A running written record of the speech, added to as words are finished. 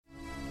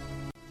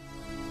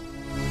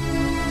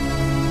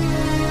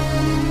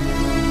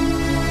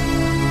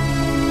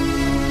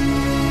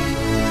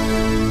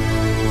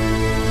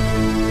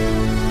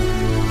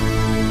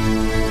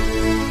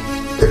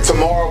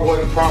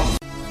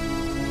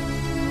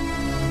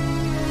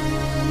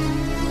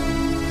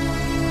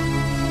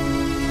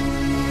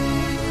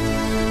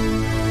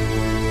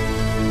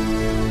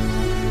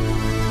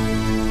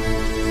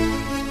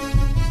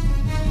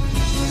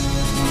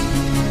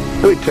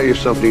tell you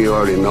something you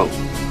already know.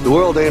 The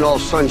world ain't all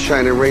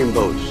sunshine and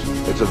rainbows.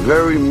 It's a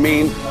very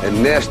mean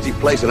and nasty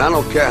place, and I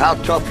don't care how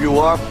tough you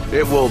are,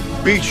 it will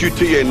beat you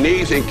to your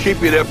knees and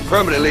keep you there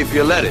permanently if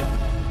you let it.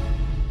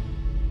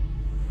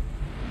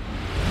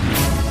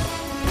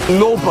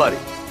 Nobody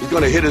is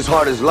gonna hit as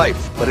hard as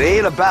life, but it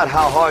ain't about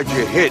how hard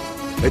you hit.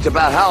 It's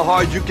about how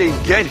hard you can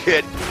get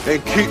hit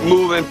and keep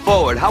moving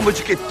forward, how much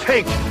you can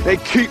take and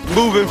keep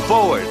moving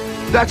forward.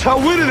 That's how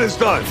winning is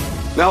done.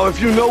 Now,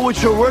 if you know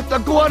what you're worth, now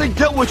go out and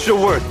get what you're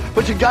worth.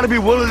 But you gotta be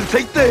willing to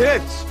take the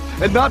hits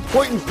and not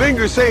pointing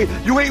fingers saying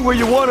you ain't where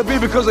you wanna be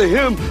because of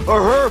him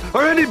or her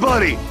or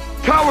anybody.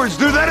 Cowards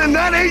do that, and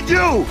that ain't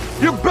you.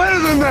 You're better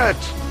than that.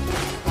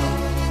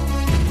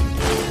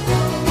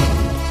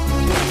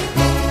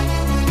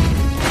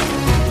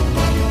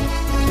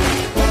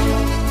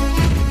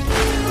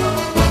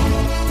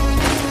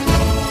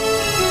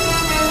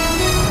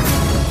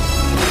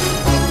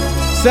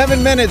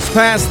 Seven minutes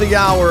past the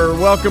hour.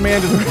 Welcome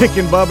into the Rick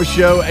and Bubba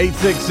Show.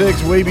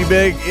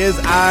 866-WE-BE-BIG is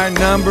our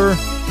number.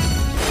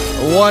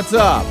 What's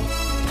up?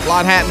 A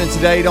lot happening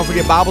today. Don't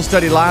forget Bible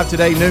study live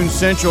today, noon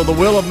central. The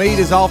wheel of meat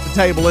is off the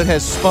table. It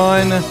has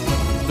spun.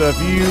 So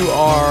if you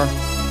are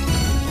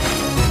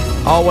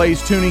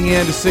always tuning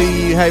in to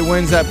see, hey,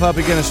 when's that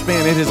puppy going to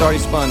spin, it has already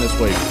spun this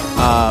week.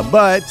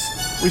 But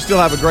we still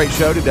have a great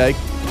show today.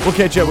 We'll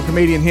catch up with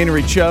comedian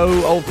Henry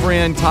Cho. Old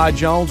friend Ty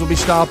Jones will be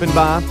stopping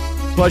by.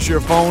 Plus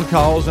your phone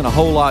calls and a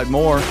whole lot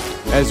more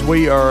as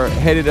we are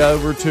headed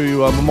over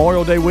to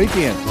Memorial Day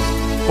weekend.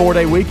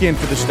 4-day weekend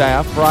for the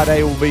staff.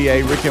 Friday will be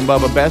a Rick and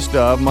Bubba best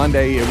of.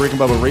 Monday, a Rick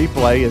and Bubba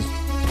replay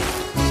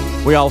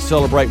as we all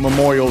celebrate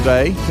Memorial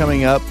Day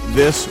coming up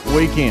this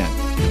weekend.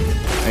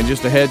 And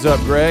just a heads up,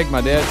 Greg,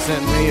 my dad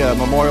sent me a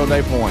Memorial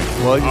Day point.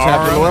 We'll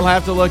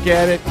have to look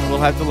at it. We'll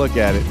have to look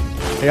at it.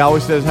 He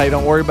always says, hey,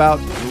 don't worry about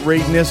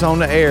reading this on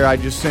the air. I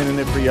just sending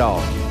it for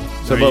y'all.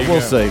 So, but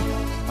we'll see.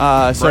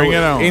 Bring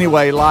it on.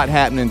 Anyway, a lot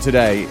happening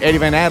today. Eddie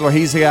Van Adler,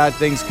 he's got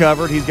things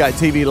covered. He's got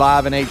TV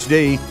live in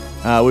HD.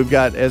 We've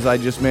got, as I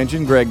just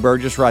mentioned, Greg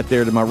Burgess right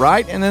there to my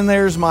right. And then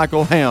there's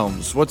Michael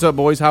Helms. What's up,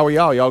 boys? How are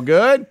y'all? Y'all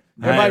good?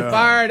 Everybody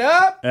fired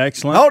up?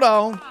 Excellent. Hold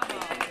on.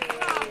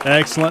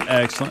 Excellent.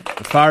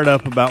 Fired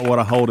up about what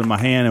I hold in my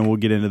hand, and we'll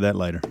get into that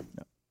later.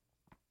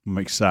 I'm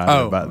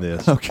excited about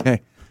this.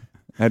 Okay.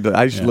 I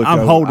just looked I'm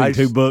over. holding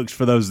two books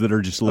for those that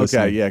are just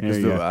listening. Okay, yeah,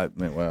 because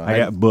I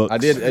got books. I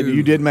did.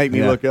 You did make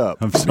me look up.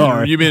 I'm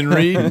sorry. You been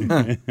reading?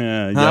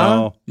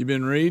 Y'all. You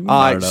been reading?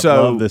 All right,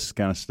 so love this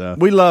kind of stuff.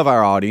 We love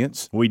our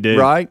audience. We do,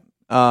 right?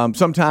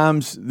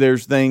 Sometimes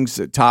there's things,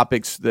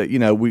 topics that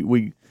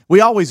we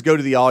always go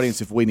to the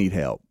audience if we need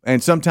help,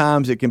 and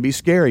sometimes it can be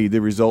scary.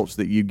 The results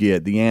that you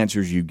get, the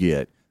answers you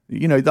get.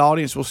 The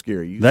audience will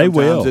scare you. They sometimes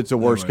will. It's a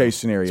worst-case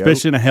scenario.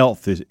 Especially in a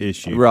health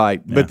issue. Right.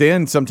 Yeah. But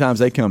then sometimes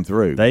they come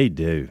through. They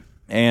do.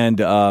 And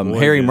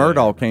Harry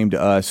Murdahl came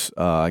to us,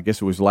 I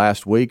guess it was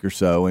last week or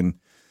so, and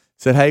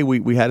said, hey,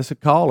 we had us a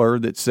caller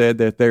that said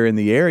that they're in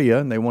the area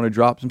and they want to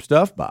drop some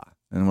stuff by.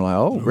 And we're like,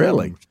 oh,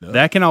 really?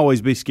 That can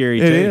always be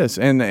scary, too. It is.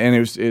 And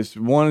it's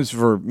one is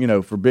for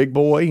Big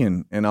Boy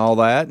and all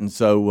that. And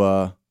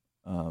so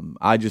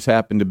I just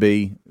happened to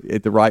be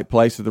at the right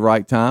place at the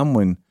right time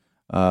when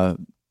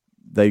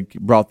they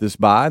brought this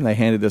by, and they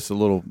handed us a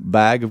little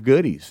bag of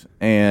goodies,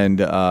 and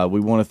we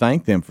want to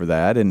thank them for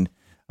that. And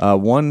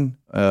one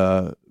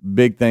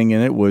big thing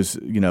in it was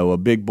a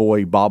Big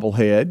Boy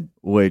bobblehead,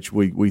 which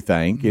we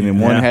thank, and then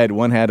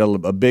one had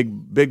a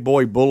big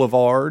Boy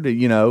Boulevard,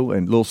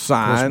 and little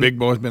sign. Of course, Big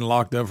Boy's been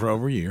locked up for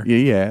over a year. Yeah,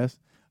 he has,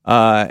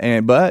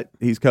 but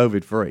he's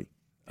COVID free.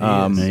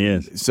 He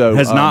is. So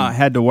has not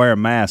had to wear a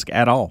mask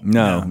at all.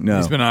 No.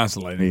 He's been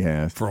isolated. He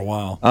has for a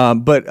while.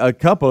 But a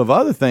couple of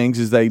other things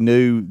is they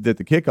knew that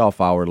the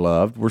Kickoff Hour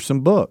loved were some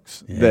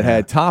books that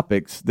had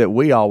topics that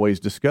we always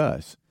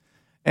discuss,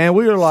 and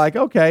we were like,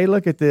 okay,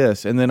 look at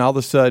this. And then all of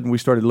a sudden we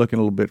started looking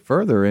a little bit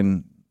further,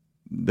 and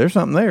there's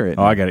something there. Isn't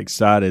I got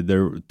excited.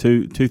 There were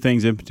two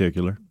things in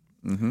particular.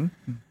 Mm-hmm.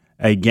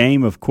 A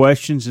game of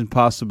questions and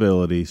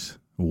possibilities.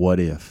 What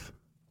if?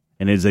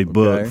 And it is a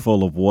book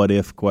full of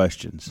what-if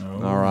questions.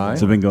 Oh. All right.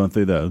 So I've been going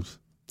through those.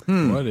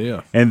 What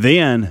if? And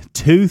then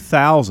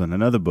 2,000,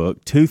 another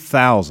book,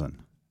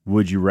 2,000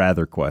 would you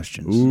rather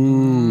questions.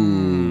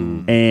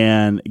 Ooh.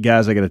 And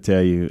guys, I got to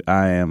tell you,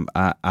 I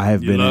have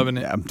been loving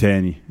it. I'm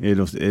telling you,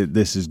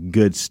 this is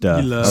good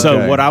stuff.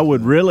 Okay. What I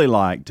would really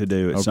like to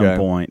do at some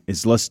point is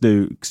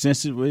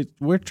since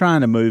we're trying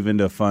to move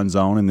into a fun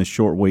zone in this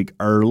short week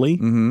early.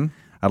 Mm-hmm.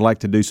 I'd like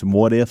to do some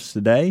what ifs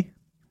today.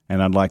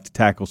 And I'd like to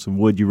tackle some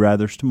would you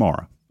rather's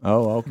tomorrow.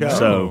 Oh, okay.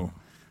 So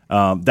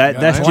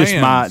that's just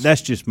my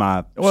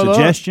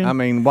suggestion. Look, I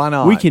mean, why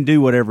not? We can do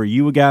whatever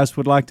you guys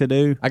would like to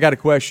do. I got a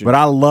question, but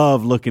I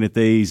love looking at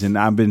these, and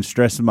I've been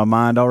stressing my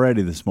mind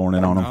already this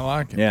morning on them. I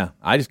like it. Yeah,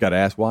 I just got to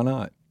ask why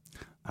not.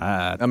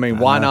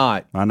 Why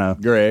not? I know,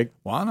 Greg.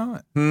 Why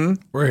not?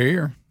 We're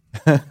here.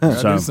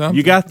 So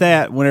you got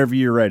that whenever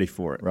you're ready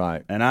for it,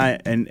 right?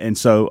 And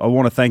so I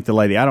want to thank the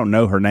lady. I don't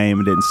know her name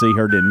and didn't see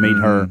her, didn't meet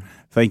her.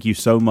 Thank you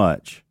so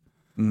much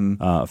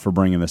for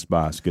bringing this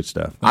by. It's good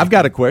stuff. I've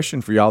got a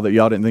question for y'all that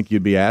y'all didn't think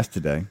you'd be asked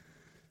today.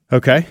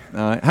 Okay.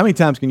 How many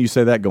times can you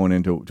say that going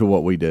into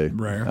what we do?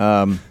 Rare.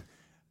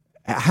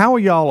 How are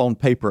y'all on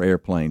paper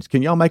airplanes?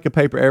 Can y'all make a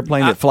paper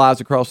airplane that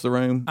flies across the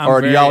room? I'm Or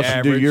do very y'all do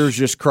average. yours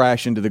just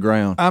crash into the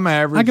ground? I'm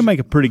average. I can make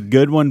a pretty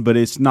good one, but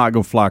it's not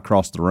going to fly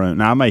across the room.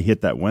 Now, I may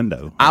hit that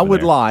window. I over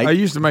would there. like, I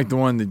used to make the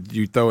one that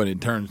you throw it,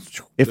 it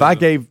turns. if I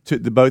gave to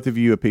the both of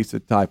you a piece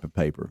of type of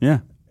paper. Yeah.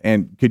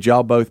 And could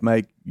y'all both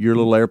make your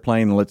little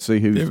airplane and let's see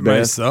who's It may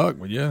best? suck,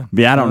 but yeah.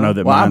 Yeah, I don't know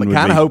that Well, mine I'm would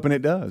kind be. of hoping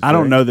it does. I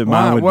don't know that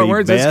mine would be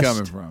Where's best. this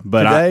coming from?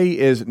 But Today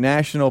is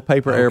National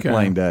Paper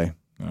Airplane Day.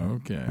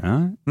 Okay.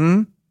 all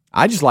right.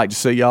 I just like to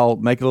see y'all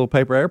make a little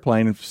paper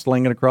airplane and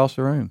sling it across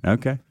the room.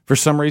 Okay. For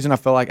some reason, I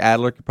feel like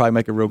Adler could probably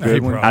make a real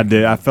good one. I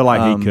do. I feel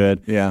like he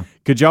could. Yeah.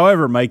 Could y'all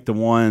ever make the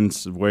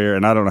ones where,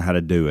 and I don't know how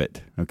to do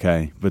it,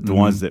 okay, but the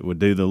ones that would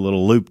do the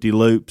little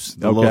loop-de-loops,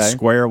 the little Okay.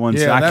 square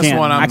ones? Yeah, I that's can't,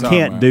 what I'm I talking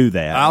can't about. do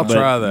that. I'll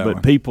try that But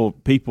one.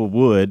 people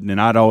would,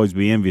 and I'd always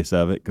be envious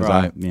of it because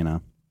Right. I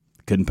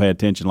couldn't pay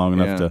attention long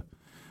enough Yeah. to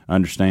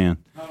understand.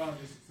 Hold on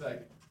just a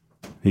second.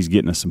 He's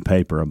getting us some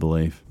paper, I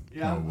believe.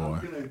 Yeah, I'm boy.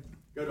 going to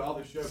go to all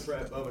the show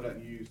prep Bubba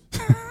doesn't use.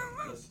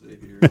 Let's see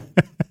here.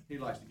 He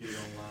likes to get it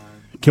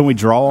online. Can we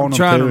draw on I'm them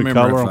trying to too and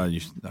remember color if 'em? I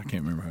used. I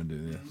can't remember how to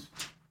do this.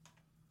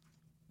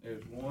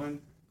 There's one.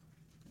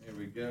 There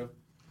we go.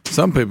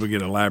 Some people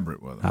get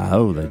elaborate with it.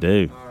 Oh, they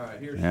do. All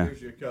right, Yeah.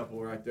 here's your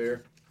couple right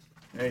there.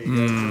 There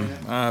you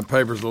go.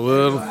 Paper's a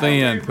little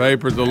thin.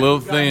 Paper's a little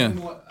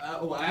thin.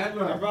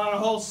 Adler. brought a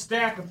whole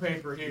stack of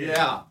paper here.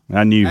 Yeah.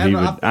 I knew he Adler,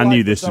 would. feel I knew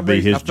like this for some would be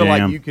reason, his I feel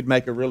jam. like you could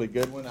make a really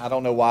good one. I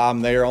don't know why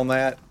I'm there on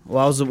that.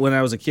 Well, when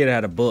I was a kid, I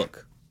had a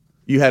book.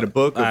 You had a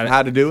book of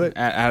how to do it?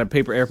 I had a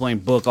paper airplane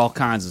book, all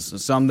kinds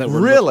of some that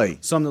were Really?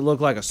 some that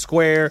looked like a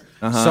square,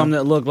 some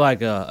that looked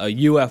like a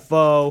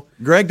UFO.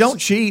 Greg, don't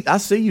cheat. I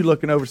see you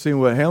looking over seeing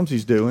what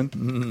Helmsy's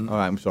doing. All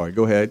right, I'm sorry.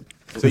 Go ahead.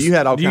 So you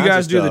had all Do you kinds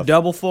guys of do the stuff.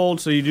 double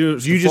fold? So you do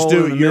You just fold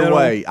do in it the your middle?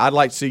 way. I'd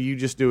like to see you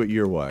just do it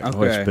your way.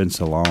 Oh, it's been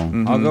so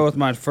long. I'll go with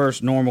my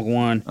first normal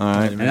one. All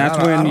right. And that's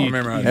I when don't you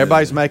remember how to do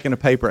Everybody's making a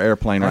paper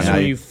airplane right that's now.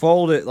 when you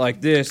fold it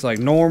like this, like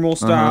normal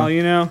style,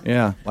 you know.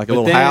 Yeah, like a But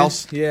little then-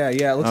 house. Yeah,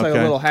 it looks like a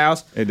Okay. little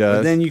house. It does.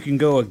 But then you can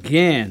go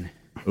again,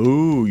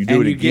 Ooh, you do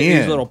and it you again. get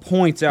these little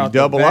points out. You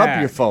double the up back.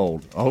 your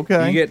fold.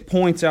 Okay. You get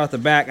points out the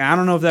back. I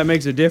don't know if that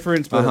makes a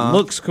difference, but it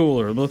looks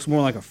cooler. It looks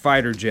more like a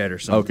fighter jet or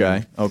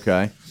something.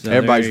 Okay. So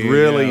Everybody's there you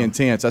really go.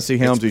 intense. I see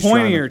Helmsy's It's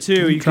pointier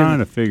too. I'm You trying can,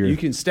 to figure. You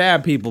can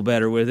stab people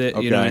better with it,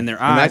 Okay. you know, in their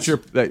And eyes. that's your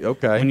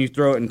okay. when you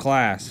throw it in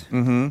class.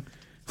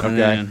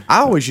 Okay. I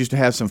always used to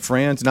have some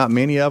friends, not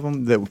many of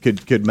them, that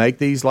could make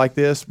these like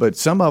this, but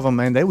some of them,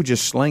 man, they would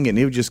just sling it and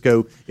it would just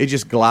go, it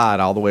just glide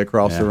all the way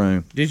across the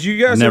room. Did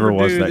you guys Never ever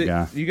was do that the,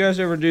 guy. You guys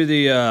ever do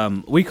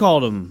the? We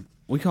called them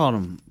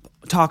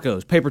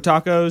tacos, paper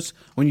tacos.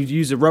 When you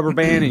use a rubber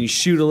band and you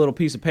shoot a little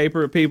piece of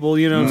paper at people,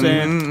 you know what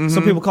I'm saying?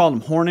 Some people call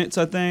them hornets,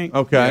 I think.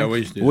 Okay. Yeah, we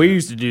used to do We that.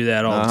 used to do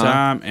that all the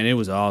time, and it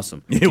was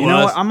awesome. It you know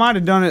was? what? I might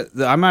have done it.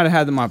 I might have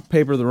had my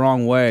paper the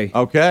wrong way.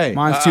 Okay.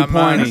 Mine's too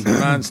pointy.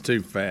 Mine's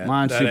too fat.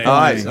 Mine's That too ain't all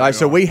right. pointy. All right.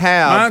 So we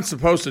have Mine's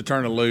supposed to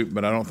turn a loop,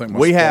 but I don't think my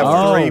we have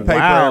spoiler- three Oh, paper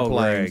wow,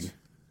 airplanes. Greg.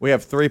 We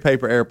have 3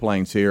 paper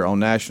airplanes here on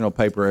National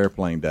Paper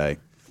Airplane Day.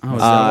 Oh, is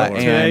that what and-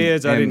 today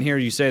is? I and didn't hear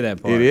you say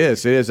that part. It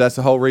is. It is. That's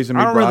the whole reason.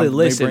 I don't really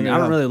listen. bringing it I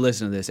don't up. really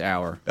listen to this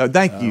hour.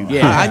 Thank you.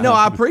 Yeah. I know.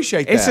 I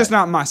appreciate that. It's just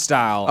not my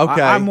style.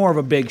 Okay. I'm more of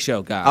a big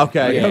show guy.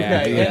 Okay. Yeah,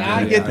 okay. yeah, and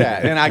I yeah. get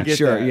that. And I get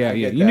Sure. that. Yeah. I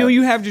Yeah. get You know, that.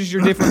 you have just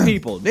your different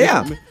people. Yeah.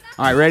 All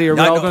right. Ready? Are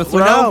we all going to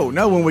throw? Well,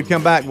 no. When we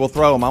come back, we'll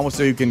throw them. I want to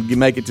see who can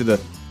make it to the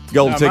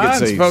golden Now, ticket mine's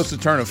seats. supposed to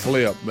turn a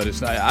flip, but it's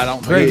not, I don't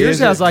think Greg, it yours is.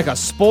 has like a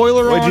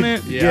spoiler Wait, on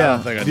did- it. Yeah, I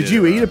don't think I did did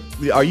you it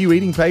eat? Are you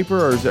eating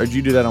paper, or did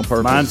you do that on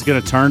purpose? Mine's going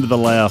to turn to the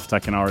left. I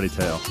can already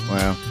tell.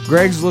 Wow.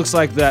 Greg's looks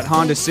like that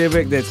Honda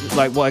Civic that's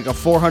like a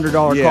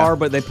 $400 Yeah. car,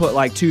 but they put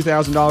like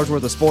 $2,000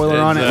 worth of spoiler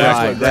on it.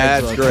 Exactly. Right,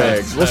 That's that's what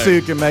Greg's Greg's. We'll see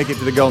who can make it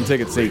to the golden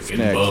ticket seats Rick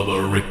and next.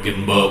 Bubba, Rick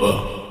and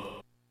Bubba.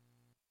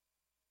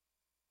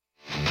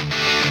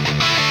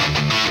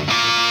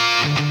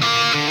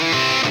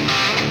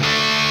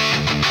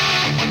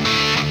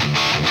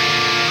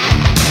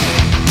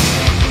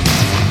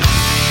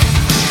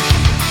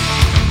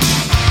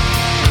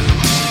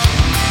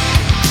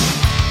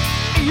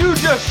 You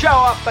just show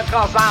up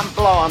because I'm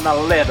blowing the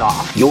lid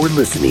off. You're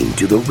listening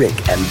to The Rick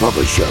and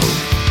Bubba Show.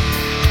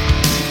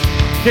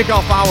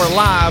 Kickoff hour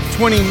live,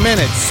 20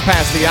 minutes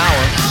past the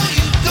hour.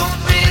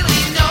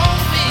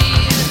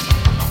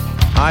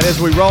 All right, as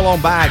we roll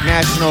on back,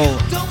 National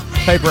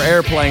Paper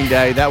Airplane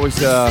Day. That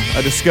was a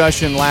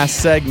discussion last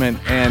segment,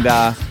 and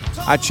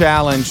I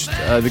challenged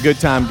the Good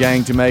Time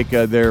Gang to make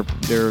their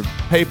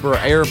paper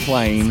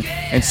airplane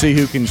and see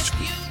who can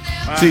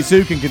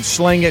can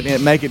sling it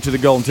and make it to the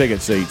golden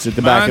ticket seats at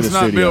the back of the Mine's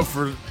not studio.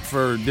 built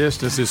for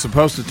distance. It's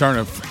supposed to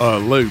turn a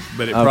loop,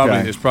 but it's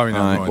probably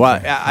not All right. going Well,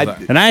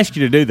 to. And I asked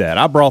you to do that.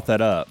 I brought that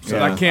up. So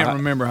I can't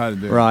remember how to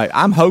do it. Right.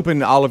 I'm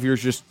hoping all of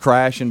yours just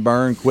crash and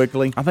burn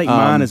quickly. I think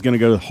mine is going to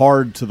go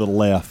hard to the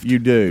left. You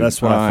do.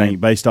 That's what All I right. think,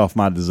 based off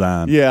my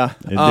design. Yeah.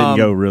 It didn't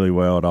go really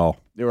well at all.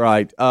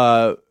 Right.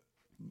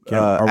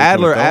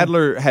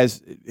 Adler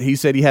he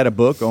said he had a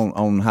book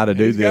on how to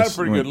do this. He's got a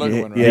pretty good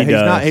looking one, right?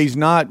 Yeah, he's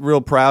not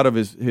real proud of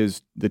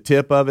the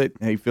tip of it.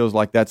 He feels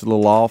like that's a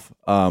little off.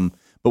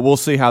 But we'll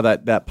see how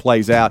that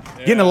plays out.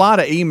 Yeah. Getting a lot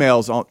of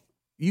emails on.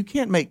 You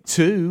can't make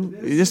two.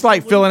 It's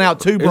like filling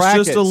out two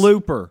brackets. It's just a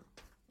looper.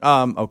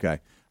 Okay.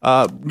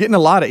 Getting a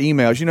lot of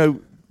emails. You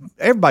know,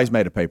 everybody's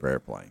made a paper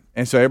airplane,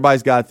 and so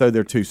everybody's got to throw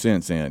their 2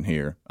 cents in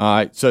here. All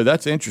right. So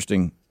that's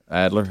interesting,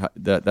 Adler.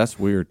 That's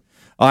weird.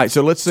 All right.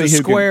 So let's see. It's a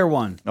square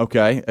one.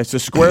 Okay. It's a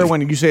square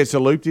one. You say it's a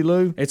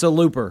loop-de-loo? It's a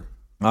looper.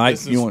 All right,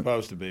 this is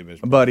supposed to be,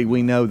 Mr. Buddy,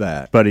 we know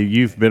that. Buddy,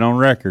 you've been on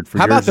record for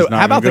how yours.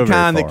 How about the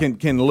kind that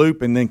can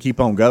loop and then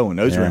keep on going?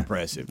 Those are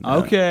impressive.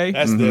 Okay.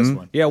 That's this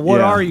one. Yeah, what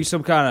are you,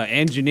 some kind of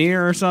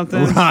engineer or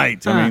something?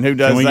 Right. I mean, who does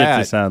that? Can we get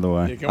this out of the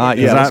way?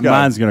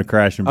 Mine's going to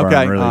crash and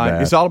burn really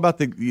bad. It's all about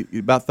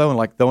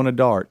throwing a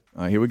dart.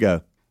 All right, here we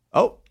go.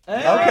 Oh.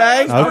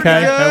 Okay. That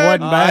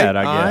wasn't bad,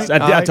 I guess.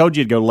 I told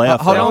you to go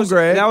left. Hold on,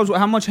 Greg. That was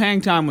how much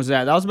hang time was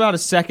that? That was about a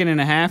second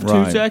and a half,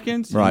 2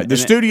 seconds. Right. The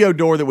studio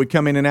door that we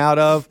come in and out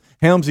of,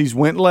 Helmsies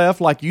went left,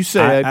 like you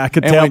said. I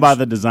could tell by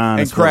the design.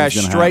 And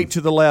crashed straight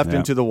to the left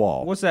into the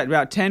wall. What's that,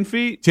 about 10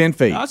 feet? 10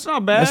 feet. That's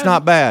not bad. That's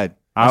not bad.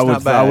 I would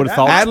have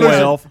thought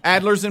 12.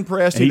 Adler's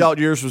impressed. He thought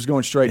yours was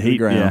going straight to the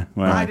ground. Yeah,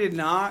 well, I did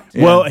not.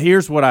 Yeah. Well,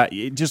 here's what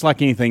just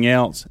like anything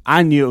else,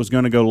 I knew it was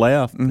going to go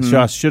left,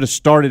 so I should have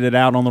started it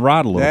out on the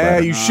right a little bit. Yeah,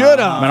 you should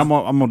have. I'm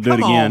going to do it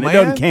again. It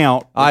doesn't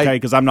count, okay,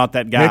 because I'm not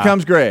that guy. Here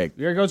comes Greg.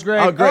 Here goes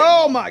Greg.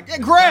 Oh my,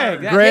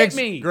 Greg! That hit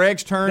me.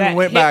 Greg's turned that and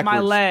went hit backwards. my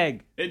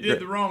leg. It did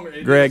the wrong.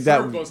 It Greg, did a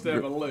circle instead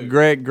of a loop.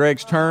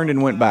 Greg's turned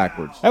and went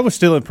backwards. That was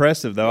still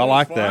impressive, though. I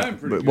like that.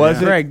 But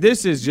was it? Greg,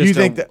 this is just. You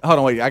think that? Hold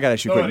on, wait. I got to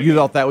ask you a question. You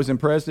thought that was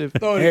impressive?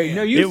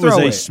 It was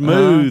a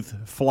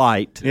smooth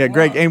flight. Yeah,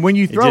 Greg. And when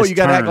you throw it, you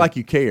got to act like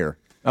you care.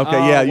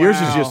 Okay, yeah, yours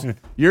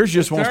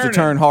just wants to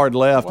turn hard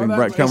left and come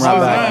right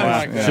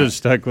back. Should have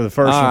stuck with the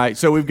first one. All right,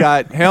 so we've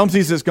got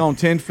Helmsies that's gone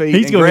 10 feet.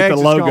 He's going to get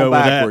the logo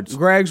backwards.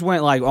 Greg's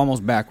went like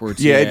almost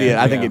backwards. Yeah, it did.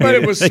 I think it did. But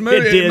it was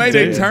smooth. It made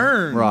a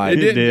turn. Right.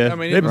 It did. I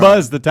mean, it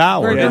buzzed the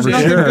tower. There was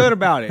nothing good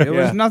about it. It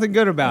was nothing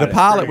good about it. The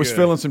pilot was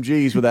feeling some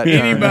G's with that turn.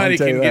 Anybody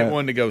can get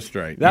one to go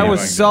straight. That was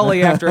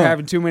Sully after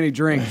having too many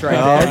drinks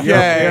right there.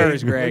 Yeah,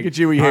 Greg. Look at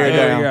you with your hair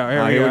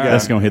down. Here we go.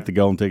 That's going to hit the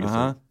golden tickets.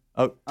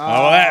 Oh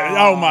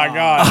my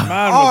God!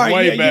 Mine was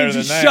way better than that.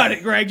 You just shut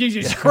it, Greg. You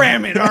just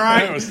cram it. All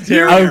right. That was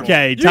terrible.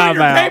 Okay, you time and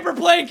your out. paper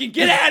plane can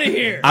get out of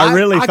here. I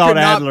really thought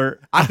Adler.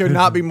 I could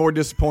not be more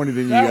disappointed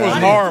in you. That was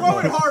horrible. I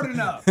didn't throw it hard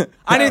enough.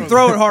 I didn't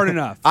throw it hard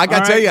enough. I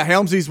got to tell you,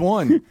 Helmsies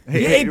won.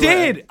 He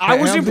did. I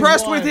was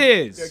impressed with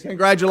his.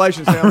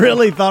 Congratulations, I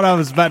really thought I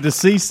was about to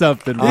see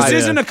something. This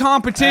isn't a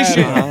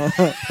competition.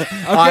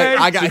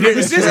 Okay,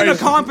 this isn't a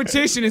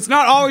competition. It's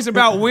not always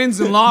about wins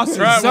and losses.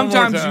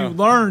 Sometimes you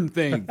learn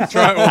things.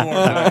 Try it one more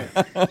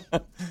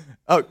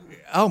time.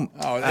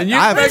 And you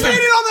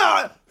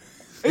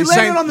He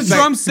landed on the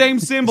drum same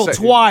cymbal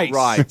twice.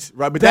 Right.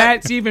 But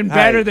that's even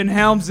better than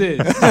Helms's.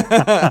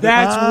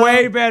 That's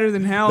way better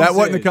than Helms's. That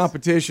wasn't the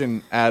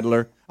competition,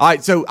 Adler. All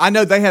right, so I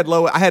know I had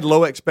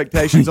low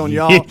expectations on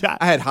y'all.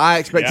 I had high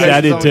expectations. Yeah,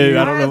 I did too.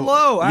 I don't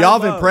know. Y'all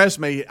have impressed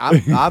me.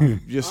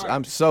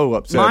 I'm so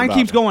upset. Mine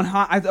keeps it. going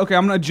high. Okay,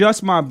 I'm gonna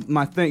adjust my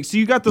thing. So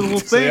you got the little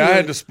thing. I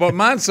had to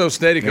mine's so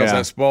steady because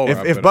that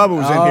spoiler. If Bubba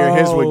was in here,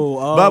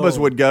 Bubba's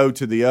would go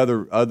to the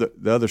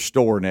other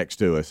store next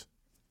to us.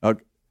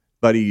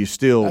 Buddy, you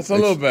still. That's a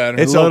little better.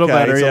 It's a little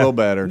better. It's a little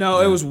better.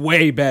 No, it was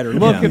way better.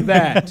 Look at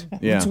that.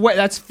 Yeah.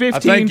 That's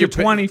 15 to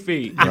 20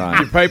 feet.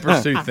 Right. Your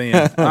paper's too thin.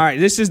 All right,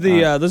 this is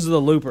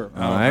the looper.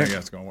 All right,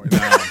 that's gonna work.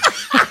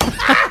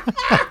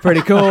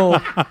 Pretty cool.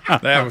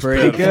 That was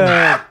pretty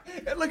good.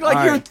 It looked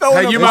like you were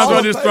throwing. Hey, you might as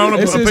well just throw a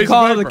piece of paper. This is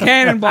called the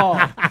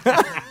cannonball.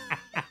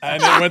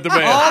 And it went to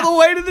bed. All the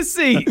way to the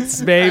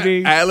seats,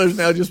 baby. Adler's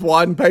now just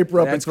wadding paper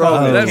up and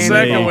throwing it. That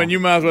second one, you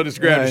might as well just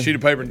grab a sheet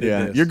of paper and do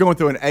this. You're going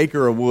through an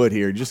acre of wood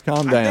here. Just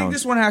calm down. I think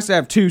this one has to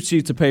have 2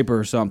 sheets of paper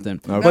or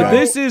something. Okay. But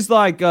this is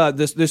like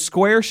this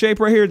square shape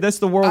right here. That's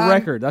the world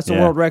record. That's the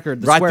world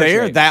record. The right square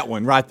there, shape. that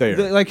one right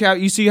there. Like how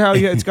you see how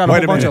it's got a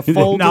whole bunch of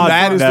folds. No,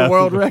 that is the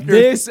world record.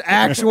 This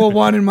actual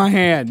one in my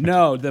hand.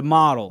 No, the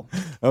model.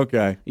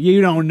 Okay.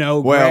 You don't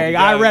know, Greg.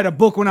 I read a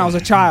book when I was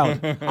a child.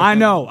 I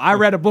know. I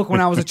read a book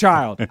when I was a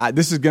child.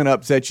 This is going to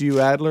upset you,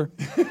 Adler.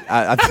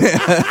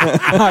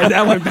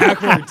 That went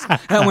backwards.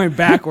 That went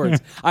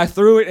backwards. I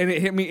threw it and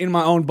it hit me in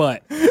my own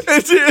butt.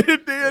 It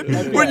did.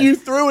 Okay. When you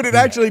threw it, it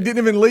actually didn't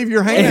even leave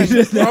your hand.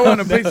 Just throwing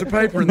a piece of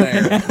paper in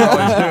there.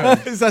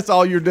 That's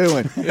all you're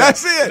doing. Yeah.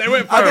 That's it. They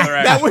went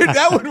further.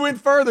 That would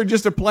went further.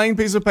 Just a plain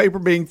piece of paper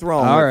being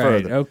thrown. All right.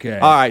 Further. Okay.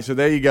 All right. So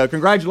there you go.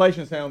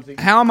 Congratulations, Helmsy.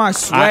 How am I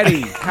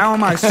sweaty? How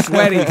am I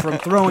sweaty from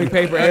throwing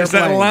paper airplanes?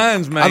 That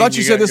lines, man. I thought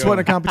you said this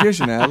wasn't a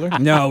competition, Adler.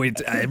 No,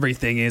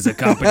 everything is a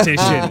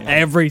competition.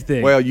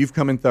 Everything. Well, you've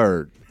come in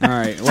third. All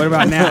right. What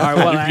about now? All right,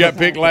 well, you got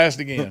picked last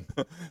again.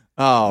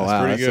 Oh,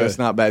 wow. That's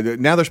not bad.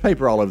 Now there's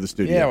paper all over the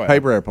studio. Yeah, well.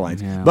 Paper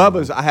airplanes. Yeah,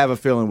 Bubba's, I have a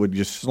feeling, would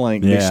just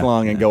be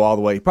slung and go all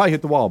the way. Probably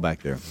hit the wall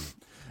back there.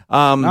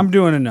 I'm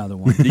doing another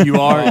one. You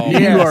are.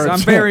 Yes, I'm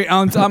very.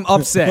 I'm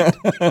upset.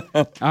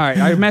 All right,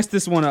 I messed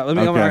this one up. I'm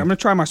going to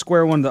try my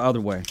square one the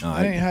other way.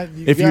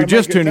 If you're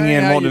just tuning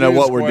in, wanting to know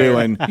what we're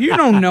doing, you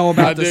don't know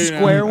about the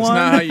square one. That's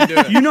not how you do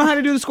it. You know how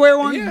to do the square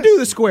one? Yes. Do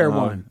the square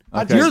one.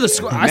 Okay. You're the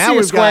square. I see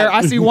a square.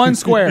 I see one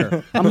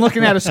square. I'm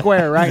looking at a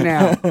square right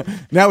now.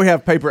 Now we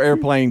have paper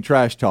airplane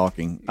trash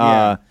talking.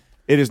 Yeah.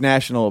 It is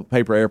National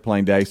Paper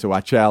Airplane Day, so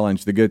I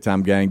challenged the Good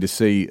Time Gang to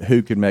see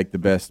who can make the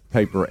best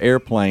paper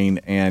airplane.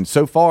 And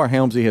so far,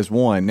 Helmsy has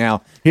won.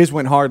 Now, his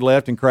went hard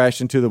left and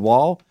crashed into the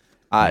wall,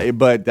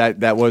 but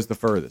that was the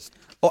furthest.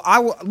 Well,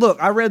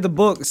 I read the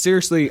book,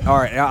 seriously. All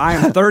right, I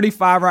am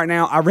 35 right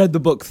now. I read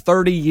the book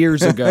 30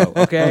 years ago,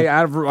 okay?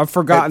 I've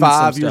forgotten At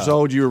 5 some years stuff.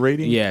 old, you were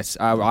reading? Yes,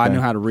 I knew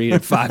how to read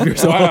at 5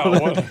 years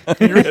old.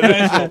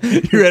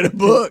 You read a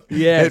book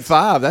Yes. at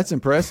 5. That's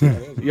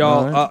impressive.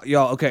 Y'all,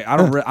 okay, I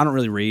don't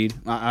really read.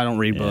 I don't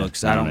read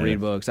books. I don't read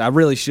books. I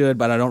really should,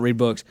 but I don't read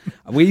books.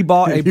 We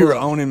bought a You were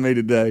book. owning me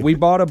today. We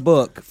bought a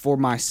book for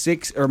my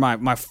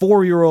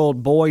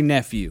 4-year-old boy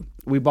nephew.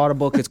 We bought a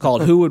book. It's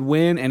called Who Would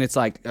Win, and it's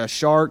like a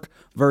shark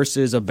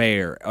versus a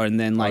bear, and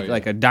then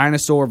like a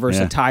dinosaur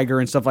versus a tiger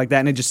and stuff like that.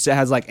 And it just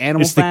has like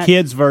animal It's the facts.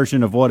 kids'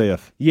 version of What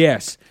If.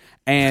 Yes.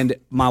 And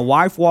my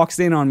wife walks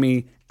in on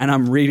me, and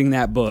I'm reading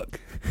that book.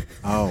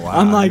 Oh, wow.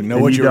 I'm like, I didn't know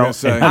what you were going to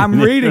say.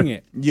 I'm reading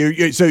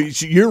it. So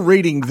you're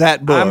reading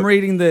that book. I'm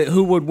reading the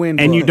Who Would Win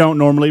book. And you don't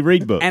normally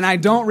read books. And I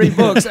don't read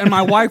books. And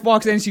my wife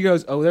walks in, and she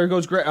goes, "Oh, there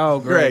goes Greg. Oh,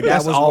 Greg, that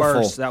that's was awful.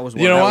 worse. That was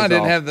worse. You know That why I was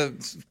didn't awful." have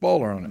the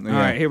spoiler on it? All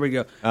right, here we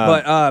go.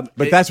 But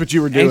that's what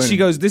you were doing. And she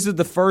goes, "This is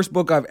the first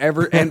book I've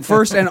ever, and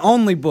first and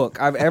only book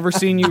I've ever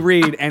seen you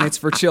read, and it's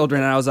for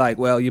children." And I was like,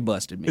 "Well, you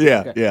busted me."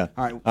 Yeah, Okay. yeah.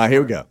 All right.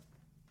 Here we go.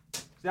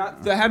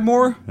 That had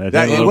more. That's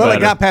a little It better.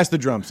 got past the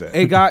drum set.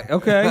 It got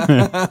okay. See,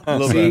 better.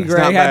 Greg It's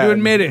not had to bad.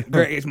 admit it.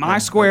 Greg, my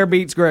square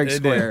beats Greg's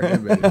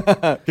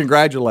square.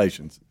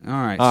 Congratulations. All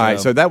right. All right,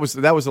 so that was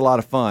a lot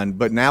of fun,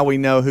 but now we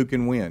know who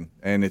can win,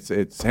 and it's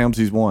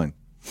Helmsy's won.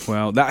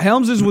 Well, that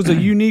Helms's was a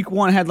unique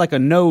one. It had like a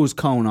nose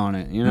cone on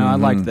it. You know, I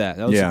liked that.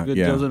 That was Yeah, a good.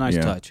 yeah, That was a nice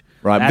yeah. touch.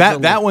 Right, That's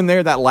that one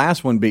there, that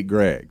last one beat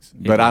Greg's,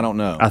 but I don't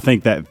know. I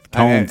think that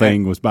cone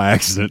thing was by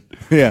accident.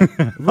 Yeah,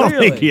 I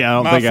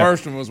don't My think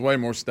first one was way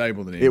more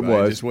stable than anybody.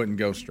 was. It just wouldn't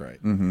go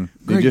straight. Greg,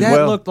 just- that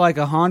well- looked like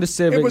a Honda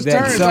Civic It was that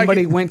turned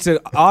somebody like it- went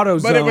to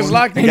AutoZone But it was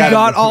like the and guy-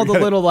 got all the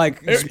little like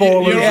spoilers,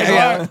 you know what it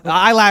was like? the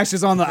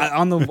eyelashes on the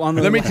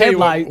Let me tell you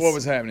headlights. what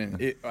was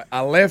happening.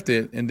 I left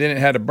it, and then it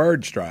had a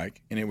bird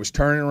strike, and it was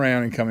turning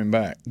around and coming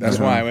back. That's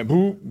why I went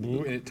boop,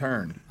 boop, and it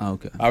turned.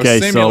 Okay. I was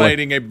Okay,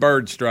 simulating a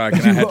bird strike,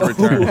 and I had to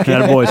return.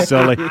 Attaboy,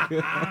 Sully.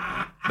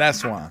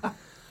 That's why.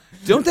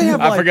 Don't they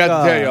have? I like, forgot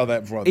to tell you all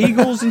that before.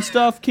 eagles and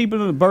stuff keeping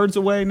the birds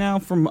away now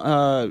from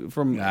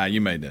Nah,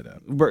 you made that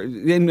up.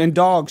 and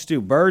dogs too.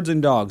 Birds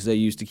and dogs. They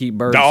used to keep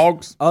birds.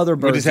 Dogs? Other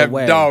We birds just have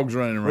away. dogs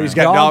running around. just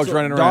got dogs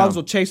running around. Dogs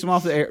will chase them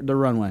off the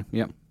runway.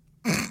 Yep.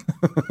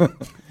 All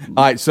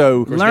right,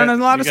 so Learning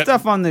a lot of you got-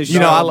 stuff on this show. you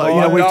know,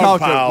 boy. we've Dog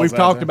talked piles we've out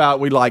talked there.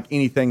 about we like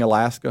anything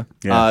Alaska.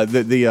 Yeah.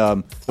 The I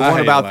one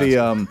hate about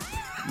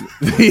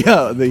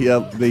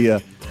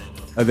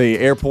the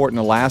airport in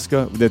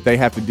Alaska that they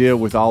have to deal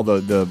with all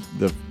the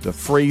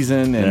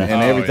freezing and Oh,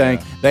 everything.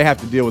 yeah. They have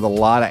to deal with a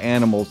lot of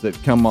animals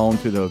that come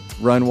onto the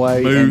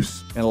runway.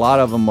 Moose. And a lot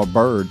of them are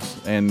birds,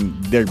 and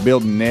they're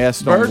building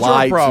nests Birds on are a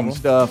lights problem. and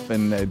stuff,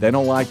 and they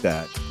don't like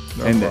that.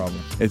 They're a and problem.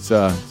 it's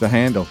a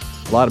handle.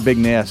 A lot of big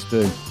nests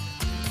too.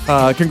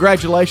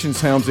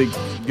 Congratulations, Helmsy.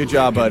 Good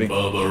job, buddy.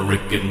 Bubba,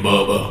 Rick and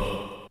Bubba.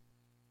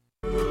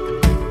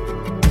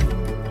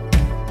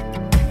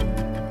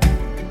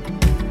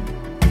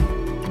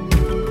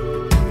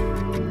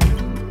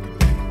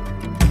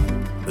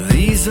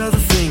 These are the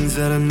things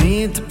that I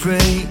need to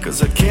pray,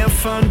 'cause I can't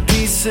find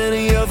peace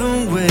any other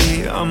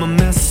way. I'm a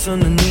mess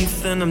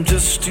underneath and I'm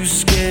just too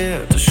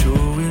scared to show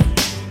it.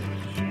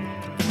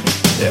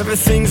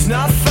 Everything's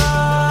not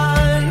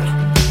fine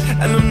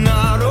and I'm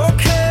not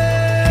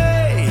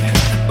okay,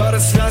 but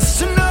it's nice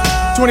to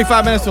know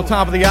 25 minutes till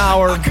top of the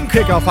hour.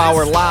 Kickoff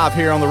hour live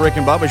here on the Rick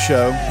and Bubba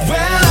Show. when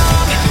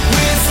I'm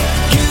with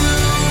you,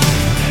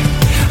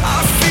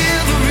 I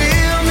feel the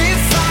real me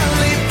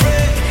finally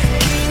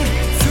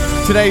breaking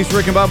through. Today's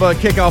Rick and Bubba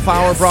Kickoff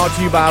Hour brought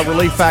to you by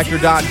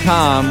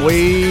ReliefFactor.com.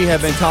 We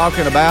have been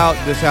talking about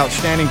this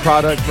outstanding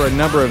product for a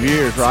number of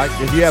years, right?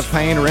 If you have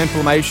pain or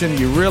inflammation,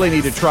 you really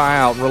need to try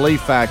out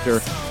Relief Factor,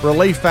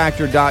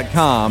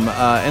 ReliefFactor.com.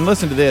 And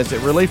listen to this, at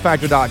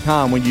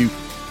ReliefFactor.com, when you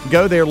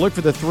go there, look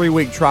for the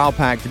 3-week trial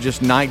pack for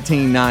just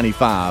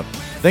 $19.95.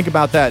 Think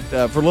about that.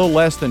 For a little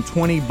less than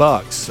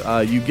 $20,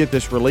 you get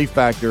this Relief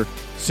Factor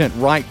sent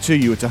right to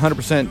you. It's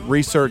 100%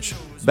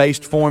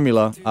 research-based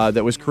formula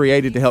that was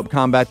created to help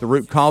combat the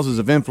root causes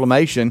of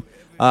inflammation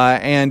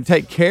and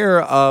take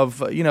care of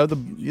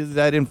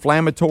that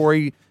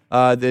inflammatory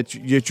that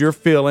you're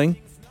feeling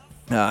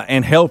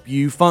and help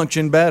you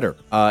function better.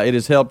 It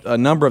has helped a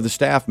number of the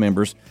staff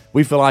members.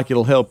 We feel like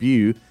it'll help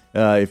you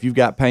if you've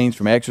got pains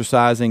from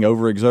exercising,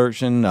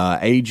 overexertion,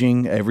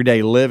 aging,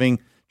 everyday living.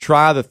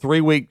 Try the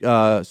 3-week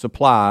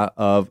supply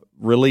of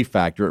Relief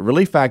Factor at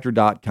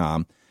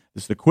ReliefFactor.com.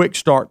 It's the Quick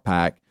Start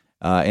Pack.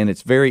 And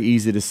it's very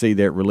easy to see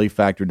there at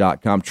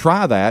ReliefFactor.com.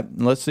 Try that,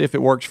 and let's see if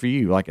it works for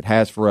you like it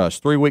has for us.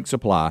 3-week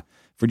supply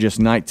for just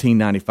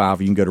 $19.95.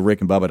 You can go to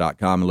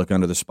rickandbubba.com and look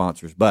under the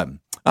sponsors button.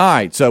 All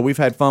right, so we've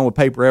had fun with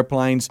paper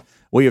airplanes.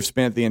 We have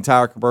spent the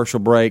entire commercial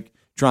break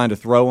trying to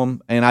throw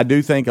them, and I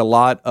do think a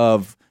lot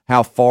of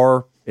how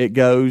far it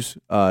goes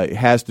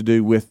has to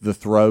do with the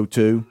throw,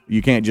 too.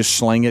 You can't just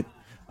sling it.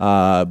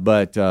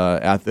 But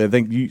I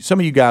think some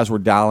of you guys were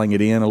dialing it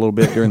in a little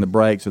bit during the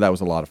break, so that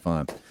was a lot of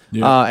fun.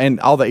 Yeah. And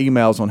all the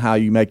emails on how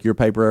you make your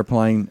paper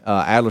airplane,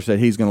 Adler said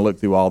he's going to look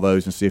through all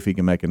those and see if he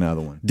can make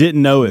another one.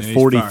 Didn't know at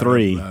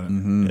 43,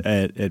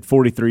 at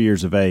 43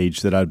 years of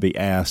age, that I'd be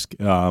asked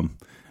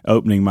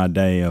opening my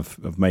day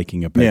of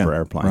making a paper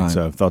airplane. Right.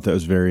 So I thought that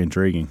was very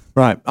intriguing.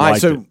 Right. All right.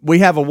 So we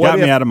have a what got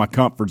if. Me out of my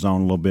comfort zone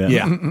a little bit.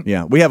 Yeah.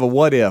 Yeah. We have a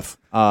what if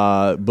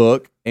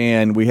book,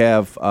 and we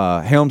have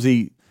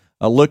Helmsy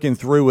looking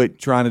through it,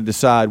 trying to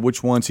decide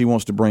which ones he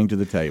wants to bring to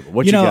the table.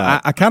 What you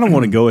got? I kind of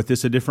want to go at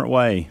this a different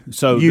way.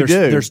 So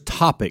there's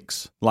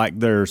topics, like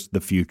there's the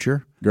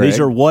future. Greg?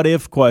 These are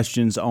what-if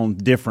questions on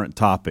different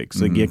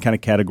topics. Again, kind of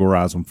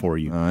categorize them for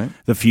you. All right.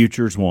 The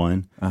future's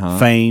one.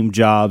 Fame,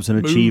 jobs, and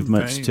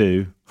achievements,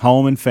 two.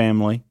 Home and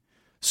family.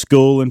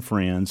 School and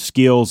friends.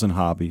 Skills and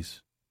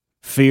hobbies.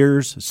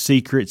 Fears,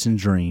 secrets, and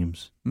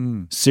dreams.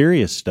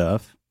 Serious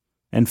stuff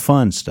and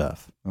fun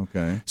stuff.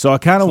 Okay. So I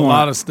kind of want a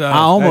lot of stuff. I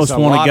almost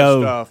want to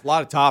go. A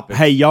lot of topics.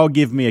 Hey, y'all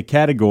give me a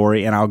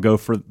category, and I'll go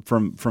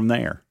from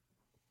there.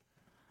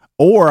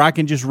 Or I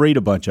can just read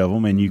a bunch of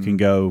them, and you can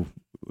go.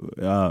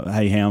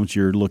 Hey, Helms,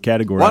 your little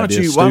category. Why don't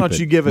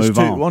you give us two?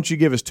 Why don't you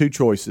give us two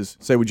choices?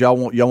 Say, would y'all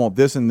want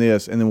this and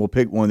this, and then we'll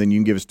pick one. Then you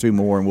can give us two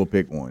more, and we'll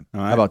pick one.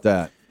 All right. How about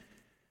that?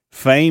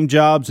 Fame,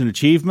 jobs, and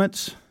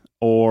achievements,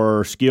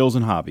 or skills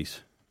and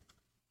hobbies.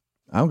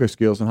 I'll go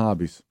skills and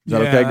hobbies. Is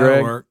that okay,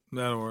 Greg?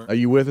 That'll work. Are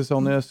you with us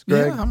on this,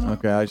 Greg? Yeah, I'm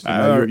okay. I just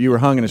know you were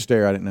hung in a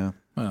stare. I didn't know.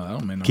 Well, I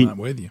don't mean I'm not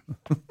with you.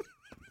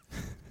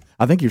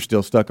 I think you're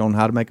still stuck on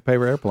how to make a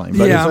paper airplane.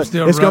 But yeah, it's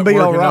going to be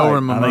all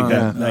right. I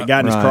think that got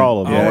in his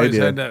crawl a bit. I always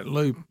had that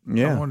loop.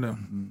 Yeah.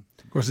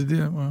 Of course it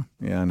did. Well.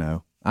 Yeah,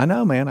 I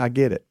know, man. I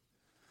get it.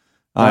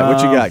 All right,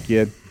 what you got,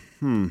 kid?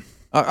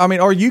 I mean,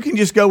 or you can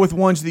just go with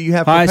ones that you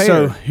have prepared. All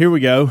right, so here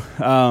we go.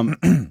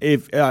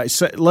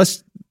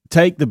 Let's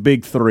take the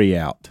big three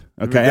out.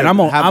 Okay, and I'm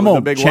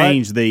gonna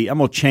change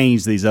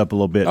these up a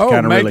little bit. Oh, to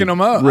kind of making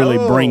them up. Really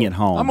bring it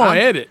home. I'm gonna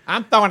edit.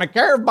 I'm throwing a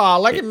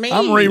curveball. Look at me.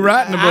 I'm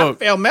rewriting the book.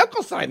 Phil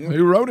Mickelson.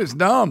 Who wrote it's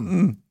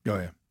dumb. Go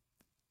ahead.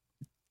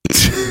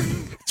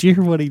 Did you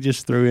hear what he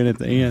just threw in at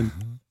the end?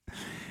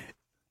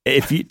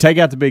 If you take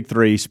out the big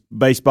threes,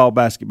 baseball,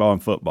 basketball,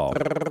 and football.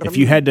 If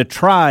you had to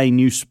try a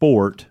new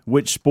sport,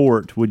 which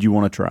sport would you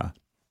want to try?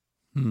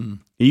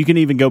 You can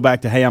even go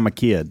back to, hey, I'm a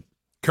kid.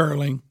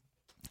 Curling.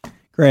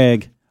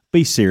 Greg.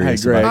 Be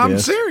serious, Greg. about I'm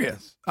this.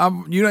 serious.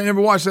 You don't ever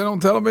watch that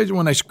on television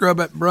when they scrub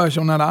that brush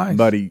on that ice,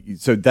 buddy.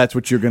 So that's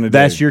what you're going to do.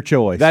 That's your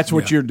choice. That's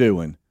what you're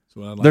doing.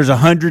 Like. There's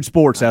 100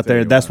 sports out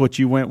there. That's what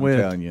you went with.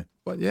 I'm telling you.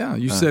 But yeah,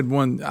 you said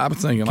one. I was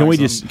thinking. Can we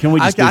just do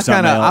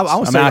something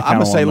else? I'm going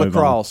to say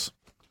lacrosse.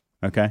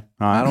 Okay, all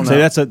right. I don't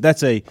know.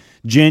 That's a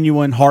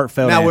genuine,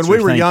 heartfelt. Now, answer. when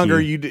we were Thank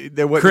younger, you.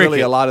 There wasn't really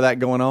a lot of that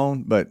going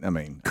on. But I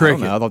mean,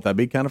 cricket. I thought that'd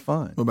be kind of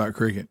fun. What about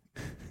cricket?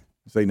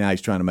 See, now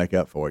he's trying to make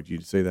up for it. Did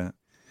you see that?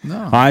 No.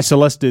 All right, so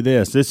let's do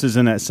this. This is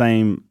in that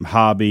same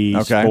hobby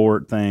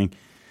sport thing.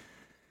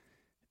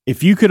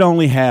 If you could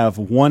only have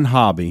one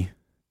hobby,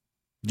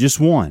 just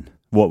one,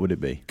 what would it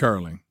be?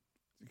 Curling.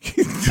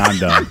 I'm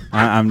done.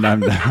 I'm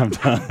done.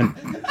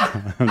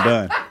 I'm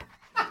done.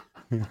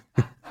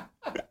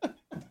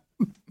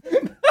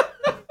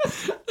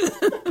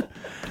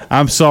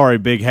 I'm sorry,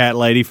 big hat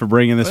lady, for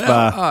bringing this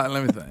by. All right,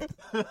 let me think.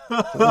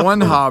 One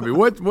hobby.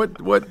 What?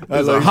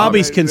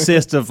 Hobbies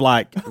consist of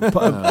like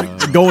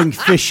going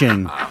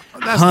fishing,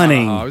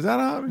 hunting. Is that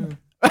a hobby?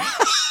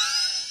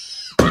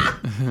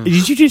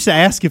 Did you just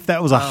ask if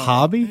that was a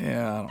hobby?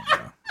 Yeah,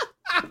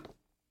 I don't know.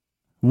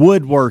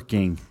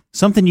 Woodworking.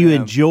 Something you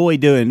enjoy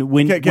doing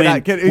when the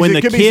could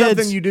kids be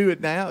something you do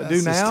now.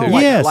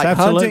 Yes, like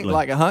absolutely. Hunting,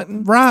 like a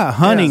hunting, right?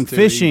 Hunting,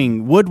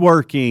 fishing,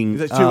 woodworking.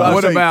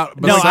 What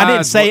about? No,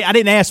 I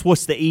didn't ask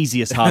what's the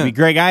easiest hobby,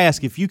 Greg. I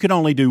asked if you could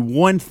only do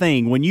one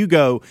thing when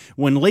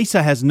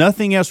Lisa has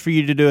nothing else for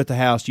you to do at the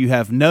house. You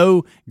have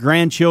no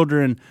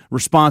grandchildren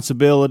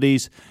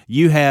responsibilities.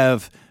 You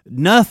have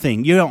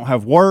nothing. You don't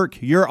have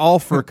work. You're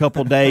off for a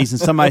couple days,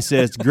 and somebody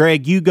says,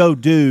 "Greg, you go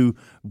do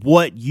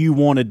what you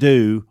want to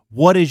do."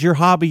 What is your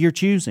hobby you're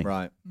choosing?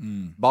 Right.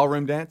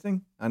 Ballroom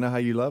dancing? I know how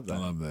you love that. I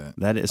love that.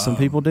 That is, some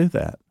people do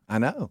that. I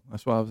know.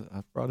 That's why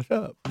I brought it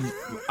up.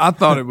 I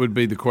thought it would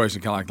be the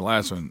question, kind of like the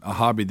last one, a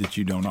hobby that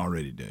you don't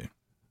already do.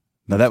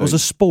 Now that was a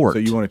sport. So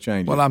you want to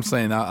change it? Well, I'm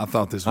saying I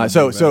thought this All was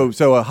right,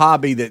 so a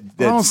hobby that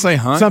I don't say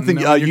hunting. something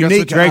No, you're gonna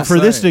unique. say- Greg, for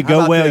this to How go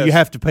about well, this? you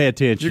have to pay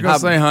attention. You're going to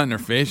say hunting or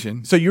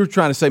fishing. So you're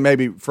trying to say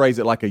maybe phrase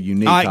it like a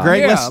unique. All right, hobby.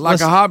 Greg, Yeah,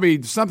 let's- a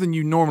hobby, something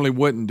you normally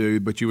wouldn't do,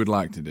 but you would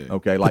like to do.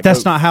 Okay, but like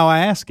that's not how I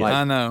ask it.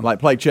 I know. like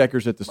play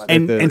checkers at the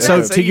and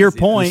so to your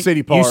point, city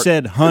you park.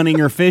 said hunting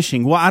or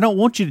fishing. Well, I don't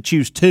want you to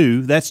choose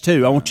two. That's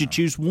two. I want you to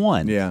choose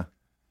one. Yeah.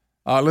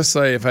 Let's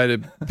say if I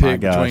had to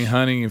pick gosh. between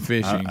hunting and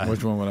fishing,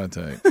 which one would I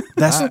take?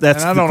 That's and the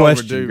I don't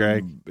question, overdo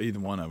Greg. either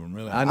one of them,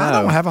 really. I know. I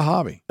don't have a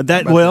hobby.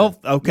 That about well,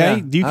 that? okay.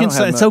 Yeah, You I can don't say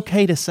have it's much.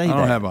 okay to say I that.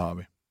 don't have a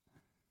hobby.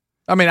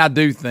 I mean, I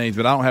do things,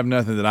 but I don't have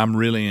nothing that I'm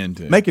really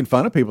into. Making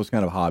fun of people is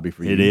kind of a hobby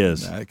for you. It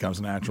is. It comes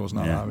natural. It's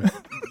not a hobby.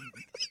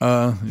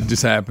 It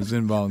just happens,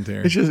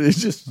 involuntary. It's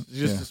just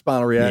a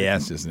spinal reaction. Yeah,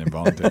 it's just an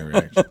involuntary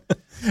reaction.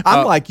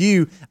 I'm like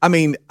you. I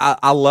mean,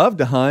 I love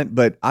to hunt,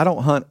 but I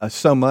don't hunt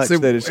so much See,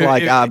 that it's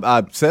like I'm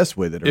obsessed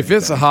with it. Or If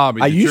it's a anything.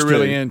 hobby I that used you're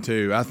really to.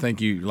 into, I think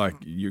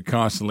you're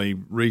constantly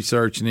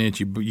researching it.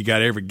 You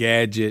got every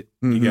gadget.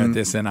 You got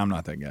this, and I'm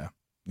not that guy.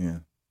 Yeah.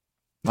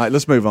 All right,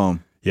 let's move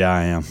on. Yeah,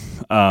 I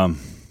am.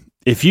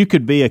 If you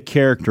could be a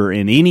character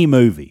in any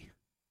movie,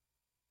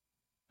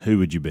 who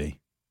would you be?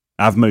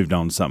 I've moved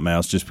on to something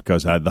else just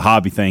because I had the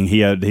hobby thing. He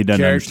doesn't Character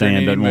in understand,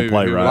 any doesn't want to movie,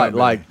 play who right.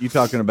 Like you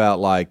talking about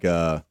like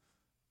the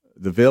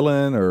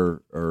villain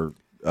or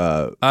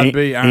I'd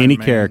be Iron any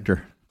Man.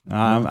 character.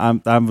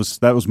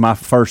 That was my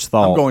first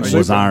thought. I'm going was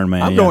Superman. Iron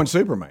Man. I'm yeah. going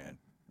Superman.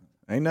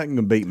 Ain't nothing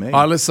gonna beat me.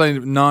 All right, let's say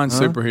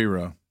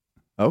non-superhero.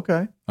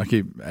 Okay. I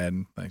keep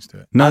adding things to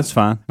it. No, it's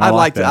fine. I'd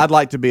like to. that. I'd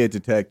like to be a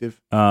detective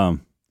and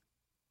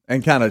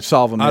kind of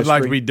solve a mystery. I'd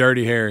like to be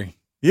Dirty Harry.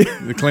 Yeah.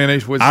 The Clint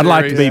Eastwood I'd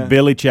like to be series.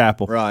 Billy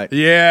Chapel. Right.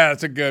 Yeah,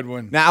 that's a good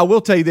one. Now I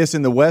will tell you this: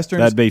 in the westerns,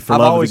 That'd be for I've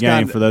love of the always game.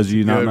 kinda- For those of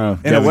you who don't know, In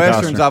the Kevin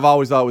westerns, Costner. I've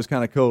always thought it was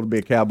kind of cool to be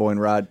a cowboy and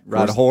ride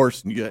a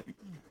horse. And you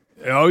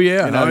Oh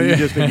yeah, know, oh, you yeah.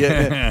 just be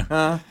getting it.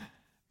 Huh?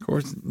 Of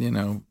course,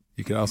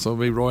 you could also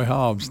be Roy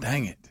Hobbs.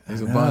 Dang it,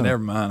 he's a bunch. Never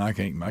mind. I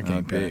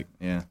can't pick.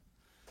 Yeah.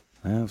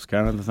 That was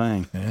kind of the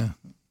thing. Yeah.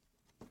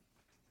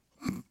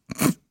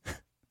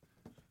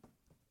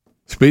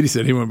 Speedy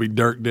said he want to be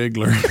Dirk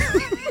Diggler.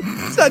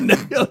 I knew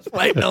I was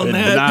waiting on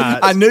that. Not.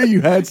 I knew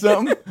you had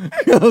something.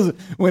 'Cause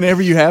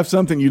whenever you have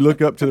something, you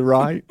look up to the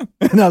right,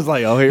 and I was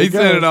like, "Oh, here He it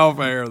said comes. it off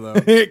air though.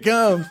 Here it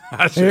comes. I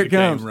Here it should have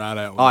comes. came right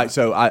out. All right,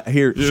 so I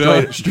here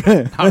know?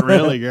 straight Not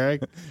really,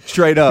 Greg.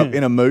 straight up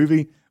in a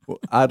movie.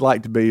 I'd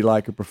like to be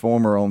like a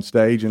performer on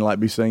stage and like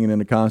be singing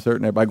in a concert,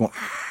 and everybody going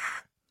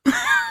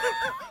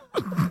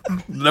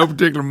No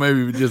particular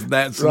movie, but just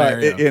that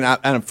right. scenario.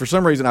 And for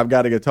some reason, I've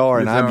got a guitar,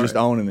 and I'm just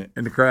owning it.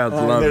 And the crowd's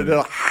And loving they're it.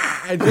 like,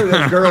 and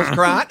the girls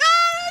crying.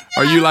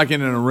 Are you like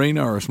in an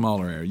arena or a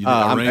smaller area? You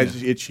arena.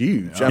 It's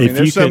huge. I If mean, you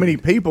there's so could- many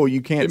people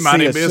you can't It might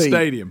see even be a seat.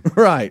 stadium.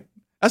 Right.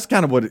 That's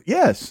kind of what it.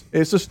 Yes,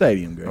 it's a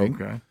stadium, Greg.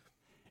 Okay.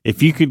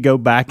 If you could go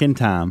back in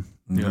time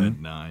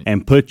Good night.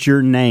 and put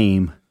your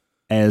name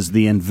as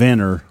the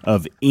inventor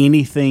of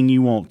anything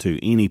you want to,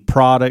 any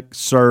product,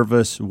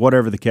 service,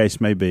 whatever the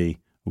case may be,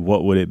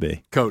 what would it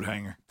be? Coat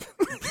hanger.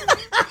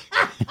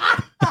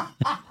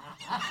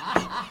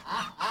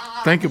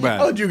 Think I about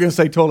thought it. you were going to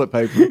say toilet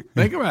paper.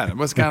 Think about it.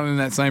 What's kind of in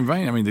that same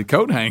vein? I mean, the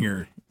coat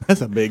hanger.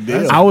 That's a big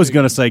deal. I was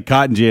going to say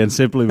cotton gin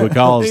simply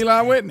because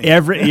Eli Whitney.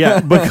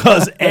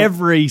 because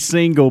every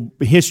single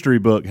history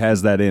book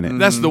has that in it.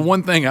 That's the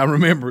one thing I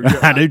remember.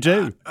 I do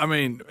too. I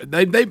mean,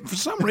 they for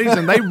some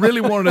reason they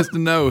really wanted us to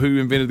know who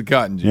invented the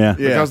cotton gin. Yeah.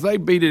 Because they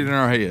beat it in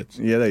our heads.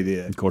 Yeah, they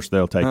did. Of course,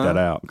 they'll take that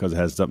out because it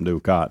has something to do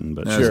with cotton.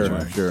 But Sure,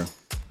 true. sure.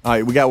 All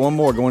right, we got one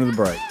more going to the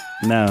break.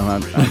 no,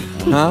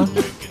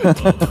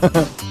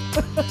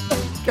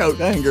 Coat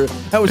hanger.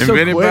 That was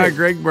Invented so by quick.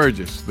 Greg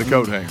Burgess, the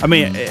coat hanger. I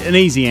mean, an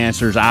easy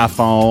answer is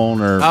iPhone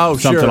or Oh,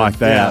 something sure. like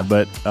that. Yeah.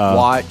 But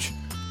Watch.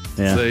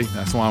 yeah, See,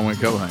 that's why I went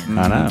coat hanger.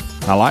 I know.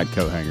 I like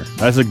coat hanger.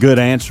 That's a good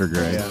answer,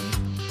 Greg. Yeah.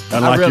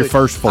 Unlike your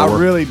first four. I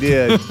really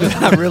did.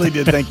 I really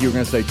did think you were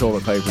going to say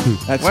toilet paper.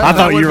 That's Well, I that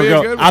thought would you were be a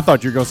going. good one. I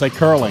thought you were going to say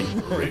curling.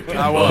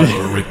 I was.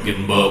 Rick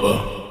and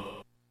Bubba.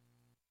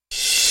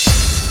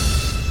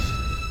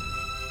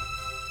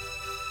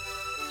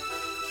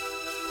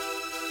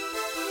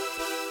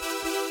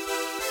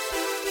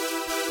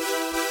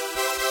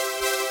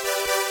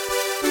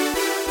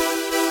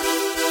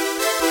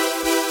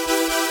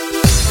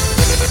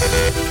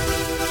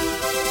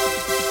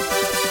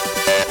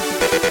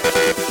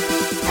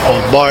 I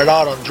was barred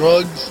out on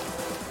drugs,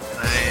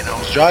 and I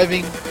was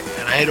driving,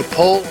 and I hit a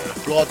pole, and I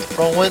flew out the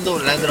front window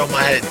and landed on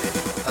my head.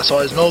 That's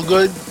why it's no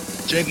good.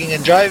 Drinking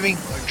and driving,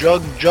 or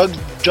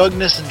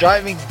drugness and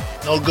driving,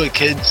 no good,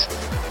 kids.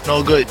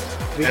 No good.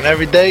 And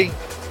every day,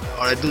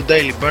 what I do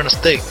daily, burn a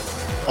stick.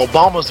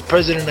 Obama's the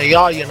president of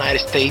y'all United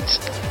States,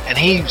 and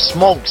he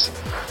smokes.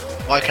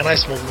 Why can't I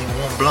smoke me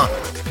one blunt?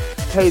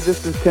 Hey,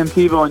 this is Tim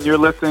Tebow, and you're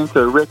listening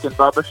to Rick and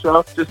Bubba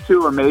Show. Just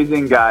two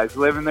amazing guys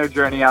living their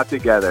journey out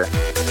together.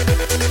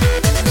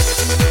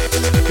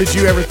 Did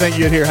you ever think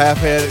you'd hear half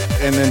head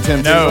and then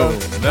Tim No,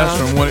 Tebow? that's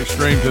from one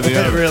extreme to the It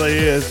other. really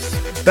is.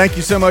 Thank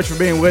you so much for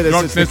being with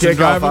us. It's the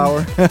kickoff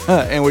hour,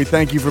 and we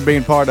thank you for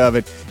being part of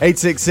it.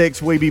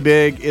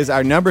 866-WE-BE-BIG is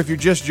our number. If you're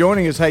just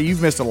joining us, hey,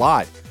 you've missed a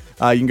lot.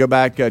 You can go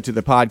back to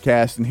the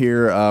podcast and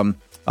hear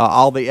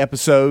all the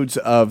episodes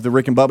of the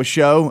Rick and Bubba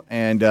Show,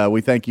 and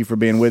we thank you for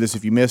being with us.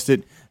 If you missed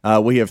it,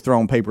 we have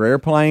thrown paper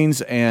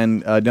airplanes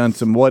and done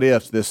some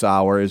what-ifs this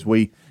hour as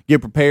we get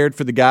prepared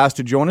for the guys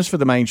to join us for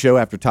the main show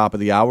after top of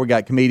the hour. We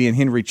got comedian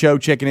Henry Cho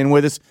checking in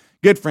with us.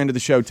 Good friend of the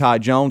show, Ty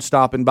Jones,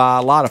 stopping by.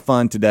 A lot of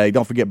fun today.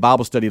 Don't forget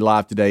Bible study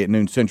live today at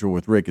noon Central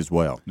with Rick as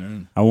well.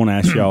 I want to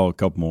ask y'all a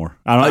couple more.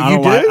 I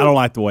don't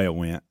like the way it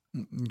went.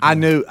 I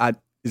knew.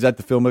 Is that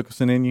the Phil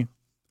Mickelson in you?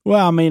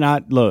 Well, I mean,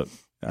 are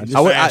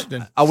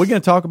we going to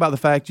talk about the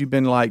fact you've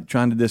been like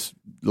trying to this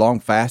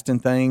long fasting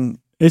thing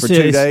for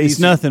 2 days?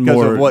 It's nothing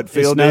more. Of what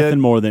Phil it's nothing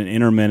more than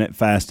intermittent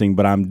fasting,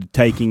 but I'm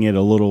taking it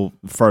a little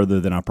further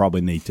than I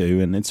probably need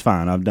to, and it's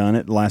fine. I've done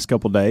it the last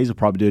couple of days. I'll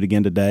probably do it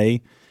again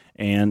today.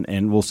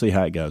 And we'll see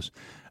how it goes.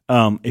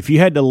 If you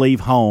had to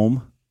leave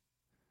home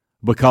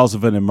because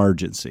of an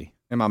emergency.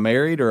 Am I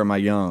married or am I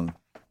young?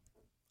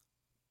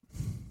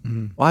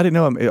 Well, I didn't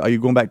know. Are you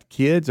going back to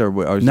kids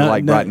or is it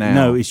like right now?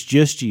 No, it's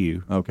just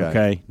you.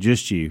 Okay,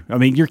 just you. I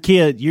mean, your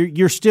kid,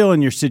 you're still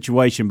in your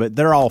situation, but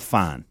they're all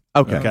fine.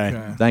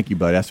 Okay. Thank you,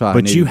 buddy. That's why.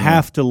 But you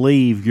have to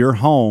leave your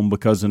home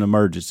because of an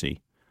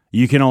emergency.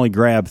 You can only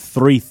grab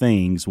 3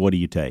 things. What do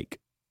you take?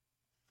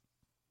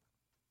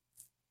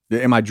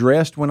 Am I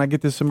dressed when I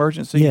get this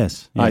emergency?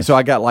 Yes. All right, so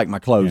I got like my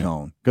clothes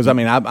on because I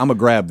mean I'm gonna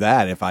grab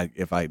that if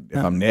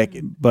I'm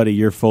naked. Buddy,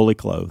 you're fully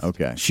clothed.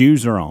 Okay.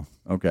 Shoes are on.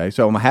 Okay.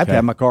 So I'm gonna have to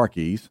have my car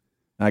keys,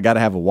 and I got to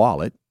have a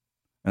wallet,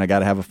 and I got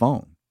to have a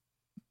phone.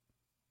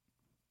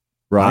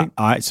 Right.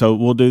 All right. So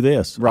we'll do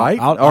this. Right.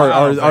 Are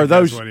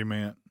those? That's what he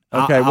meant.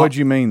 Okay. What'd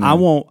you mean? Then?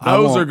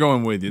 Those are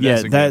going with you.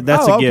 That's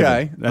that's a given.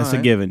 Okay. That's a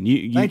given.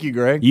 Thank you,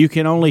 Greg. You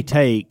can only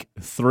take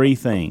 3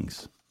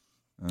 things.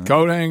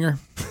 Coat hanger.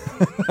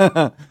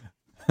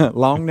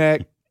 Long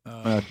neck.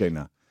 Okay,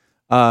 no.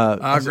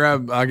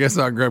 I guess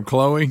I'll grab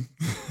Chloe,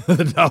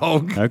 the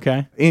dog.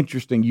 Okay.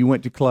 Interesting. You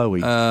went to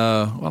Chloe.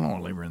 I don't want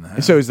to leave her in the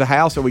house. So is the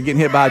house? Are we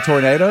getting hit by a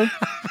tornado?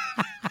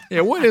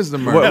 Yeah. What is the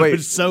emergency?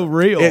 It's so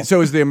real.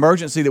 So is the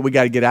emergency that we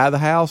got to get out of the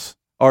house,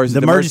 or is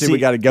the emergency we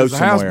got to go is the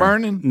somewhere? house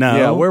burning? No.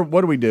 Yeah.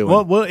 What are we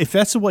doing? Well, if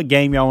that's what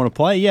game y'all want to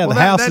play, yeah, Well,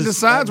 the house that is.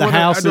 decides the whether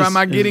house am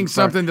I getting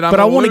something that I'm. But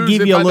I want to lose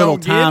give if you a I little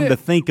don't get time it? to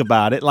think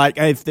about it. Like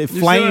if see what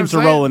flames I'm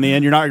are saying? rolling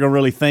in, you're not going to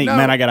really think, No,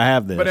 man, I got to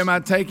have this. But am I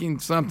taking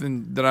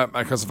something that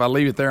because if I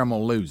leave it there, I'm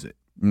going to lose it?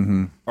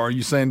 Mm-hmm. Or are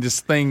you saying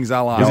just things I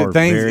like? Is Y'all it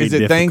things? very Is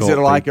it things that are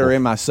difficult like people. are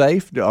in my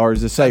safe, or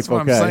is the safe That's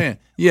what okay? I'm saying.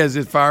 Yeah, is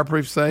it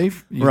fireproof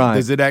safe? Right.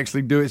 Does it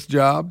actually do its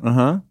job?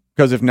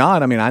 Because if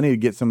not, I mean, I need to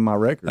get some of my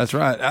records. That's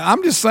right.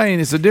 I'm just saying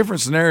it's a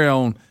different scenario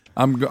on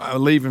I'm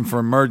leaving for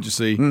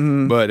emergency,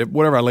 but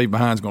whatever I leave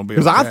behind is going to be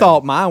okay. Because I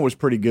thought mine was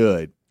pretty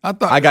good. I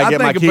got to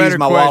get my keys,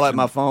 my wallet,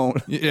 my phone.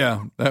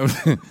 Yeah.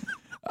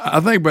 I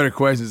think a better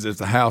question is if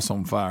the house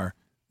on fire,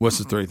 what's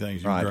the 3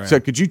 things you grab? So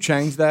could you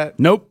change that?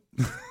 Nope.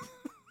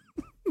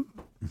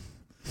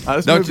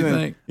 Don't you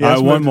think? Yeah,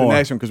 All let's right, move one to the more.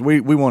 next one because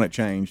we want it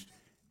changed.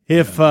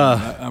 If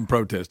I'm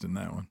protesting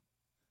that one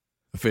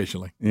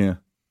officially. Yeah.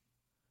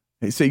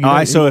 See, All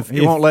right, so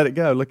he won't let it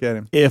go. Look at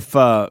him. if just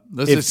call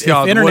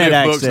it the What internet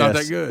If book's access, not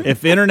that good.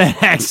 if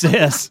internet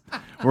access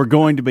were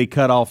going to be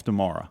cut off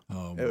tomorrow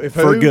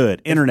for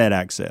good, internet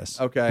access,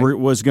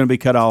 was going to be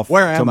cut off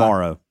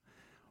tomorrow.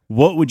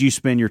 What would you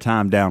spend your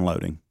time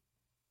downloading?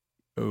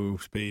 Oh,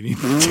 Speedy.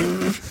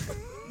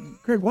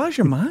 Greg, why does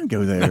your mind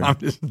go there? I'm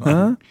just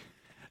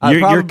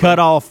You're cut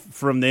off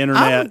from the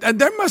internet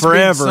there must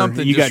forever. be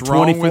something You got just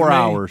wrong with 24 me.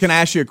 hours. Can I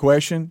ask you a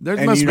question? There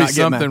And must you be not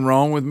get mad? something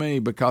wrong with me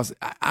because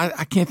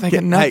I can't think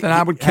of nothing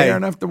I would care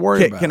enough to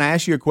worry about. Can I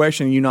ask you a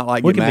question and you not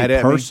like We get can mad be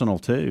at personal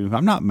too.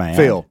 I'm not mad.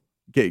 Phil,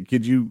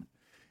 could you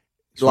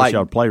like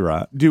y'all play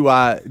right? do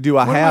I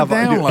have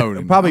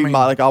downloading? probably I mean-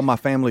 like all my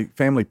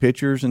family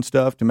pictures and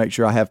stuff to make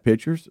sure I have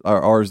pictures,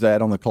 or is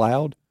that on the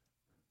cloud?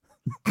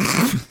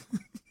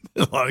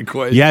 A lot of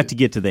questions. You have to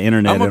get to the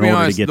internet I'm in gonna be order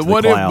honest, to get the to the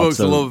What If cloud. book's a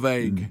so little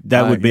vague.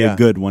 That would be yeah. a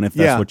good one if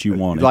that's what you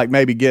wanted. Like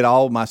maybe get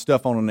all my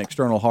stuff on an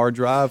external hard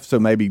drive, so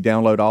maybe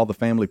download all the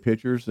family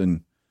pictures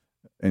and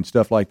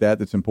stuff like that.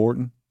 That's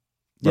important.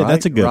 Yeah,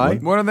 that's a good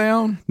one. What are they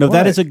on? No, What?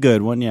 that is a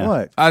good one. Yeah.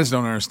 What? I just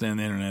don't understand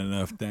the internet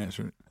enough to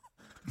answer it.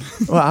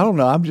 Well, I don't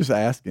know. I'm just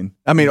asking.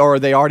 I mean, or are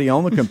they already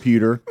on the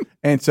computer?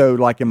 And so,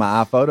 like in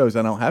my iPhotos,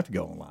 I don't have to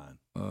go online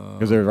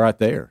because they're right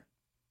there.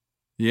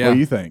 Yeah. What do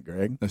you think,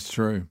 Greg? That's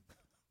true.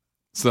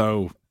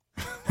 So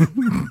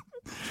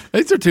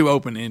these are too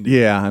open ended.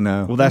 Yeah, I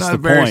know. Well, that's Not the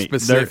very point.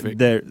 specific.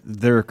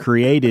 They're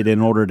created in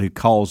order to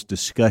cause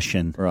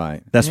discussion.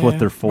 Right. That's what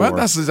they're for. Well,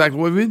 that's exactly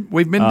what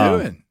we've been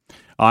doing.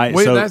 All right.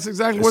 That's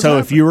exactly what's So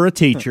if happening. you were a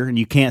teacher and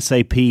you can't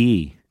say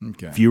PE,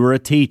 Okay. if you were a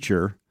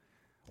teacher,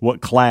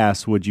 what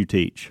class would you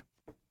teach?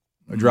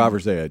 A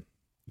driver's ed.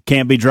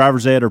 Can't be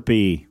driver's ed or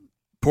PE.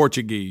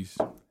 Portuguese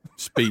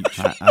speech.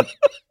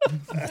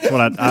 That's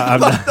what I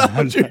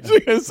thought you were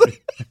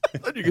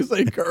going to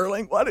say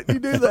curling. Why didn't you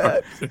do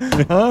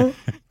that?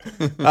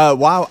 Huh?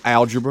 Why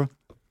algebra?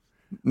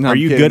 No, Are I'm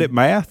you kidding. good at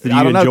math? Do you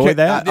I don't know. enjoy Can-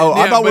 that?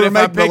 I thought we but were if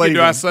I make pick it, believe.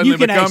 do I suddenly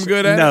become actually-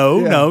 good at it?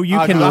 No, you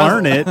can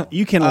learn it.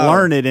 You can Oh.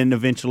 learn it and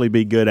eventually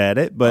be good at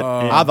it. But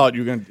I thought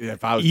you were going to.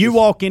 If I was you just-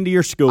 walk into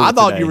your school. I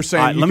thought today. you were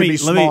saying All right, you let could me be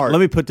smart. let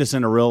me put this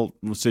in a real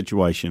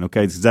situation,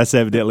 okay? Because that's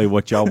evidently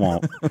what y'all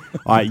want.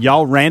 All right,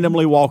 y'all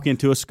randomly walk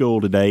into a school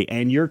today,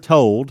 and you're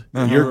told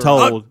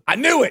I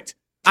knew it.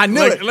 I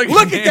knew it.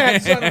 Look at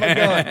that son of a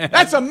gun.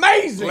 That's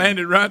amazing.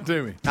 Landed right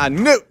to me. I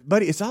knew,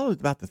 buddy. It's all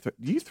about the.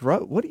 Do you throw?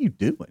 What are you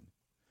doing?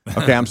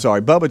 Okay, I'm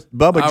sorry. Bubba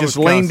I just was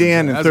leaned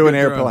in and concentrating. threw an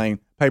That's a good airplane,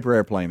 paper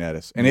airplane at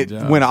us, and Good it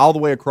job. went all the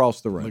way across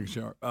the room. Look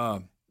sharp.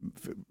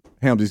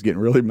 Helmsy's getting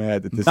really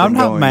mad that this. I'm ain't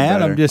not going mad.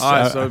 better. I'm just All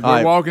right, so all we're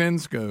right. walking in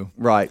school.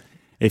 Right.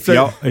 if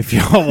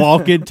y'all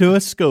walk into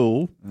a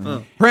school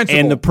Principal.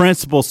 and the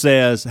principal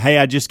says, "Hey,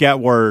 I just got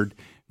word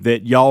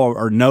that y'all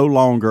are no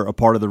longer a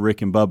part of the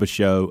Rick and Bubba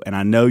show, and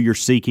I know you're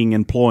seeking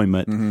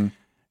employment.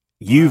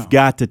 You've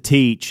got to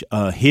teach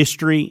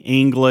history,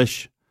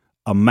 English,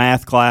 a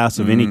math class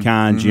of any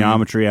kind,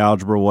 geometry,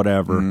 algebra,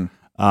 whatever.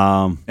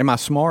 Am I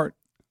smart?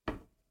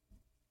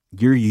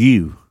 You're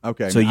you.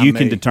 Okay, So I'm you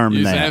can me. determine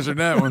You just that. answered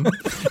that one.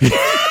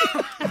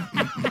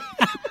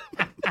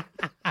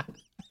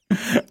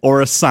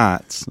 Or a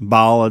science,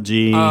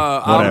 biology,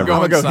 I'm whatever.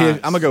 going science.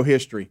 I'm gonna go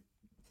history.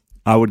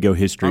 I would go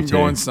history I'm too.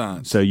 going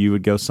science. So you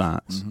would go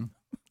science.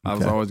 I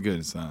was always good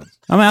at science.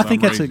 I mean, I For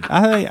think some that's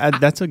reason.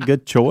 that's a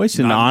good choice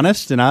and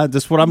honest, and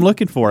that's what I'm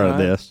looking for out of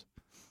this.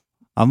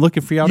 I'm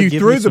looking for y'all to You give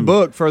threw me the some,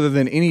 book further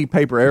than any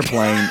paper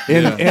airplane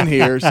in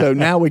here, so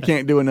now we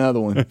can't do another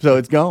one. So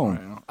it's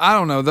gone. I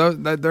don't know.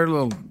 They're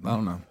little. I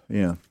don't know.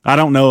 Yeah. I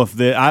don't know if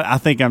I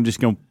think I'm just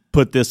going to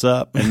put this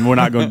up, and we're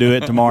not going to do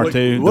it tomorrow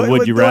too. The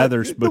would you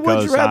rather's the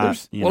would you because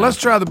rathers? you Well, know. let's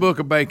try the Book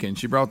of Bacon.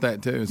 She brought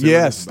that too. So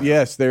Yes,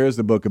 yes, there is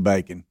the Book of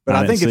bacon, but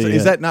I I think didn't it's see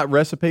is it. that not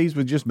recipes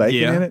with just bacon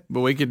Yeah, in it?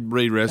 but we could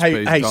read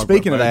recipes. Hey, and talk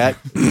speaking of about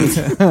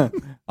that,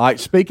 all right.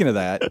 Speaking of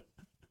that, I'm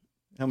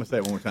gonna say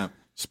it one more time.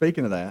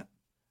 Speaking of that,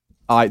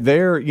 all right.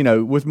 There,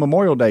 with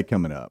Memorial Day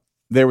coming up,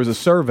 there was a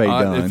survey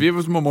done. If it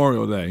was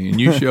Memorial Day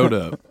and you showed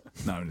up,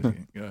 no, I'm just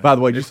kidding. Go ahead. By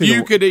the way, did you see you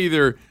the- could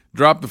either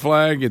drop the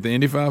flag at the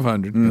Indy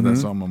 500, but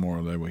that's on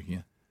Memorial Day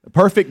weekend.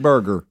 Perfect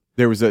Burger.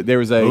 There was a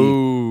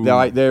Ooh.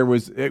 there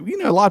was a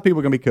lot of people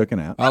are gonna be cooking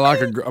out. I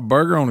like a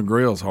burger on a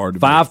grill is hard to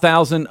beat.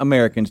 5,000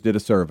 Americans did a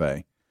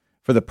survey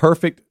for the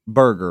perfect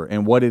burger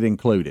and what it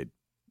included.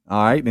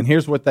 All right, and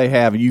here's what they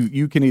have.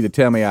 You can either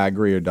tell me I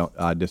agree or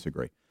I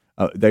disagree.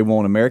 They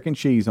want American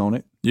cheese on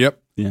it.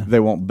 Yep. Yeah. They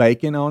want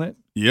bacon on it.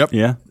 Yep.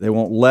 Yeah. They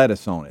want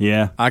lettuce on it.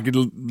 Yeah. I could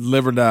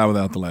live or die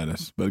without the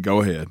lettuce, but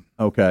go ahead.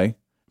 Okay.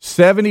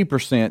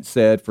 70%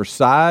 said for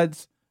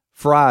sides,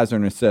 fries are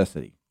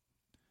necessity.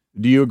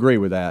 Do you agree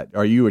with that?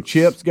 Are you a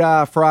chips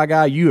guy, fry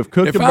guy? You have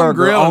cooked If a I'm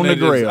burger grilling on the it,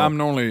 it's- grill. I'm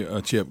normally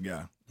a chip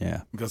guy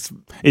Yeah. because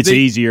It's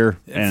easier.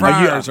 And And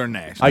fryers are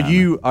nasty.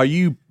 Are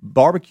you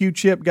barbecue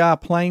chip guy,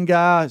 plain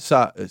guy,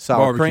 sour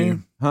Barbecue.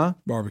 cream? Huh?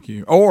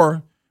 Barbecue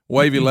or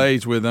wavy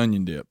lays with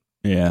onion dip.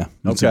 yeah.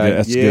 That's Okay,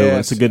 That's good. yes.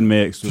 That's a good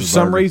mix. For with a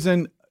some burger.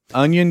 reason,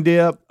 onion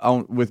dip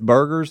with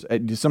burgers.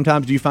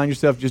 Sometimes do you find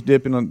yourself just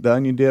dipping on the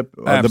onion dip,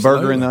 the burger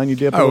Absolutely. in the onion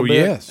dip? a Oh, little bit?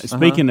 yes.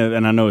 Speaking of,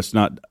 and I know it's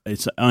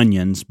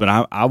onions, but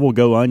I will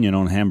go onion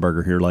on a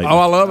hamburger here later. Oh,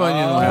 I love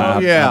onion. Oh,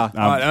 yeah.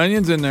 All right,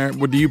 onions in there.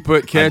 Well, do you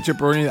put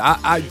ketchup or anything?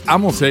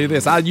 I'm gonna tell you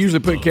this. I usually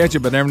put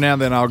ketchup, but every now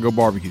and then I'll go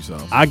barbecue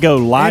sauce. I go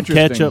light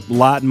Interesting. ketchup,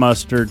 light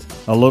mustard,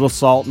 a little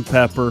salt and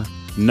pepper,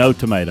 no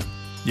tomato,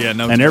 Yeah,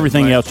 no. and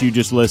everything tomato. else you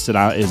just listed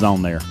is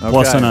on there,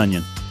 plus Okay. an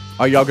onion.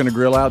 Are y'all going to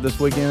grill out this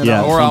weekend? at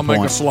Yeah. all? Or at I'll some make a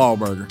point. slaw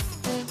burger.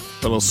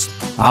 A little.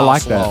 I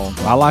like slaw.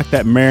 that. I like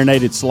that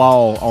marinated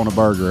slaw on a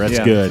burger. That's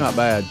Yeah, good. Not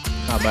bad.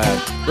 Not bad.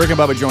 Rick and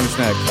Bubba join us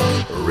next.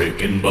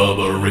 Rick and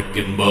Bubba, Rick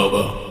and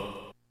Bubba.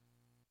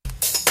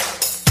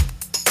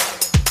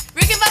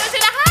 Rick and Bubba's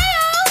in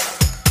Ohio.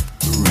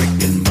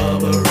 Rick and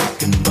Bubba,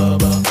 Rick and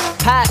Bubba.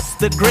 Pass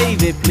the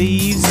gravy,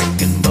 please.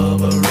 Rick and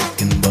Bubba,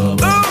 Rick and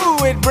Bubba.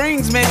 Ooh, it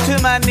brings me to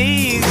my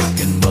knees. Rick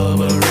and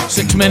Bubba, Rick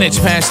 6 minutes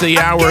past the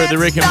hour of the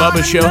Rick and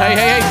Bubba show.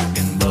 Hey.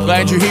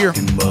 Glad you're here.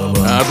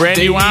 Brand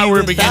new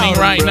hour beginning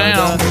right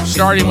now,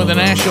 starting with the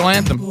national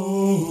anthem.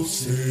 Oh,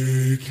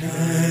 say,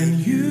 can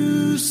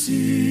you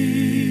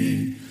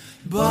see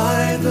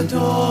by the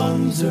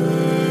dawn's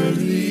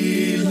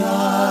early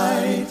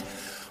light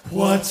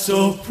what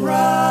so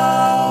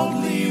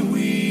proudly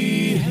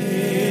we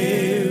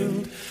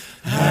hailed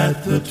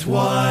at the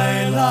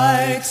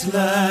twilight's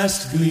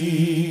last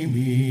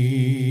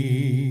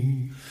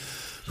gleaming,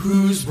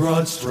 whose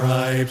broad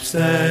stripes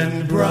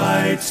and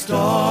bright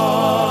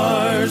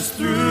stars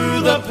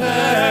through the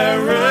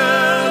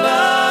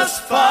perilous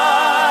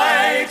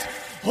fight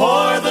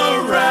o'er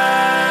the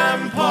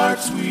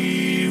ramparts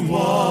we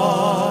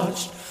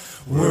watched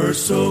were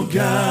so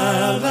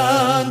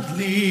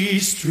gallantly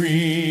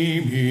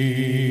streaming,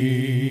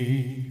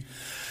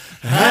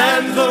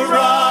 and the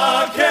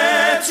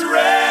rocket's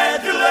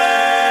red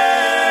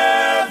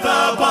glare,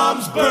 the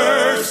bombs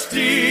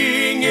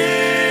bursting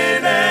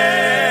in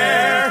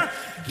air,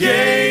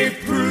 gave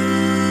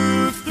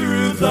proof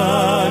through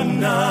the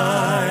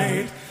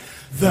night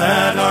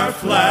that our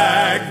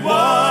flag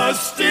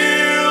was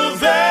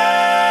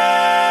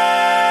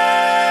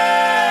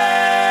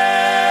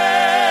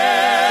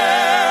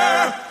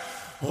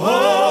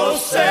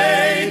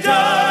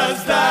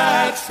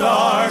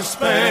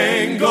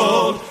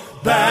Star-Spangled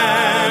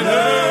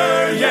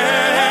Banner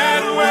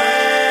yet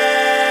wave,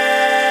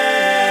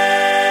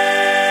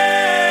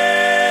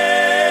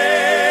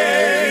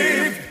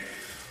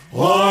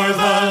 o'er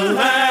the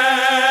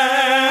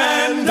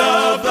land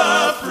of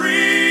the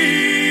free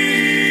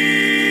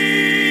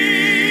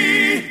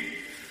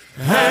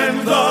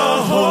and the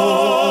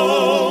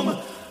home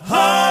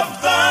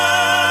of the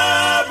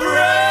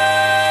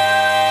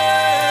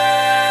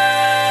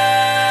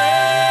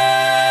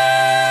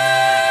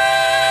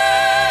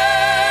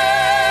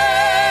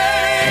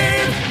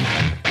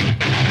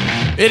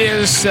It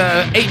is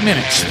 8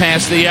 minutes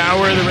past the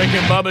hour of the Rick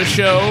and Bubba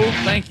Show.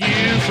 Thank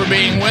you for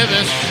being with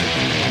us.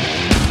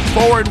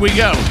 Forward we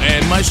go.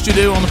 And much to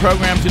do on the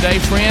program today.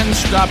 Friends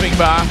stopping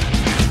by.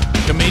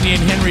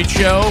 Comedian Henry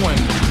Cho and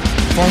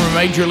former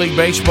Major League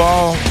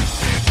Baseball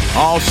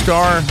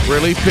All-Star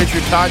relief pitcher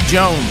Todd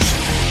Jones.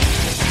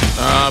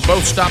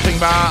 Both stopping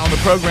by on the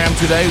program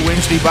today.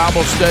 Wednesday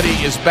Bible study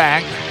is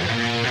back.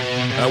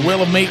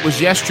 Wheel of Meat was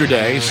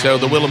yesterday, so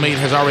the Wheel of Meat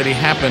has already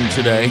happened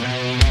today.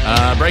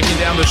 Breaking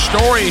down the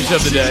stories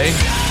of the day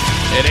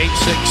at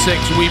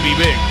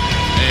 866-WE-BE-BIG.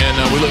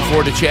 And we look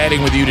forward to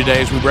chatting with you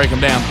today as we break them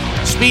down.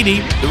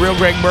 Speedy, the real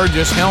Greg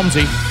Burgess,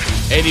 Helmsy,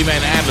 Eddie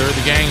Van Adler,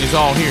 the gang is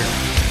all here.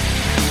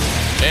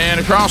 And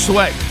across the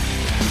way,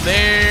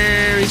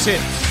 there he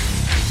sits,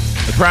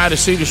 the pride of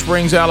Cedar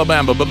Springs,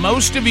 Alabama. But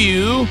most of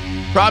you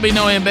probably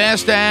know him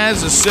best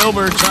as the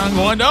Silver-Tongued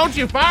One. Don't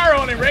you fire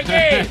on him,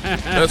 Ricky!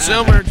 The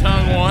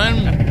Silver-Tongued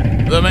One.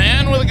 The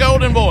man with a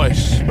golden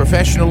voice,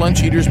 Professional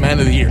Lunch Eaters Man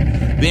of the Year,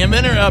 the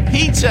inventor of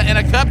pizza and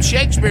a cup,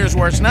 Shakespeare's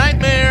worst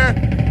nightmare,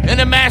 and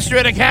the master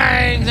of the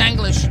King's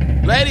English.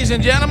 Ladies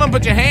and gentlemen,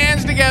 put your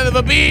hands together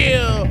for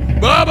Bill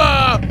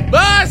Bubba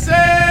Bussey!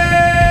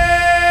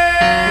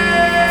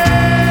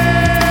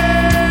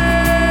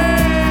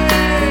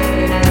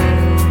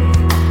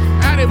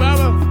 Howdy,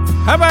 Bubba.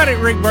 How about it,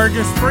 Rick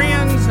Burgess?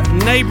 Friends,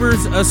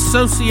 neighbors,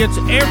 associates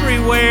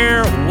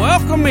everywhere,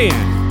 welcome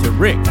in to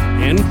Rick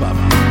and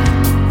Bubba.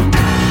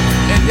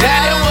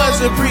 Daddy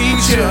was a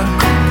preacher,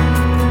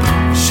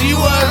 she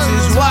was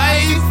his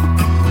wife,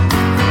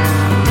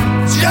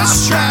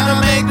 just trying to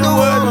make the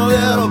world a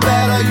little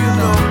better, you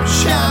know,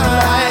 shine a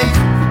light.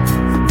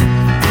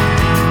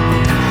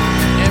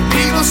 And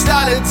people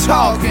started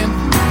talking,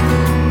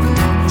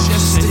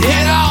 just to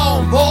hit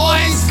on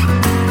boys.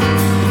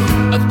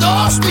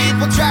 Those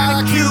people try to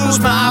accuse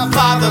my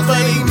father,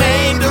 but he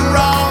made the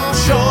wrong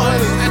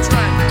choice. That's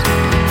right.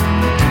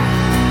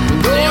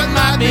 Though it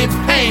might be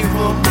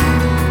painful,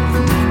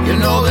 you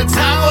know the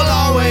time will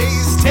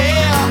always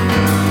tell.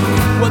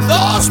 Well,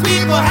 those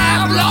people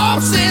have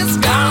long since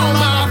gone.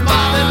 My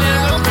father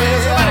never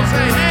failed. Somebody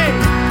say, hey.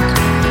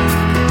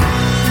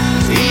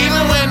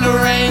 Even when the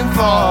rain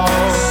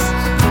falls,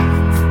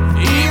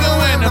 even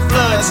when the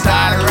floods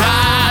start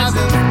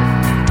rising,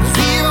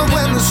 even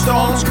when the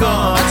storms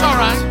come, that's all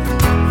right.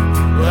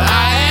 Well,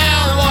 I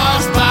am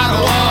washed by the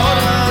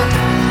water.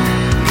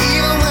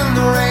 Even when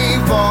the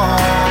rain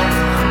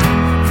falls,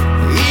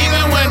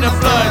 even when the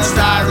floods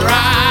start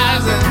rising,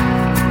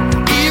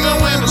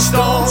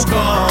 storms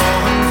come.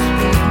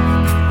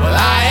 Well,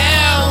 I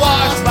am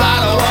washed by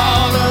the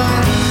water,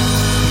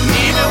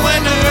 even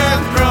when the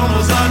earth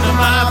crumbles under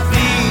my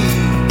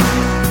feet,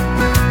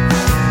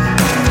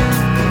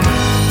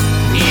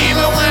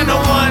 even when the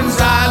ones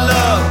I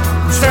love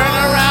turn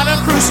around and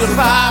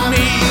crucify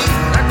me.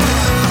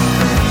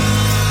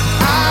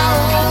 I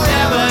won't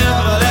ever,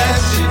 ever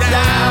let you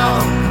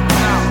down.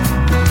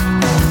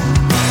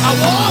 I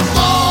won't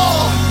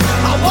fall,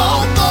 I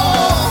won't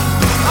fall,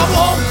 I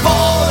won't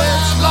fall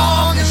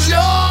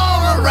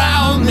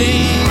around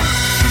me.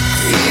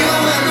 Even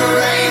when the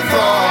rain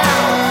falls,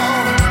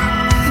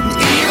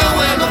 even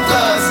when the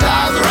flood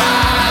starts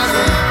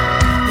rising,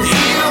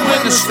 even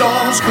when the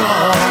storms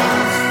come,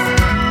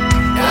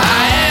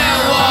 I am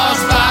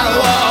washed by the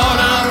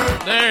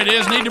water. There it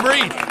is. Need to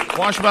breathe.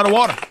 Washed by the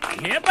water.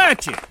 Yeah,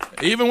 betcha.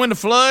 Even when the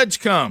floods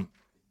come,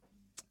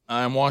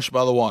 I am washed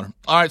by the water.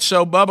 All right,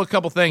 so, Bubba, a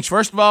couple things.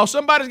 First of all,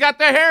 somebody's got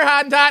their hair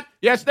hot and tight.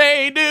 Yes,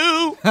 they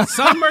do.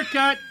 Summer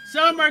cut.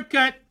 Summer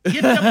cut.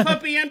 Get the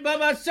puppy in,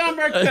 Bubba.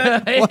 Summer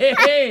cut.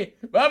 Hey,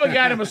 Bubba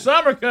got him a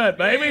summer cut,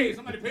 baby. Hey,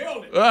 somebody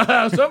peeled it.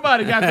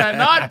 Somebody got that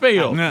knot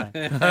peeled.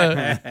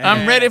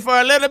 I'm ready for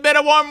a little bit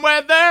of warm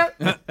weather.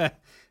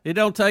 It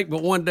don't take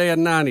but one day of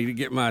 90 to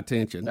get my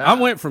attention. I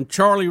went from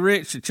Charlie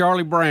Rich to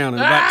Charlie Brown in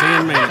about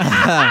 10 minutes.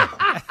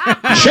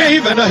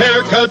 Shave and a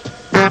haircut.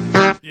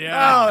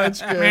 Yeah. Oh,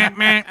 that's good.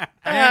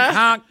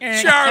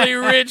 Charlie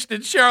Rich to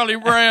Charlie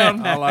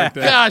Brown. I like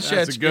that. Gosh,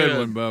 that's a good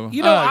one, Bubba.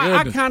 You know,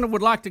 I kind of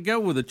would like to go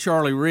with a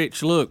Charlie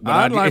Rich look,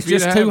 but it's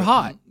just too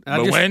hot.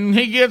 But when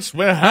he gets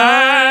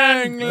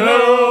behind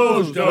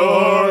closed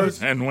doors,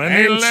 and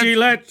when she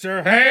lets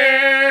her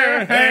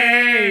hair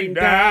hang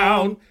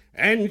down,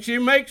 and she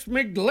makes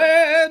me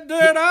glad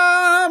that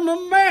I'm a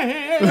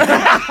man.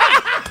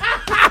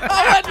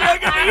 Oh, what do you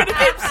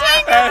keep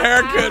singing? That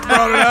haircut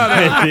brought it out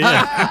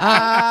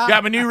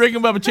Got my new Rick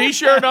and Bubba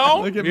T-shirt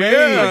on. Look at me. Look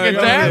at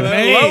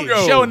that.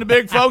 Logo. Showing the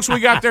big folks we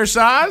got their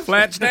size.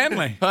 Flat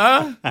Stanley.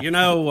 Huh? You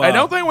know, Hey,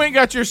 don't think we ain't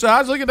got your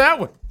size. Look at that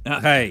one.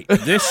 hey,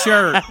 this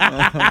shirt.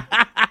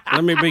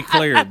 Let me be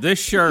clear. This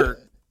shirt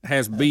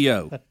has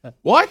BO.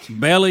 What?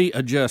 Belly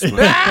adjustment.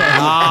 Belly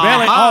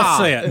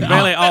offset.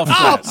 Belly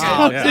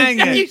offset. Dang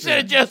it. You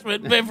said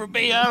adjustment been for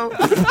B.O.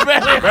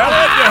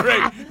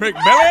 Rick,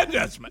 belly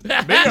adjustment.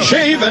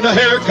 Shave and a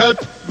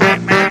haircut.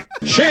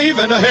 Shave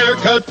and a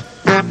haircut.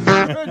 I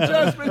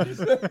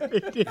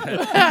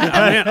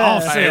meant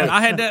offset.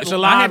 I had that. It's a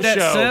live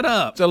show. Set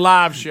up. It's a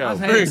live show. I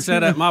had it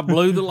set up. I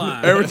blew the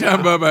line. Every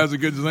time Bubba has a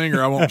good zinger,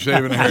 I want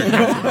shaving a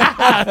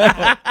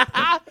haircut.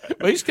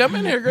 Well, he's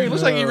coming here, Greg.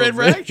 Looks like he's ready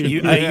for action.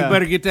 You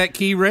better get that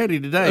key ready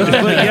today. Just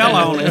put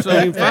yellow on it so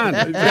you can find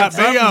it. He's got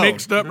something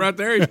mixed up right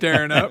there. He's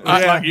tearing up.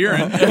 It's like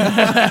urine.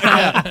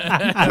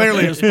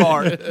 Clearly a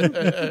spark.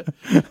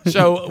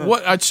 So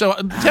what? So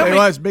tell me.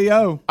 It's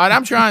B.O.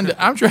 I'm trying to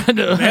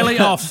Belly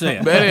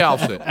offset. belly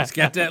offset. It's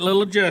got that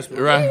little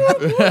adjustment. Right.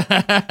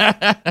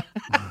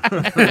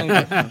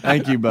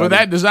 Thank you, buddy. With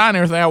that design and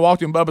everything, I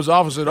walked in Bubba's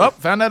office and said,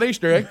 found that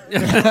Easter egg.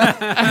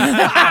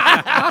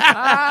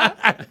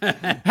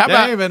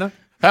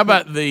 How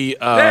about the?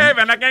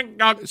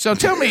 So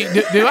tell me,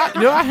 do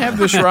I have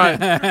this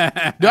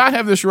right? Do I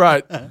have this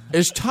right?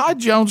 Is Todd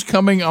Jones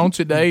coming on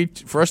today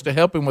for us to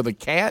help him with a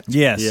cat?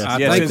 Yes.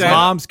 Yes, his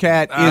mom's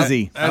cat,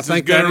 Izzy. That's I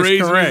think as good that a is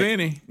reason correct. as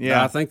any.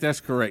 Yeah, I think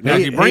that's correct. Now,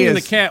 is he bringing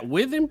the cat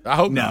with him? I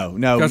hope not.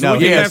 No. Because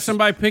we can have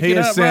somebody pick he it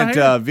has up sent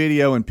right here.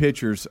 video and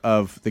pictures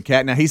of the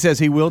cat. Now, he says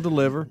he will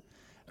deliver.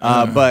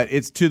 But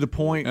it's to the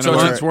point So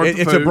where it's worth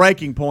the it's a food.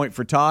 breaking point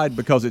for Todd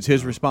because it's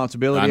his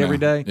responsibility I know. every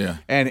day. Yeah.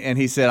 And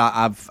he said,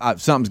 I've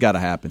something's got to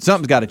happen.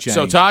 Something's got to change.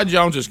 So Todd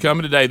Jones is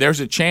coming today. There's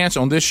a chance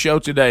on this show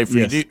today for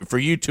Yes. for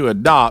you to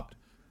adopt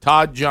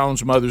Todd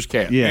Jones' mother's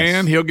cat. Yes.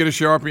 And he'll get a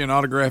Sharpie and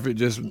autograph it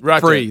just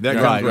Right free. there.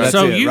 That Right. comes right. That's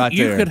So it, you right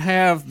there. could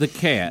have the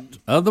cat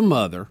of the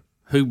mother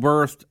who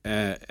birthed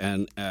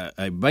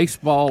a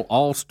baseball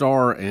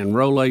all-star and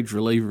roll-age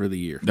reliever of the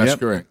year. That's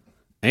correct.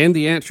 And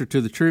the answer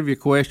to the trivia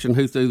question,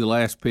 who threw the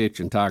last pitch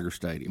in Tiger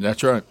Stadium.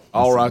 That's right.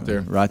 All right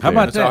there. Right How there.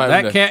 about That's all I that?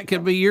 have That to- cat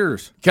could be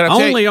yours. Can I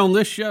tell Only you- on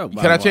this show.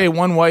 Can I tell you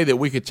one way that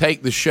we could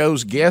take the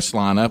show's guest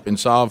lineup and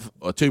solve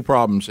two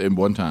problems in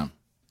one time?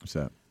 What's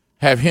that?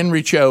 Have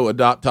Henry Cho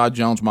adopt Todd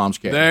Jones' mom's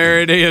cat. There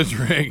it is,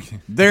 Rick.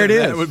 There it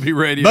is. That would be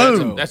radio.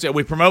 Boom. That's it.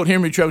 We promote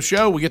Henry Cho's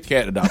show. We get the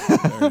cat adopted.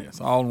 There it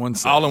is. All in one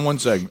segment. All in one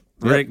segment.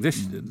 Rick,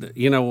 this,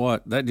 you know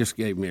what? That just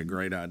gave me a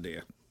great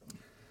idea.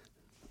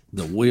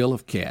 The Wheel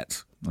of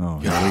Cats. Oh,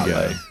 here we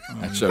go.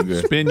 That's so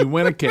good. Spin, you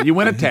win a cat. You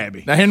win a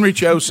tabby. Now, Henry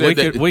Cho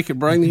said We could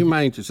bring the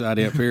Humane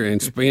Society up here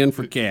and spin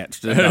for cats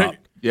to adopt.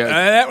 Yeah.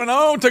 That one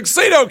on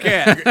Tuxedo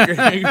Cat.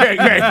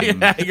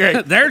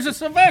 Greg, There's a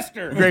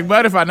Sylvester. Greg,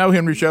 but if I know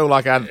Henry Cho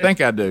like I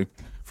think I do,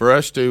 for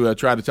us to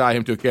try to tie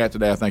him to a cat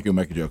today, I think he'll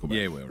make a joke about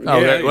it. Yeah, well, Oh,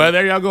 yeah, well,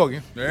 there y'all go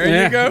again.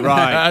 There you go.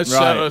 Right,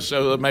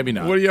 So maybe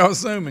not. What are y'all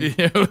assuming?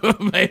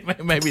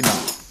 Maybe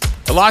not.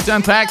 A lot to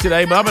unpack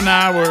today. Bubba and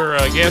I were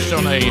guests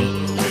on a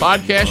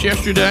podcast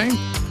yesterday.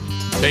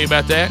 Tell you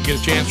about that.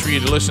 Get a chance for you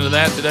to listen to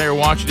that today or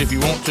watch it if you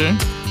want to.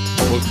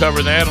 We'll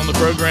cover that on the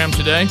program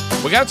today.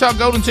 We got to talk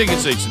golden ticket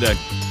seats today.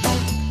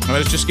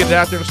 Let's just get it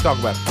out there and let's talk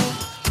about it.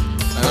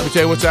 And let me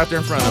tell you what's out there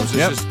in front of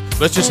us.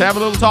 Let's just have a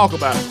little talk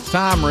about it. It's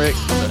time, Rick.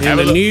 In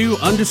the new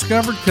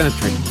undiscovered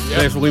country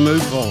as we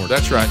move forward.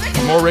 That's right.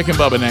 More Rick and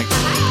Bubba next.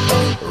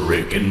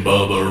 Rick and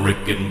Bubba,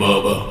 Rick and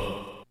Bubba.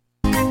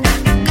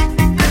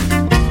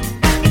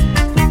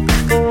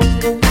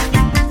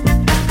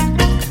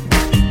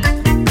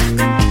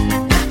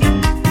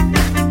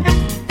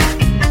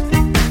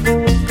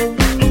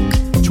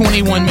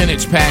 21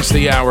 minutes past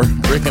the hour.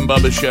 Rick and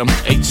Bubba Show.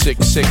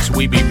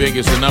 866-WE-BE-BIG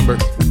is the number.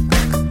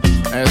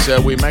 As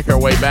we make our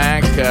way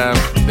back,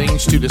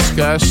 things to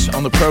discuss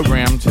on the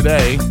program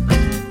today.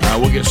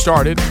 We'll get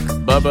started.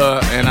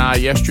 Bubba and I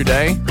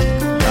yesterday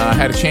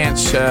had a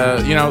chance.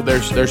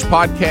 There's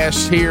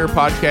podcasts here,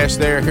 podcasts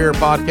there, here a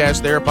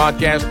podcast, there a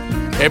podcast,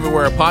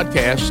 everywhere a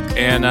podcast.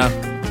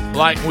 And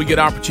like we get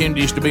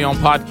opportunities to be on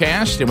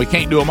podcasts, and we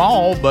can't do them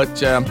all,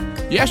 but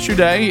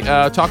yesterday,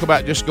 talk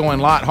about just going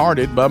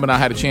lighthearted. Bubba and I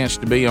had a chance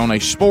to be on a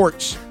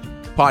sports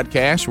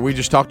podcast where we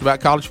just talked about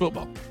college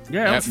football.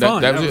 Yeah, it was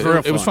fun.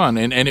 It was fun,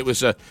 and it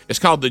was it's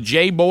called the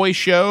J Boy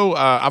Show.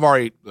 I've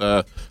already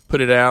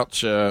put it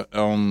out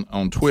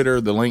on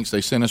Twitter. The links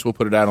they sent us, we'll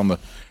put it out on the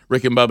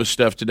Rick and Bubba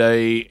stuff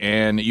today,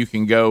 and you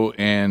can go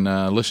and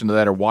listen to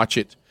that or watch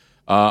it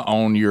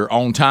on your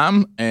own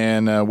time.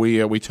 And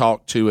we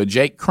talked to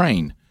Jake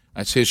Crane.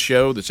 That's his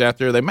show that's out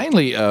there. They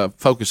mainly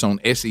focus on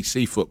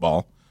SEC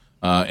football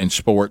and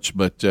sports,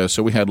 but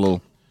so we had a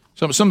little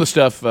some of the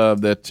stuff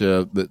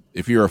that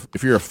if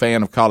you're a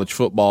fan of college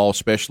football,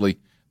 especially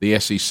the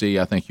SEC,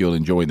 I think you'll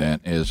enjoy that.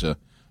 As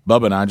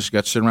Bubba and I just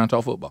got to sit around and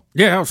talk football.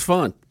 Yeah, it was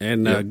fun,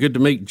 and good to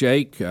meet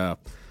Jake.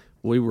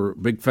 We were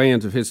big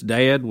fans of his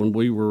dad when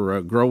we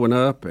were growing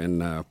up,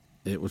 and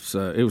it was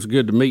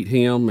good to meet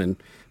him. And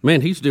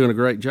man, he's doing a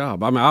great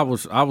job. I mean, I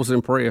was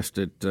impressed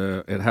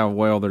at how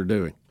well they're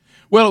doing.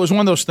 Well, it was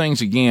one of those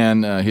things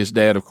again. His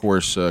dad, of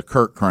course,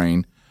 Kirk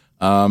Crane.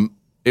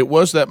 It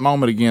was that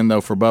moment again, though,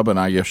 for Bubba and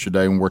I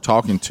yesterday when we're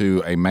talking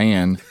to a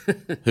man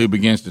who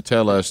begins to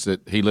tell us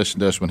that he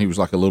listened to us when he was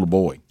like a little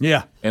boy.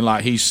 Yeah. And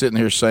like he's sitting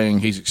here saying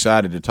he's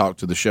excited to talk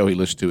to the show he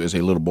listened to as a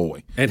little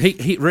boy. And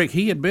Rick,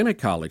 he had been a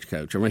college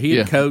coach. I mean, he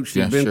had coached,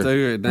 he'd been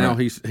through it. Now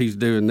he's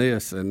doing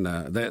this, and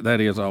that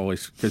is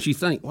always because you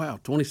think, wow,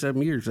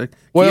 27 years.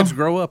 Kids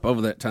grow up over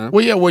that time.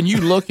 Well, yeah, when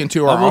you look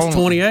into our almost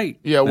own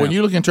 28. Yeah, when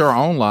you look into our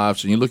own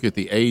lives and you look at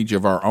the age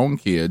of our own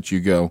kids, you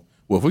go,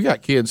 well, if we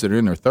got kids that are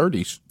in their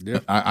 30s,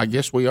 I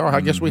guess we are. I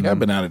guess we have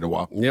been at it a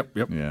while.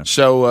 Yep. Yeah.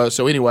 So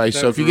anyway,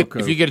 if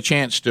you get a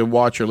chance to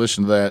watch or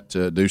listen to that,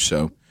 do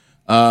so.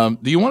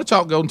 Do you want to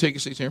talk golden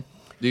ticket seats here?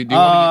 Do you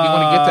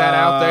want to get that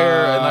out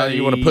there, and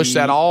you want to push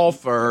that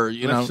off, or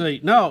Let's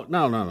see. No.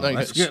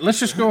 Let's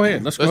just go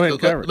ahead. Let's go ahead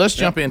and cover it. Let's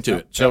jump into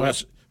it. So,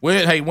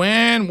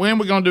 when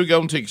we going to do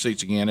golden ticket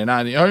seats again? And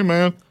hey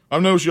man, I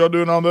noticed y'all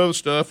doing all the other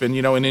stuff, and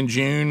and in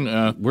June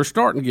we're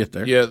starting to get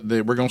there. Yeah,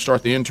 we're going to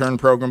start the intern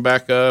program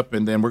back up,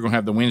 and then we're going to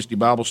have the Wednesday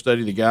Bible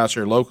study. The guys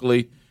here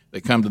locally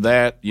that come to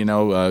that,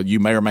 you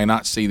may or may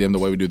not see them the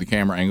way we do the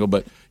camera angle,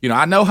 but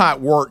I know how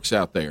it works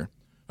out there.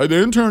 Hey,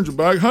 the interns are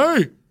back.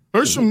 Hey,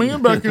 there's some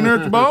men back in there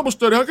at the Bible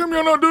study. How come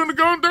y'all not doing the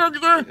golden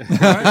ticket there?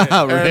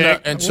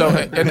 And so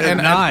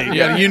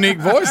a unique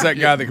voice, that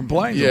guy that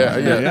complains.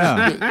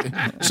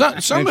 Yeah.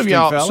 Some of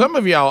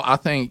y'all, I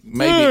think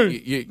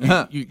maybe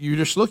you're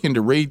just looking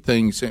to read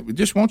things. We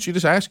just want you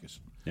to ask us.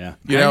 Yeah.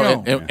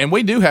 And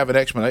we do have an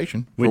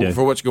explanation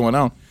for what's going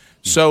on.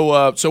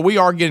 So we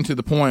are getting to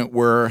the point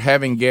where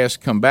having guests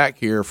come back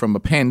here from a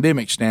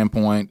pandemic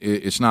standpoint,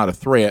 it's not a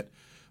threat.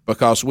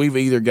 Because we've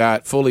either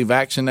got fully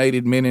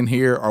vaccinated men in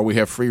here or we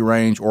have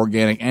free-range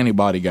organic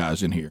antibody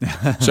guys in here.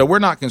 So we're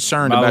not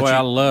concerned about By the way,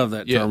 I love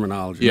that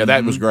terminology. Yeah,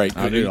 that was great.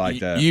 I do like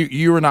that.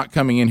 You are not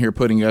coming in here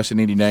putting us in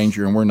any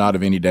danger, and we're not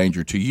of any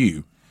danger to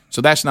you.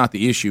 So that's not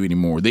the issue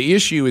anymore. The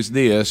issue is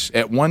this.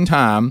 At one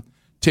time,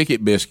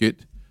 Ticket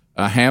Biscuit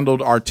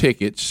handled our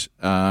tickets,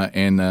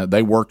 and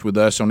they worked with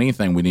us on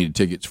anything we needed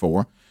tickets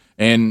for.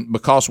 And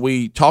because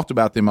we talked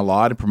about them a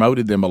lot and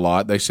promoted them a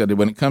lot, they said that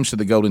when it comes to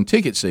the golden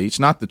ticket seats,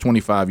 not the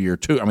 25-year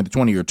tour, the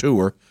 20-year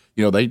tour,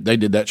 they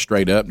did that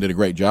straight up and did a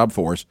great job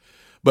for us.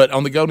 But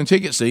on the golden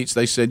ticket seats,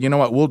 they said, you know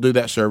what, we'll do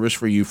that service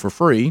for you for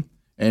free,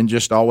 and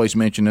just always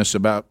mention us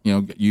about,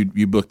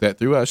 you booked that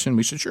through us. And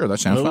we said, sure, that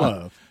sounds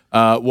fine.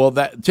 Well,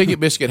 that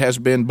Ticket Biscuit has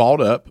been bought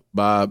up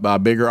by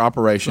bigger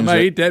operations.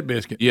 They eat that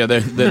biscuit. Yeah,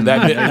 they did.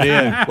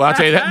 Well, I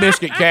tell you, that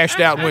biscuit cashed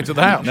out and went to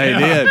the house. They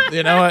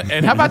did.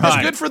 And how about this?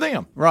 Good for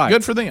them. Right.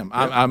 Good for them.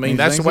 I mean,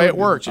 that's the way it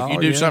works. If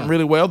you do something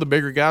really well, the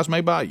bigger guys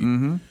may buy you.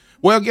 Mm-hmm.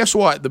 Well, guess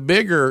what? The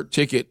bigger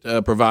ticket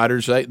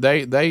providers,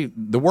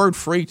 the word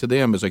free to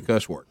them is a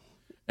cuss word.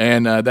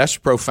 And that's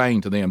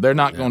profane to them. They're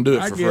not going to do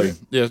it for free.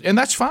 Yeah, and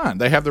that's fine.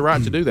 They have the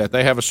right to do that.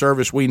 They have a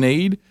service we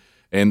need.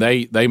 And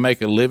they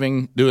make a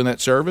living doing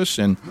that service.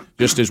 And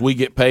just as we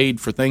get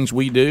paid for things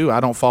we do, I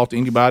don't fault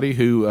anybody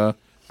who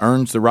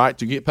earns the right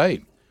to get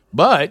paid.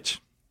 But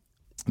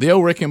the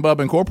old Rick and Bubba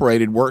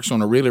Incorporated works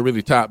on a really,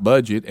 really tight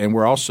budget, and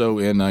we're also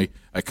in a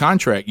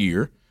contract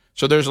year.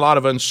 So there's a lot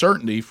of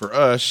uncertainty for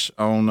us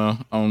on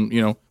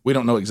we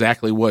don't know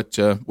exactly what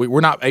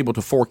we're not able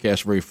to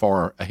forecast very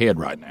far ahead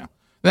right now.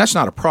 That's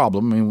not a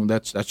problem. I mean,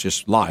 that's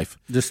just life.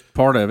 Just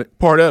part of it.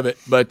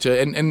 But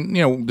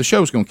and the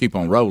show's going to keep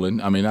on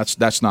rolling. I mean,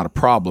 that's not a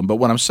problem. But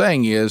what I'm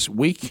saying is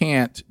we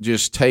can't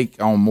just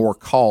take on more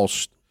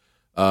cost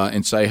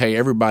and say, hey,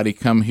 everybody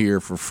come here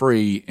for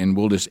free, and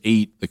we'll just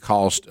eat the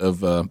cost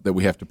of that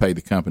we have to pay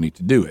the company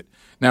to do it.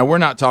 Now, we're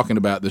not talking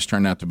about this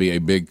turning out to be a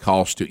big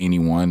cost to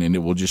anyone, and it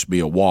will just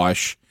be a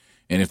wash.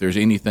 And if there's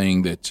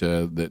anything that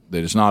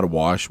is not a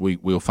wash,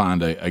 we'll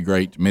find a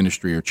great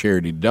ministry or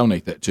charity to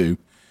donate that to.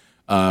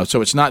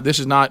 So it's not. This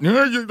is not.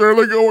 There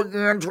they go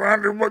again,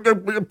 trying to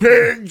be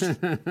pigs,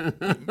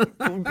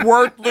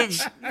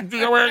 worthless. And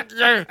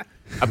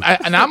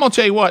I'm gonna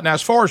tell you what. Now,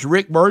 as far as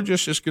Rick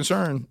Burgess is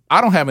concerned, I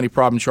don't have any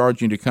problem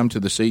charging you to come to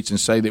the seats and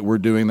say that we're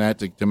doing that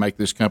to make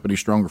this company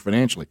stronger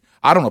financially.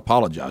 I don't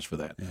apologize for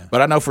that. Yeah.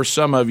 But I know for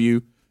some of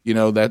you,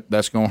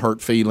 that's going to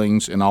hurt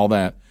feelings and all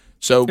that.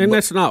 So,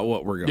 that's not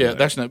what we're going to do. Yeah,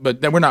 that's not.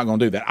 But we're not going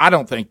to do that. I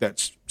don't think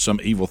that's some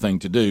evil thing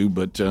to do.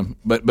 But I'm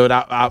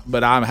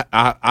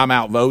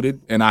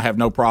outvoted, and I have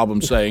no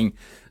problem saying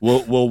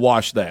we'll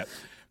wash that.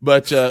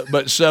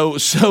 So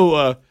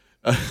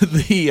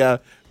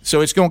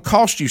it's going to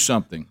cost you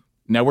something.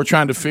 Now we're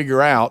trying to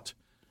figure out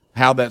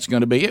how that's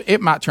going to be.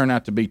 It might turn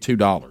out to be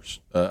 $2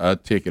 a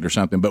ticket or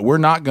something, but we're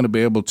not going to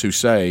be able to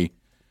say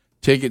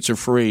tickets are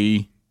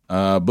free.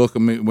 Book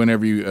them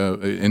whenever you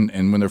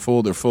and when they're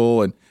full, they're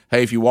full. And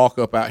hey, if you walk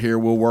up out here,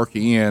 we'll work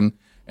you in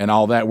and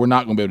all that. We're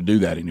not going to be able to do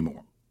that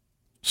anymore.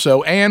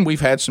 So, and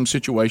we've had some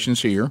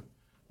situations here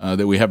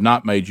that we have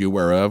not made you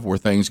aware of where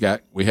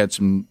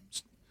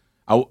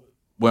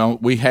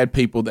we had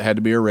people that had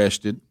to be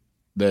arrested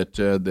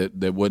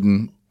that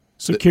wouldn't.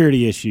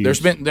 Security issues.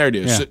 There it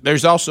is. Yeah.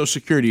 There's also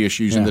security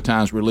issues in the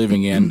times we're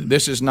living in.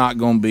 This is not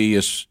going to be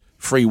as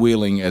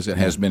freewheeling as it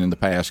has been in the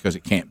past, because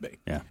it can't be.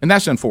 Yeah. And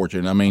that's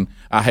unfortunate. I mean,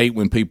 I hate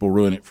when people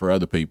ruin it for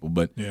other people,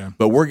 but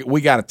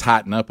we got to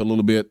tighten up a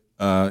little bit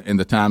in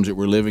the times that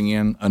we're living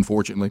in,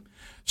 unfortunately.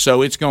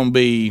 So it's going to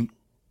be,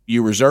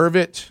 you reserve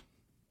it.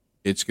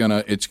 It's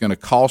gonna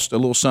cost a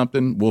little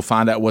something. We'll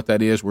find out what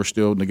that is. We're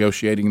still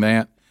negotiating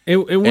that.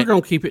 And we're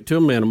going to keep it to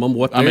a minimum,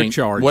 they're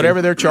charging.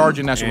 Whatever they're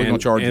charging, that's what we're going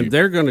to charge you. And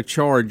they're going to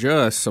charge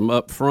us some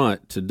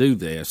upfront to do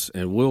this,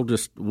 and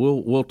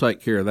we'll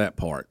take care of that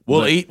part.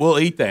 We'll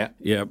eat that.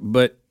 Yeah,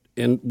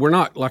 and we're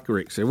not, like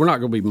Rick said, we're not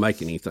going to be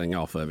making anything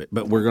off of it,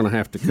 but we're going to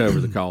have to cover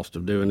the cost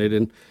of doing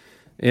it.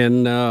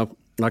 And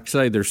like I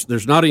say,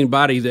 there's not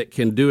anybody that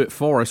can do it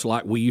for us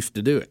like we used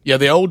to do it. Yeah,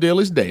 the old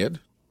deal is dead.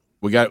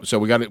 We got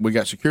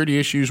security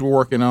issues we're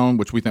working on,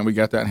 which we think we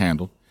got that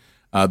handled.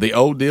 The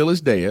old deal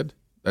is dead.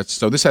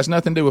 So this has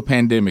nothing to do with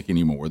pandemic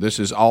anymore. This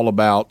is all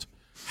about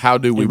how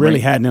do we. It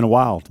really hadn't in a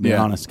while, to be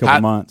honest, a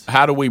couple months.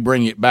 How do we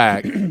bring it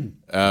back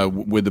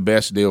with the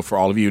best deal for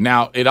all of you?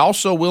 Now, it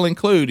also will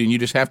include, and you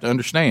just have to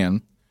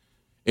understand,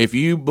 if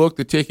you book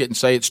the ticket and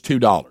say it's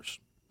 $2,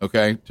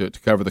 okay, to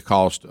cover the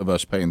cost of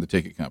us paying the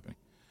ticket company,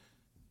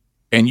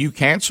 and you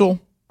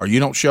cancel or you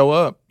don't show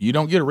up, you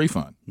don't get a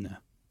refund. No,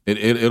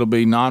 it'll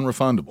be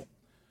non-refundable.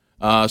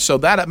 So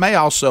that it may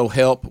also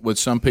help with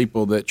some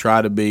people that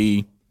try to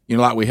be.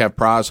 Like we have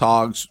prize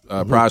hogs,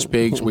 prize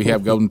pigs. We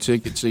have golden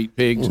ticket seat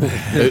pigs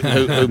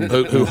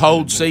who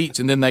hold seats,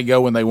 and then they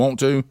go when they want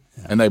to,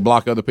 and they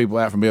block other people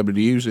out from being able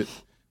to use it.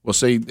 Well,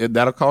 see,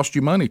 that'll cost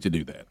you money to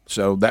do that.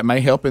 So that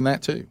may help in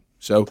that too.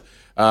 So,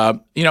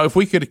 if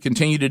we could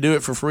continue to do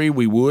it for free,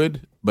 we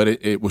would, but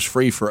it was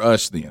free for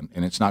us then,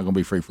 and it's not going to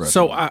be free for us.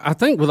 So I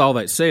think with all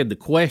that said, the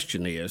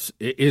question is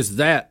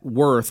that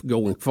worth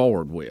going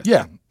forward with?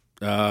 Yeah.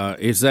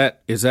 Is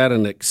that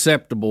an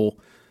acceptable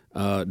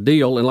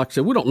deal? And like I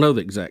said, we don't know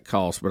the exact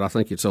cost, but I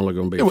think it's only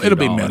going to be it'll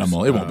be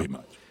minimal. It won't be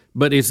much.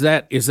 But is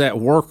that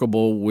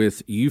workable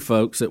with you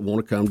folks that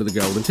want to come to the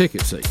golden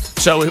ticket seat?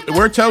 So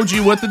we're told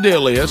you what the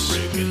deal is.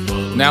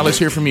 Now let's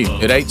hear from you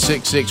at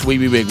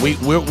 866-WE-BE-BIG.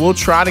 We'll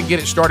try to get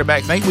it started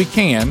back. I think we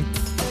can.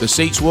 The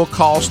seats will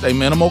cost a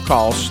minimal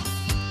cost,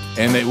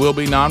 and it will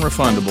be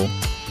non-refundable.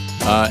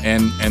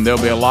 And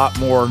there'll be a lot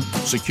more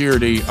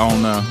security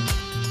on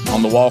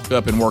the walk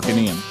up and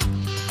working in.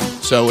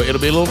 So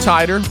it'll be a little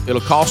tighter. It'll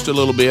cost a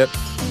little bit.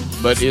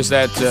 But is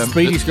that...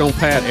 Speedy's going to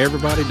pat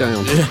everybody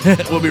down.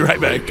 We'll be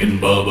right back. Rick and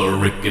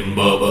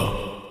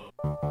Bubba.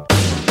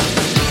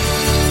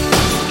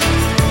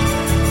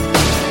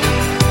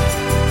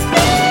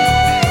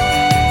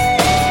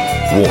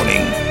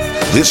 Warning.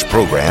 This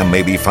program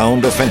may be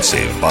found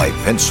offensive by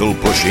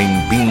pencil-pushing,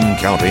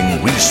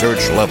 bean-counting,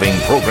 research-loving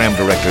program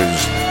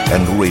directors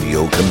and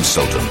radio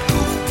consultant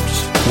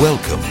gurus.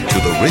 Welcome to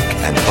the Rick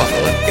and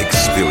Bubba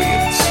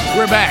Experience.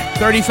 We're back.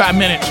 35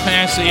 minutes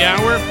past the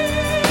hour.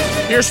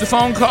 Here's the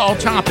phone call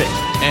topic.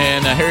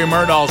 And Harry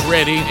Murdahl's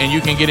ready, and you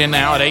can get in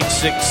now at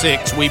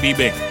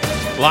 866-WE-BE-BIG.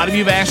 A lot of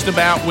you have asked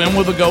about when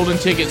will the golden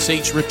ticket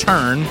seats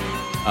return.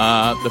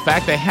 The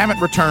fact they haven't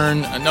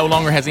returned no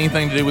longer has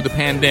anything to do with the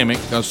pandemic,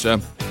 because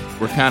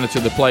we're kind of to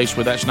the place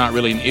where that's not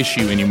really an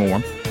issue anymore.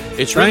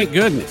 Thank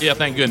goodness. Yeah,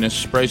 thank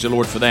goodness. Praise the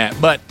Lord for that.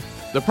 But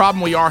the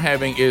problem we are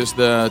having is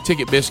the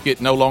Ticket Biscuit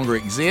no longer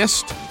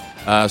exists.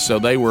 So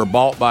they were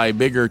bought by a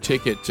bigger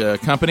ticket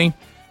company.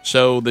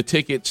 So the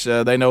tickets,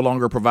 they no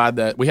longer provide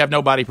that. We have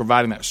nobody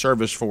providing that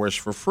service for us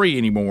for free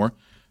anymore.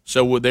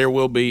 So there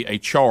will be a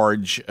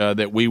charge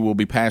that we will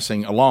be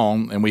passing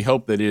along, and we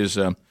hope that is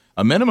a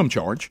minimum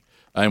charge,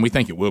 and we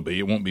think it will be.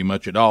 It won't be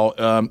much at all.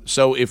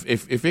 So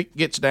if it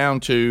gets down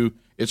to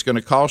it's going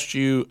to cost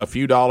you a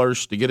few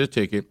dollars to get a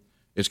ticket,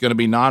 it's going to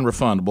be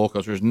non-refundable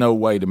because there's no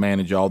way to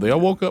manage all the, I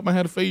woke up and I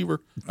had a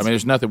fever. I mean,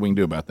 there's nothing we can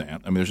do about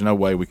that. I mean, there's no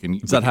way we can.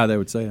 Is that how they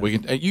would say it? We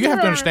can. You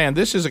have to understand,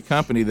 this is a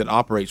company that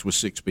operates with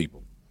 6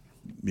 people.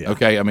 Yeah.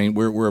 Okay, I mean,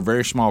 we're a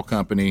very small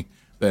company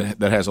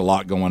that has a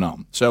lot going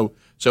on. So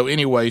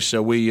anyway,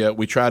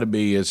 we try to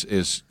be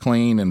as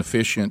clean and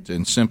efficient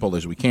and simple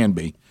as we can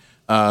be.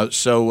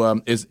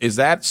 Is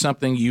that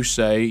something you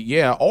say?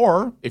 Yeah,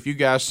 or if you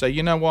guys say,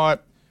 you know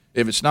what,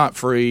 if it's not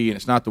free and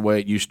it's not the way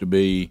it used to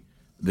be,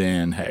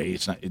 then hey,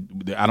 it's not.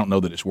 I don't know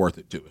that it's worth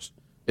it to us,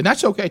 and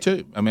that's okay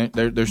too. I mean,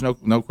 there's no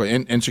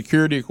question. And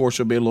security, of course,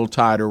 will be a little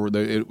tighter.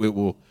 It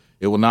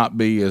will not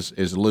be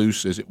as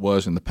loose as it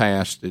was in the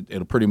past.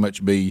 It'll pretty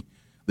much be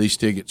these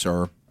tickets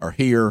are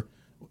here.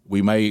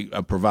 We may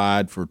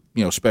provide for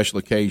special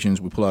occasions.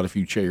 We pull out a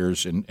few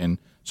chairs, and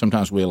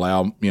sometimes we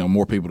allow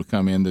more people to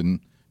come in than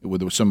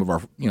with some of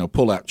our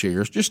pull out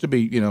chairs, just to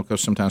be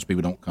because sometimes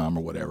people don't come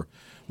or whatever.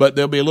 But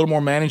there'll be a little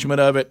more management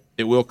of it.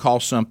 It will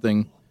cost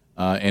something,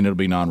 and it'll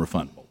be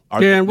non-refundable.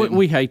 Yeah, and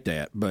we hate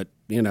that, but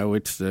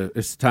it's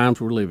the times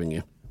we're living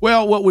in.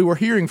 Well, what we were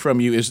hearing from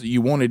you is that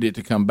you wanted it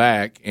to come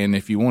back, and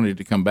if you wanted it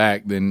to come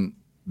back, then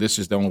this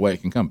is the only way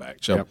it can come back.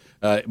 So,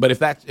 but if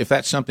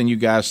that's something you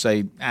guys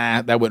say,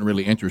 that wouldn't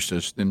really interest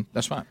us, then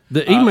that's fine.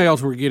 The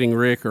emails we're getting,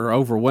 Rick, are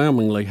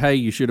overwhelmingly, hey,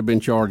 you should have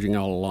been charging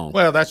all along.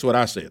 Well, that's what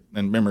I said.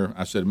 And remember,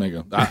 I said a minute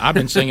ago, I've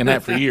been singing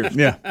that for years.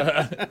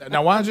 Yeah.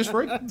 Now, why is this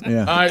free? Yeah.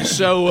 All right.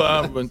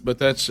 So, but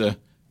that's that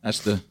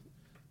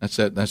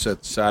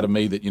side of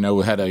me that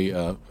had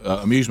a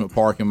amusement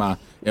park in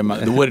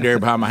the wooded area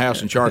behind my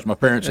house and charged my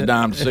parents a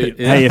dime to see it.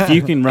 Hey, if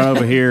you can run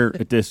over here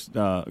at this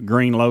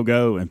green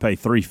logo and pay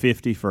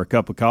 $3.50 for a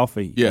cup of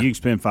coffee, you can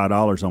spend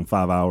 $5 on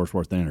 5 hours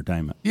worth of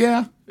entertainment.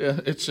 Yeah,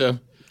 it's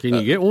Can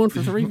you get one for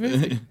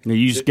 $3.50?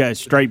 You just got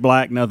straight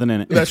black, nothing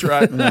in it. That's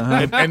right.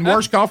 And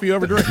worst coffee you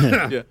ever drink.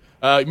 Yeah.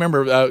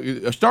 Remember,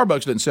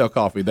 Starbucks doesn't sell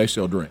coffee; they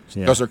sell drinks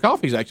because their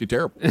coffee is actually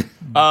terrible.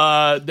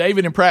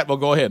 David in Prattville,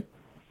 go ahead.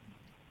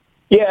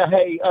 Yeah,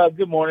 hey,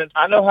 good morning.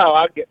 I know how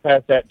I get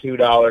past that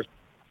 $2.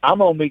 I'm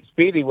going to meet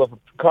Speedy with a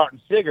carton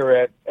of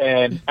cigarettes,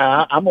 and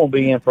I'm going to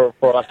be in for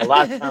like a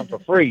lifetime for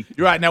free.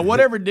 You're right. Now,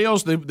 whatever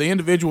deals the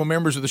individual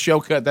members of the show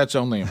cut, that's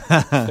on them.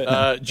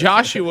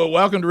 Joshua,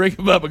 welcome to Rick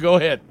and Bubba. Go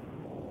ahead.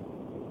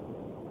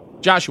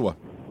 Joshua.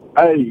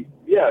 Hey,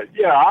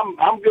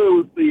 I'm good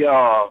with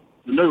the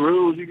new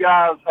rules you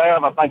guys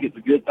have. I think it's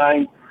a good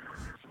thing.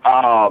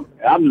 I'm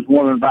just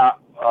wondering about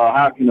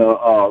how can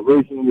a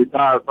recently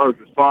retired first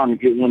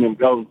responder get one of them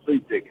golden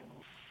seat tickets?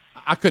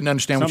 I couldn't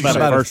understand what you said.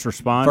 said. First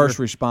responder. First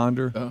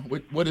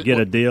responder. Get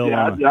a deal.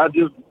 Yeah,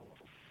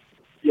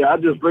 I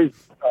just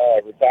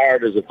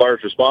retired as a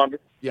first responder.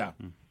 Yeah.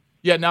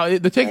 Yeah, no,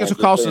 the tickets will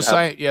cost the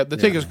same. Yeah, the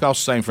tickets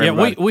cost the same for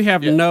everybody. We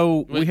have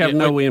no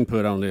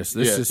input on this.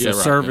 This is a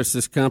service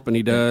this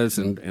company does,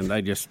 and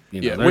they just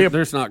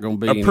there's not going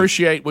to be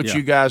appreciate what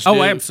you guys do.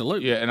 Oh,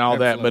 absolutely, yeah, and all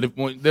that. But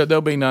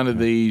there'll be none of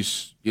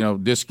these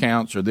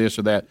discounts or this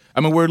or that.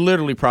 I mean, we're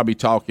literally probably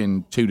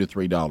talking $2 to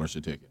 $3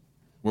 a ticket.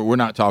 We're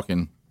not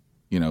talking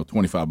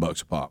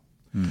 $25 a pop.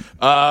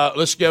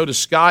 Let's go to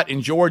Scott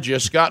in Georgia.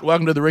 Scott,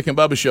 welcome to the Rick and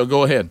Bubba Show.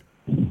 Go ahead.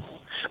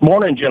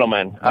 Morning,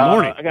 gentlemen.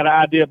 Morning. I got an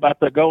idea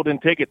about the golden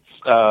tickets.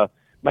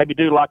 Maybe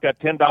do like a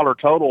 $10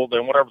 total,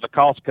 then whatever the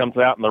cost comes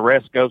out, and the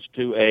rest goes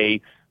to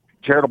a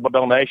charitable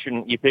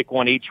donation. You pick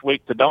one each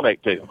week to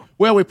donate to.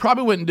 Well, we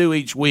probably wouldn't do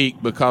each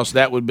week because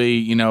that would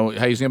be,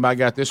 hey, has anybody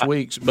got this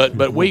week's?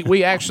 But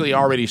we actually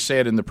already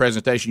said in the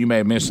presentation, you may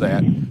have missed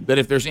that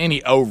if there's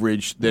any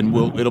overage, then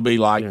it'll be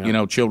like,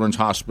 Children's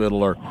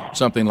Hospital or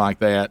something like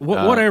that.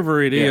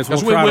 Whatever it is,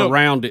 we'll try to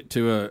round it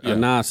to a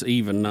nice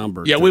even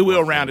number. Yeah, we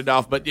will round it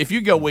off. But if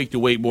you go week to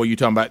week, boy, you're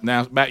talking about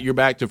now you're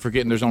back to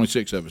forgetting there's only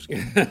 6 of us.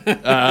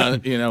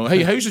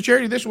 Hey, who's the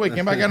charity this week?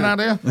 Anybody got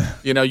an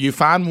idea? You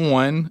find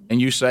one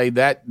and you say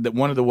that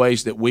one of the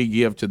ways that we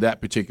give to that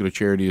particular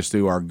charity is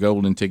through our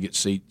golden ticket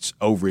seats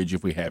overage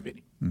if we have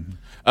any.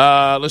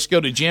 Mm-hmm. Let's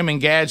go to Jim in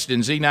Gadsden,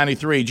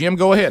 Z93. Jim,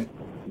 go ahead.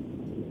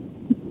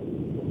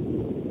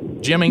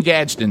 Jim in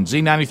Gadsden,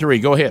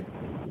 Z93. Go ahead.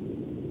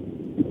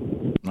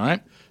 All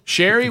right.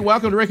 Sherry,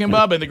 welcome to Rick and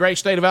Bubba in the great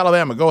state of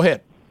Alabama. Go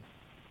ahead.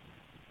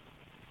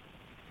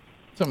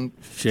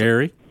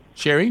 Sherry?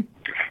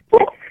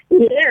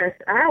 Yes,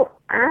 I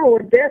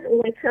would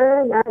definitely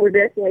come. I would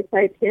definitely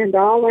pay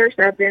 $10.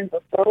 I've been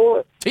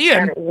before. 10?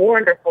 Had a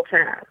wonderful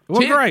time.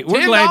 Well, great.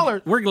 We're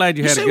glad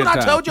you had a good time. You see what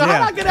I told you?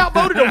 How did I get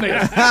outvoted on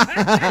this?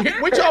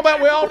 We talking about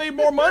we all need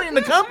more money in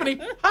the company.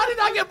 How did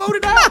I get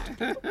voted out?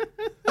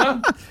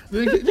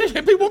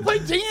 People pay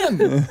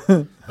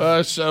 10.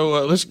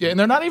 So let's get, and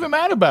they're not even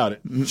mad about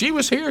it. She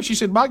was here. She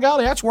said, "By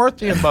golly, that's worth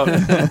 $10."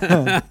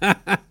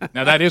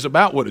 Now that is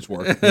about what it's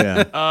worth.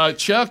 Yeah.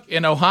 Chuck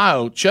in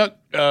Ohio. Chuck,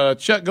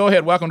 go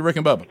ahead. Welcome to Rick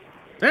and Bubba.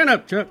 Stand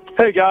up, Chuck.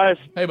 Hey guys.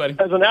 Hey, buddy.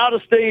 As an out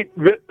of state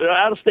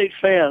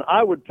fan,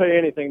 I would pay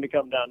anything to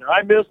come down there.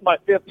 I missed my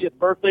 50th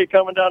birthday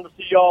coming down to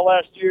see y'all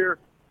last year.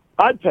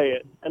 I'd pay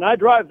it, and I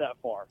drive that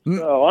far,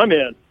 so I'm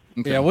in.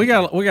 Okay. Yeah, we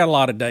got a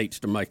lot of dates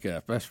to make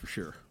up. That's for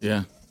sure.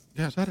 Yeah.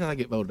 Guys, how did I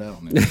get voted out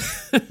on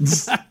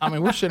this? I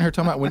mean, we're sitting here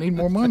talking about we need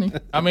more money.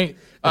 I mean,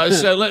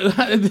 so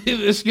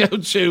let's go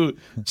to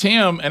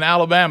Tim in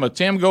Alabama.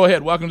 Tim, go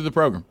ahead. Welcome to the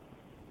program.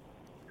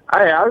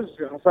 Hey, I was just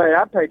going to say,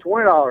 I'd pay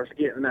 $20 to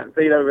get in that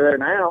seat over there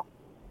now.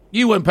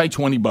 You wouldn't pay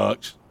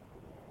 $20.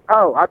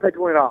 Oh, I'd pay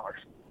 $20.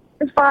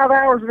 It's 5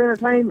 hours of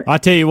entertainment. I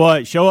tell you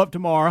what, show up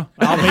tomorrow.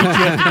 I'll meet you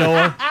at the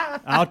door.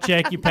 I'll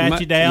check you,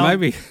 pat you down,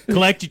 maybe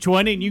collect your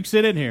 20, and you can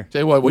sit in here.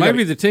 Tell you what,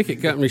 maybe the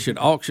ticket company should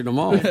auction them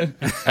off.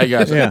 Hey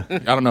guys, I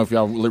don't know if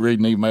y'all read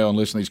an email and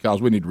listen to these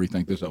calls. We need to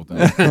rethink this whole thing.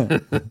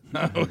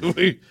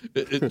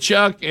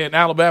 Chuck in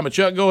Alabama.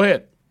 Chuck, go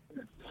ahead.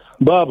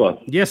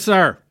 Bubba. Yes,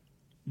 sir.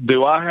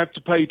 Do I have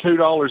to pay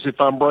 $2 if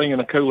I'm bringing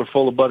a cooler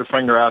full of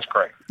Butterfinger ice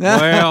cream?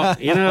 Well,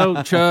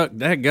 Chuck,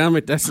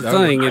 dadgummit, that's the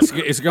thing.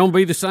 It's going to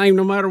be the same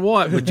no matter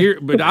what.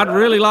 But I'd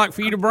really like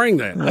for you to bring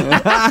that.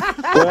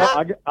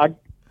 Well,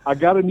 I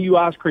got a new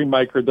ice cream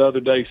maker the other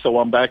day, so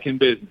I'm back in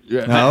business.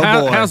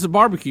 Yeah. How's the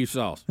barbecue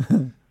sauce?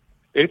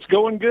 It's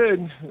going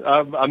good.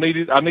 I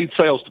need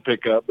sales to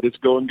pick up, but it's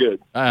going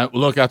good.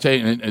 Look, I'll tell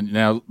you. And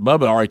now,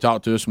 Bubba already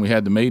talked to us when we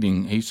had the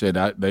meeting. He said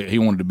he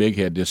wanted a big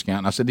head discount.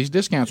 And I said these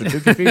discounts are too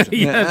confusing.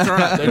 Yeah, that's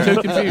right. They're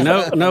too confusing.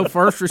 No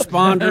first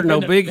responder,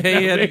 no big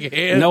head, No big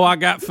head. no I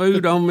got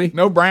food on me,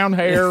 no brown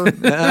hair.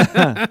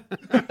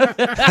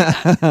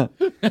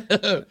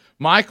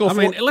 Michael, I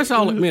mean, let's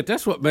all admit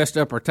that's what messed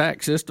up our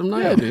tax system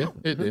now. Yeah,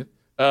 it did.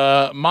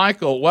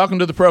 Michael, welcome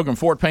to the program,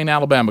 Fort Payne,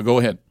 Alabama. Go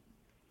ahead.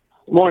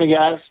 Good morning,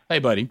 guys. Hey,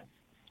 buddy.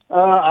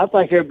 I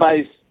think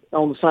everybody's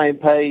on the same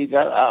page.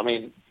 I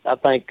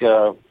think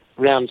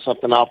rounding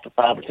something off to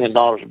 $5 or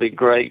 $10 would be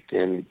great,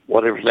 and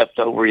whatever's left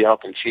over, y'all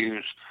can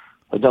choose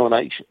a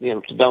donation.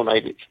 To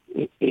donate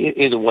it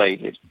either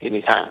way,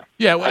 any time.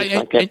 Yeah, well,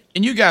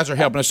 and you guys are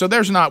helping us. So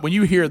there's not, when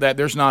you hear that,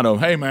 there's not a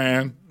hey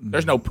man,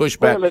 there's no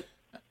pushback. Well,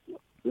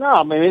 no,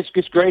 I mean it's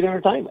great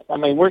entertainment. I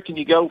mean, where can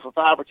you go for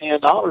 $5 or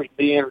 $10 and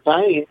be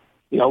entertained?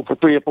 For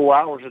 3 or 4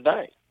 hours a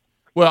day.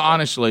 Well,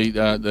 honestly,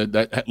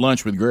 that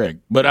lunch with Greg.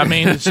 But I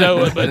mean,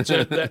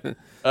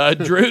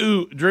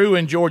 Drew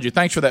in Georgia.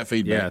 Thanks for that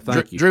feedback. Yeah,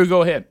 thank you. Drew,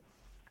 go ahead.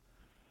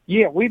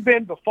 Yeah, we've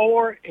been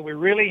before, and we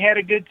really had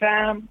a good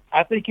time.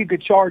 I think you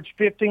could charge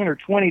 $15 or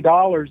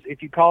 $20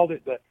 if you called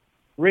it the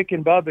Rick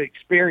and Bubba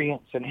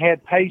Experience and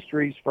had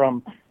pastries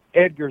from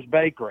Edgar's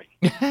Bakery.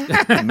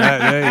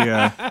 There you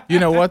go. You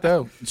know what,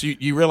 though? So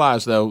you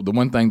realize, though, the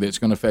one thing that's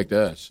going to affect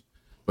us,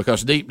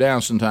 because deep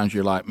down sometimes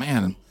you're like,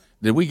 man,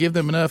 did we give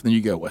them enough? Then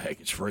you go, well,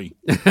 heck, it's free.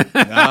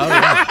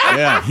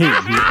 Yeah,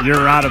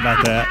 you're right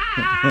about that.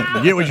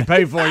 You get what you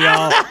pay for,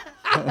 y'all.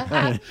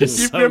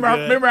 You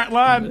remember that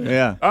line?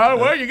 Yeah. Oh,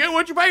 well, you get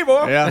what you pay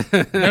for. Yeah.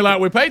 They're like,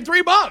 we paid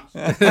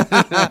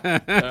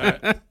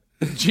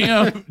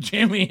 $3.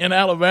 Jimmy in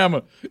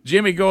Alabama.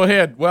 Jimmy, go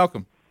ahead.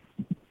 Welcome.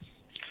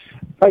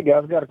 Hey,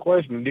 guys, I got a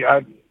question.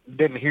 I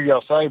didn't hear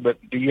y'all say, but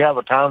do you have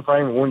a time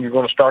frame when you're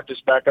going to start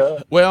this back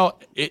up? Well,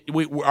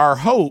 our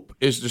hope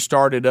is to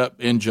start it up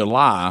in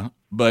July,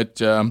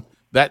 but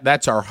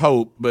that's our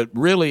hope. But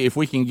really, if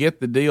we can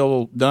get the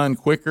deal done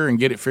quicker and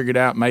get it figured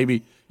out,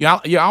 maybe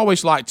you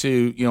always like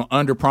to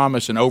under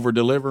promise and over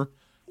deliver.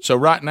 So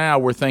right now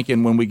we're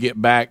thinking when we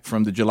get back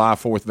from the July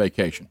 4th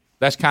vacation,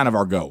 that's kind of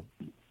our goal.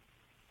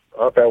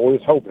 Okay, we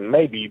was hoping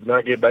maybe you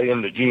might get back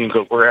into June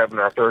because we're having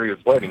our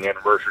 30th wedding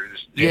anniversary this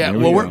June. Yeah,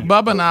 well,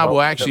 Bubba and I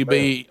will actually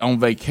be on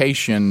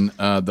vacation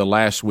the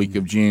last week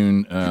of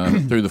June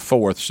through the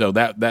 4th, so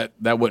that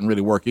wouldn't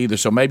really work either.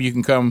 So maybe you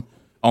can come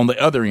on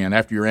the other end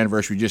after your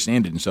anniversary just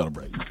ended and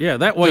celebrate. Yeah,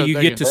 that way you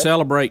get to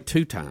celebrate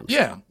 2 times.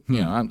 Yeah,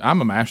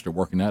 I'm a master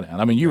working that out.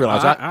 I mean, you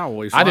realize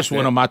I just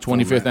went on my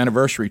 25th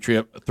anniversary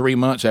trip 3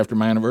 months after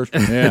my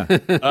anniversary.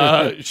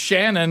 Yeah.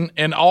 Shannon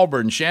in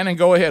Auburn. Shannon,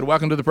 go ahead.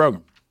 Welcome to the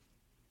program.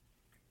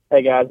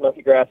 Hey, guys,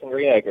 Monkey Grass and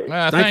Green Acres.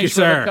 Thank you,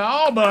 sir. For the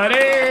call, buddy.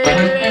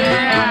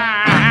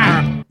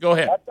 Go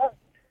ahead.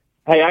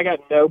 Hey, I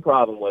got no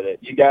problem with it.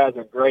 You guys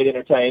are great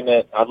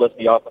entertainment. I've listened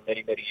to y'all for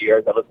many, many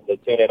years. I listen to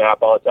the TuneIn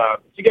app all the time.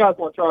 If you guys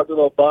want to charge a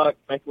little buck,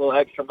 make a little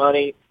extra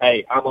money,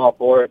 hey, I'm all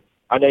for it.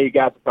 I know you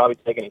guys are probably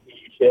taking a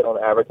huge hit on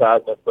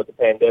advertisements with the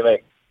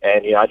pandemic,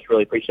 and I just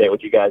really appreciate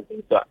what you guys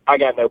do. So I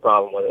got no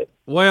problem with it.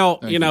 Well,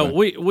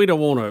 we don't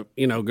want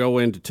to go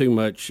into too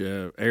much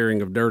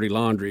airing of dirty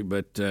laundry,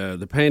 but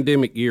the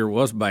pandemic year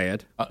was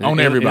bad on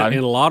everybody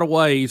in a lot of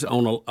ways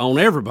on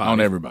everybody. On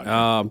everybody,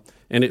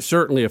 and it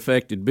certainly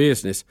affected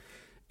business.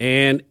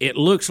 And it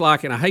looks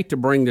like, and I hate to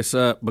bring this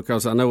up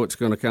because I know it's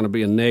going to kind of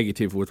be a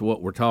negative with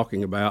what we're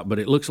talking about, but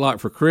it looks like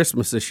for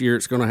Christmas this year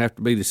it's going to have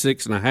to be the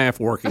 6.5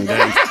 working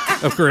days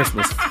of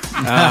Christmas.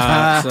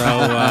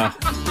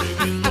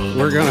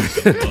 We're going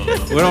to,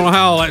 we don't know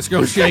how all that's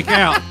going to shake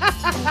out.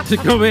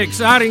 It's going to be an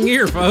exciting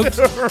year, folks.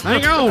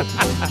 Hang on.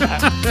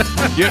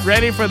 Get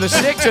ready for the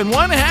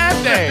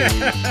 6.5 day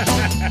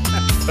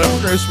of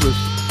Christmas.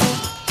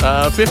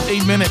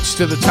 15 minutes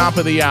to the top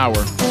of the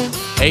hour.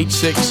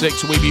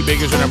 866 We Be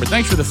Big is our number.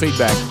 Thanks for the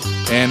feedback,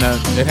 and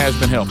it has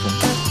been helpful.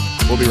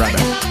 We'll be right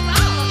back.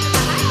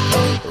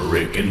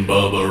 Rick and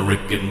Bubba,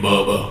 Rick and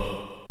Bubba.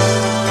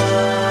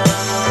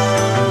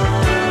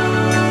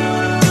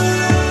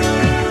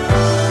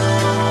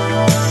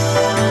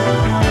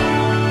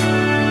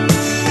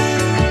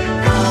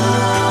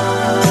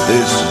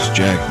 This is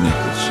Jack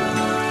Nicholson.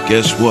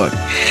 Guess what?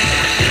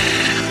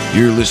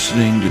 You're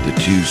listening to the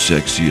 2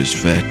 sexiest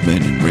fat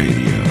men in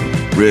radio,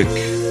 Rick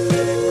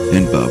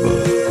and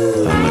Bubba.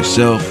 I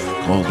myself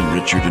call them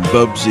Richard and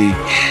Bubsy,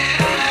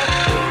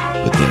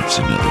 but that's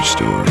another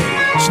story.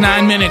 It's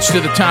 9 minutes to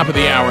the top of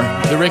the hour.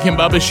 The Rick and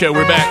Bubba Show.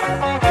 We're back.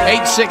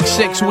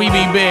 866 We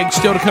Be Big.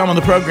 Still to come on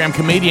the program,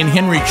 comedian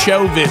Henry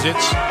Cho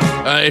visits.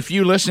 If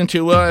you listen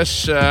to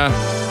us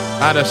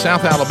out of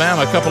South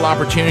Alabama, a couple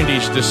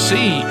opportunities to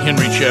see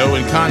Henry Cho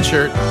in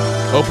concert.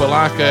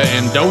 Opelika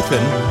and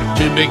Dothan,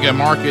 2 big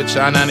markets,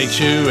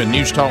 I-92 and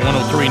News Talk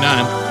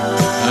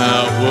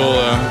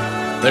 103.9.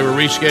 They were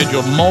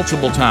rescheduled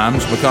multiple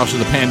times because of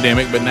the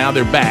pandemic, but now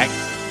they're back.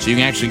 So you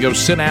can actually go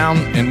sit down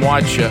and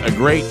watch a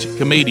great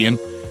comedian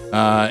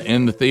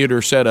in the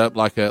theater setup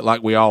like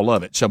we all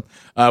love it. So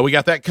we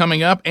got that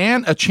coming up,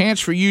 and a chance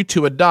for you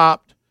to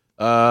adopt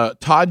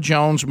Todd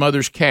Jones'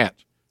 mother's cat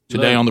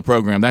today on the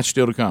program. That's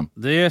still to come.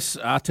 This,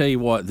 I tell you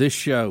what, this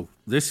show,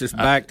 this is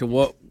back to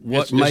what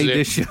made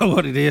this show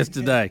what it is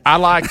today. I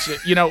like,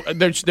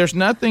 there's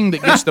nothing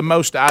that gets the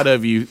most out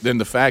of you than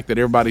the fact that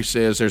everybody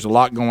says there's a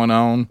lot going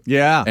on.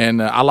 Yeah,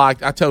 and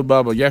I told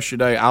Bubba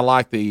yesterday I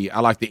like the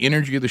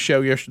energy of the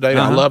show yesterday.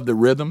 I love the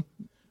rhythm,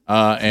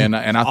 and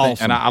I think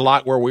Awesome. and I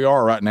like where we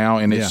are right now.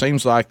 And it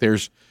seems like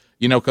there's,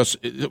 because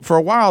for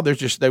a while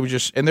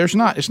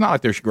it's not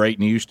like there's great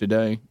news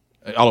today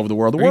all over the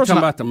world. Are you talking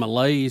about the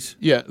malaise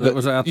that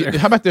was out there?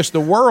 How about this?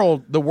 The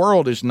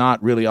world is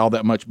not really all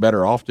that much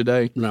better off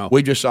today. No.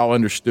 We just all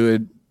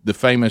understood the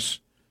famous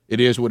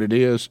 "it is what it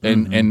is,"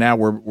 and now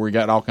we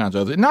got all kinds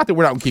of other. Not that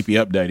we're not going to keep you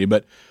updated,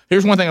 but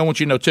here's one thing I want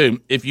you to know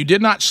too. If you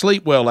did not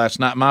sleep well last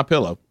night,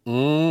 MyPillow.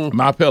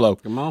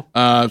 MyPillow. Come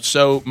on.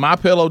 So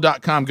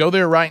MyPillow.com. Go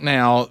there right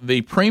now.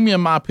 The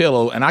premium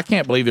MyPillow, and I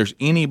can't believe there's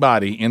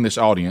anybody in this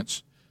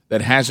audience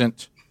that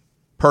hasn't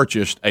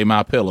purchased a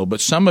MyPillow, but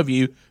some of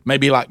you,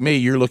 maybe like me,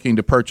 you're looking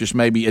to purchase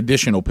maybe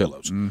additional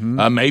pillows.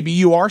 Maybe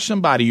you are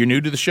somebody, you're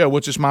new to the show.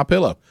 What's this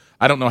MyPillow?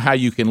 I don't know how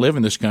you can live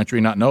in this country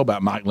and not know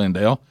about Mike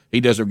Lindell. He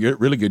does a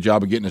really good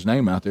job of getting his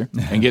name out there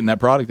and getting that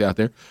product out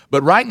there.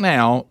 But right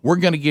now, we're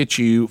going to get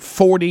you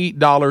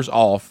 $40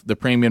 off the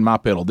premium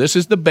MyPillow. This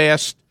is the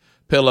best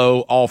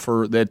pillow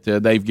offer that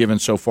they've given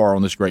so far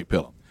on this great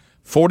pillow.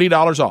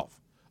 $40 off.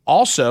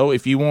 Also,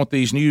 if you want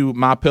these new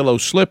MyPillow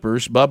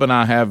slippers, Bubba and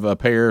I have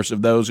pairs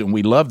of those, and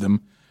we love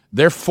them.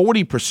 They're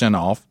 40%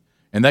 off,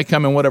 and they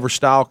come in whatever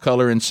style,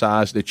 color, and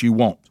size that you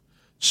want.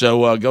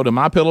 So go to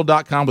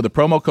MyPillow.com with the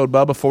promo code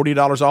Bubba,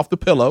 $40 off the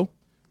pillow.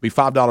 Be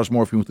 $5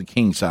 more if you want the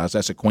king size.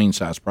 That's a queen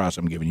size price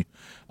I'm giving you.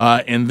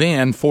 And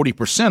then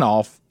 40%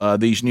 off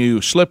these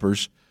new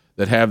slippers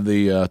that have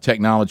the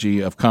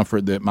technology of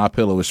comfort that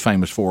MyPillow is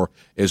famous for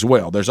as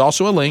well. There's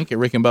also a link at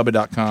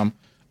rickandbubba.com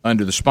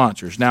under the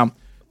sponsors. Now,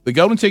 the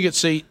golden ticket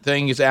seat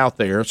thing is out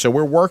there, so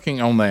we're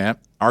working on that.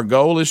 Our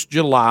goal is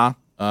July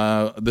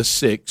the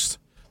 6th.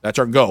 That's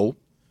our goal.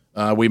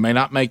 We may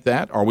not make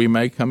that, or we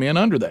may come in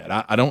under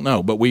that. I don't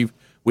know, but we've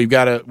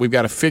got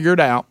to figure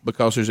it out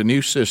because there's a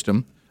new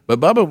system.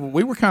 But Bubba,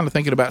 we were kind of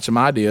thinking about some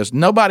ideas.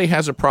 Nobody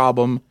has a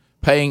problem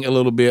paying a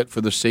little bit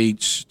for the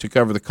seats to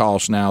cover the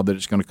cost now that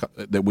it's going to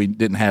that we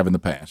didn't have in the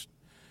past.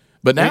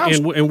 But now,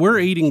 and we're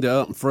eating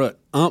the upfront.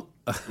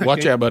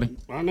 Watch out, buddy.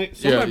 Somebody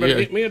better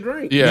get me a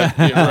drink. Right.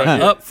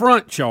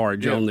 Upfront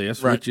charge on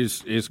this, which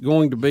is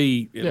going to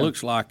be, it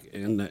looks like,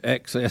 in the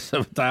excess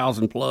of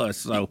 1,000 plus.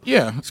 So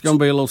it's going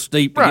to be a little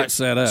steep to get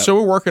set up. So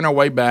we're working our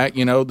way back.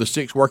 The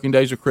 6 working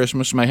days of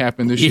Christmas may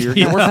happen this year.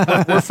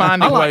 We're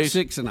finding I like ways.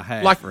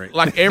 6.5.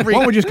 Like every. Why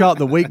don't we just call it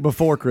the week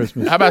before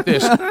Christmas? How about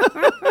this?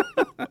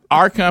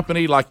 Our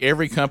company, like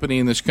every company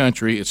in this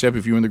country, except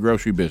if you're in the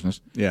grocery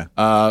business, took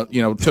our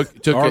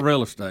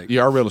real estate.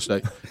 Yeah, our real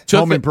estate.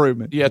 Home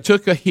improvement. Yeah,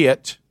 took a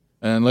hit,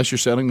 unless you're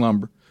selling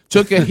lumber.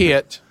 Took a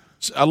hit.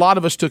 A lot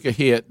of us took a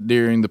hit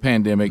during the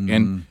pandemic,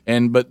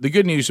 but the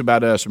good news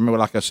about us, remember,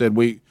 like I said,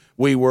 we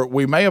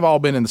may have all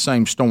been in the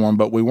same storm,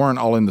 but we weren't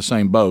all in the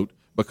same boat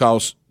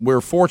because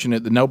we're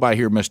fortunate that nobody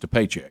here missed a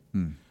paycheck.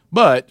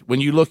 But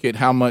when you look at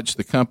how much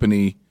the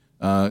company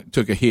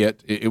took a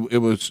hit, it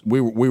was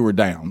we were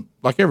down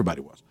like everybody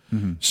was.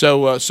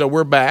 So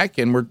we're back,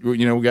 and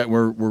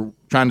we're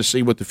trying to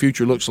see what the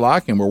future looks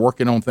like, and we're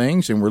working on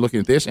things, and we're looking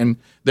at this, and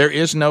there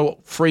is no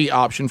free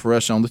option for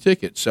us on the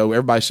ticket. So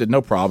everybody said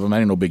no problem, that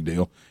ain't no big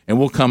deal, and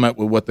we'll come up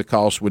with what the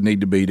cost would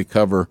need to be to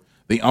cover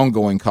the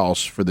ongoing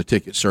costs for the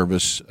ticket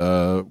service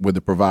with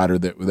the provider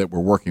that we're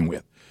working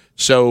with.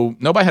 So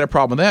nobody had a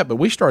problem with that, but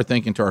we started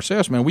thinking to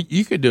ourselves, man,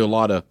 you could do a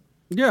lot of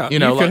you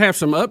could have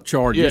some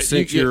upcharges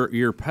since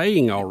you're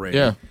paying already.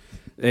 Yeah.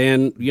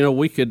 And,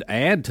 we could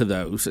add to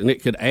those, and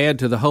it could add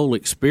to the whole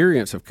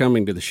experience of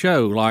coming to the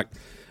show. Like,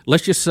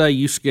 let's just say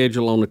you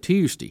schedule on a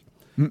Tuesday,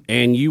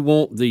 and you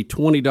want the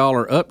 $20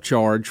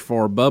 upcharge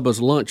for Bubba's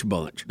Lunch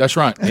Bunch. That's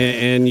right.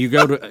 And you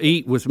go to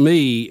eat with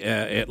me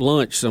at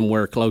lunch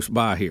somewhere close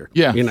by here.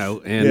 Yeah.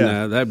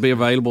 That'd be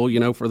available,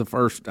 for the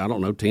first,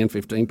 10,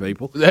 15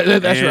 people.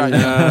 That's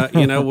right.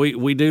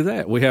 We do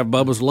that. We have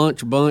Bubba's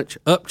Lunch Bunch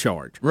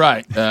upcharge.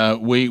 Right.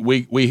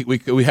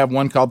 We have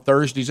one called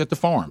Thursdays at the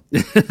Farm.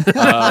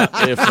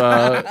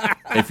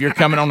 If you're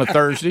coming on a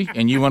Thursday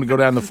and you want to go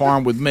down the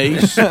farm with me,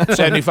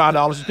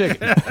 $75 a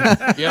ticket.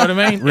 You know what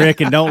I mean? Rick,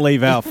 and don't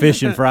leave out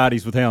Fishing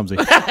Fridays with Helmsy.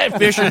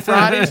 Fishing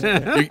Fridays.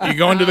 You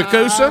going to the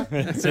Coosa?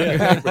 That's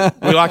it.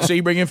 We like to see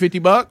you bring in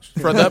 $50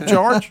 for the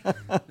upcharge.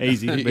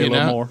 Easy, be a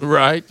little more.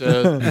 Right.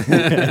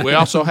 We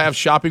also have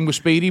Shopping with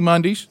Speedy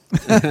Mondays.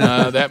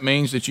 That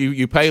means that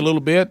you pay a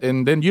little bit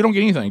and then you don't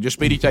get anything. Just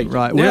Speedy takes it.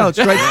 Right. Well, it's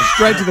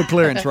straight to the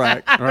clearance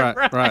rack.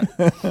 Right.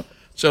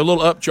 So a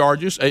little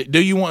upcharges.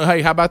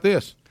 Hey, how about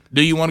this?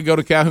 Do you want to go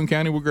to Calhoun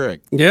County with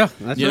Greg? Yeah,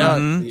 that's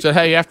right. So,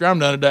 hey, after I'm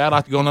done today, I'd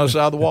like to go on the other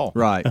side of the wall.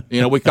 Right.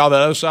 We call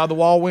that other side of the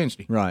wall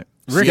Wednesday. Right.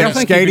 Rick, I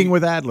think skating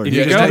with Adler. If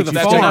you go to the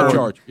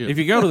farm, if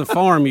you go to the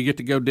farm, you get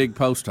to go dig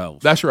post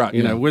holes. That's right.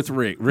 You know, with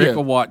Rick. Rick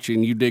will watch you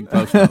and you dig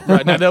post holes.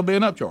 Right now, there'll be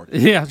an upcharge.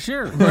 Yeah,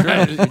 sure.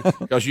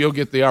 Because you'll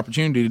get the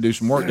opportunity to do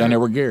some work down there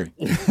with Gary.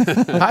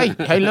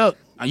 hey, look,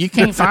 you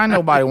can't find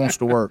nobody who wants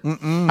to work.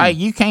 Hey,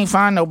 you can't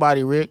find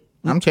nobody, Rick.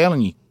 I'm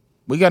telling you,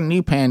 we got a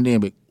new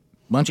pandemic.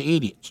 Bunch of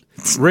idiots.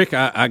 Rick,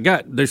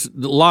 there's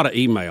a lot of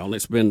email, and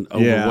it's been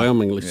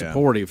overwhelmingly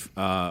supportive.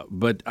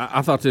 But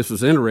I thought this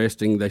was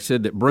interesting. They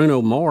said that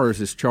Bruno Mars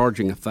is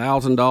charging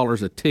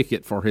 $1,000 a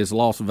ticket for his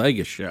Las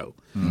Vegas show,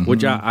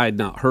 which I had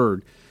not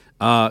heard.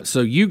 So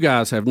you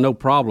guys have no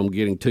problem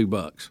getting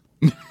 $2.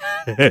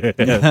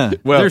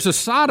 Well, there's a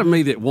side of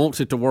me that wants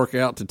it to work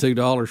out to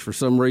 $2 for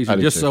some reason,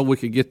 just so we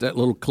could get that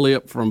little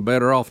clip from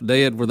Better Off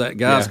Dead where that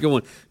guy's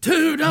going,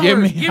 $2, give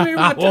me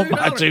my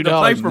 $2,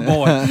 the paper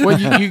boy.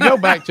 Well, you go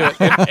back to it.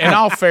 In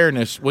all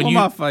fairness,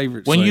 my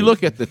favorite when you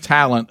look at the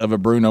talent of a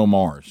Bruno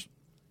Mars,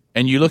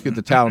 and you look at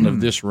the talent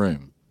of this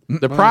room,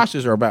 the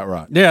prices are about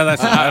right. Yeah,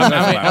 that's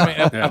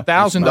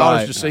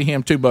 $1,000 to see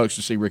him, $2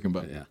 to see Rick and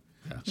Bubba.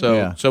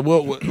 So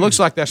looks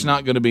like that's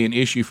not going to be an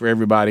issue for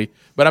everybody.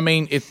 But I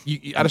mean,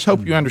 I just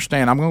hope you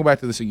understand. I'm going to go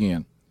back to this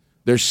again.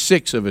 There's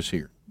 6 of us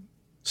here,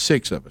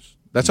 6 of us.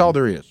 That's all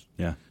there is.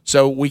 Yeah.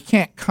 So we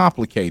can't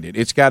complicate it.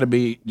 It's got to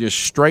be just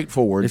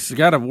straightforward. It's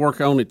got to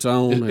work on its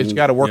own. It's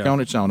got to work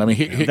on its own. I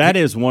mean, that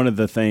is one of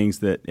the things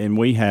that, and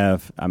we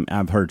have.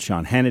 I've heard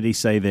Sean Hannity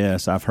say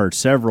this. I've heard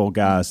several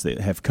guys that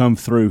have come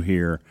through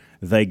here.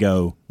 They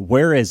go,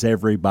 "Where is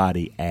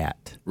everybody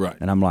at?" Right.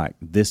 And I'm like,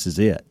 "This is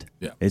it.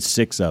 Yeah. It's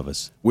 6 of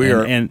us.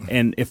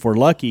 And if we're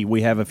lucky,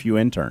 we have a few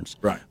interns.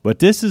 Right. But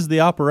this is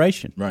the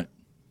operation. Right.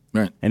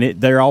 Right.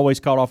 And they're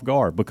always caught off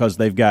guard because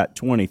they've got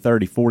 20,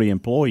 30, 40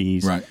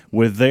 employees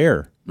with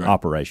their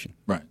operation.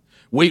 Right.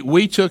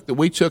 We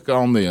took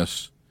on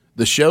this.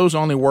 The show's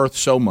only worth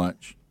so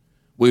much.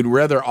 We'd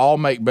rather all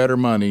make better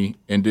money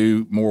and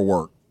do more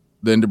work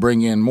than to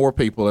bring in more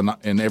people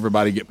and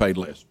everybody get paid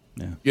less.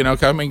 Yeah. You know,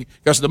 I mean,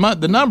 because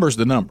the number's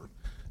the number.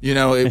 You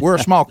know, we're a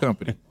small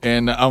company,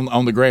 and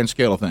on the grand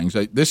scale of things,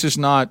 this is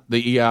not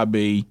the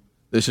EIB.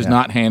 This is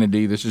not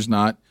Hannity. This is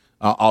not.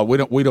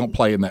 We don't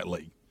play in that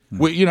league.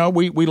 We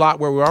like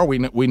where we are.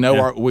 We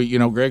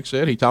know Greg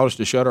said he taught us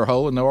to shut our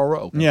hole and know our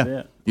role.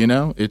 Yeah. You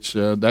know, it's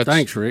that's.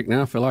 Thanks, Rick.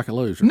 Now I feel like a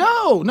loser.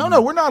 No,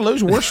 we're not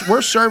losing.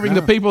 We're serving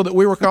the people that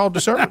we were called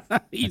to serve.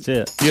 That's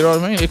it. You know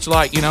what I mean? It's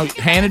like,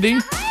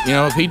 Hannity. You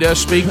know, if he does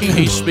speaking,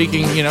 he's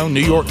speaking. New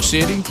York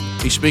City.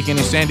 He's speaking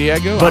in San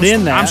Diego. But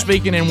I'm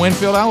speaking in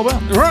Winfield, Alabama.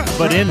 Right.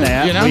 But in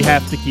that, we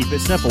have to keep it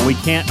simple. We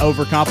can't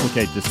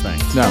overcomplicate this thing.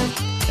 No.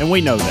 And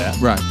we know that.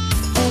 Right.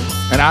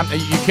 And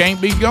you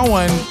can't be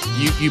going.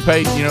 You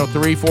paid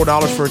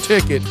 $3-4 for a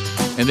ticket,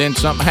 and then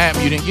something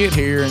happened. You didn't get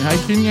here, and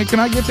hey, can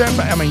I get that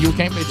back? I mean, you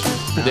can't.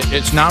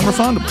 It's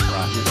non-refundable.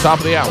 Right. Top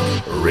of the hour.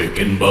 Rick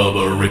and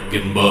Bubba. Rick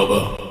and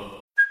Bubba.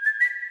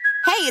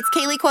 Hey, it's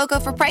Kaylee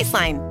Cuoco for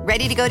Priceline.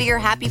 Ready to go to your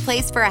happy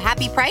place for a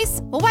happy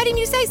price? Well, why didn't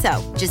you say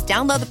so? Just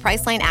download the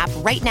Priceline app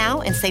right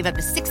now and save up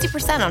to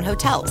 60% on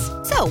hotels.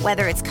 So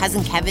whether it's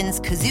Cousin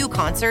Kevin's Kazoo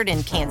Concert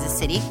in Kansas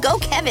City, go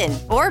Kevin,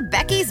 or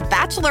Becky's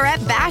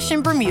Bachelorette Bash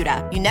in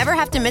Bermuda, you never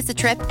have to miss a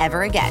trip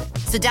ever again.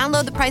 So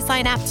download the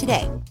Priceline app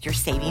today. Your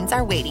savings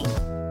are waiting.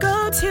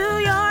 Go to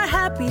your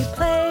happy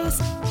place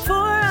for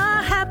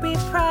a happy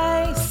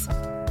price.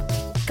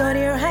 Go to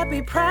your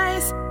happy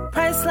price,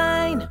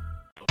 Priceline.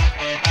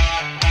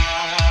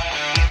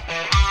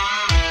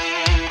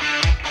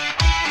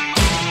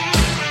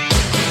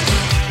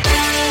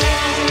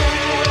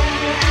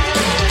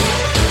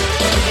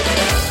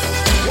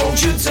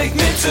 Won't you take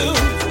me to a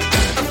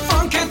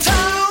funky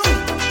town?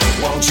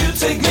 Won't you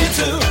take me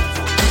to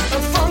a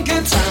funky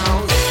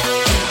town?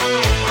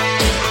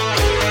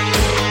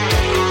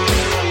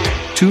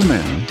 Two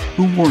men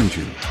who warned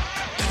you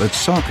that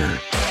soccer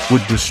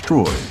would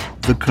destroy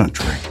the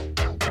country.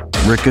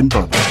 Rick and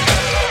Bubba.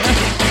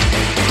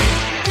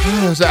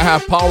 Is that how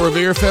Paul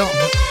Revere felt?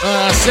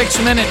 6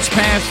 minutes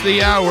past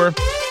the hour.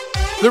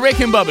 The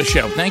Rick and Bubba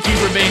Show. Thank you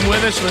for being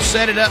with us. Let's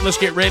set it up. Let's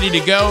get ready to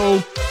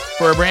go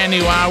for a brand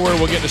new hour.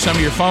 We'll get to some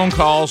of your phone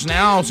calls.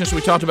 Now, since we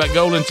talked about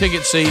golden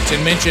ticket seats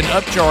and mentioned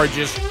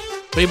upcharges,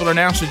 people are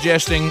now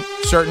suggesting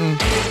certain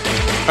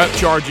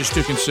upcharges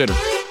to consider.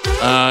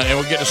 And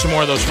we'll get to some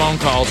more of those phone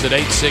calls at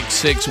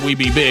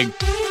 866-WE-BE-BIG.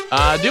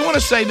 I do want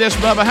to say this,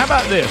 Bubba. How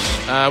about this?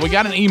 We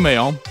got an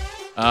email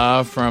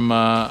from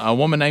a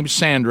woman named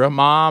Sandra,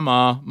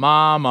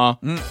 Mama,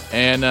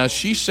 and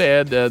she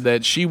said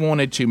that she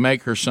wanted to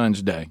make her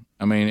son's day.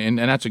 I mean, and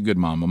that's a good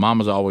mama.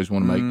 Mamas always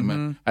want to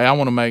make. Hey, I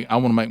want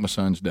to make my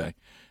son's day.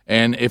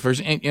 And if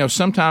there's,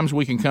 sometimes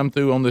we can come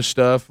through on this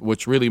stuff,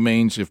 which really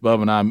means if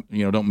Bubba and I,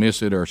 don't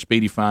miss it, or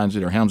Speedy finds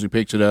it, or Helmsy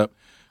picks it up.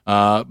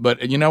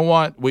 But you know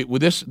what?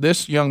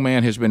 This young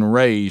man has been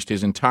raised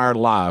his entire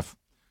life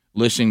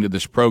listening to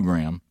this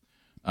program,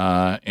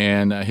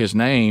 and his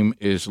name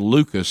is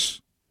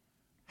Lucas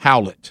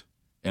Howlett,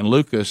 and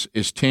Lucas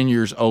is 10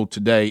 years old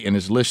today and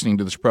is listening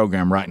to this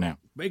program right now.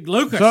 Big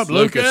Lucas. What's up,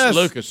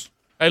 Lucas?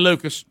 Hey,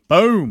 Lucas.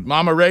 Boom.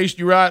 Mama raised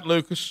you right,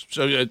 Lucas.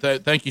 So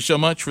thank you so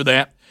much for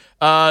that.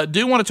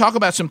 Do want to talk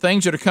about some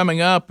things that are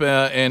coming up,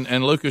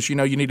 and Lucas, you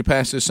need to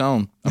pass this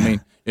on. I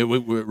mean,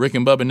 Rick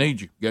and Bubba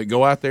need you.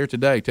 Go out there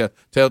today.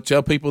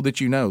 Tell people that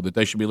that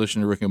they should be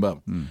listening to Rick and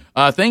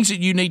Bubba. Things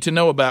that you need to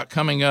know about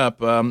coming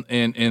up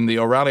in the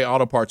O'Reilly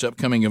Auto Parts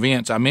upcoming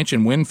events. I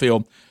mentioned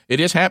Winfield. It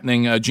is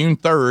happening June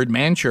 3rd,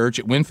 Man Church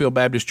at Winfield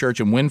Baptist Church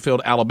in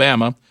Winfield,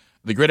 Alabama.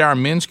 The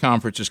Gridiron Men's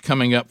Conference is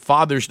coming up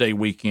Father's Day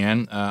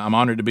weekend. I'm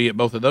honored to be at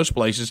both of those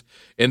places.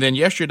 And then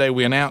yesterday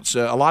we announced,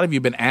 a lot of you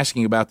have been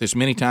asking about this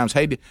many times.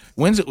 Hey,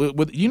 when's it?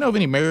 You know of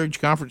any marriage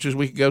conferences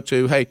we could go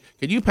to? Hey,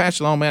 could you pass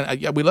it along, man?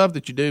 Yeah, we love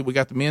that you do. We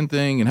got the men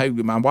thing, and hey,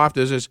 my wife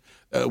does this.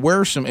 Where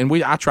are some? And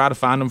I try to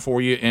find them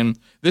for you. And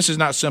this is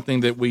not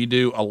something that we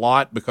do a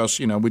lot because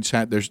we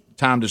just there's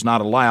time does not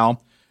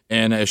allow.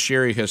 And as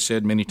Sherry has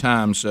said many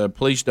times,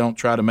 please don't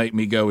try to make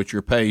me go at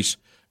your pace.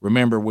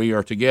 Remember, we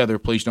are together.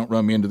 Please don't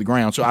run me into the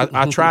ground. So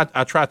I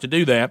try to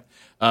do that.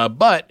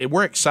 But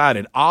we're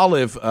excited.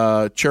 Olive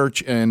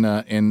Church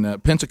in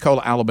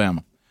Pensacola,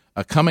 Alabama,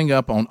 coming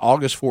up on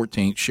August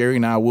 14th. Sherry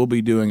and I will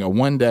be doing a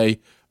one-day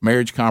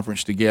marriage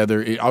conference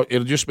together.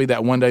 It'll just be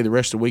that one day. The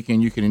rest of the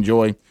weekend you can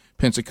enjoy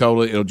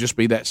Pensacola. It'll just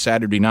be that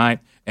Saturday night.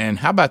 And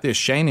how about this?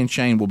 Shane and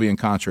Shane will be in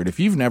concert. If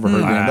you've never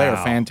heard them, they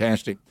are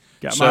fantastic.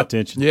 Got my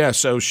attention. Yeah,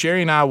 so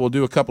Sherry and I will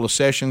do a couple of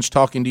sessions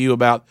talking to you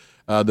about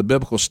the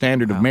biblical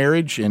standard of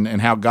marriage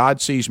and how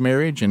God sees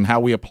marriage and how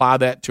we apply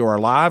that to our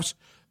lives.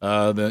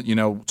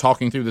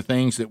 Talking through the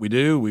things that we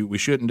do, we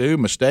shouldn't do,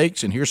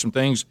 mistakes, and here's some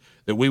things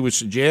that we would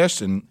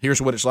suggest, and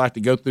here's what it's like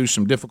to go through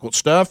some difficult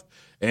stuff,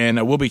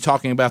 and we'll be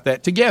talking about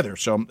that together.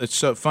 So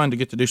it's fun to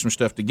get to do some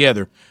stuff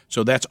together.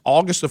 So that's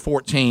August the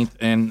 14th,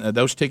 and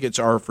those tickets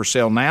are for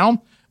sale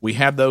now. We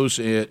have those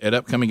at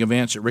upcoming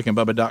events at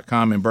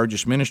rickandbubba.com and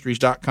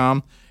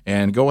burgessministries.com,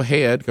 and go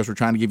ahead, because we're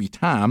trying to give you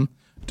time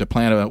to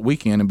plan a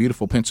weekend in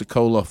beautiful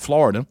Pensacola,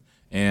 Florida,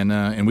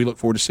 and we look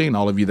forward to seeing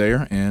all of you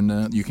there.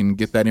 And you can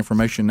get that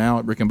information now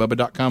at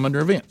rickandbubba.com under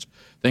events.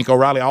 Think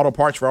O'Reilly Auto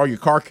Parts for all your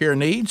car care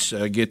needs.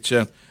 Get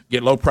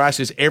low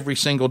prices every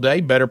single day,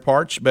 better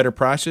parts, better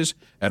prices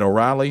at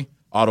O'Reilly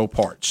Auto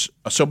Parts.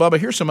 So, Bubba,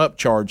 here's some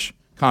upcharge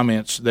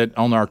comments that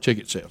on our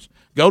ticket sales.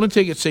 Golden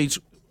ticket seats,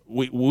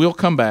 we'll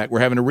come back. We're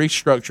having to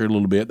restructure a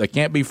little bit. They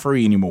can't be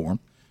free anymore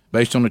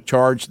based on the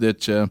charge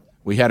that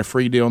we had a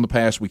free deal in the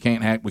past. We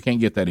can't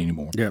get that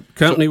anymore. Yeah,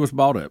 company was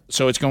bought up.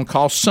 So it's going to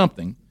cost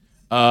something.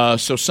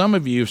 So some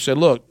of you have said,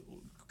 look,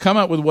 come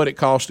up with what it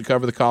costs to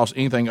cover the cost.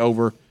 Anything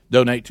over,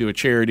 donate to a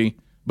charity.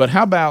 But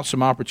how about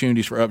some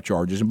opportunities for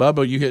upcharges? And,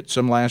 Bubba, you hit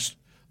some last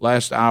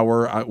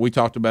hour. We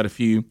talked about a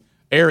few.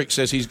 Eric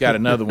says he's got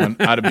another one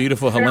out of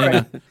beautiful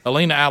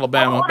Helena,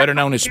 Alabama, better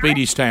known as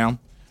Speedy's Town.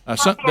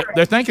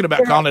 They're thinking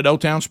about calling it Old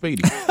Town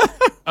Speedy.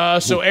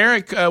 So,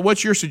 Eric,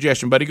 what's your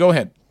suggestion, buddy? Go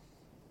ahead.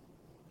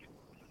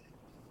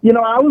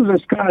 I was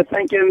just kind of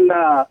thinking,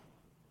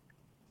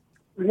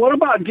 what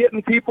about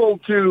getting people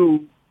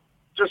to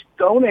just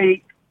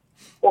donate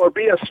or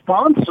be a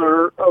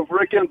sponsor of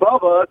Rick and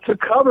Bubba to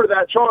cover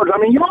that charge? I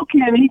mean, y'all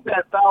can't eat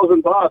that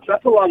 $1,000.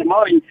 That's a lot of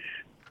money,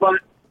 but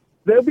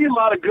there'll be a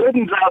lot of good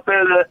ones out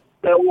there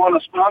that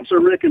want to sponsor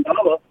Rick and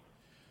Bubba.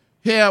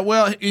 Yeah,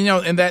 well,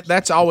 and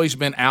that's always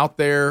been out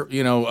there.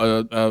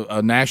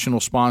 A national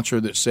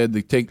sponsor that said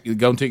the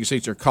golden ticket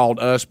seats are called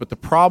us. But the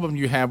problem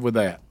you have with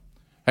that,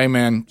 hey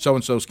man, so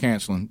and so's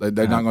canceling.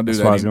 They're not going to do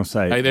that. That's what I was going to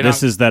say. Hey,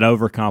 this is that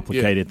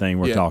overcomplicated thing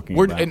we're talking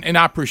about. And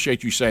I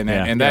appreciate you saying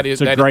that. Yeah, and it's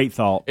a great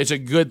thought. It's a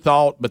good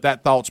thought, but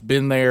that thought's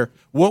been there.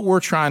 What we're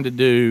trying to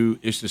do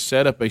is to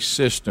set up a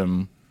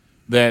system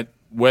that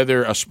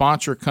whether a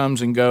sponsor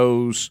comes and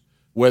goes,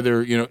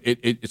 whether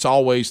it's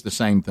always the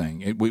same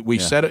thing. We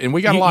set it, and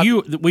we got a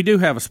lot. We do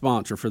have a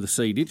sponsor for the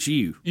seat. It's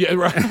you. Yeah,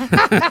 right.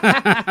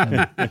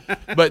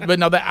 but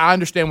no, I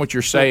understand what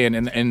you're saying,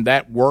 and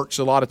that works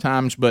a lot of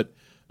times. But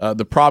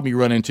the problem you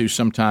run into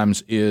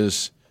sometimes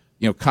is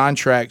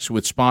contracts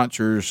with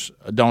sponsors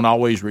don't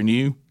always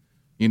renew.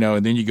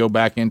 And then you go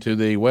back into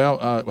the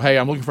hey,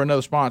 I'm looking for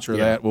another sponsor of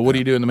that. Well, what do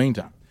you do in the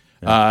meantime?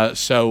 But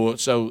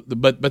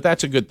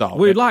that's a good thought.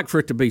 We'd like for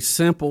it to be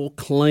simple,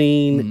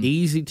 clean,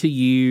 easy to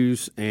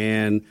use,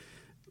 and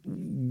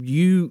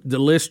you, the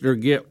listener,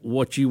 get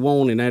what you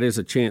want, and that is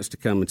a chance to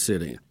come and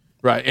sit in.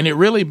 Right, and it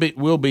really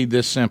will be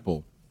this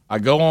simple. I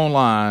go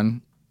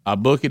online, I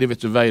book it if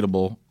it's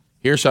available.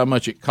 Here's how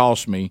much it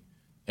costs me,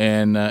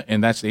 and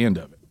that's the end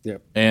of it.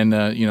 Yep. And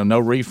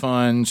no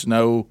refunds,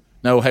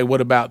 no. Hey,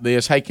 what about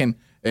this? Hey,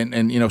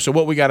 so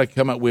what we got to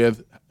come up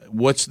with.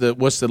 What's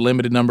the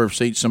limited number of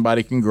seats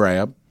somebody can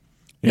grab?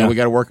 We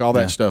got to work all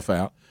that stuff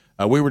out.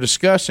 We were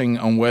discussing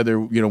on whether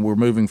we're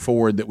moving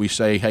forward that we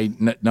say, hey,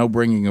 no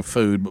bringing of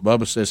food, but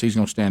Bubba says he's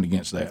going to stand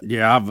against that.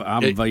 Yeah,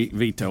 I'm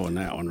vetoing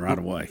that one right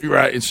away.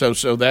 Right, and so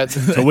that's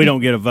so we don't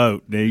get a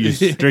vote. You're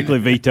strictly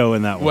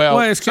vetoing that one. Well,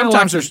 it's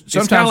sometimes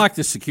like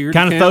the security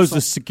kind of council. throws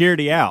the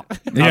security out.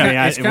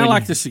 It's kind of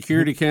like the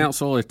Security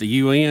Council at the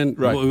UN.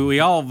 Right. We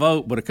all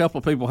vote, but a couple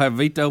of people have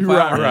veto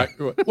power. Right.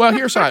 Well,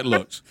 here's how it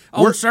looks.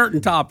 On certain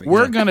topics.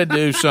 We're going to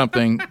do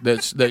something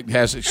that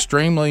has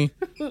extremely.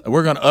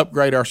 We're going to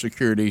upgrade our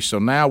security So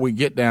now we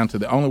get down to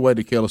the only way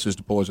to kill us is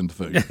to poison the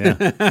food.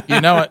 Yeah.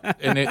 You know it,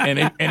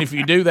 and if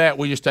you do that,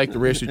 we just take the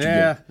risk that you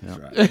get.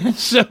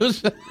 That's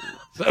right.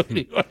 So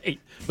anyway,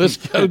 let's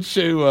go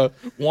to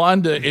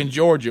Wanda in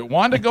Georgia.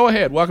 Wanda, go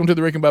ahead. Welcome to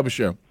the Rick and Bubba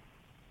Show.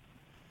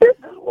 This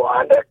is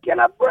Wanda. Can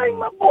I bring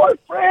my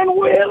boyfriend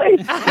Willie?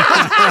 It's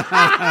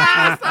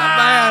not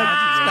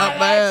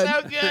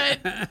bad.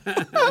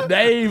 So good.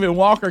 Dave in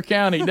Walker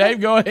County.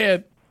 Dave, go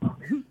ahead.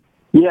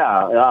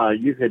 Yeah,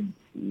 you could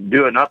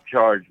do an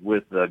upcharge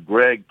with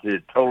Greg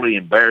to totally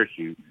embarrass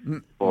you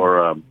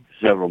for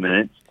several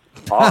minutes,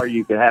 or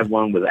you could have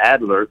one with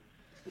Adler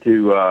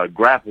to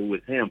grapple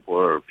with him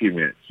for a few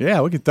minutes. Yeah,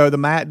 we could throw the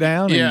mat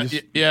down. Yeah, and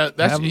just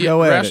that's have 'em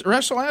go at it.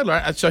 Wrestle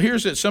Adler. So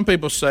here's it. Some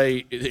people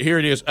say, here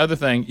it is. Other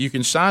thing, you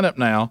can sign up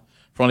now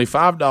for only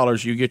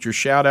 $5. You get your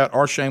shout out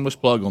or shameless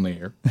plug on the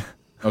air.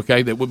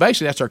 Okay,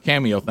 basically that's our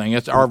cameo thing.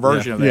 That's our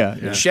version of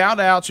that. Yeah. Shout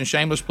outs and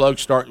shameless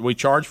plugs we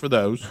charge for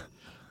those.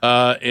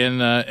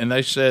 And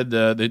they said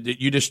that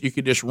you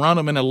could just run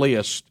them in a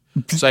list,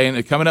 saying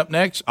that coming up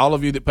next, all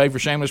of you that pay for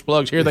shameless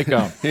plugs, here they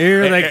come.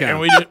 Here they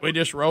come. And we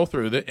just roll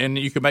through it, and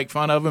you can make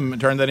fun of them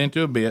and turn that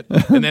into a bit,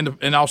 and then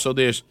and also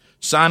this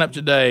sign up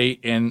today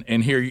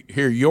and hear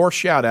your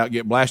shout out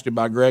get blasted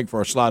by Greg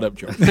for a slide up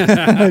charge.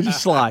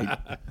 Just slide.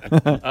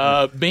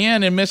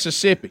 Ben in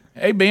Mississippi.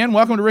 Hey Ben,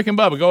 welcome to Rick and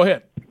Bubba. Go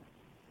ahead.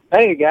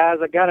 Hey guys,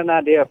 I got an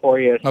idea for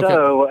you. Okay.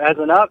 So, as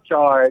an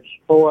upcharge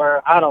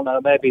for I don't know,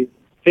 maybe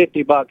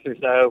 $50 or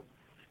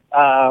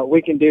so,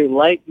 we can do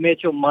Lake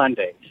Mitchell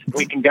Mondays.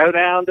 We can go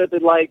down to the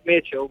Lake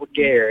Mitchell with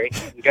Gary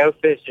and go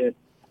fishing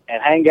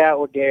and hang out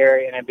with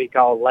Gary, and it'd be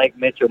called Lake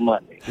Mitchell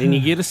Monday. Then you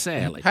get a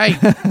salad.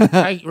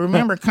 Hey,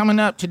 remember coming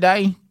up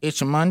today?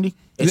 It's a Monday.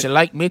 It's a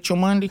Lake Mitchell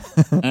Monday,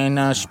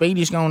 and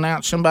Speedy's going to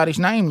announce somebody's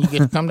name. You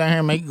get to come down here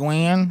and meet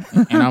Gwen,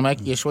 and I'll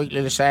make you a sweet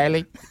little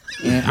salad.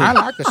 And I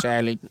like a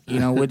salad,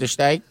 with the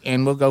steak,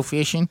 and we'll go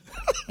fishing,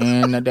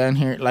 and down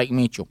here at Lake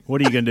Mitchell.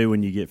 What are you going to do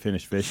when you get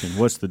finished fishing?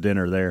 What's the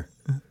dinner there?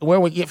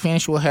 Well, we get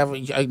finished, we'll have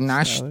a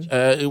nice.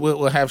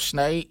 We'll have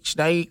steak.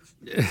 Steak.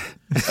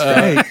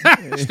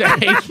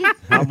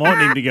 I'm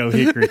wanting him to go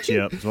hickory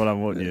chip. Is what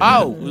I'm wanting you to do.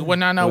 Oh, well,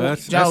 no,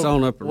 that's Joe,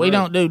 on up we road.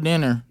 don't do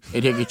dinner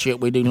at Hickory Chip.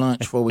 We do lunch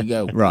before we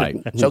go. Right.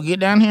 So get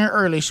down here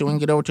early so we can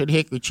get over to the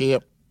Hickory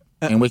Chip,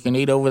 and we can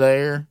eat over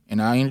there.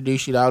 And I'll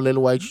introduce you to all the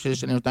little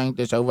waitresses and everything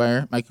that's over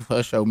there. Make a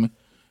fuss over me.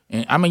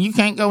 And I mean, you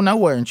can't go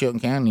nowhere in Chilton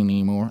County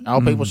anymore.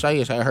 All people say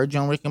is, "I heard you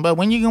on Rick and Bubba.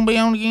 When you gonna be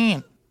on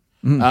again?"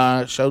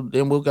 So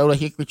then we'll go to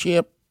Hickory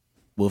Chip.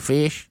 We'll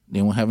fish.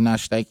 Then we'll have a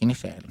nice steak and a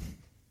salad.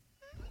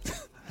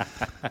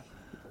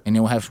 And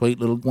then we'll have sweet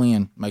little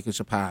Gwen make us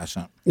a pie or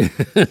something.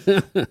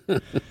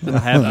 I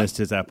have missed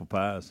his apple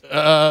pies.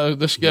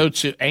 Let's go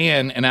to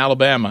Ann in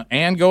Alabama.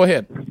 Ann, go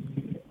ahead.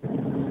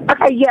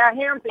 Okay, yeah,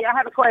 Hamsey, I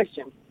have a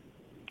question.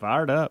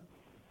 Fired up.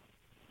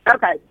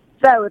 Okay,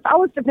 so if I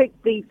was to pick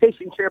the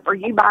fishing trip, are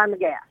you buying the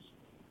gas?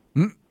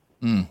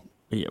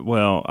 Yeah,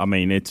 well, I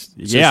mean, It's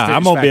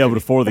I'm going to be able to factored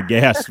afford the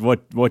gas.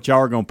 What y'all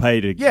are going to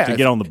pay to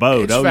get on the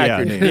boat? it's Oh yeah,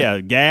 factored in. yeah,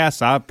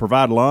 gas. I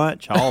provide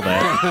lunch, all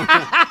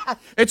that.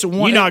 It's a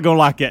one. You're not going to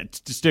like that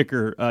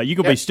sticker. You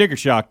going to be sticker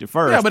shocked at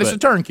first. Yeah, but it's a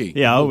turnkey.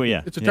 Yeah, oh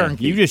yeah, It's a yeah.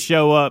 turnkey. You just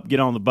show up,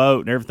 get on the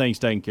boat, and everything's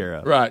taken care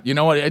of. Right. You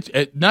know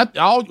what? Not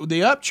all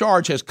the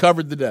upcharge has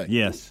covered the day.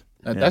 Yes,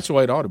 That's the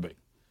way it ought to be.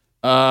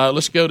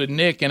 Let's go to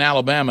Nick in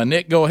Alabama.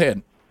 Nick, go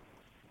ahead.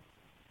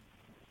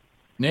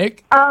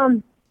 Nick?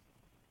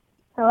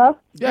 Hello?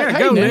 Yeah,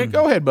 hey, Nick.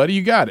 Go ahead, buddy.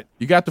 You got it.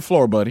 You got the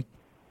floor, buddy.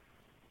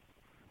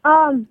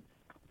 You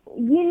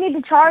need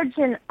to charge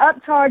an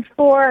upcharge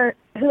for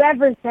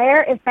whoever's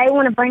there. If they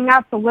want to bring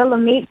out the wheel of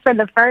meat for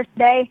the first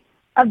day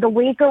of the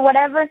week or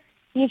whatever,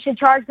 you should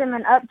charge them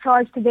an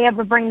upcharge to be able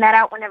to bring that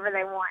out whenever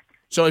they want.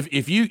 So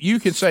if you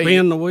can say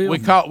Spin the wheel. we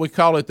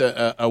call it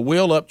a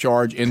wheel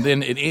upcharge, and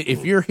then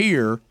if you're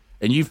here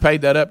and you've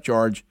paid that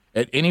upcharge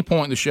at any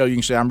point in the show, you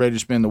can say I'm ready to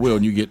spin the wheel,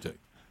 and you get to.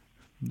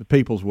 The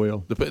people's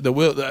will. The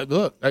wheel.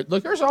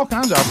 Look. There's all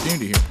kinds of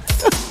opportunity here.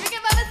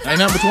 Ain't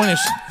nothing between us.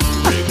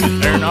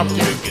 There's an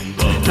opportunity.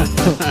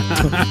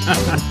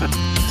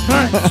 All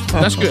right,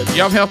 that's good.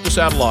 Y'all have helped us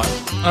out a lot.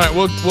 All right,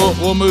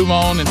 we'll move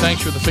on, and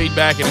thanks for the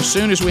feedback. And as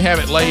soon as we have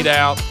it laid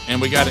out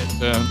and we got it,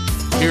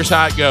 here's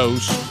how it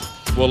goes.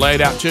 We'll lay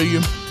it out to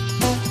you,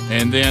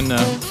 and then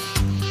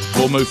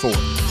we'll move forward.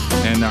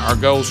 And our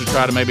goal is to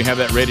try to maybe have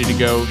that ready to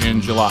go in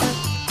July.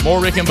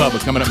 More Rick and Bubba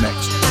coming up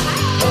next.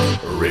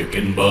 Rick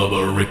and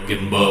Bubba, Rick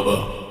and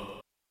Bubba.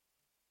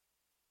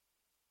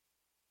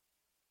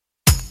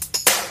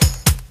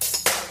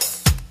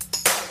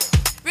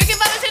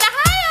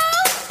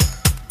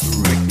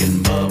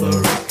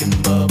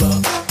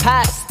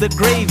 Pass the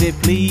gravy,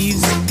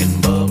 please. Rick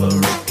and Bubba,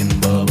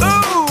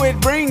 Ooh, it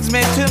brings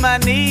me to my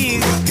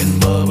knees.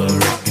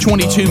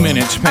 22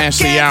 minutes past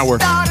the hour.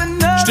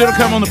 Still to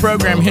come on the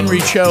program,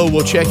 Henry Cho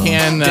will check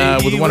in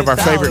with one of our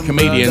favorite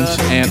comedians,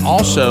 and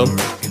also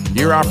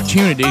your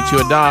opportunity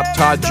to adopt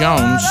Todd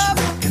Jones'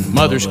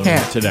 mother's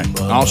cat today.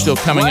 All still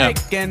coming up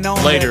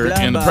later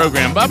in the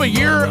program. Bubba,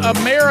 you're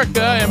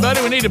America, and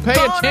buddy, we need to pay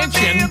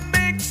attention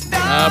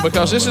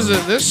because this is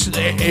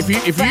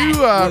if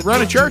you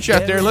run a church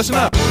out there, listen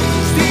up.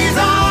 These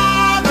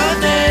are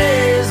the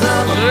days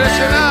of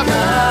Listen up.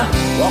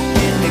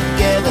 walking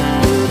together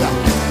through the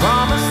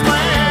promised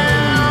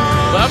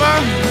land. Bubba,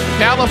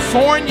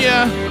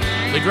 California,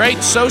 the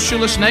great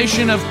socialist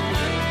nation of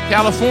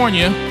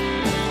California.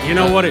 You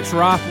know what it's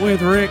rife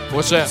with, Rick?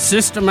 What's that?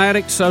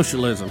 Systematic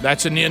socialism.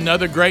 That's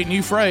another great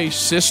new phrase,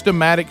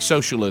 systematic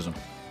socialism.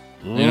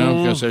 You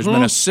know, because there's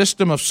been a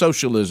system of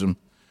socialism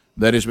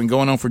that has been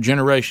going on for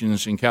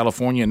generations in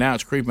California, and now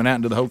it's creeping out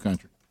into the whole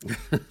country.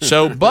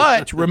 So,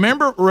 but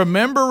remember,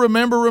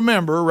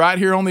 right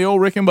here on the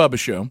old Rick and Bubba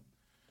show,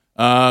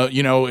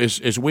 you know,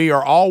 as we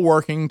are all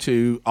working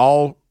to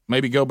all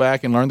maybe go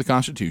back and learn the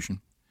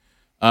Constitution,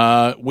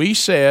 we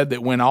said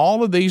that when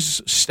all of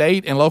these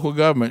state and local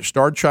governments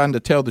started trying to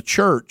tell the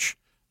church,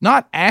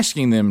 not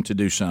asking them to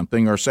do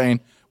something or saying,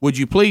 would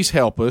you please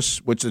help us,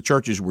 which the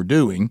churches were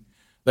doing,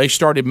 they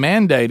started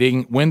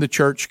mandating when the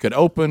church could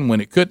open,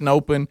 when it couldn't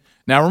open.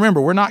 Now,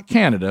 remember, we're not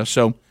Canada,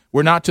 so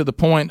we're not to the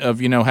point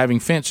of, you know, having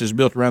fences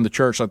built around the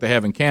church like they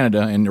have in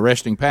Canada and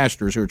arresting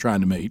pastors who are trying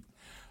to meet,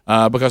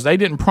 because they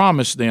didn't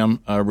promise them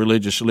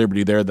religious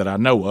liberty there that I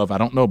know of. I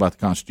don't know about the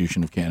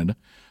Constitution of Canada,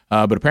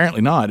 but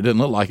apparently not. It doesn't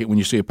look like it when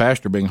you see a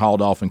pastor being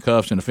hauled off in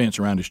cuffs and a fence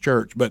around his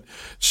church. But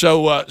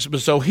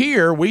so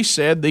here we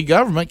said the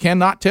government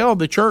cannot tell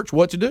the church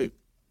what to do.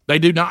 They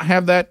do not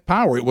have that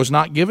power. It was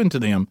not given to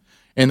them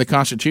in the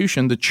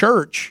Constitution. The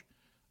church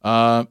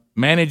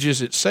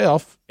manages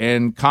itself,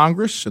 and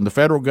Congress and the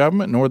federal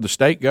government, nor the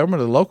state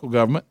government or the local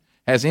government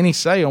has any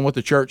say on what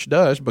the church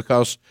does,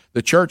 because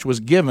the church was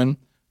given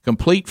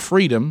complete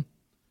freedom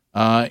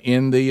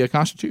in the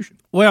Constitution.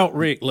 Well,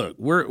 Rick, look,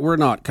 we're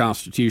not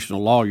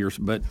constitutional lawyers,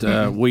 but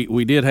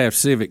we did have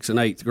civics in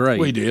 8th grade.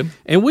 We did.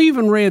 And we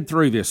even read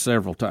through this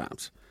several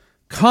times.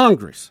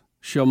 Congress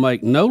shall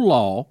make no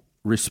law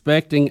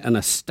respecting an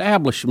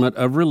establishment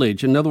of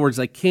religion. In other words,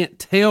 they can't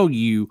tell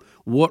you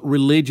what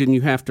religion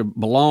you have to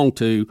belong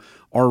to,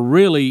 or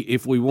really,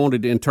 if we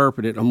wanted to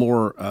interpret it a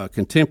more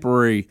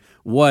contemporary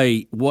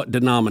way, what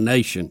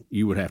denomination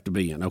you would have to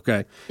be in,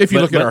 okay? If you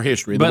look at our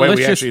history, the way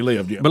we actually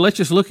lived. Yeah. But let's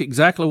just look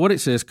exactly what it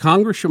says.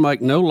 Congress shall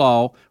make no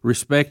law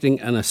respecting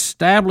an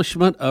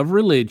establishment of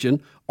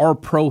religion or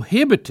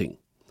prohibiting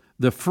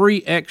the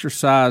free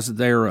exercise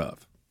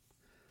thereof.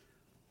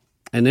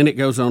 And then it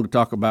goes on to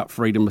talk about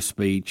freedom of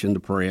speech and the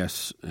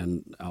press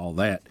and all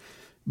that.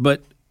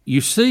 But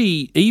you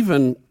see,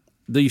 even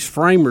these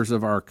framers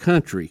of our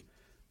country,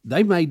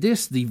 they made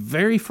this the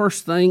very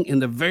first thing in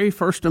the very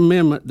first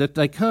amendment that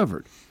they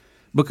covered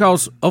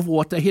because of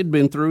what they had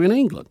been through in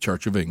England.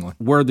 Church of England.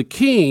 Where the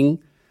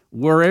king,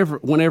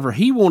 whenever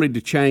he wanted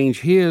to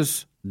change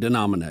his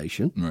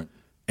denomination, right,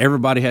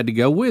 everybody had to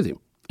go with him.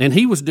 And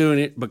he was doing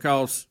it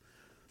because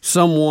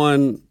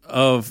someone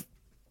of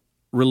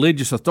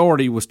religious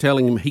authority was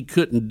telling him he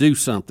couldn't do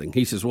something.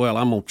 He says, well,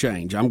 I'm going to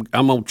change. I'm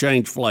going to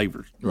change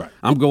flavors. Right.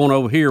 I'm going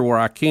over here where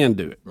I can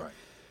do it. Right.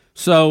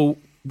 So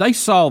they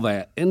saw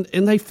that, and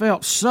they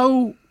felt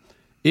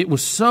it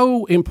was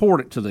so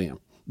important to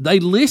them. They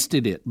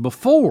listed it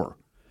before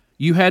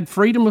you had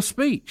freedom of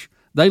speech.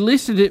 They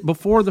listed it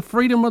before the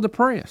freedom of the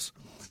press.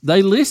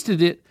 They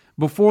listed it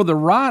before the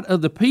right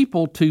of the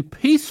people to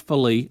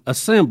peacefully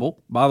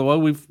assemble. By the way,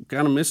 we've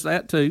kind of missed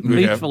that too.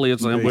 Peacefully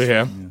assemble. We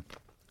have. Yeah.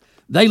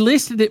 They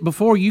listed it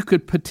before you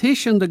could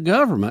petition the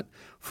government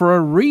for a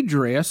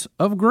redress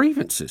of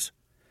grievances.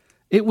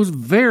 It was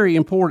very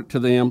important to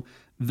them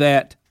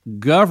that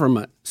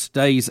government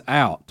stays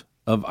out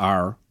of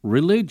our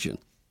religion,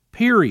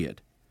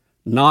 period.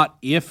 Not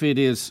if it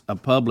is a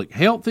public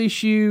health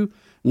issue,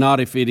 not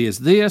if it is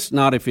this,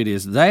 not if it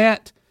is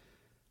that.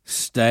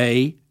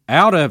 Stay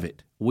out of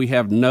it. We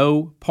have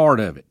no part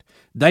of it.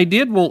 They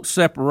did want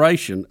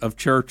separation of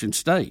church and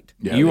state.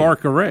 Yeah, you are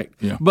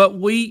correct. Yeah. But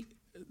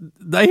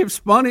they have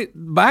spun it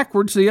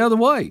backwards the other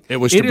way.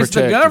 It is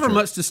the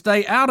government's to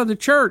stay out of the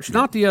church,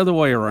 not the other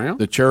way around.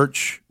 The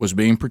church was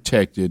being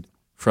protected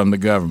from the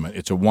government.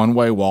 It's a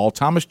one-way wall.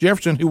 Thomas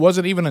Jefferson, who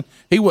wasn't even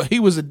he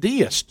was a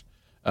deist,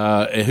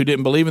 who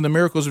didn't believe in the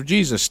miracles of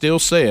Jesus, still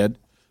said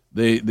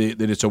that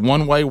it's a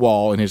one-way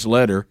wall in his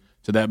letter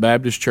to that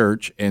Baptist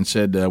church, and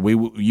said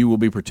you will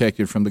be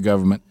protected from the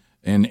government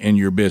in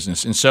your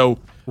business. And so,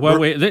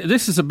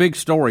 this is a big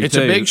story. It's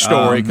a big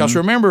story because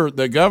remember,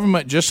 the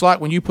government, just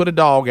like when you put a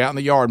dog out in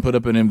the yard and put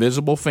up an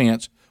invisible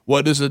fence,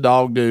 what does the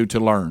dog do to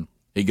learn?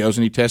 He goes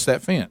and he tests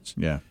that fence.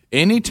 Yeah.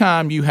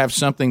 Anytime you have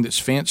something that's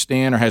fenced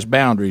in or has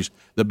boundaries,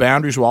 the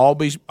boundaries will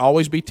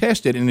always be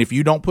tested. And if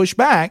you don't push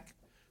back,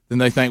 then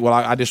they think, well,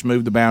 I just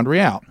moved the boundary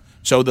out.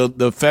 So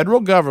the federal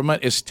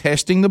government is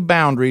testing the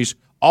boundaries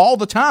all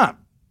the time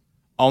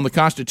on the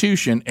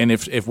Constitution. And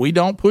if we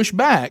don't push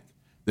back,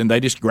 then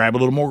they just grab a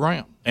little more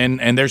ground.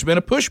 And there's been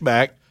a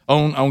pushback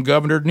on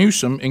Governor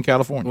Newsom in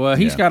California. Well,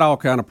 he's got all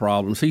kind of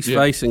problems. He's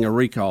facing a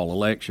recall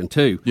election,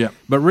 too. Yeah.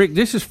 But, Rick,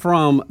 this is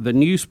from the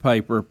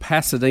newspaper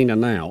Pasadena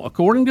Now.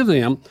 According to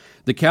them,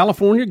 the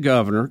California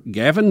governor,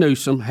 Gavin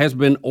Newsom, has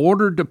been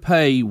ordered to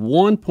pay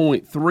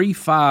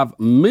 $1.35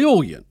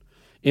 million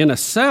in a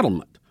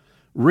settlement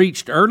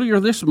reached earlier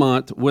this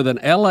month with an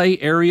L.A.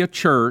 area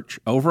church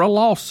over a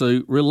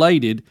lawsuit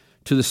related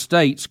to the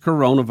state's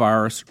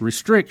coronavirus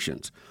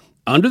restrictions.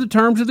 Under the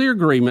terms of the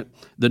agreement,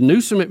 the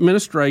Newsom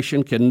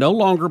administration can no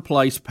longer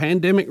place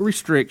pandemic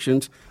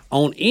restrictions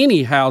on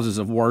any houses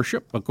of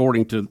worship,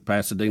 according to the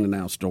Pasadena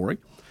Now story.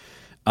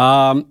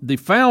 The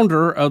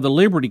founder of the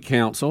Liberty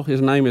Council,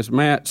 his name is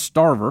Matt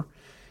Starver,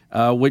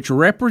 which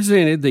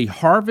represented the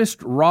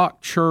Harvest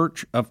Rock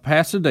Church of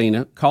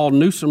Pasadena, called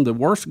Newsom the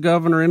worst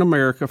governor in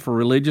America for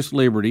religious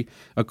liberty,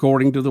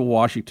 according to the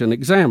Washington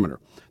Examiner.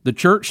 The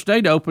church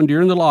stayed open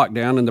during the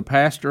lockdown, and the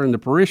pastor and the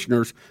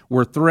parishioners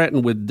were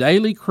threatened with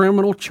daily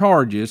criminal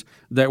charges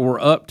that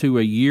were up to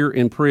a year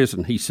in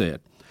prison, he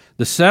said.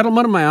 The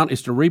settlement amount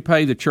is to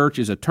repay the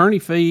church's attorney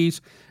fees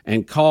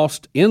and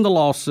cost in the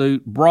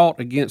lawsuit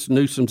brought against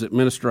Newsom's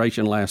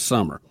administration last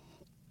summer.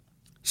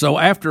 So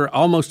after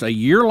almost a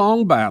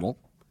year-long battle,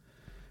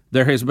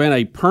 there has been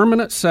a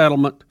permanent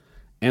settlement,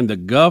 and the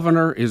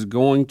governor is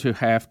going to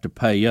have to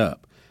pay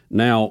up.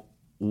 Now,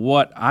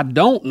 what I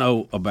don't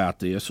know about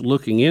this,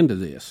 looking into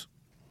this,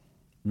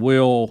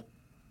 will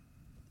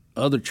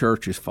other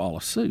churches follow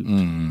suit?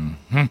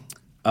 Mm-hmm.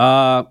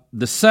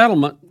 The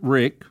settlement,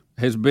 Rick,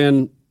 has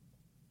been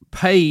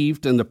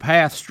paved and the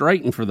path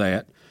straightened for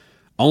that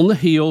on the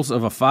heels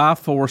of a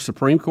 5-4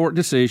 Supreme Court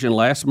decision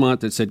last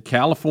month that said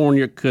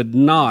California could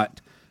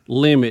not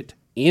limit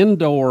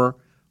indoor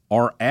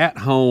or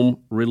at-home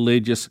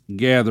religious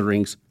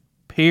gatherings,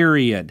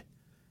 period.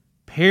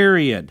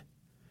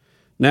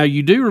 Now,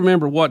 you do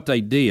remember what they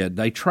did.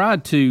 They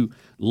tried to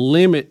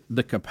limit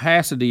the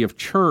capacity of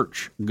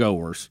church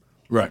goers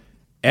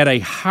at a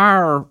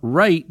higher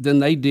rate than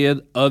they did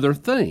other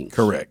things.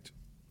 Correct.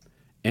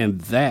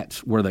 And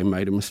that's where they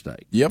made a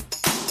mistake. Yep.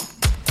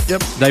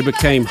 They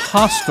became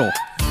hostile.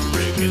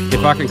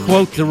 If I can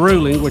quote the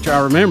ruling, which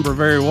I remember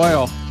very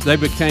well, they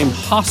became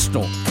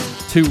hostile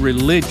to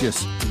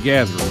religious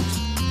gatherings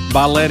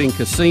by letting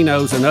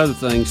casinos and other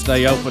things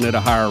stay open at a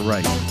higher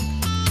rate.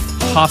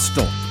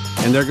 Hostile.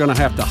 And they're going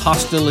to have to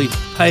hostilely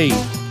pay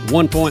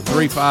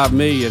 $1.35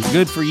 million.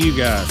 Good for you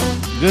guys.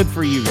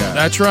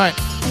 That's right.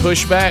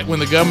 Push back when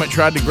the government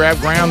tried to grab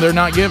ground they're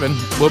not giving.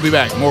 We'll be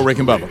back. More Rick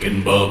and Bubba. Rick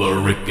and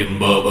Bubba, Rick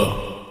and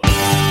Bubba.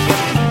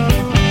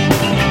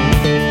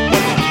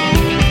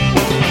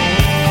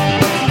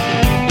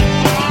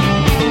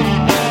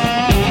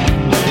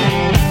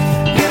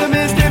 Get a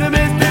miss,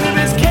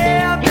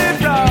 Captain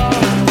Frog.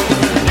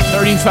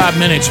 35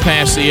 minutes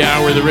past the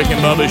hour of the Rick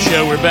and Bubba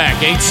Show. We're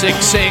back.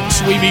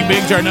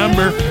 866-WE-BE-BIG's our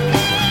number.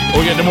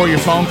 We'll get to more of your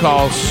phone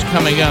calls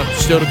coming up.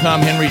 Still to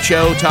come, Henry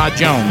Cho, Todd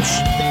Jones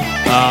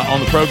on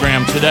the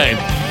program today.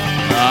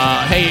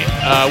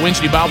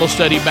 Wednesday Bible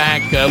study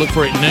back. Look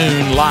for it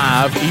noon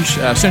live,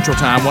 Central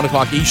Time, 1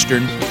 o'clock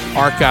Eastern.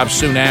 Archives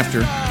soon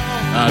after.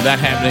 That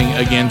happening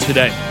again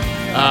today.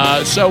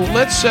 So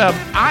let's.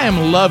 I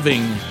am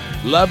loving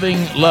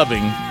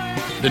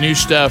the new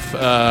stuff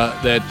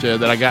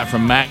that I got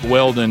from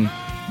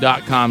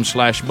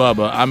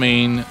MacWeldon.com/Bubba. I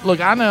mean,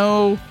 look, I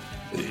know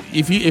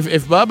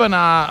if Bubba and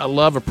I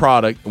love a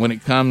product when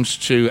it comes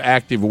to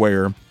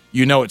activewear,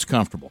 you know it's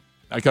comfortable.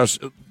 Because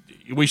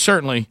we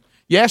certainly,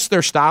 yes,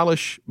 they're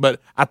stylish, but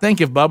I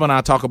think if Bubba and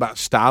I talk about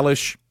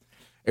stylish,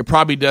 it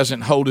probably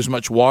doesn't hold as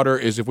much water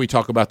as if we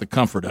talk about the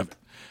comfort of it.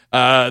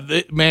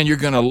 Man, you're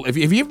going to, if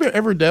you've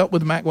ever dealt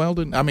with Mack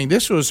Weldon, I mean,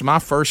 this was my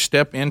first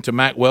step into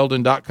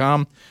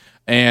MacWeldon.com,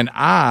 and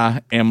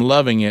I am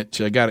loving it.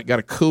 Got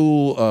a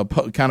cool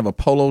kind of a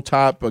polo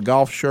type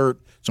golf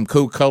shirt. Some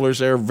cool colors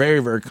there, very,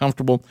 very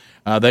comfortable.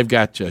 They've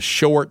got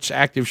shorts,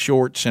 active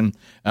shorts, and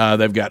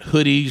they've got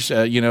hoodies,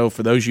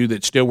 for those of you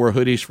that still wear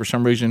hoodies for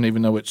some reason,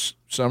 even though it's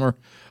summer.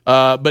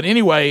 But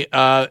anyway,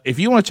 if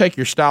you want to take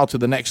your style to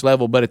the next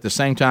level, but at the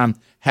same time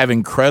have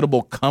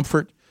incredible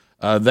comfort,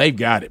 they've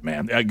got it,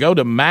 man. Go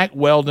to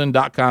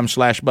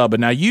MacWeldon.com/Bubba.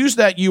 Now, use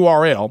that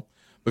URL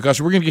because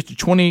we're going to get you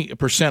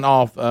 20%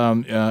 off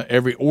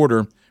every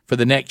order for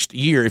the next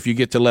year if you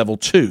get to level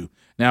 2.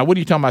 Now, what are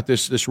you talking about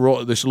this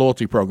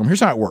loyalty program?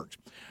 Here's how it works.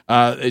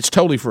 It's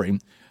totally free.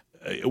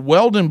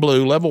 Weldon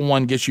Blue Level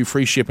 1 gets you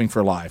free shipping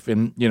for life,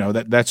 and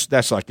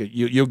that's like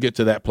you'll get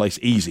to that place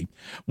easy.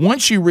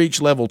 Once you reach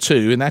Level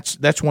 2, and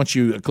that's once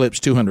you eclipse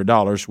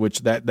 $200, which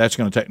that's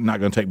not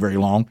going to take very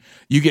long.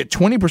 You get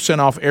 20%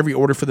 off every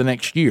order for the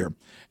next year.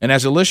 And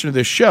as a listener to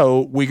this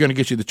show, we're going to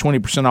get you the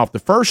 20% off the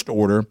first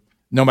order,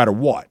 no matter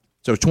what.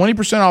 So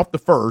 20% off the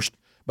first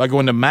by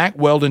going to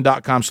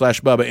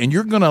MacWeldon.com/Bubba, and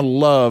you're going to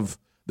love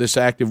this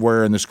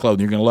activewear and this clothing.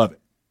 You're going to love it.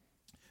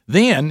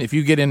 Then, if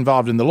you get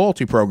involved in the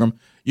loyalty program,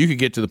 you could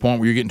get to the point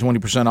where you're getting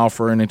 20% off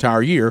for an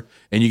entire year,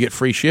 and you get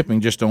free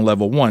shipping just on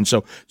level 1.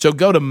 So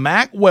go to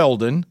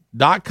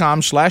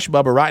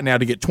MacWeldon.com/Bubba right now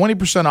to get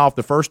 20% off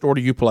the first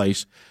order you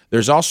place.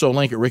 There's also a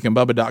link at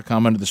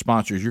RickandBubba.com under the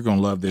sponsors. You're going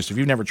to love this. If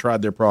you've never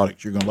tried their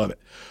products, you're going to love it.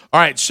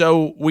 All right,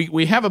 so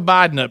we have a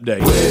Biden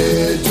update.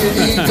 Where did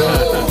he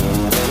go?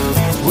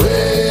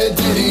 Where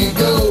did he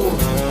go?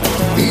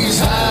 He's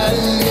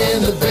hiding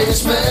in the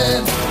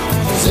basement.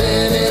 Does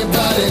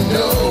anybody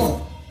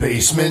know?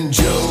 Basement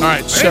Joe. All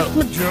right, so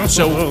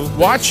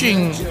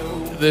watching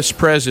this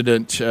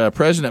President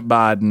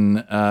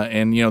Biden,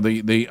 and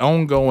the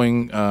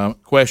ongoing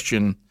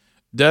question: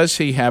 does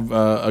he have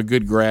a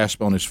good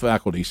grasp on his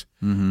faculties?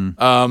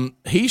 Mm-hmm.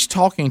 He's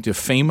talking to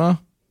FEMA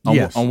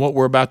on what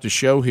we're about to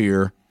show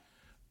here.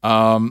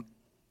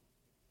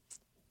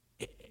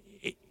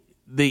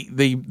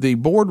 The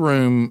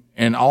boardroom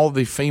and all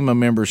the FEMA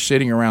members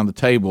sitting around the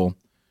table,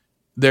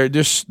 they're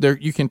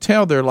you can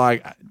tell they're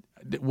like,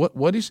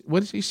 what is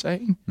he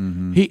saying?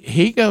 Mm-hmm.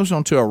 He goes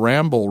onto a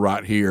ramble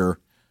right here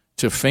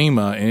to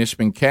FEMA, and it's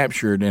been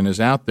captured and is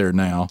out there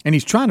now. And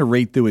he's trying to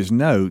read through his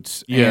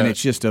notes, and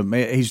it's just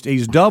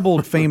he's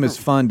doubled FEMA's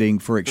funding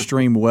for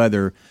extreme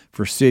weather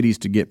for cities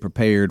to get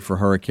prepared for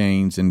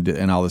hurricanes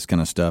and all this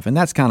kind of stuff, and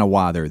that's kind of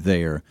why they're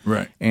there.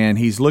 Right. And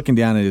he's looking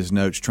down at his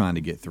notes, trying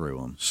to get through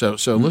them. So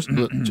let's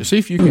to see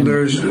if you can.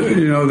 There's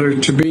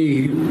there to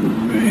be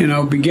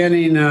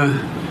beginning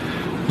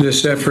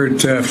this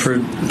effort for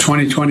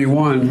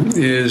 2021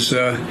 is.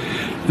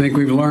 I think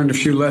we've learned a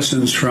few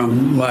lessons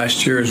from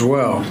last year as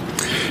well.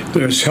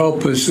 There's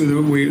help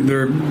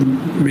they're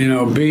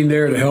being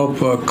there to help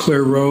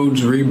clear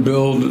roads,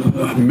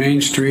 rebuild main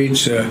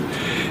streets,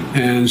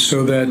 and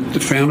so that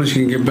the families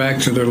can get back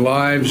to their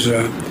lives.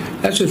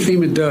 That's what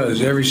FEMA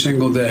does every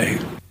single day.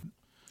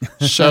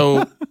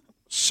 So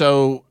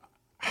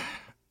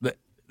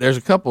there's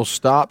a couple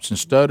stops and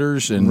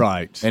stutters, and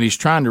and he's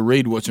trying to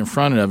read what's in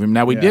front of him.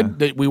 Now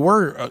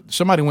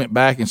somebody went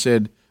back and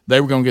said they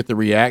were going to get the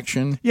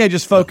reaction. Yeah,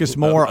 just focus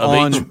more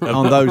on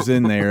those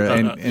in there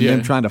and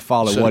them trying to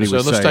follow what he was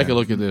saying. So let's take a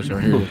look at this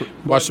right here.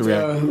 Watch the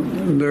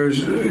reaction.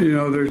 There's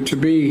there to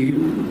be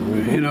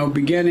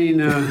beginning.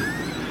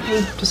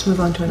 Just move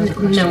on to another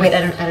question. No, wait,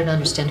 I don't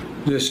understand.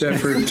 This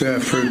effort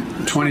for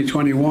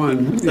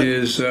 2021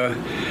 is.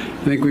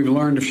 I think we've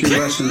learned a few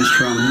lessons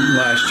from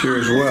last year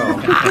as well.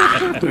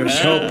 There's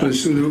help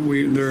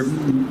they're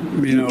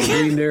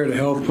being there to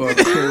help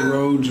clear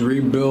roads,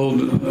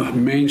 rebuild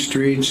main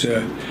streets,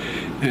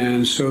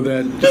 and so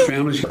that the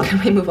families. Can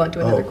we move on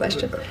to another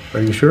question? Are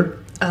you sure?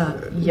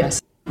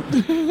 Yes.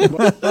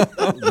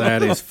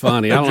 That is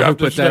funny. I don't know who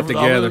put that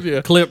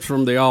together. Clips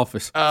from The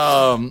Office.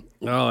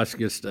 That's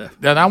good stuff.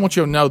 And I want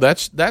you to know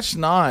that's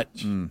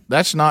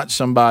not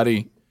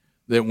somebody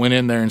that went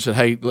in there and said,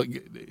 "Hey, look,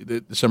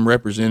 some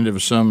representative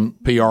of some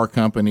PR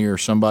company or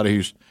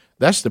somebody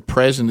that's the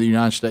president of the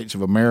United States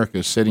of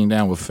America sitting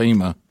down with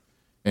FEMA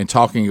and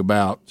talking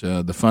about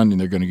the funding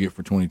they're going to get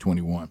for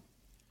 2021."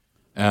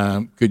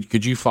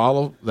 Could you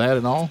follow that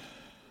at all?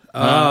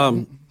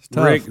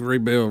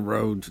 Rebuild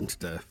roads and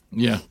stuff.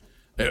 Yeah.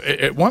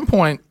 At one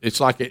point, it's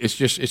like it's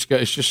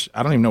just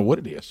I don't even know what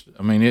it is.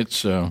 I mean,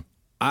 it's I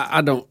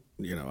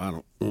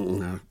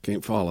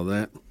can't follow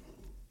that.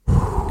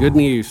 Good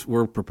news,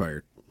 we're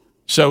prepared.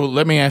 So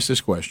let me ask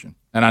this question,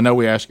 and I know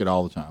we ask it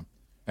all the time,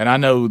 and I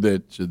know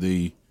that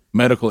the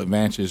medical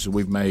advances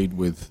we've made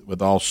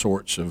with all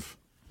sorts of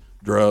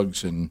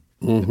drugs and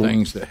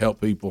things that help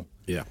people.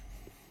 Yeah.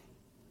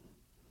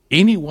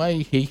 Any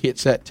way he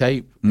hits that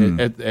tape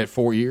at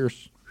 4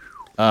 years,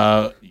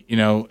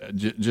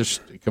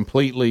 just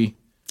completely.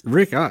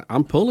 Rick,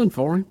 I'm pulling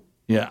for him.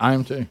 Yeah, I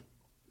am too.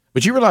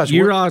 But you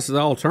realize the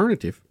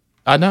alternative.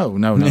 I know.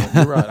 No,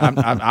 you're right.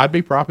 I'd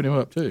be propping him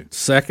up too.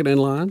 Second in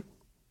line,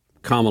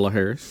 Kamala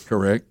Harris.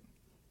 Correct.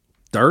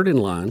 Third in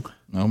line.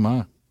 Oh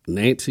my,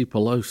 Nancy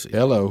Pelosi.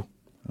 Hello.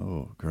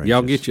 Oh, great.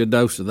 Y'all get you a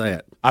dose of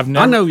that. I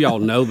know y'all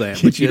know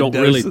that, but you don't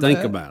really think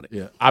about it.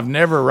 Yeah, I've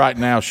never right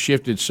now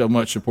shifted so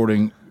much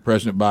supporting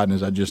President Biden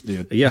as I just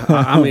did. Yeah,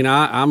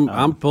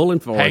 I'm pulling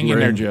for him. Hang in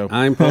there, Joe.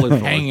 I'm pulling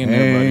for hang him.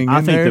 In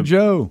there, buddy.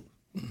 Joe.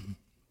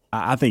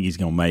 I think he's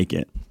going to make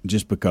it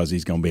just because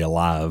he's going to be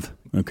alive.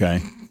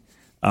 Okay.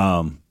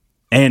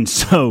 And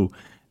so,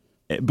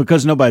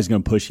 because nobody's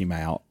going to push him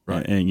out,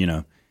 right?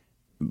 And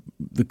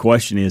the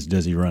question is,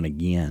 does he run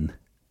again?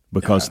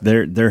 Because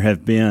there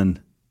have been,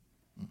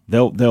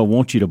 they'll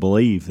want you to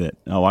believe that.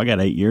 Oh, I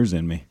got 8 years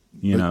in me.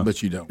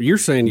 But you don't. You're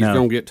saying he's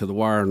going to get to the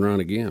wire and run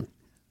again.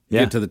 Yeah.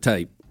 Get to the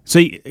tape.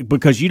 See,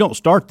 because you don't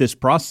start this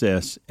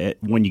process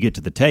when you get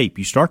to the tape.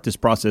 You start this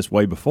process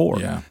way before.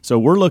 Yeah. So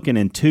we're looking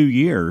in 2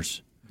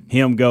 years,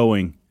 him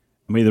going,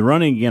 I'm either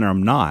running again or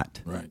I'm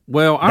not. Right.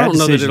 Well, I don't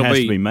know that it'll has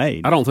to be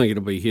made. I don't think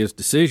it'll be his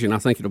decision. I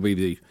think it'll be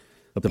the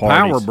parties.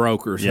 power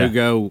brokers who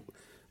go,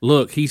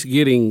 look, he's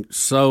getting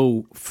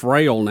so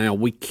frail now,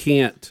 we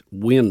can't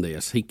win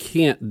this. He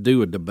can't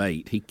do a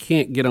debate. He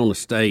can't get on the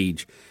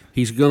stage.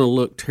 He's going to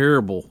look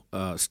terrible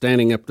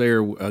standing up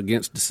there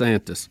against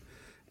DeSantis.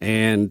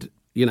 And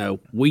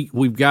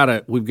we've got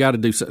to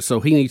do so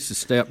he needs to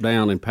step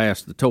down and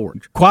pass the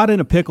torch. Quite in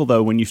a pickle,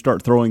 though, when you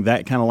start throwing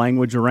that kind of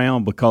language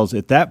around, because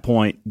at that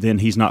point, then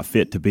he's not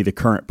fit to be the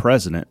current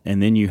president,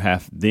 and then you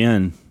have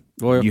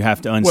Well, you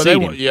have to Well, unseat they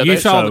him. won't- yeah,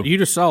 You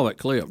just saw that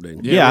clip,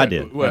 didn't you? Yeah, I well,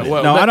 did. well,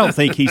 no, that- I don't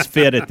think he's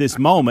fit at this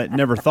moment.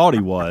 Never thought he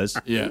was.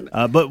 Yeah.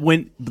 But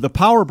when the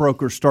power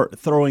brokers start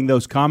throwing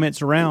those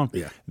comments around,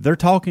 they're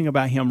talking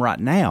about him right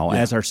now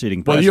as our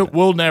sitting Well, president.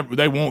 we'll never.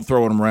 They won't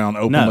throw him around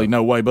openly.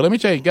 No way. But let me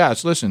tell you,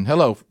 guys. Listen.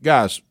 Hello,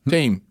 guys.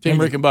 Team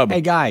Rick and Bubba.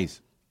 Hey,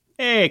 guys.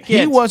 Hey,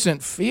 he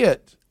wasn't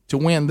fit to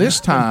win this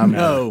time.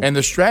 No. And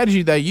the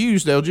strategy they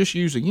used, they'll just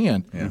use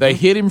again. They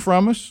hid him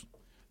from us.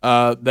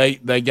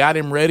 They got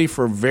him ready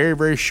for very,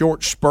 very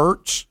short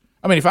spurts.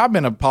 I mean, if I've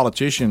been a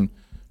politician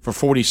for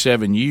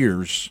 47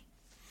 years,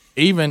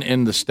 even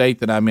in the state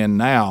that I'm in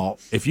now,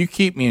 if you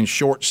keep me in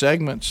short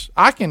segments,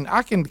 I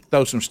can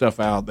throw some stuff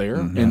out there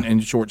in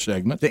short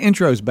segments. The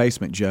intro's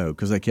Basement Joe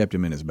because they kept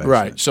him in his basement.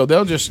 Right. So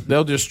they'll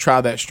just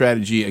try that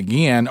strategy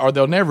again, or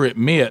they'll never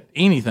admit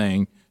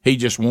anything. He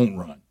just won't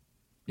run.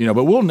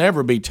 But we'll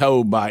never be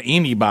told by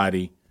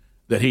anybody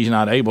that he's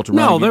not able to run.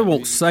 No, again. they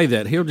won't say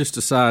that. He'll just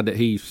decide that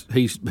he's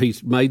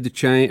made the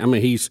change. I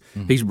mean,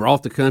 he's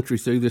brought the country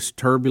through this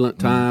turbulent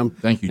time.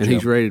 Thank you, and Joe.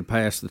 he's ready to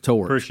pass the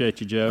torch.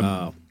 Appreciate you,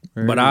 Joe.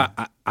 But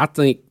I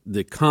think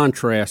the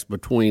contrast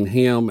between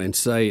him and,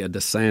 say, a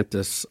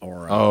DeSantis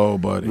or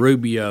a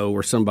Rubio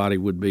or somebody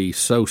would be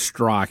so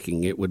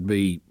striking. It would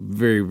be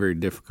very, very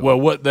difficult. Well,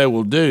 what they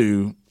will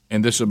do,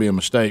 and this will be a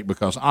mistake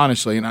because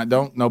honestly,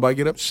 and nobody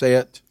get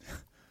upset.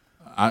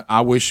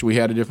 I wish we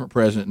had a different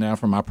president now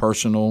from my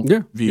personal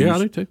views. Yeah, I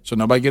do too. So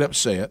nobody get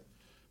upset.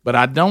 But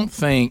I don't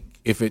think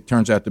if it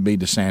turns out to be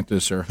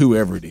DeSantis or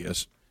whoever it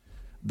is,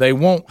 they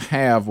won't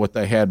have what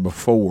they had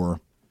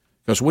before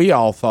because we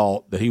all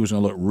thought that he was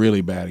going to look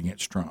really bad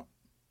against Trump.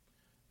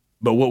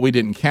 But what we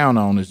didn't count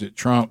on is that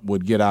Trump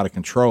would get out of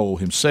control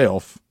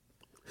himself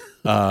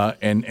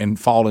and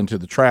fall into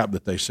the trap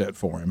that they set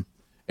for him.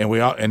 And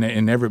we all,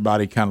 and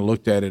everybody kind of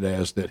looked at it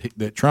as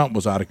that Trump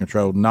was out of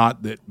control,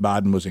 not that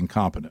Biden was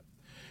incompetent.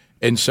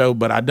 And so,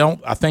 but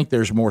I think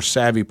there's more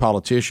savvy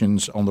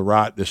politicians on the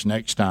right this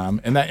next time,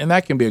 and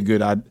that can be a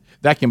good idea.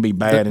 That can be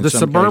bad in the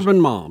some suburban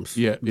cases. moms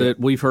that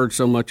we've heard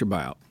so much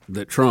about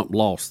that Trump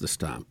lost this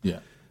time. Yeah,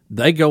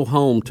 they go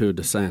home to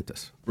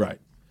DeSantis. Right.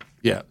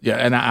 Yeah,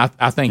 and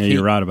I think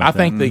you're right about I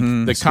that.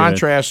 think the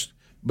contrast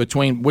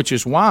between, which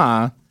is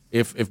why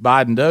if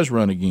Biden does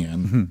run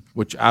again,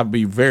 which I'd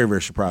be very,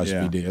 very surprised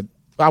if he did.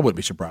 I wouldn't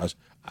be surprised.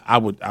 I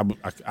will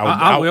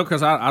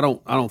because I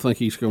don't think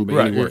he's going to be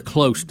anywhere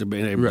close to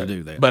being able to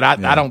do that. But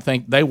I don't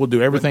think they will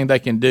do everything they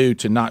can do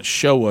to not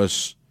show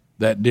us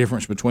that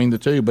difference between the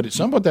two. But at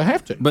some point they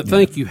have to. But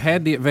think you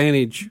had the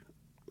advantage,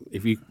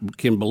 if you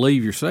can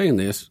believe you're saying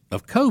this,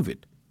 of COVID,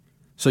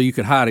 so you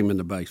could hide him in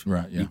the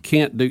basement. Right. Yeah. You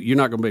can't do. You're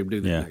not going to be able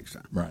to do that next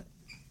time. Right.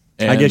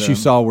 I guess you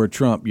saw where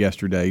Trump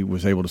yesterday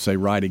was able to say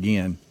right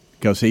again.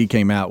 Because he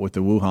came out with the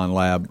Wuhan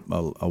lab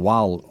a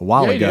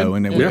while ago,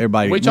 and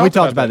everybody we talked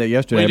about that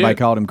yesterday. Everybody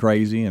called him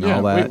crazy and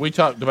all that. We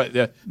talked about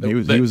that. He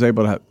was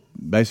able to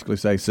basically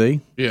say,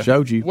 "See,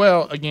 showed you."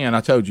 Well, again,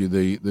 I told you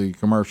the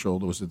commercial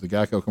was it the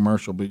Geico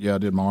commercial? But I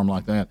did my arm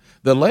like that.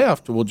 The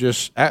left will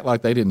just act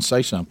like they didn't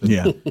say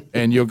something.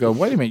 And you'll go,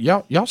 "Wait a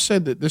minute, y'all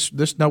said that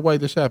this no way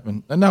this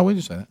happened." No, we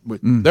just said that.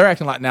 They're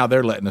acting like now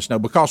they're letting us know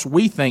because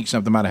we think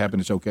something might have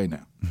happened. It's okay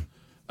now.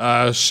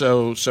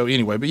 So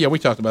anyway, but we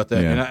talked about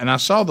that, and I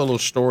saw the little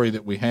story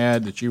that we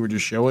had that you were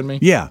just showing me.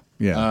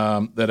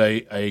 That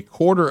a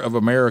quarter of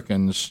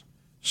Americans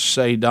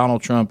say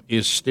Donald Trump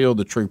is still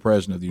the true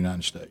president of the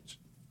United States.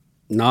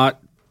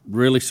 Not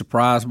really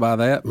surprised by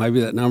that.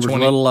 Maybe that number's a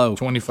little low.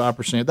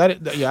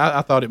 25%.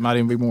 I thought it might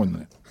even be more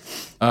than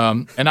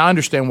that. And I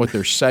understand what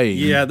they're saying.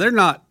 Yeah, they're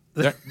not.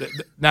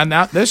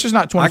 Now this is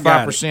not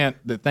 25%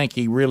 that think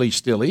he really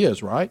still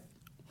is, right?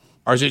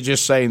 Or is it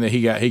just saying that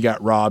he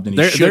got robbed and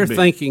they're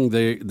thinking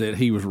that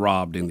he was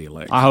robbed in the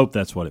election? I hope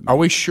that's what it means. Are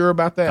we sure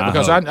about that?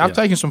 Because I've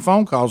taken some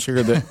phone calls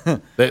here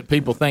that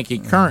people think he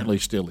currently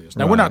still is.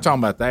 Now, we're not talking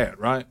about that,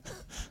 right?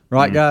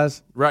 Right,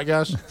 guys? Right,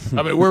 guys?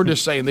 I mean, we're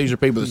just saying these are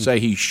people that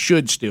say he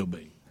should still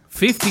be.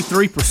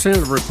 53%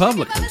 of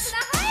Republicans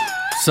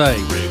say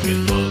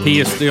he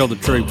is still the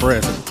true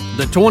president.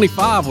 The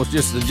 25 was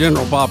just the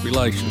general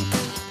population.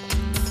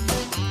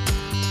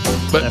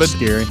 But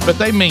scary. But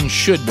they mean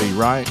should be,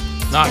 right?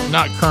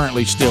 Not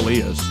currently still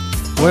is.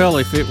 Well,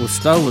 if it was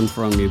stolen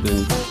from you,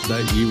 then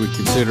you would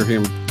consider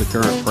him the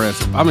current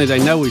president. I mean,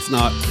 they know he's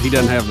not. He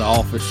doesn't have the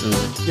office.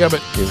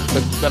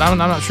 But I'm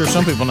not sure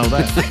some people know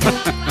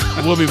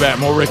that. We'll be back.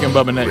 More Rick and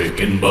Bubba next.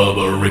 Rick and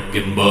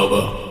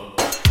Bubba.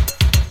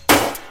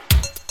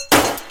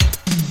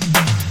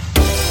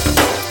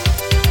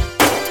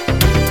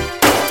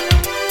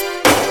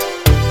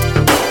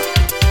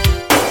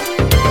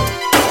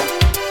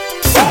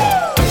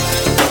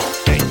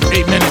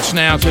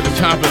 Now to the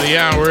top of the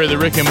hour of the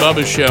Rick and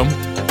Bubba Show.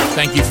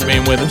 Thank you for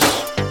being with us.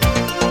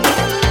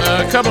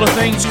 A couple of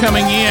things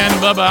coming in.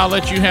 Bubba, I'll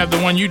let you have the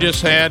one you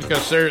just had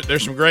because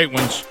there's some great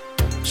ones.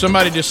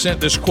 Somebody just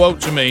sent this quote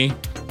to me.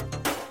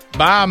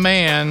 Buy a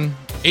man,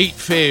 eat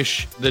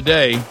fish the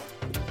day.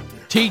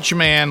 Teach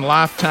man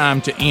lifetime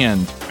to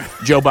end.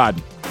 Joe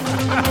Biden.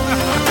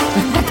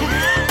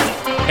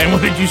 And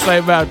what did you say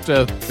about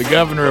the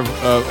governor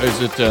of?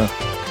 Is it?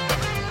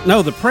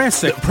 No, the press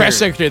secretary. Press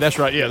secretary. That's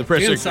right. Yeah, the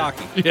press Jen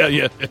secretary.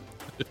 Psaki. Yeah.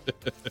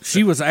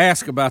 She was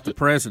asked about the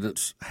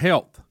president's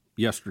health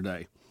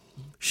yesterday.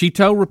 She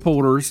told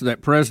reporters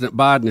that President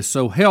Biden is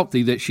so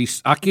healthy that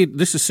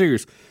this is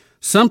serious.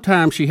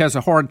 Sometimes she has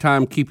a hard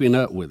time keeping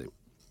up with him.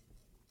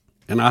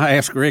 And I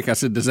asked Rick, I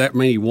said, does that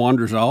mean he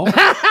wanders off?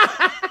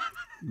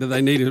 Do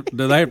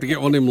they have to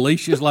get one of them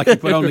leashes like you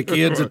put on the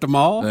kids at the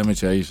mall? Let me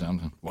tell you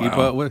something. Wow. Keep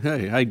up with,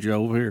 hey,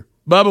 Joe, over here.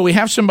 Bubba, we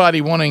have somebody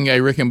wanting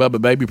a Rick and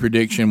Bubba baby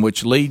prediction,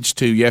 which leads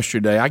to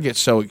yesterday. I get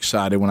so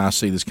excited when I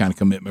see this kind of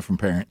commitment from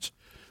parents.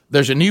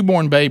 There's a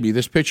newborn baby.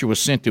 This picture was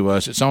sent to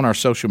us. It's on our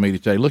social media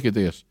today. Look at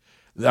this.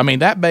 I mean,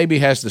 that baby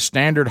has the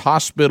standard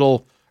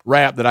hospital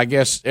wrap that I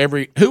guess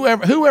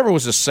whoever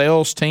was a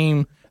sales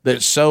team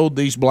that sold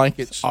these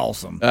blankets,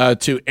 awesome,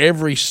 to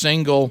every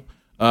single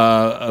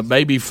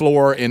baby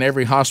floor in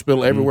every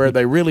hospital everywhere. Mm-hmm.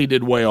 They really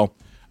did well.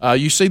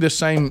 You see the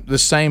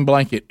same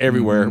blanket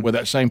everywhere with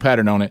that same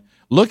pattern on it.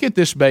 Look at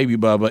this baby,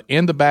 Bubba,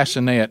 in the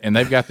bassinet, and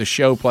they've got the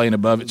show playing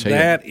above its head.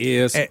 That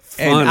is funny.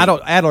 And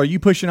Adler, are you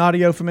pushing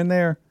audio from in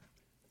there?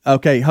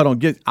 Okay, hold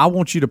on. I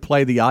want you to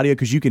play the audio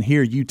because you can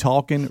hear you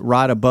talking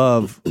right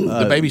above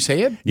the baby's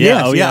head.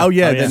 Yes, Oh, yeah.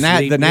 yeah.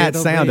 The gnat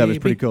sound of it is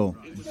pretty cool.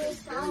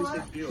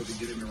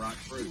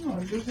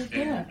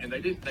 And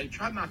they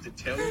try not to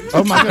tell you.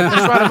 Oh my God,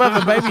 that's right above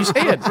the baby's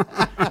head.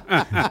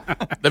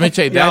 Let me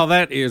tell you,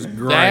 that is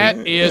great.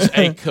 That is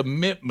a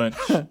commitment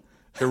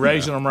to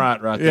raising them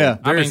right there. Yeah,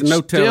 there's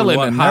no telling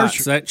what heights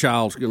nursery, that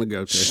child's going to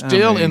go to.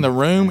 Still in the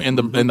room, in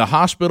the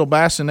hospital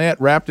bassinet,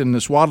 wrapped in the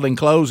swaddling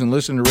clothes, and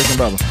listening to Rick and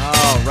Bubba.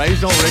 Oh,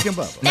 raised on Rick and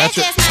Bubba. That's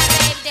it.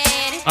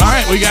 All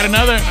right, we got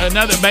another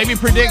baby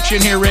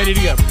prediction here ready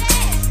to go.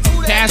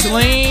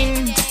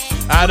 Kathleen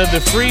out of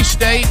the free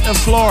state of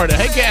Florida.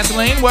 Hey,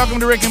 Kathleen, welcome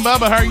to Rick and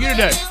Bubba. How are you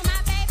today?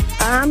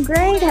 I'm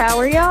great. How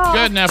are y'all?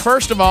 Good. Now,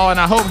 first of all, and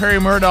I hope Harry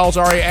Murdahl's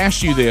already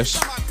asked you this,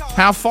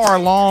 how far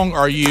along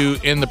are you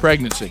in the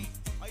pregnancy?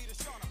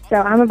 So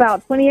I'm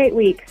about 28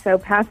 weeks, so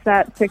past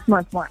that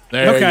 6-month mark.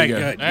 There Okay, you go.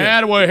 good.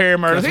 Attaboy, Harry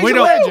Murdahl. He's We a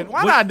don't- legend.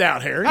 Why not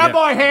doubt Harry?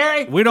 Attaboy,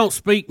 Harry. We don't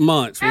speak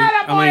months.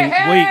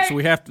 Weeks.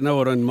 We have to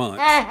know it in months.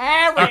 All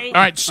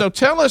right, so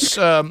tell us,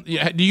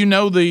 do you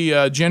know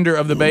the gender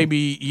of the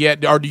baby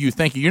yet, or do you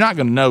think you're not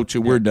going to know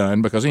till we're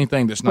done, because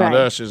anything that's not Right.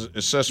 us is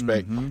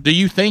suspect. Do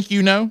you think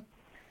you know?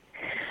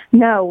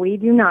 No, we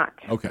do not.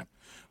 Okay.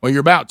 Well, you're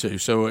about to.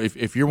 So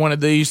if you're one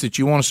of these that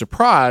you want a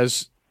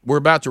surprise, we're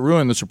about to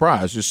ruin the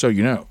surprise, just so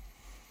you know.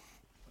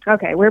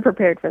 Okay, we're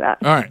prepared for that.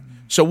 All right.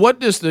 So what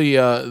does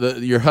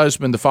your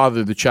husband, the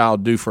father of the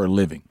child, do for a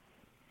living?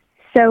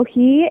 So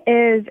he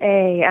is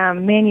a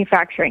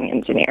manufacturing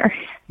engineer.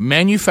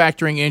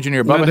 Manufacturing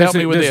engineer. Bubba, Now, help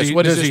me with this.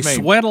 What does he this mean?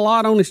 sweat a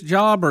lot on his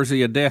job, or is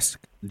he a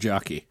desk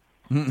jockey?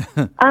 It's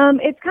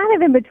kind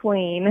of in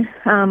between.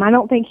 I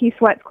don't think he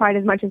sweats quite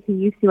as much as he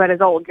used to at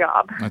his old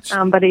job.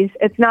 But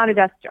it's not a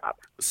desk job.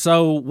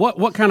 So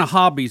what kind of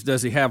hobbies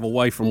does he have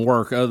away from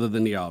work other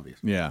than the obvious?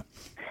 Yeah.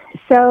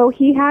 So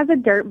he has a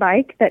dirt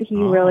bike that he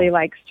really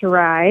likes to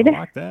ride. I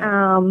like that.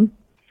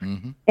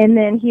 And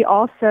then he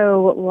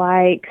also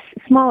likes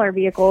smaller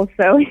vehicles.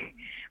 So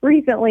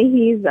recently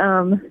he's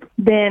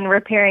been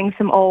repairing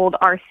some old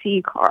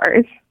RC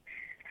cars.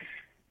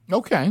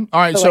 Okay. All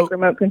right. So, So like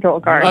remote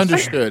control cars.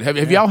 understood.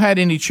 Have y'all had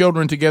any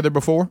children together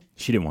before?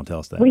 She didn't want to tell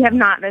us that. We have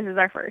not. This is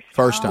our first.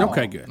 First time.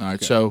 Okay, good. All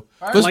right. So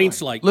Clean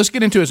slate. let's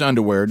get into his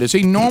underwear. Does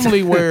he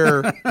normally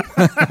wear?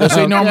 Does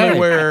he normally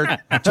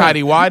wear tidy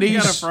You whities?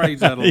 got to phrase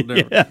that a little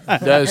different.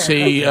 Does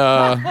he?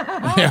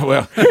 Yeah.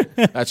 Well,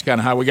 that's kind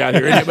of how we got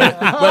here. Isn't it? But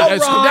don't do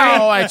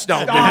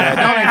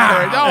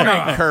that.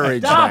 Don't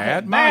encourage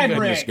that. My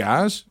goodness,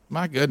 guys.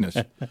 My goodness.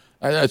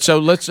 So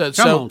let's.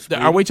 on,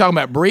 Speedy. Are we talking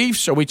about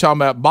briefs? Are we talking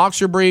about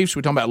boxer briefs? Are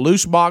we talking about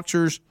loose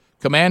boxers?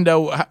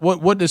 Commando?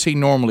 What does he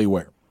normally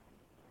wear?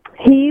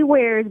 He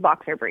wears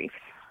boxer briefs.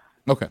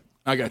 Okay,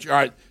 I got you. All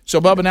right.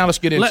 So Bubba, now let's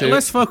get into.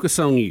 Let's focus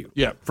on you.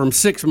 Yeah. From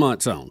 6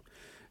 months on,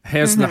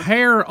 has the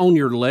hair on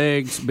your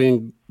legs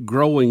been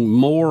growing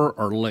more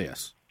or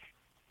less?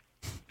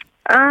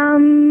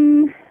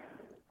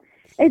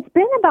 It's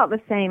been about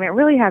the same. It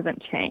really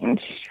hasn't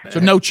changed. So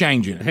no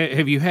change in it.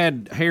 Have you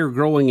had hair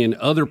growing in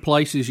other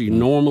places you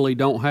normally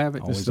don't have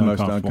it? This is the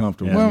most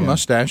uncomfortable. Well,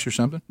 mustache or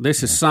something.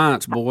 This is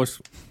science,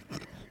 boys.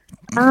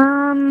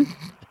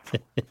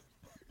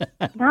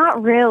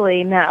 Not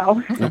really,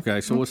 no.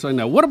 Okay, so we'll say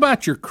no. What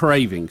about your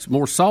cravings?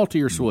 More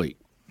salty or sweet?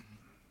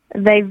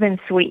 They've been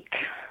sweet.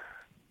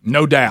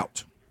 No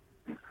doubt.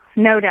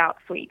 No doubt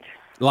sweet.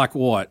 Like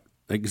what?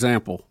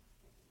 Example.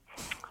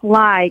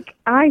 Like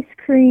ice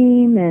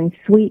cream and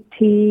sweet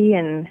tea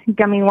and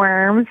gummy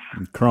worms.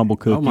 Crumble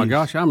cookies. Oh my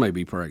gosh, I may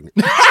be pregnant.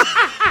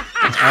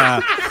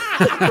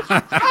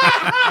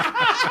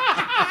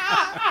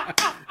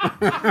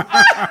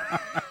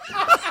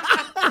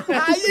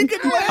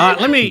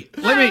 Let me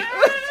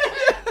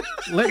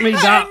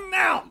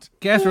dial,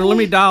 Catherine. Let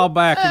me dial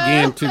back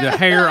again to the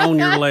hair on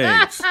your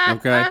legs.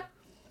 Okay,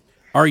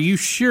 are you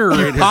sure it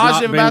has not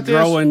positive been about this?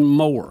 growing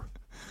more?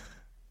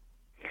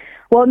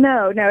 Well,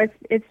 no,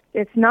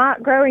 it's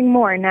not growing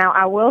more. Now,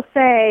 I will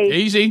say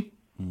easy.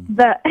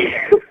 The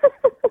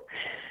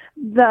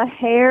the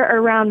hair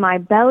around my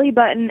belly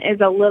button is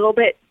a little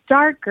bit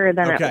darker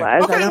than it was.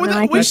 I don't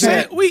know,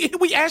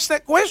 we asked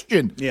that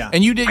question. Yeah.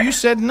 And you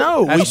said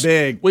no. That's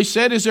big. We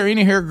said, is there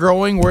any hair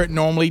growing where it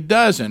normally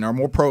doesn't, or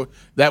more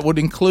that would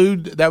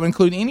include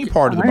any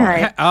part of the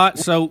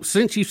body? So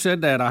since you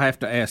said that, I have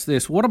to ask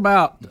this: what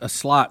about a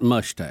slight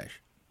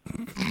mustache?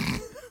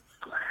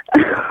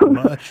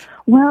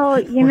 Well,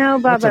 you know,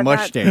 What's a Bubba,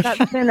 mustache?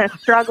 that's been a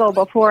struggle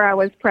before I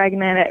was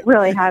pregnant. It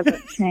really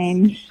hasn't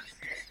changed.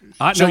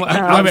 I'm We were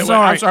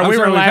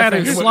we've had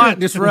laughing. a slight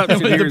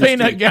disruption here The in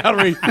peanut studio.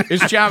 gallery is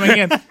chiming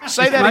in.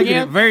 Say that Making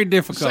again. it very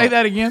difficult. Say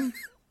that again.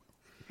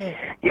 You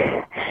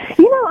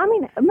know, I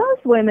mean,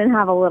 most women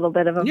have a little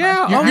bit of a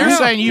mustache. You're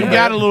saying you've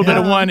got a little bit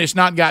of one. It's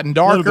not gotten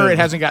darker. It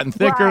hasn't gotten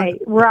thicker.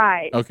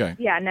 Right. Okay.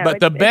 Yeah, no.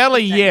 But the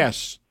belly,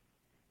 yes.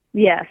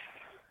 Yes.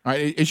 All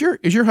right. Is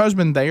your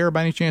husband there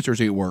by any chance, or is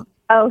he at work?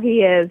 Oh, he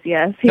is,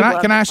 yes. He Can I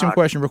loves ask him a dogs.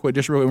 question real quick?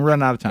 We're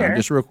running out of time. Sure.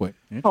 Just real quick.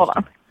 Hold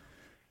on.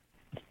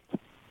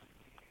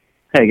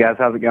 Hey guys,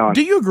 how's it going?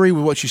 Do you agree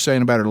with what she's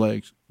saying about her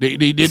legs? Do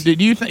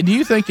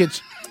you think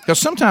it's because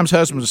sometimes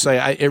husbands will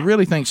say, "It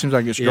really seems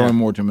like it's growing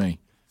more to me."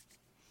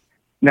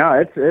 No,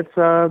 it's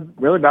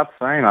really about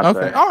the same. I'd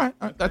say. All right.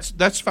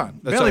 That's fine.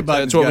 Belly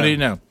button's That's what we good. need to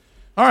know.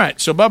 All right.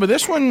 So, Bubba,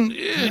 this one,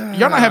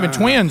 y'all not having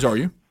twins, are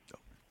you?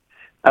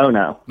 Oh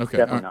no. Okay.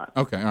 Definitely not.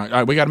 Okay. All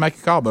right. We got to make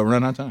a call, but we're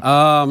running out of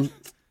time.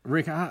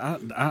 Rick,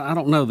 I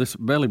don't know this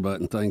belly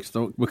button thing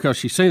because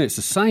she's saying it's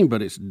the same,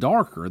 but it's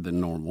darker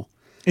than normal.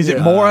 Is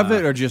it more of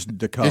it or just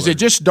the color? Is it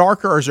just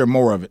darker, or is there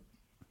more of it?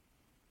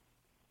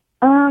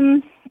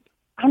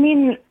 I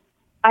mean,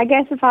 I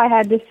guess if I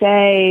had to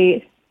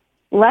say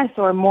less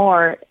or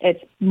more,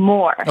 it's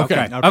more.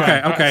 Okay. All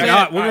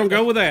right, we're going to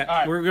go with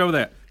that. We're going to go with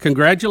that.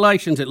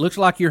 Congratulations. It looks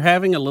like you're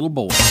having a little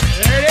boy.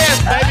 There it is,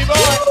 baby boy.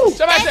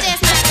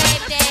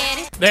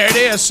 There it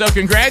is. So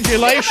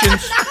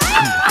congratulations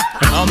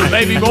on the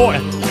baby boy.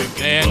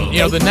 And, you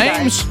know, the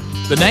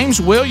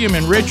names William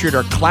and Richard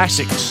are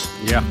classics.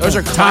 Yeah. Those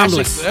are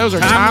Timeless. Those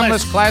are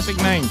timeless classic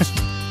names.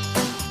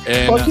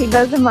 And, We'll keep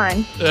those in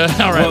mind.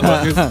 all right.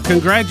 Well,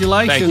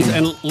 congratulations,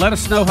 Thank you. and let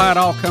us know how it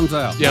all comes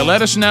out. Yeah,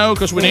 let us know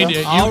because we need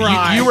you. All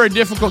right. You were a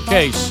difficult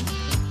case.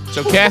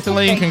 So,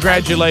 Kathleen,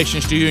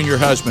 congratulations to you and your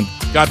husband.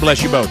 God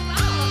bless you both.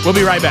 We'll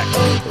be right back.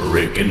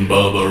 Rick and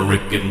Bubba,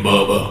 Rick and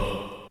Bubba.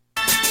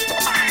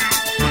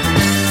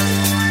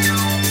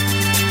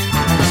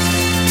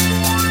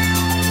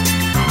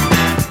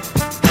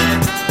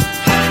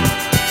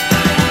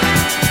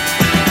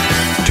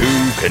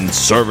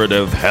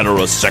 Conservative,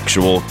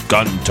 heterosexual,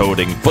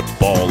 gun-toting,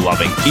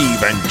 football-loving,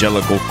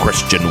 evangelical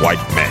Christian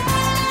white men.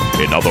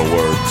 In other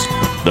words,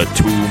 the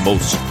two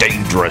most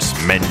dangerous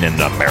men in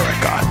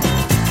America,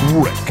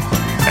 Rick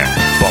and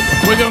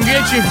Bubba. We're going to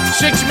get you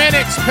 6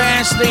 minutes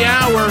past the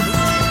hour.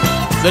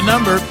 The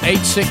number,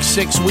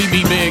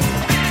 866-WE-BE-BIG.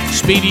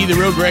 Speedy, the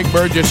real Greg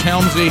Burgess,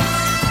 Helmsy,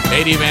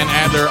 Eddie Van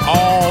Adler,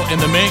 all in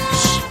the mix.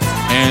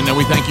 And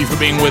we thank you for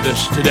being with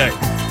us today.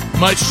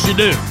 Much to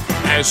do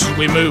as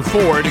we move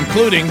forward,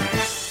 including,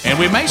 and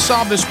we may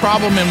solve this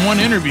problem in one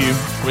interview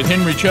with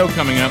Henry Cho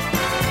coming up,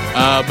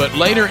 but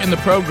later in the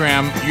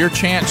program, your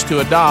chance to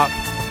adopt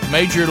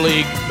Major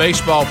League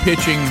Baseball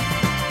pitching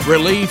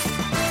relief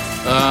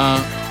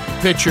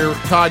pitcher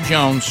Todd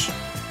Jones,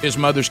 his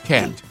mother's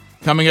cat.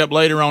 Coming up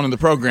later on in the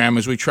program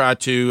as we try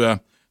to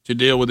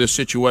deal with this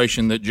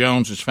situation that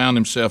Jones has found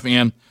himself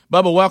in.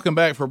 Bubba, welcome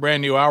back for a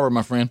brand new hour,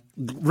 my friend.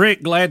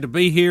 Rick, glad to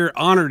be here,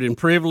 honored and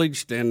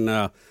privileged,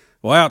 and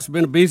wow, it's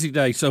been a busy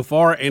day so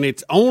far, and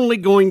it's only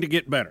going to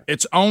get better.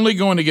 It's only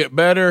going to get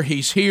better.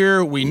 He's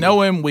here. We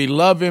know him. We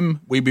love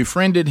him. We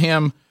befriended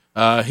him.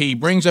 He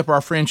brings up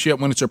our friendship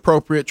when it's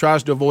appropriate,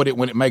 tries to avoid it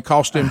when it may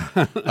cost him.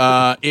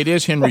 It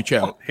is Henry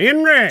Cho.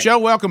 Henry! Joe,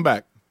 welcome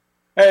back.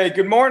 Hey,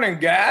 good morning,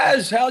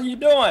 guys. How you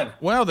doing?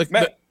 Well,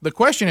 the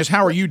question is,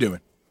 how are you doing?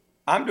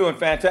 I'm doing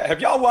fantastic.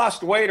 Have y'all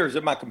lost weight, or is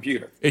it my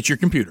computer? It's your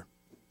computer.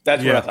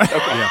 That's what I thought.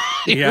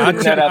 Okay.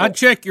 Yeah, I'd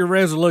check your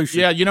resolution.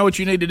 Yeah, you know what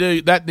you need to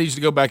do? That needs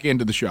to go back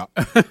into the shop.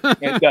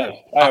 It does.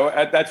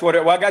 That's what.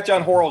 Well, I got you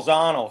on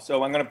horizontal,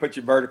 so I'm going to put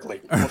you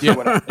vertically. We'll see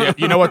what happens. Yeah,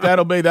 you know what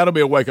that'll be? That'll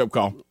be a wake-up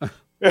call.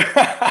 All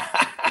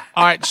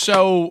right,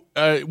 so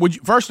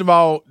first of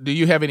all, do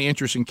you have any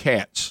interest in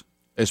cats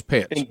as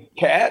pets? In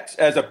cats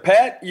as a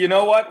pet, you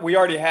know what? We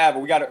already have.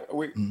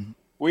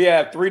 We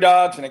have 3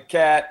 dogs and a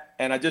cat,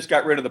 and I just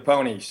got rid of the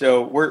pony,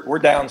 so we're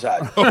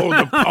downside. Oh,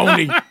 the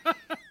pony.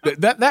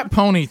 That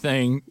pony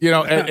thing, you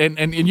know,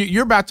 and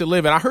you're about to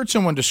live it. I heard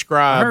someone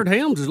describe. I heard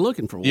Helms is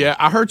looking for one. Yeah,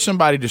 I heard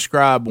somebody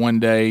describe one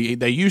day.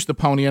 They used the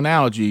pony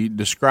analogy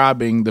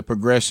describing the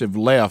progressive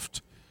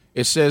left.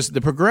 It says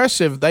the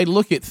progressive, they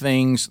look at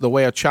things the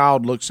way a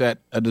child looks at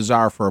a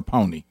desire for a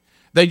pony.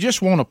 They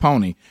just want a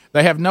pony.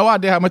 They have no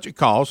idea how much it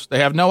costs. They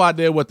have no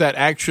idea what that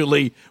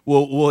actually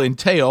will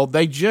entail.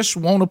 They just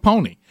want a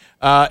pony.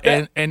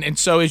 And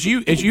so as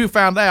you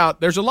found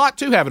out, there's a lot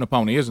to having a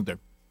pony, isn't there?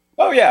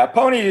 Oh yeah, a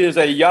pony is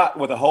a yacht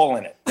with a hole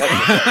in it.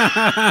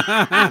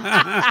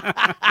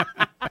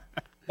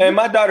 And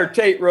my daughter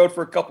Tate rode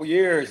for a couple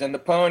years, and the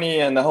pony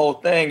and the whole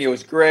thing, it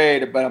was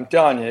great. But I'm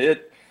telling you,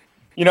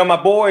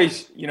 my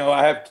boys,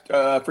 I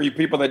have, for you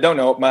people that don't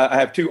know, I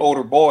have 2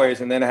 older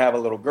boys, and then I have a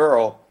little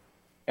girl.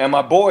 And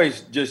my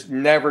boys just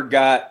never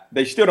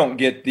they still don't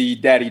get the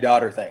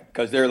daddy-daughter thing,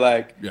 because they're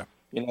like,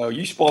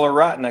 you spoil her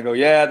rotten. I go,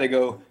 yeah. They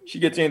go, she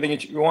gets anything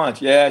that she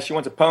wants. Yeah, she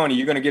wants a pony.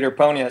 You're going to get her a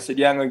pony? I said,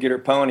 yeah, I'm going to get her a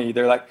pony.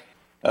 They're like,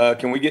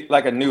 can we get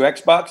like a new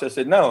Xbox? I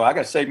said, no, I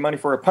got to save money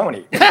for a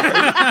pony.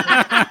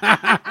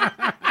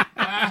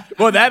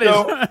 Well,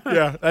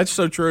 that's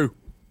so true.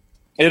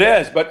 It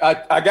is, but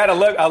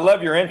I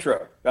love your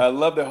intro. I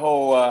love the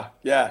whole,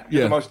 you're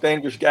the most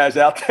dangerous guys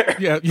out there.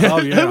 Yeah.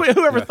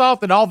 Whoever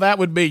thought that all that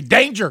would be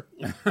danger?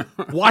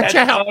 Watch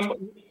out.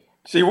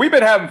 See, we've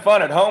been having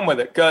fun at home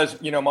with it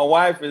because, my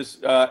wife is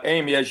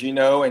Amy, as you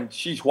know, and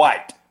she's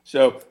white.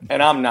 So,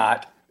 and I'm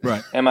not.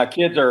 Right. And my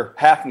kids are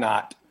half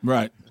not.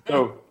 Right.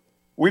 So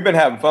we've been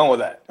having fun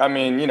with that. I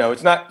mean,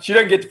 it's not, she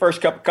doesn't get the first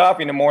cup of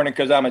coffee in the morning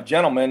because I'm a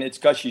gentleman. It's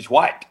because she's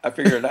white. I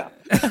figured it out.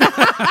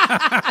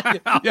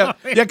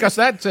 Because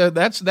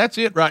that's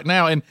it right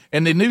now.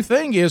 And the new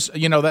thing is,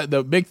 that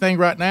the big thing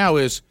right now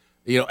is,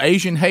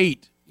 Asian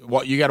hate.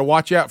 What you got to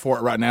watch out for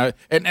it right now.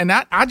 And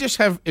I just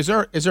have, is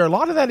there a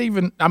lot of that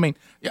even? I mean,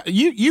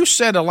 you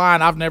said a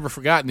line I've never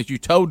forgotten that you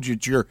told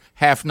your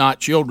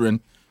half-not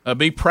children,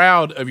 be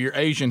proud of your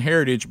Asian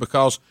heritage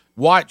because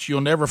watch,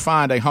 you'll never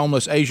find a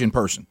homeless Asian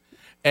person.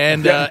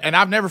 And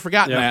I've never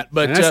forgotten that.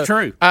 But and that's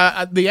true.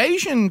 The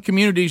Asian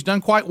community's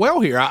done quite well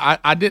here.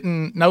 I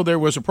didn't know there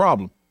was a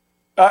problem.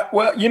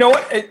 Well, you know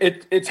what?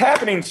 It's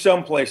happening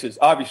some places,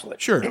 obviously.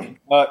 Sure.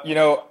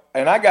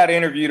 And I got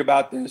interviewed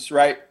about this,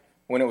 right,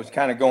 when it was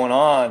kind of going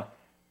on.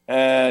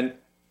 And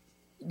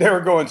they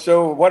were going,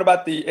 so what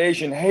about the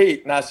Asian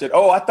hate? And I said,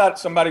 I thought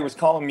somebody was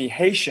calling me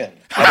Haitian.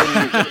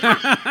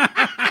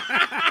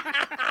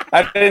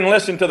 I didn't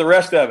listen to the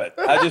rest of it.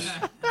 I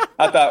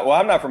thought, well,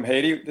 I'm not from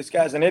Haiti. This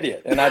guy's an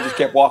idiot, and I just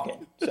kept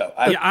walking. So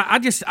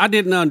I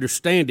didn't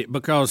understand it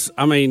because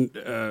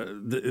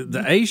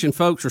the Asian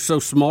folks are so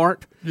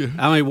smart. Yeah.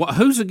 I mean,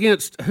 who's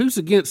against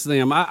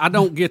them? I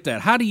don't get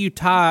that. How do you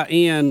tie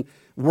in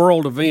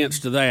world events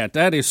to that?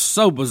 That is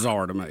so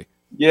bizarre to me.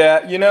 Yeah,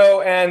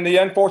 and the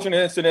unfortunate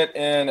incident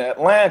in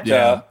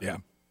Atlanta. Yeah.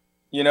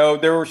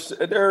 There are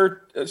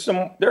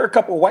a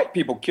couple of white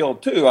people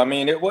killed too. I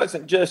mean, it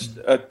wasn't just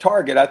a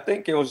target. I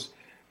think it was,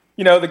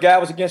 the guy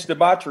was against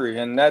debauchery,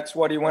 and that's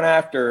what he went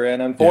after.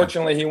 And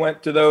unfortunately, he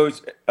went to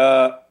those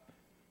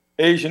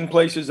Asian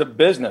places of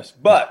business.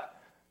 But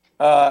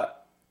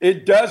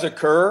it does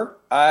occur.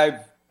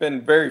 I've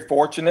been very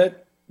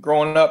fortunate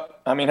growing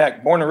up. I mean,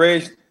 heck, born and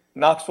raised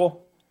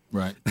Knoxville.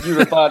 Right. You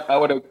would have thought I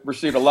would have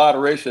received a lot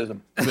of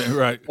racism.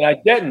 Right. And I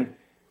didn't.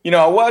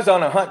 I was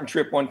on a hunting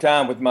trip one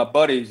time with my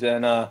buddies,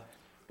 and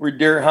we're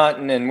deer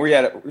hunting, and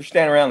we're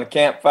standing around the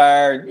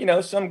campfire.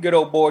 And, some good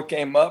old boy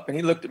came up, and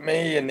he looked at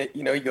me, and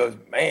he goes,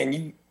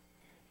 "Man,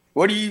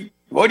 what are you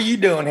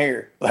doing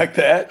here?" Like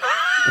that.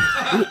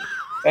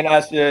 And I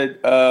said,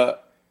 "Well,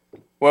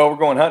 we're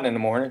going hunting in the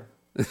morning."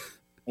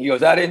 He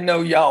goes, "I didn't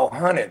know y'all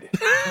hunted."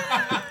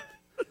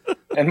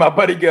 And my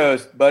buddy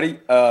goes, "Buddy,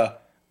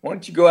 why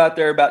don't you go out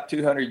there about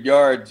 200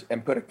 yards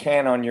and put a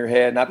can on your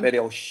head, and I bet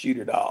he'll shoot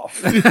it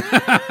off."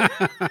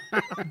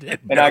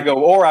 And I go,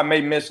 "Or I may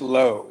miss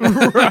low."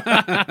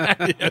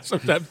 Right. Yeah,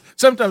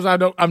 sometimes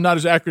I'm not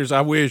as accurate as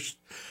I wish.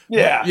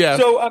 Yeah.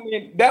 So I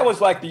mean, that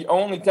was like the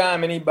only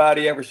time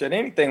anybody ever said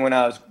anything when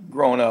I was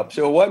growing up.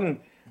 So it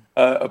wasn't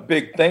a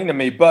big thing to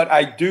me. But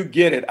I do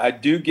get it. I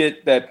do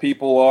get that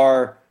people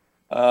are,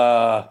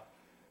 a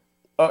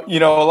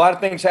lot of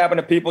things happen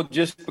to people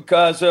just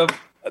because of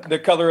the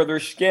color of their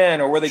skin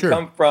or where they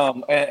come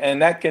from,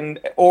 and that can,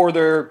 or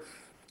their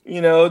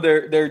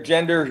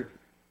gender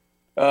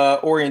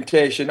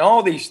orientation,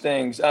 all these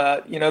things.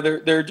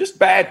 They're just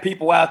bad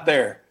people out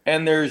there,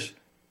 and they're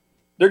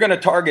going to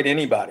target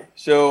anybody.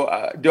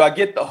 So do I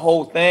get the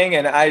whole thing?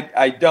 And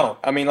I don't.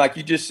 I mean, like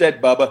you just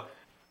said, Bubba,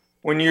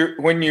 when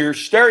you're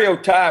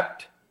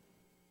stereotyped,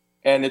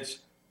 and it's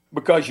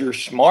because you're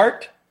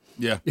smart.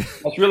 Yeah,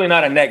 that's really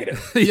not a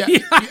negative. Yeah.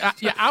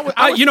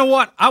 You know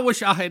what? I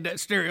wish I had that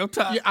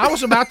stereotype. Yeah, I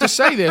was about to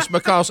say this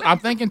because I'm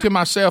thinking to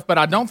myself, but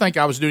I don't think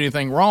I was doing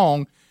anything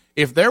wrong.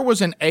 If there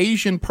was an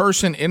Asian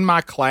person in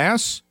my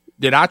class,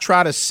 did I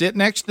try to sit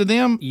next to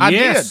them?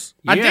 Yes.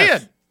 I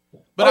did.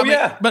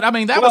 But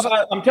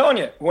I'm telling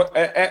you,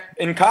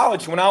 in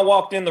college, when I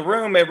walked in the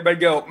room, everybody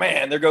go,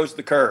 "Man, there goes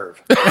the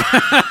curve."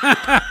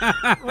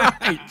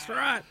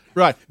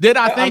 Right. Did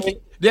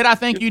I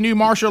think you knew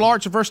martial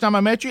arts the first time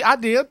I met you? I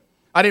did.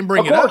 I didn't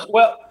bring it up.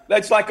 Well,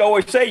 that's like I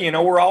always say,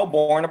 we're all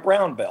born a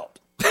brown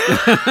belt. Right.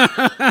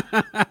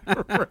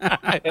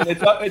 And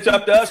it's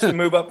up to us to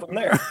move up from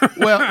there.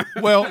 Well,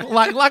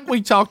 like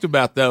we talked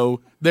about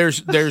though,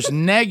 there's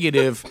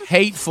negative,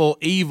 hateful,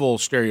 evil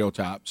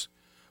stereotypes.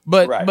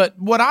 But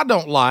what I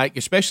don't like,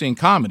 especially in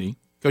comedy,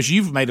 because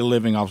you've made a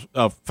living of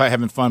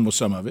having fun with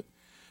some of it,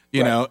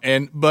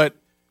 but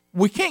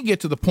we can't get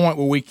to the point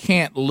where we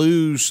can't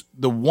lose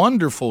the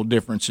wonderful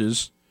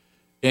differences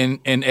in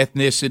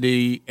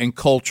ethnicity and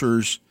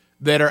cultures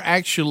that are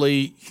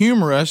actually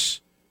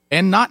humorous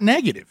and not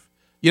negative.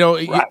 You know,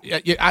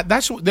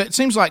 that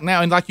seems like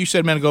now, and like you said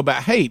a minute ago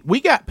about hate,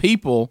 we got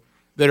people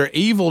that are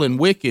evil and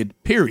wicked,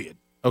 period,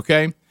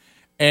 okay?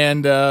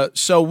 And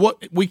so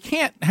what we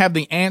can't have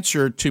the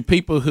answer to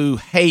people who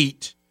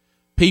hate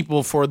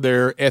people for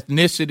their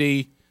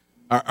ethnicity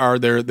or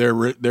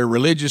their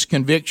religious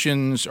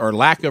convictions or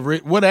lack of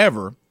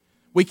whatever.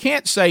 We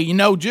can't say,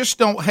 just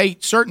don't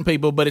hate certain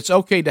people, but it's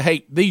okay to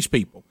hate these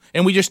people.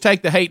 And we just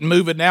take the hate and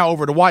move it now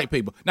over to white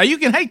people. Now, you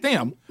can hate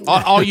them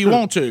all you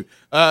want to.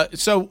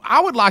 So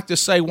I would like to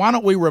say, why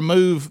don't we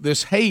remove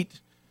this hate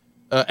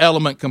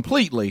element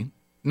completely,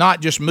 not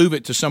just move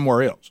it to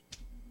somewhere else?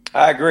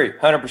 I agree,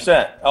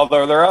 100%.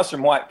 Although there are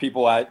some white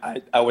people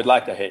I would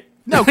like to hate.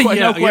 No question.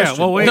 Yeah,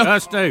 well,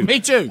 us too. Me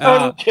too.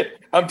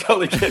 I'm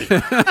totally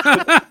kidding.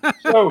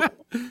 So,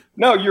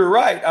 no, you're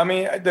right. I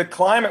mean, the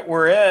climate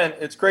we're in,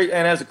 it's great.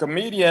 And as a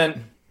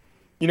comedian,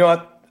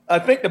 I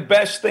think the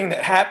best thing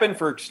that happened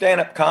for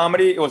stand-up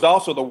comedy, it was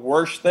also the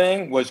worst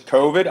thing, was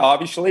COVID,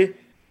 obviously.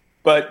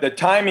 But the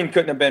timing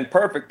couldn't have been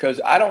perfect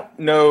because I don't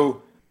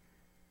know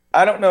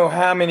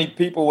how many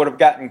people would have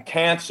gotten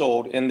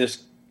canceled in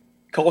this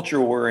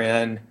culture we're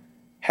in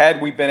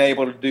had we been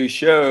able to do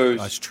shows.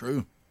 That's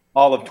true.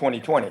 All of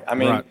 2020. I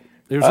mean, right.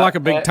 It was like a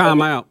big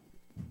timeout.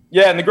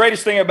 Yeah, and the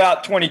greatest thing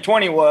about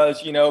 2020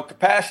 was,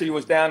 capacity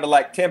was down to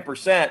like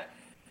 10%,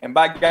 and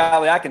by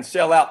golly, I can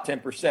sell out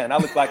 10%. I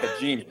look like a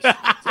genius.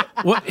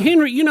 Well,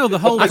 Henry, the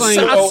whole thing.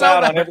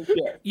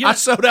 I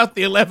sold out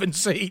the 11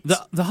 seats.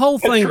 The whole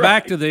thing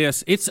back to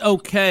this, it's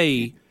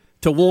okay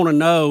to want to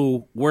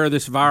know where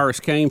this virus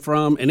came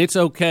from, and it's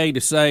okay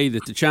to say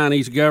that the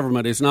Chinese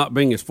government is not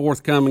being as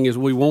forthcoming as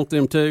we want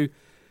them to,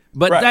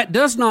 but that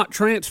does not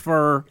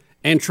transfer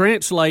and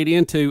translate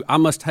into I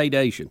must hate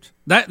Asians.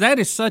 That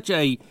is such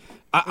a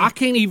I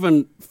can't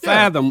even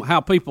fathom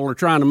how people are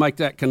trying to make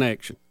that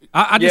connection.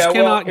 I just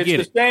cannot get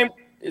it.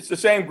 It's the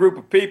same group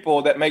of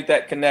people that make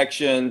that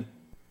connection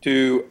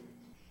to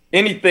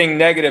anything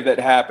negative that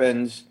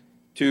happens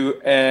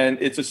and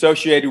it's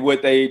associated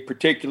with a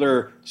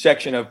particular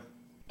section of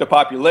the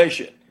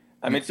population.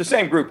 I mean, it's the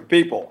same group of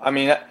people. I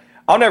mean,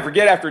 I'll never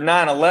forget after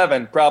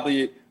 9/11,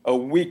 probably a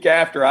week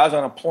after, I was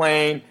on a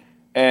plane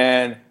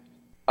and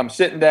I'm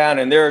sitting down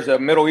and there's a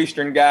Middle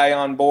Eastern guy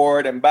on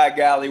board, and by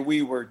golly,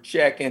 we were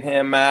checking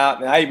him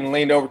out. And I even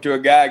leaned over to a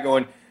guy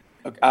going,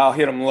 I'll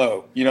hit him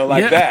low,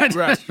 that.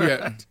 Right,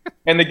 yeah.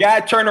 And the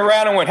guy turned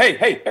around and went,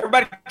 hey,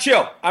 everybody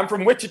chill. I'm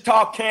from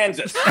Wichita,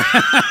 Kansas.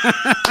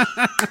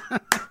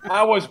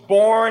 I was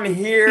born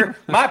here.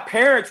 My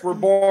parents were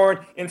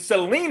born in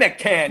Salina,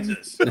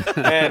 Kansas.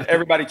 And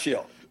everybody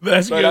chill.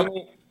 That's good. I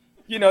mean,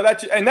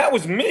 and that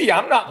was me.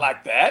 I'm not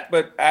like that.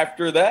 But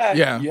after that,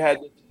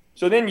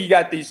 so then you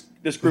got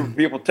this group of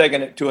people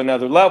taking it to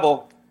another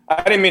level.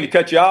 I didn't mean to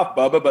cut you off,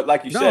 Bubba, but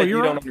like you said,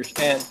 you don't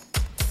understand.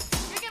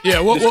 Yeah,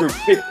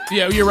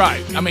 you're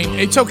right. I mean,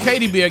 it's okay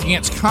to be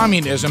against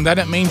communism. That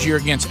doesn't mean you're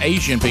against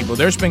Asian people.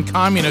 There's been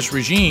communist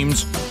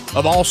regimes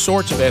of all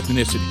sorts of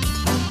ethnicity.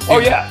 Oh,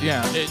 yeah.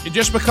 Yeah.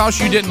 Just because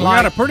you didn't we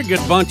got a pretty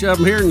good bunch of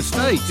them here in the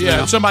States. Yeah.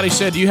 Now. Somebody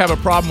said, do you have a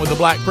problem with the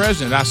black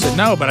president? I said,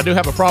 no, but I do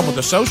have a problem with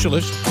the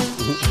socialists.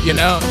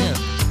 Yeah.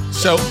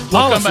 So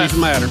policies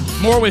matter.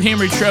 More with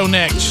Henry Cho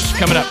next.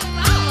 Coming up.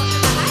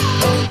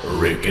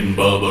 Rick and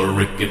Bubba,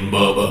 Rick and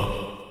Bubba.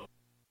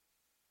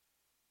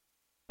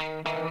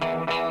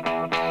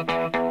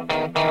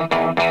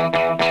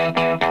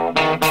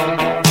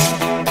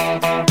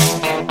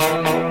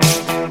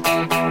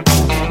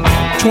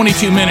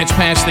 $22 minutes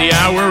past the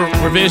hour.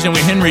 We're visiting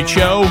with Henry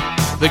Cho.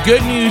 The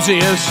good news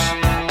is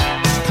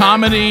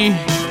comedy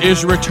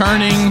is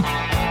returning.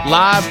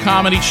 Live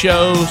comedy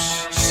shows,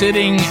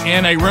 sitting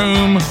in a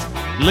room,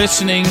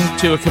 listening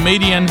to a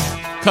comedian.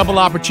 Couple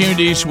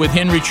opportunities with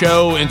Henry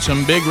Cho in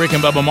some big Rick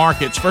and Bubba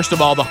markets. First of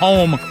all, the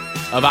home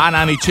of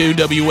I-92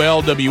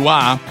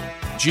 WLWI.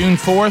 June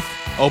 4th,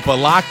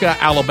 Opelika,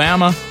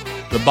 Alabama,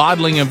 the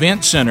Bodling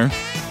Event Center.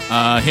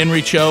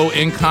 Henry Cho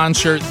in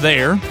concert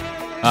there.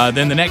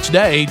 Then the next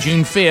day,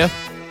 June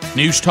 5th,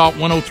 News Talk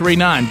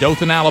 103.9,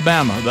 Dothan,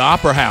 Alabama, the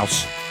Opera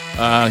House.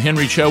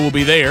 Henry Cho will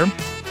be there.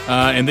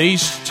 And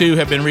these two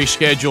have been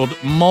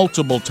rescheduled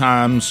multiple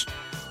times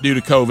due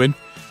to COVID.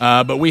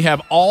 But we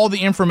have all the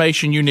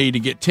information you need to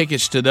get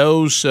tickets to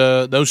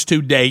those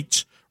two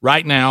dates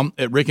right now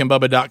at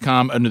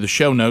rickandbubba.com under the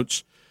show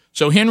notes.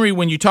 So, Henry,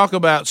 when you talk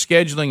about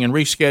scheduling and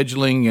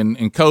rescheduling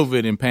and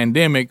COVID and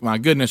pandemic, my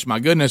goodness,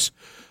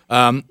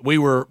 we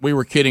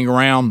were kidding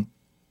around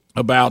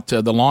about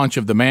the launch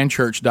of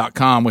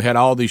themanchurch.com. We had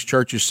all these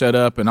churches set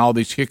up and all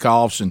these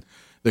kickoffs and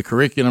the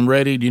curriculum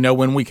ready. Do you know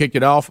when we kicked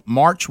it off?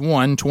 March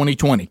 1,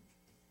 2020.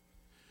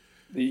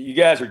 You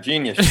guys are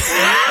genius.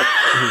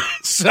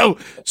 So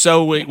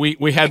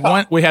we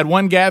had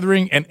one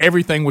gathering and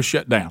everything was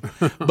shut down.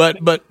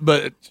 But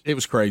it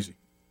was crazy.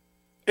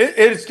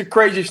 It's the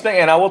craziest thing,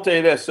 and I will tell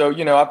you this. So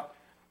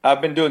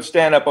I've been doing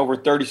stand up over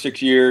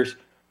 36 years.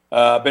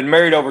 I've been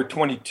married over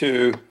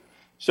 22.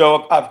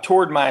 So I've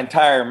toured my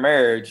entire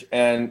marriage,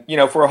 and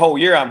for a whole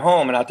year I'm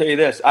home. And I'll tell you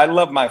this: I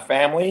love my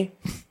family,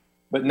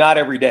 but not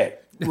every day.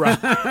 Right.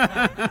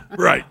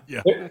 Right.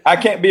 Yeah. I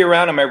can't be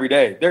around them every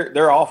day.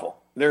 They're awful.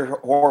 They're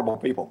horrible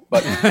people.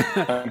 But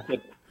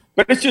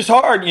but it's just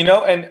hard,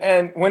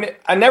 And when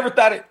I never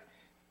thought it.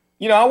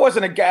 I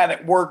wasn't a guy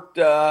that worked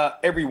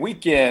every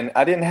weekend.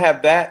 I didn't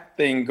have that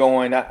thing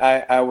going.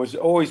 I was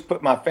always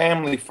put my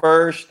family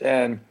first,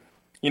 and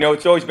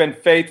it's always been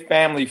faith,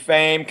 family,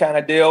 fame kind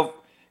of deal.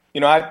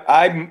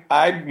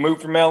 I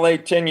moved from LA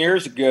 10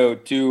 years ago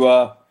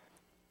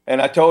and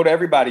I told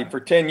everybody for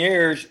 10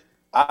 years,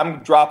 I'm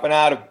dropping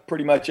out of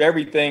pretty much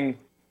everything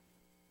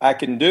I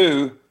can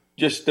do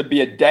just to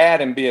be a dad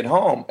and be at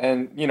home.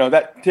 And,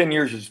 that 10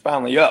 years is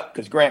finally up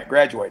because Grant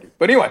graduated.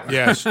 But anyway.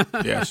 Yes. So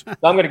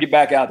I'm going to get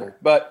back out there.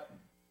 But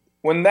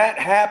when that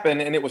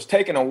happened and it was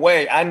taken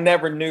away, I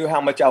never knew how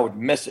much I would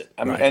miss it.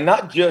 I mean, and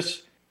not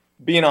just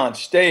being on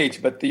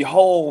stage, but the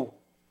whole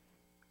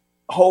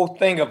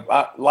thing of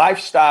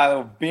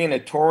lifestyle of being a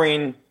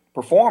touring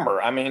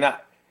performer. I mean,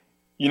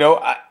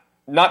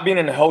 not being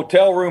in a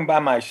hotel room by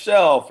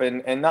myself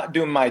and not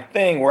doing my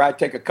thing where I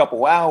take a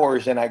couple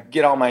hours and I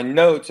get all my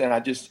notes and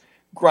I just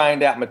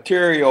grind out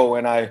material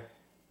and I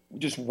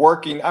just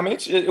working. I mean,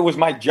 it was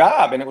my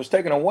job and it was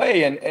taken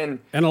away. And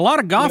a lot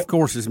of golf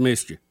courses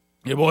missed you.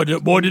 Yeah, boy,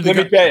 did let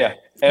me tell you.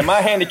 And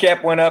my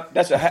handicap went up.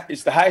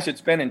 It's the highest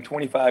it's been in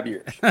 25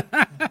 years.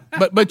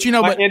 but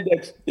my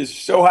index is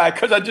so high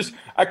because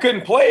I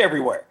couldn't play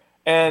everywhere,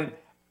 and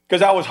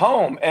because I was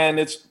home, and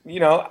it's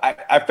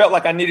I felt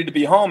like I needed to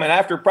be home. And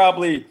after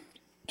probably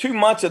 2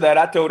 months of that,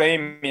 I told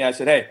Amy, I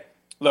said, "Hey,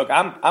 look,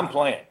 I'm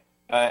playing.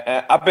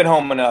 I've been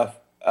home enough.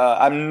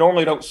 I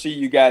normally don't see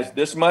you guys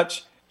this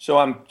much, so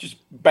I'm just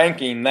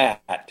banking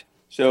that."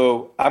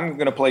 So I'm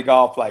going to play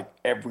golf like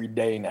every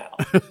day now.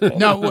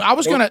 No, I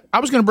was going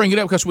to bring it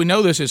up because we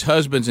know this as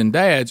husbands and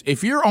dads.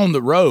 If you're on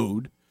the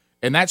road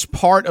and that's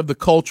part of the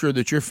culture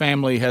that your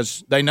family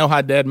has, they know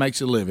how dad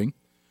makes a living.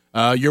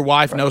 Your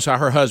wife knows how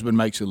her husband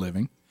makes a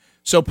living.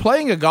 So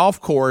playing a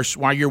golf course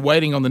while you're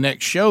waiting on the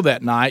next show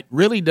that night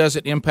really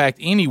doesn't impact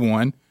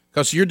anyone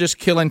because you're just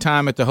killing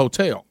time at the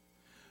hotel.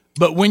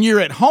 But when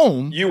you're at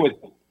home,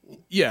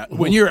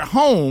 when you're at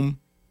home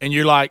and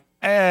you're like,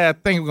 I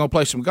think we're going to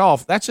play some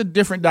golf, that's a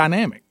different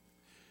dynamic.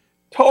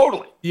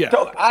 Totally. Yeah.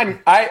 Totally.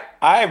 I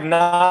have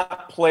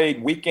not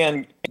played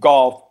weekend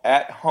golf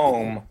at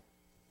home.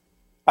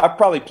 I've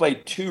probably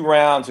played 2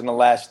 rounds in the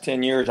last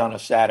 10 years on a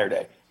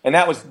Saturday. And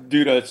that was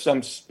due to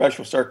some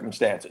special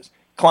circumstances,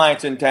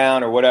 clients in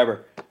town or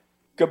whatever.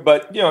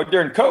 But,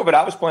 during COVID,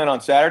 I was playing on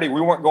Saturday.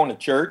 We weren't going to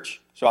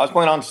church, so I was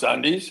playing on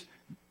Sundays.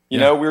 We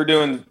were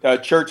doing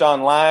church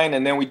online,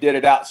 and then we did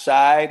it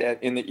outside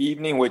in the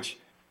evening, which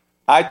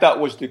I thought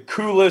was the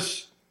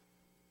coolest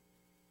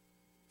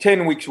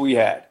 10 weeks we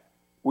had.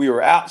 We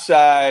were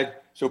outside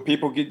so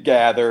people could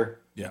gather.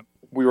 Yep.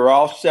 We were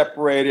all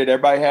separated.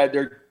 Everybody had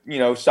their,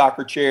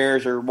 soccer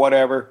chairs or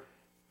whatever.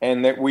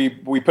 And that we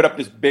put up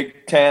this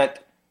big tent.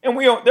 And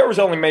there was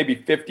only maybe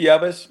 50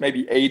 of us,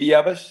 maybe 80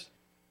 of us.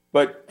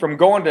 But from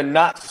going to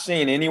not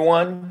seeing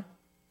anyone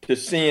to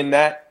seeing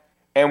that,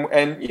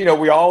 and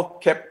we all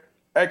kept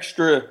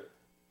extra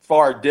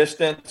far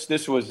distance.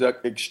 This was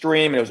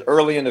extreme. It was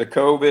early into the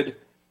COVID.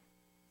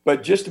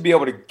 But just to be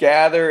able to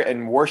gather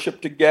and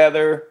worship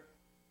together,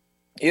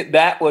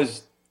 that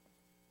was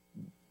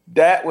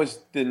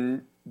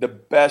the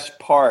best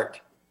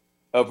part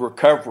of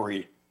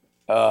recovery.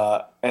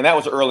 And that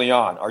was early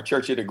on. Our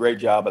church did a great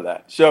job of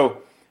that.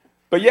 So,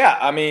 but yeah,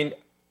 I mean,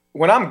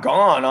 when I'm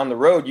gone on the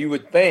road, you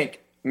would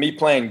think me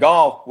playing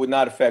golf would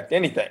not affect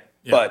anything.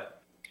 Yeah.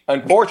 But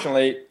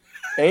unfortunately,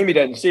 Amy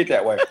doesn't see it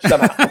that way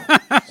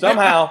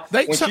somehow.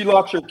 When she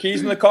locks her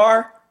keys in the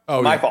car,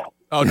 my fault.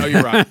 Oh, no,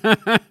 you're right.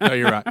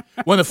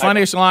 One of the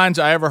funniest lines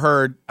I ever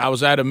heard, I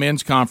was at a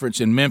men's conference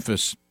in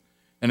Memphis,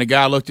 and a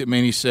guy looked at me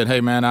and he said, "Hey,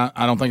 man,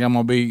 I don't think I'm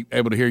going to be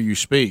able to hear you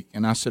speak."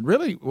 And I said,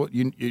 "Really? What,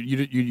 you?"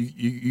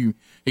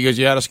 He goes,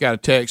 "Yeah, I just got a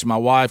text. My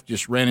wife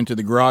just ran into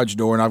the garage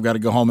door, and I've got to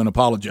go home and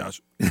apologize."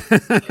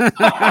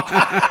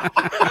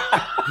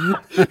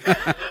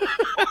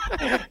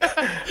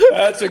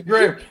 That's a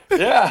great.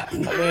 Yeah, I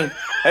mean,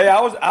 hey, I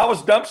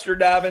was dumpster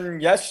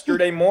diving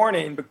yesterday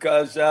morning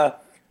because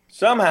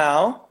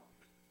somehow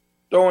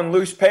throwing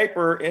loose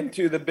paper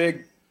into the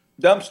big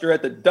dumpster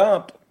at the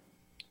dump.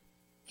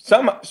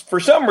 For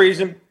some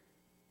reason,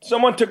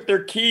 someone took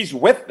their keys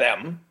with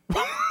them,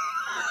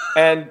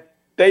 and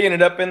they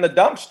ended up in the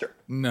dumpster.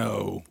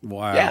 No,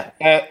 wow. Yeah,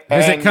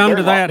 has it come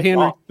to that,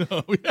 Henry?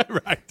 Oh, yeah,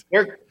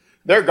 right.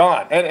 They're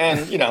gone, and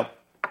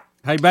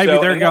hey, baby,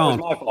 they're gone.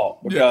 That was my fault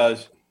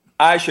because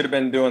I should have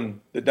been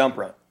doing the dump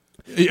run.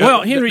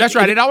 Well, Henry, that's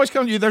right. It always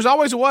comes to you. There's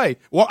always a way.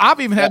 Well, I've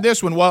even had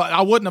this one. Well,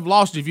 I wouldn't have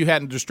lost it if you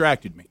hadn't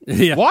distracted me.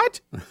 Yeah.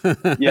 What?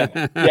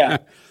 Yeah.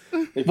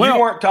 If you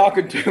weren't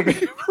talking to me,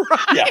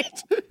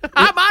 right?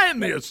 I'm buying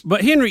this.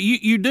 But Henry,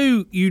 you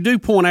do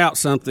point out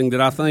something that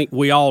I think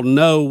we all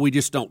know. We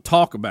just don't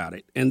talk about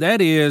it, and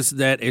that is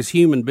that as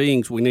human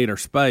beings, we need our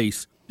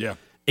space. Yeah.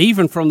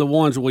 Even from the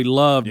ones we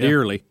love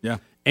dearly. Yeah.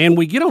 and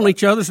we get on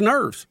each other's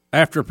nerves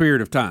after a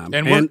period of time.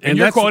 And you're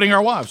that's, quoting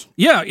our wives.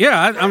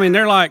 Yeah. I mean,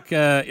 they're like,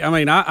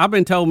 I've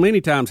been told many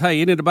times, hey,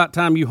 isn't it about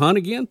time you hunt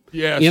again?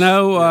 Yes.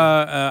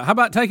 How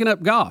about taking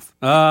up golf?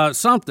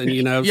 Something,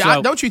 Yeah,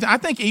 So, don't you? I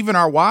think even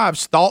our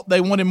wives thought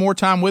they wanted more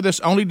time with us,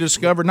 only to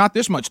discover not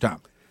this much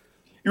time.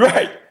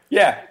 Right.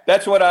 Yeah,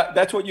 that's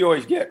what you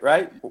always get,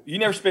 right? You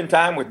never spend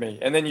time with me,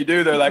 and then you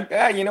do. They're like,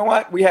 you know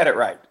what? We had it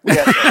right. We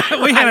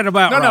had it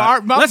about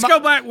right. Let's go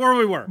back where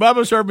we were.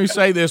 Bubba's heard me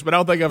say this, but I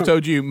don't think I've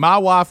told you. My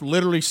wife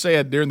literally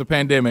said during the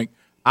pandemic,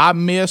 "I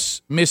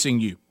miss missing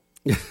you."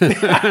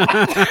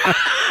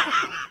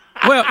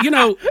 Well,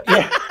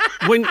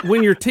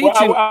 when you're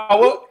teaching,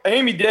 well,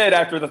 Amy did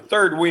after the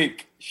third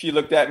week. She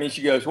looked at me.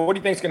 She goes, "Well, what do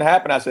you think's going to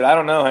happen?" I said, "I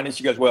don't know, honey."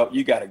 She goes, "Well,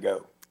 you got to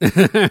go."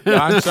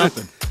 Find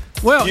something.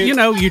 Well,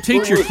 you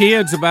teach your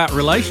kids about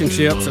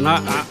relationships, and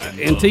I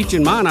in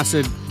teaching mine, I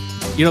said,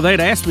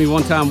 they'd asked me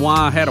one time why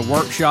I had a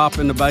workshop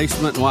in the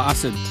basement, and why I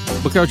said,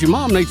 because your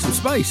mom needs some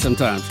space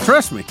sometimes.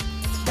 Trust me.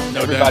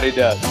 Everybody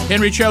does.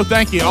 Henry Cho,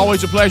 thank you.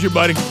 Always a pleasure,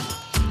 buddy.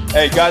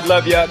 Hey, God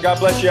love you. God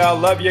bless y'all.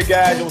 Love you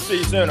guys. We'll see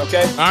you soon,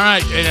 okay? All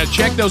right, and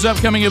check those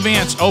upcoming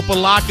events.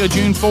 Opelika,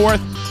 June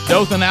 4th.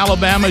 Dothan,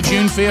 Alabama,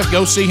 June 5th.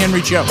 Go see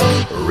Henry Cho.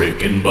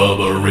 Rick and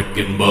Bubba, Rick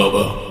and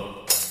Bubba.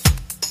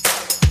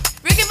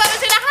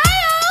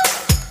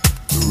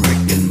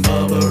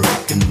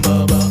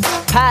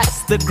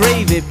 Pass the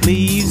gravy,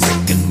 please.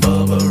 Rick and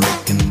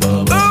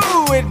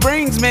Bubba. Ooh, it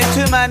brings me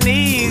to my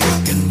knees.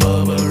 Rick and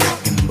Bubba.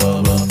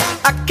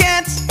 I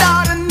can't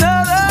start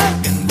another.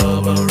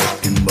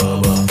 Rick and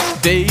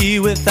Bubba. Day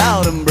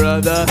without him,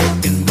 brother.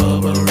 Rick and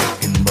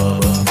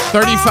Bubba.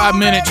 35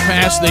 minutes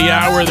past the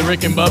hour of the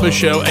Rick and Bubba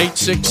Show.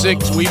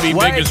 866 We Be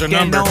Big is our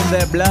number. All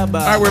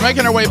right, we're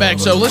making our way back.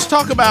 So let's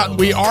talk about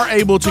we are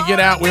able to get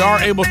out. We are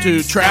able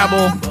to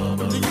travel.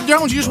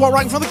 Jones, you just walk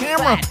right in front of the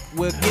camera.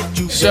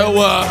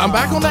 So I'm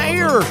back on the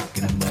air.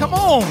 Come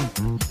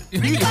on.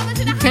 You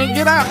can't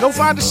get out. Go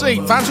find a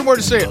seat. Find somewhere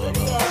to sit.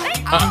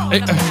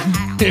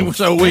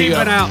 So we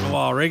been out in a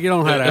while, Rick. You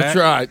don't have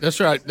that. That's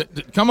right.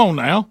 Come on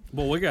now.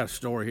 Well, we got a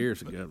story here.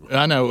 It's a good one.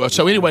 I know.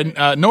 So anyway,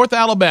 North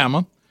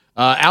Alabama,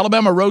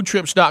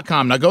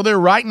 AlabamaRoadTrips.com. Now go there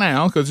right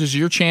now because this is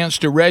your chance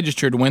to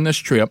register to win this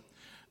trip.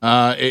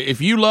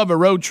 If you love a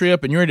road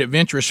trip and you're an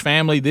adventurous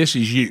family, this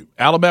is you.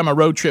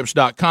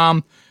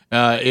 AlabamaRoadTrips.com.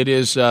 It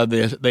is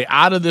the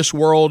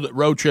out-of-this-world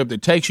road trip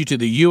that takes you to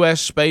the U.S.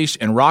 Space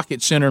and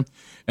Rocket Center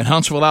in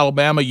Huntsville,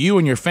 Alabama. You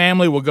and your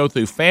family will go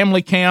through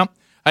family camp.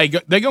 Hey,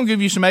 they're going to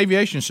give you some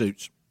aviation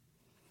suits.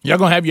 Y'all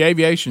going to have your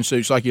aviation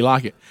suits like you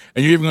like it.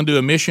 And you're even going to do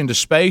a mission to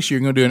space. You're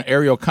going to do an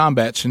aerial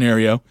combat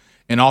scenario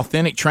and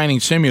authentic training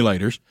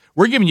simulators.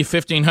 We're giving you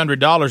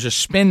 $1,500 of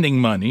spending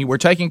money. We're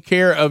taking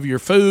care of your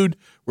food.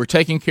 We're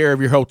taking care of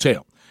your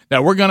hotel.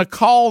 Now, we're going to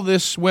call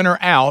this winner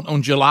out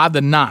on July the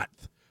 9th.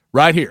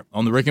 Right here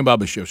on the Rick and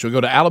Bubba Show. So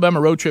go to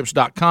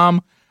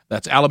AlabamaRoadTrips.com.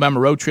 That's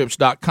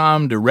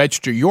AlabamaRoadTrips.com to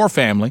register your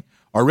family,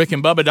 or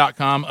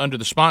RickandBubba.com under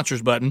the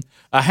sponsors button.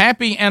 A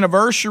happy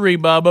anniversary,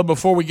 Bubba,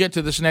 before we get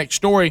to this next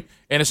story.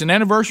 And it's an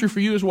anniversary for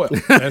you as well.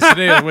 Yes, it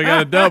is. We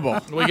got a double.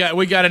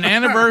 We got an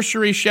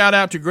anniversary shout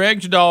out to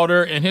Greg's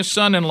daughter and his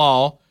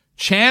son-in-law,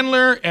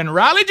 Chandler and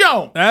Riley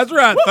Jones. That's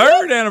right.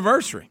 Third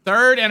anniversary.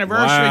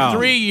 Wow.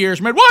 3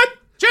 years. Man, 1,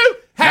 2.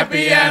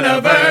 Happy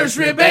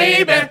anniversary,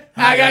 baby.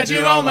 I got you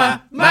on my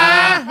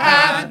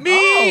mind.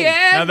 Me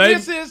and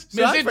Mrs.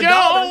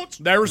 Jones.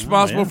 They're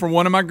responsible for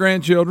one of my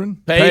grandchildren,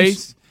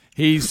 Pace.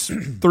 He's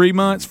 3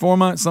 months, 4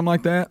 months, something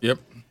like that. Yep.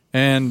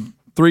 And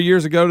 3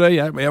 years ago today,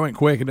 I went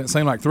quick. It didn't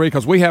seem like 3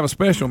 because we have a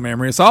special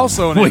memory. It's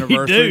also an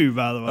anniversary do,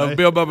 by the way. of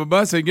Bill Bubba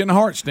Bussey getting a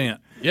heart stent.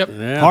 Yep.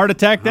 Yeah. Heart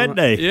attack that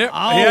day. Yep.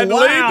 Oh, he had to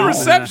leave the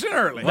reception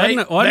early.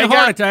 Wasn't a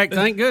heart attack,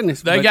 thank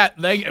goodness. Didn't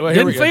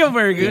feel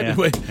very good.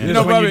 Yeah. You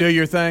know, when you do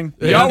your thing.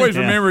 You always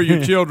remember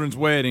your children's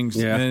weddings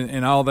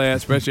and all that,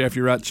 especially after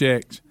you write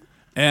checks.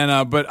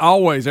 And but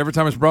always, every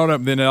time it's brought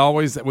up, then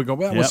we go,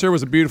 well, it sure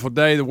was a beautiful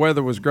day. The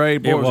weather was great.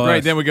 Boy, it was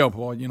great. Then we go,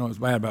 boy, it's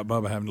bad about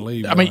Bubba having to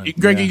leave. I mean,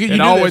 Greg,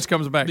 it always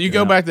comes back. You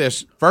go back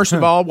this. First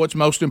of all, what's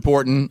most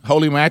important?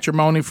 Holy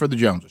matrimony for the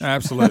Joneses.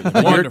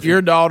 Absolutely.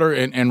 your daughter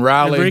and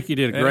Riley. And Ricky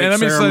did a great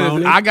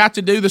ceremony. I got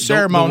to do the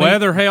ceremony. The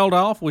weather held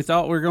off. We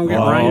thought we were going to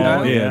get rained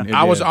out. Yeah,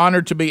 I was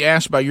honored to be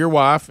asked by your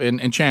wife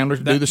and Chandler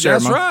to do the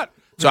ceremony. That's right.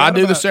 So I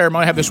do the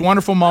ceremony. I have this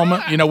wonderful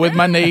moment, with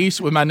my niece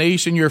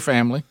and your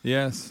family.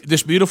 Yes.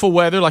 This beautiful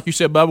weather, like you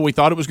said, Bubba, we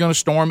thought it was going to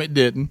storm. It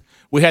didn't.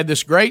 We had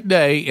this great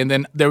day, and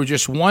then there was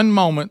just one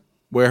moment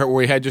where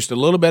we had just a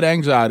little bit of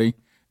anxiety,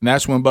 and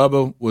that's when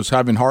Bubba was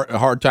having a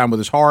hard time with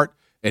his heart,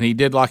 and he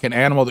did like an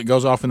animal that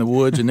goes off in the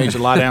woods and needs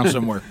to lie down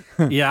somewhere.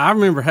 Yeah, I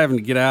remember having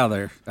to get out of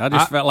there. I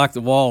just felt like the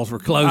walls were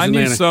closing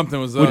in. I knew something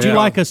was up. Would you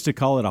like us to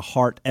call it a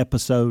heart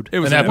episode? It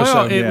was an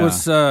episode.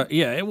 Well,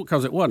 it was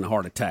because it wasn't a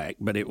heart attack,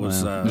 but it was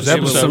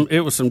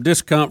some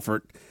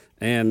discomfort.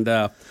 And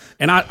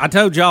I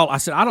told y'all, I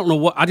said, I don't know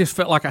what. I just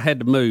felt like I had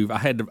to move. I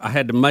had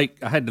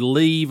to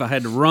leave. I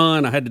had to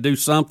run. I had to do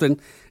something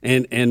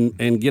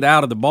and get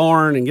out of the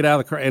barn and get out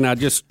of the.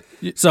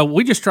 And so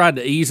we just tried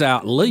to ease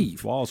out and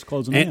leave. Walls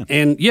closing in.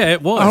 And yeah,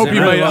 it was.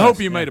 I hope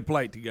you made a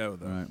plate to go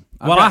though. Right.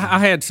 Well, I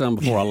had some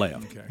before I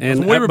left. Okay.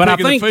 And but I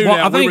think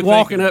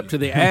walking up to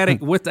the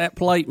attic with that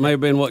plate may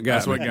have been what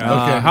got me. Okay.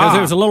 Because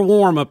it was a little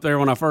warm up there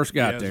when I first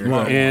got there.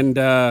 Right. And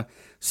but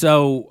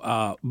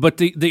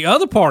the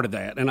other part of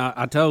that, and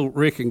I told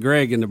Rick and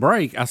Greg in the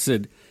break, I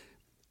said,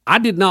 I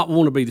did not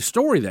want to be the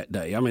story that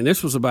day. I mean,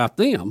 this was about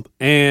them.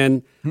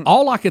 And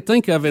all I could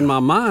think of in my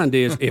mind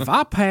is if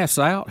I pass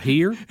out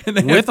here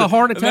with a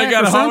heart attack, they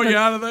got to haul you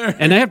out of there,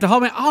 and they have to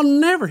haul me, I'll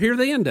never hear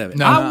the end of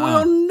it. I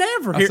will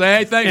never hear. I say,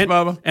 hey, thanks,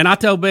 Bubba. And I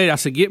told Betty, I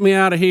said, get me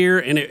out of here.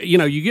 And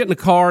you get in the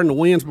car and the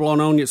wind's blowing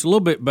on you. It's a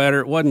little bit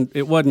better.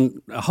 It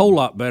wasn't a whole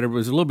lot better, but it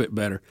was a little bit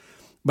better.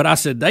 But I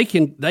said they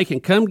can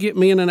come get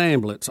me in an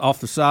ambulance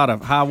off the side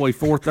of Highway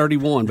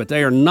 431, but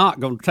they are not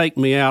going to take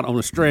me out on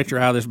a stretcher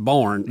out of this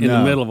barn in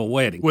the middle of a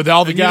wedding with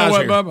all the guys.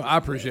 You know what, Bubba? I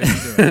appreciate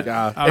you doing it.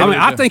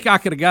 I think I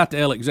could have got to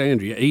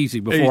Alexandria easy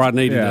before I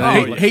needed an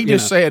ambulance. He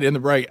just said in the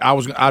break,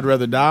 I'd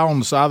rather die on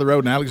the side of the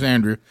road in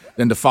Alexandria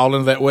than to fall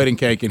into that wedding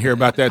cake and hear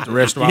about that the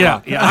rest of my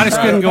life. Yeah, I just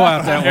couldn't go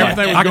out that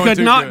way. I could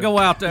not go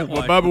out that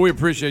way. Well, Bubba, we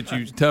appreciate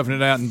you toughing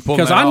it out and pulling.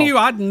 Because I knew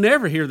I'd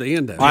never hear the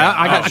end of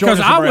it.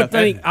 Because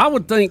I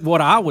would think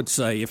what I would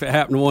say if it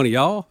happened to one of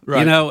y'all,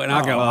 and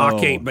I go, I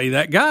can't be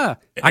that guy.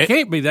 I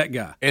can't be that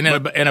guy. And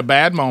in a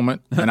bad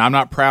moment, and I'm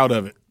not proud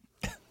of it.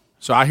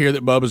 So I hear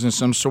that Bubba's in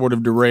some sort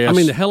of duress. I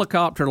mean, the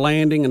helicopter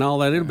landing and all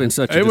that, it would have been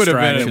such a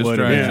distraction. It would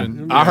have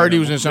been. Yeah. I heard he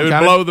was in some kind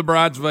of... blow the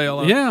bride's veil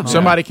up. Yeah.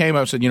 Somebody came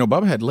up and said,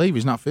 Bubba had to leave.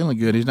 He's not feeling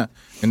good. He's not...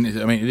 And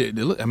I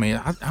mean,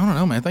 I don't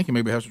know, man. I think he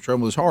maybe has some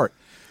trouble with his heart.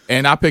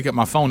 And I pick up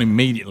my phone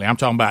immediately. I'm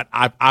talking about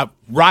I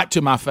right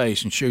to my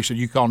face. And she said,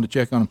 "You calling to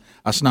check on him?"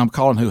 I said, "No, I'm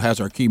calling who has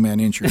our key man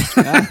insurance.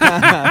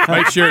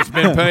 Make sure it's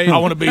been paid. I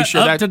want to be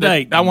sure up to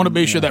date. I want to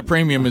be sure that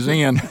premium is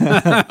in.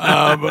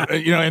 But,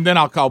 and then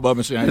I'll call Bubba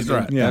and say, "That's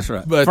right. Yeah. That's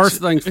right." But,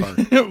 first things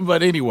first.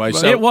 But anyway,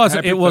 so it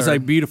was a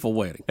beautiful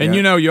wedding. And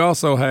you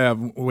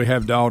also we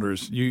have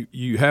daughters.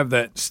 You have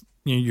that.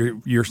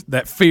 You're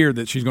that fear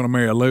that she's going to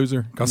marry a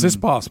loser because it's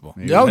possible.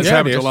 It's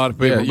happened to a lot of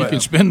people. You can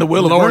spin the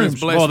wheel of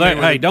dreams. Well,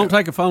 hey, don't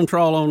take a phone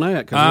trial on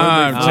that.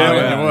 I'm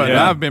telling you what,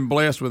 I've been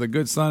blessed with a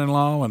good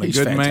son-in-law and a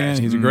good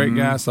man. He's a great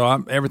guy,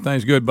 so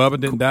everything's good. Bubba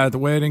didn't die at the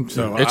wedding,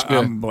 so it's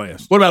good. I'm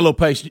blessed. What about little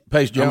Pace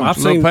Jones? I've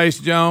seen Pace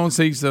Jones.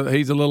 He's a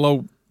little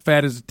old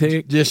fat as a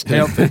tick, just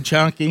healthy,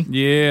 chunky.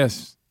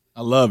 Yes,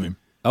 I love him.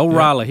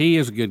 O'Reilly, he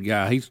is a good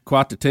guy. He's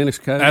quite the tennis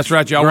coach. That's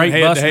right, y'all. Great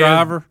bus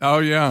driver. Oh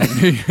yeah.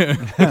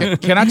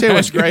 Can I tell you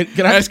what's great?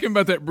 Can I ask him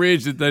about that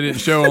bridge that they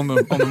didn't show on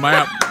the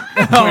map?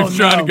 He was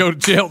trying to go to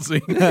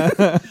Chelsea.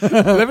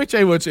 Let me tell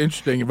you what's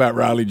interesting about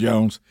Riley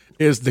Jones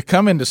is to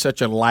come into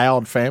such a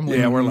loud family.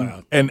 Yeah, we're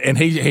loud, and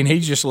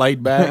he's just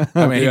laid back.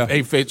 I mean,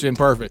 he fits in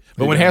perfect.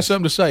 But when he has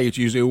something to say, it's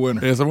usually a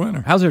winner. It's a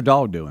winner. How's their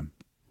dog doing?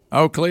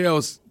 Oh,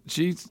 Cleo's.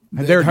 She's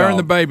her and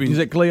the baby. Is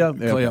it Cleo?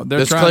 Cleo.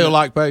 Does Cleo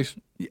like Pace?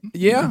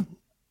 Yeah.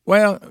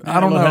 Well,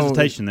 I don't know.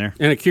 Hesitation there.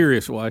 In a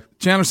curious way.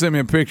 Chandler sent me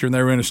a picture, and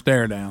they were in a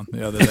stare down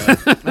the other day.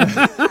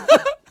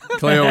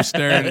 Cleo was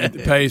staring at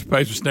Pace.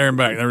 Pace was staring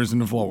back. They were in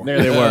the floor.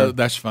 There they were.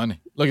 That's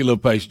funny. Look at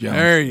little Pace Jones.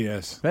 There he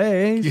is.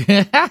 Pace.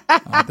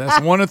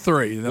 That's one of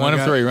three. One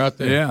of three right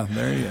there. Yeah,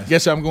 there he is.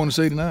 Guess I'm going to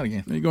see tonight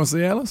again. Are you going to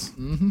see Ellis?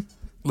 Mm-hmm.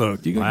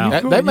 Look,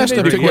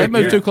 they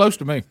moved too close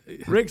to me.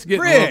 Rick's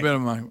getting a little bit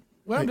of my...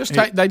 Well,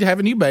 they have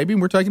a new baby,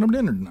 and we're taking them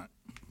dinner tonight.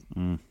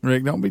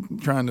 Rick, don't be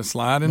trying to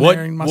slide in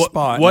there in my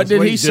spot. What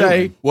did he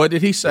say? What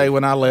did he say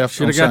when I left?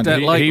 Should have got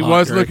that late. He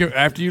was looking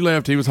after you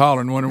left. He was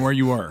hollering, wondering where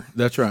you were.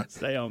 That's right.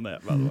 Stay on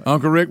that, by the way.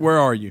 Uncle Rick, where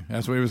are you?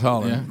 That's what he was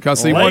hollering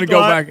because he wanted to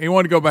go back. He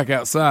wanted to go back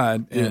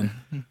outside, and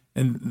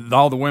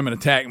all the women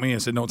attacked me and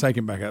said, "Don't take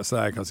him back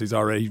outside because he's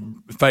already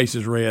face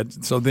is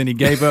red." So then he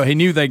gave up. He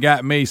knew they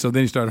got me, so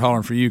then he started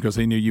hollering for you because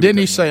he knew you. Didn't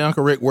he say,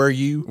 "Uncle Rick, where are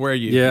you? Where are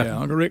you?" Yeah,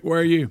 Uncle Rick, where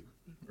are you?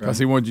 Because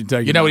he wanted you to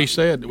take. You know what he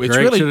said?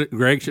 It's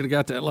Greg should have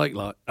got that lake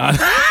lot. Doggone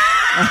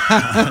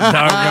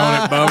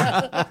it,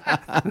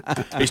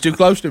 Bubba. He's too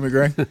close to me,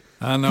 Greg.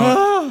 I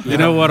know. You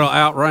know what'll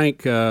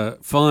outrank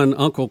fun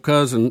uncle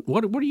cousin?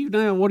 What are you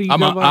now? What are you?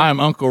 I'm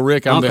Uncle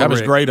Rick. I'm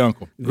his great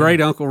uncle. Great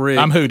Uncle Rick.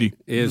 I'm Hootie.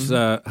 Is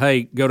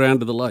hey, go down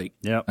to the lake.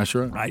 Yep, that's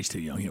right. He's too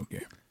young. He don't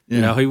care.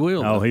 Yeah, he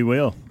will. Oh, he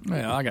will.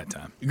 Yeah, I got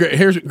time.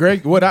 Here's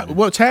Greg.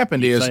 What's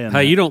happened is,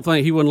 hey, you don't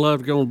think he wouldn't love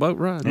to go on a boat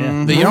ride?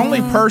 Yeah. The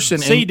only person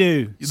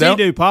Sea-Doo,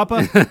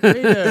 Papa.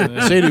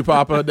 Sea-Doo,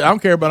 Papa. I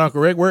don't care about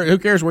Uncle Rick. Who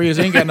cares where he is?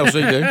 He ain't got no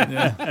Sea-Doo.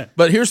 Yeah.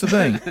 But here's the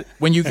thing: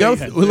 when you go,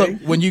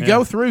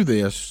 go through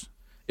this,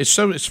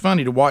 it's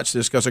funny to watch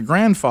this because a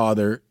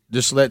grandfather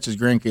just lets his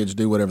grandkids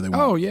do whatever they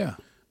want. Oh yeah.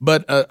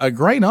 But a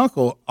great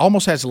uncle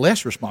almost has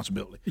less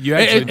responsibility. You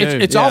actually do.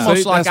 It's Yeah.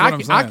 almost See, like that's what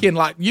I'm I saying. can,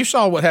 like, you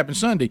saw what happened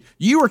Sunday.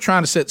 You were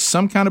trying to set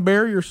some kind of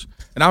barriers,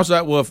 and I was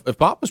like, well, if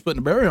Papa's putting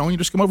a barrier on, you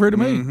just come over here to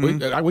me.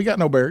 We got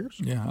no barriers.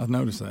 Yeah, I've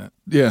noticed that.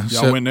 Yeah,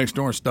 Y'all went next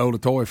door and stole a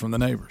toy from the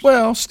neighbors.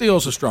 Well,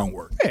 steal's a strong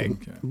word.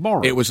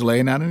 Borrow. It was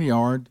laying out in the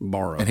yard,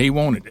 and he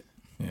wanted it.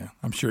 Yeah,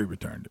 I'm sure he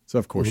returned it. So,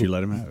 of course, you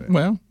let him have it.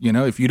 Well,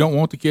 if you don't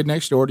want the kid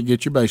next door to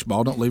get your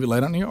baseball, don't leave it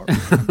laid out in the yard.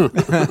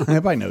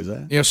 Everybody knows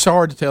that. It's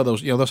hard to tell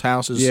those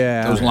houses,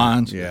 those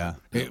lines. Yeah.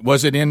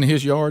 Was it in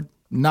his yard?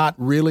 Not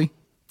really.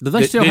 Do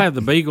they still have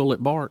the beagle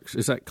that barks?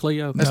 Is that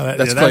Cleo? That's Cleo.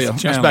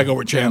 That's Chandler. back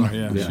over at Chandler.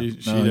 Yeah, she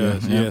Oh,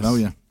 does. yeah. Yes. Oh,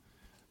 yeah.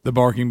 The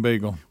barking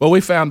beagle. Well,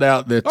 we found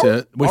out that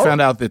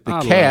the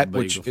I cat, love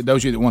which beagles.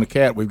 those of you that want a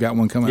cat, we've got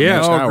one coming. Yeah,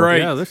 up next hour. great.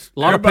 Yeah, there's a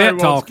lot Everybody of pet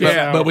talk. wants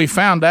Yeah. But we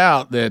found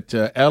out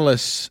that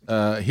Ellis,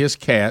 his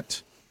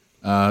cat,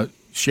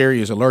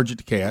 Sherry, is allergic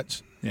to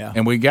cats. Yeah.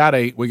 And we got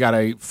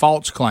a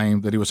false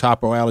claim that he was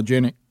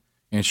hypoallergenic.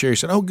 And Sherry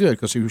said, "Oh, good,"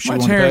 because she Much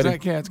wanted to hair pet has him.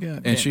 that cat's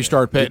got? And she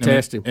started petting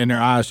test him, him. and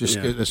their eyes just,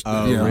 Yeah.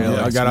 really?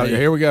 Oh, I got out. that's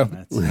Here we go.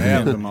 At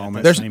the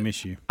moment, There's- same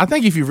issue. I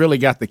think if you really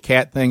got the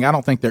cat thing, I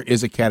don't think there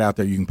is a cat out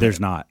there you can. Pet. There's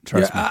not.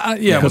 Trust me.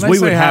 Because we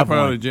would have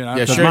one. Yeah,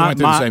 Because Sherry went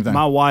through the same thing.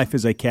 My wife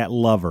is a cat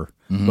lover,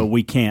 but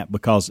we can't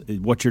because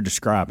what you're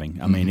describing.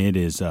 I mean, it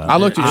is. I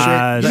looked at Sherry.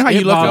 eyes, You know how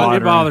you look at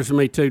It bothers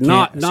me too.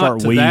 Not start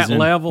to that wheezing.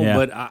 level, Yeah.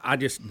 but I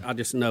just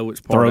know it's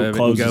part Throat of it. And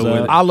closes go with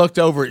up. it. I looked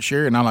over at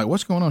Sherry and I'm like,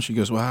 "What's going on?" She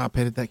goes, "Well, I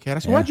petted that cat." I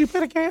said, "Why'd you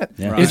pet a cat?"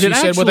 Yeah. Is She it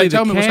said, actually "Well, they the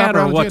told me it was cat or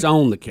hypoallergenic." what's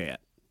on the cat?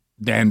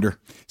 Dander.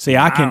 See,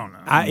 I can.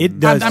 It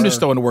does. I'm just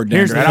throwing the word dander.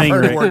 Here's the I've thing,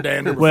 heard the Rick. word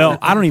dander before. Well,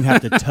 I don't even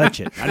have to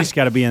touch it. I just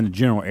got to be in the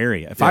general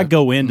area. If I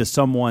go into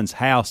someone's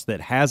house that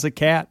has a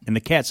cat and the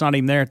cat's not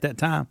even there at that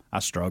time, I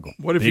struggle.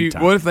 What if Big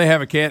time. What if they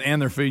have a cat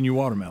and they're feeding you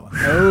watermelon?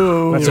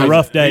 Oh, that's a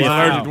rough day. He's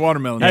allergic to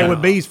watermelon. Hey, with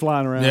bees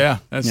flying around. Yeah,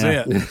 that's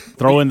Yeah. it.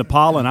 Throw in the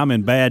pollen, I'm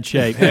in bad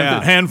shape.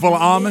 Handful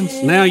of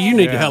almonds. Now you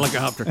need a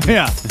helicopter.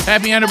 Yeah.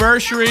 Happy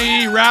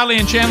anniversary, Riley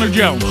and Chandler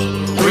Jones.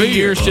 3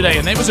 years today,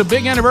 and it was a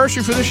big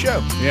anniversary for this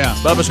show. Yeah.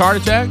 Bubba's heart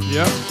attack.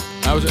 Yep.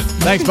 That was it.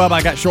 Thanks, Bubba.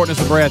 I got shortness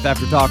of breath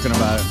after talking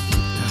about it.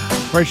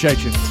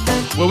 Appreciate you.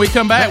 When we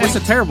come back, It's a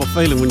terrible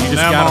feeling when you just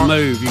Now got to my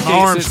move. You my can't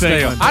arm's sit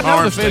still. tingling. I know the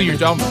Arms feeling you're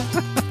talking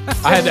about.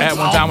 I had to have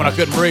one time when I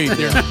couldn't breathe.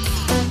 Here.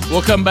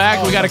 We'll come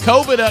back. We got a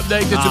COVID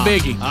update that's a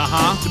biggie.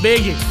 It's a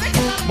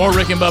biggie. More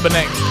Rick and Bubba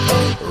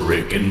next.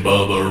 Rick and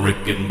Bubba,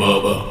 Rick and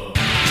Bubba.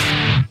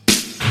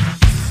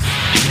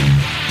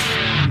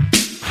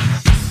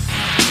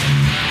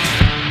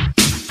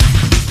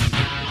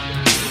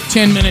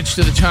 10 minutes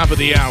to the top of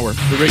the hour.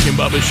 The Rick and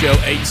Bubba Show,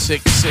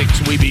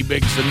 866 We Be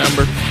Big's the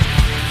number.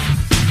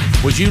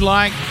 Would you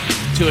like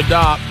to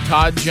adopt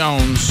Todd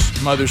Jones'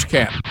 mother's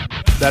cat?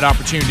 That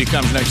opportunity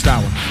comes next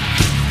hour.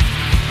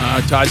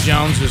 Todd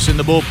Jones is in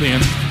the bullpen.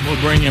 We'll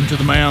bring him to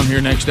the mound here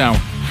next hour.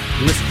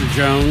 Mr.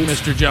 Jones.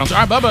 Mr. Jones.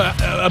 All right, Bubba,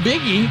 a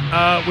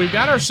biggie. We've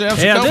got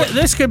ourselves a Yeah, COVID.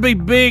 this could be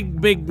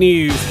big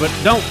news, but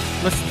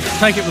let's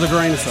take it with a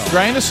grain of salt.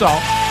 Grain of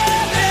salt.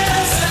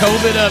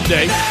 COVID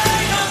update.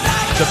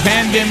 The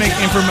pandemic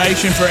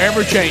information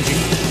forever changing.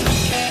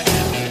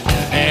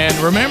 And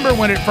remember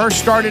when it first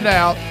started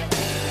out,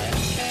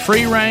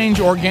 free-range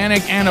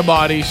organic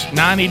antibodies,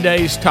 90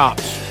 days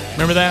tops.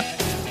 Remember that?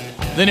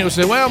 Then it was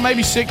said, well,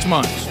 maybe 6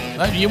 months.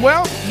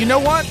 Well, you know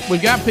what?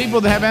 We've got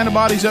people that have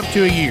antibodies up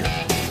to a year.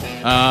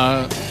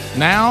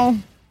 Now,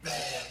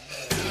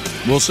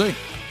 we'll see.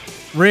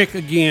 Rick,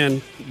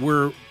 again,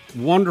 we're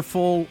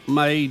wonderful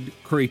made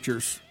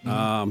creatures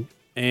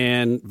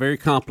and very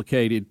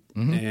complicated,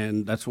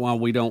 and that's why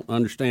we don't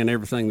understand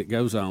everything that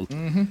goes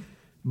on.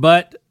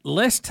 But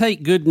let's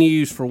take good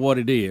news for what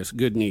it is,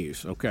 good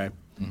news, okay?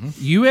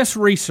 U.S.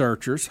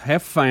 researchers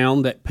have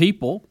found that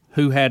people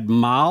who had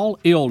mild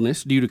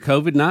illness due to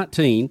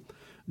COVID-19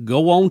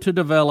 go on to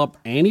develop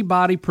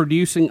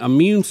antibody-producing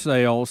immune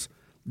cells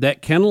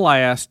that can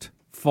last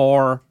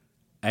for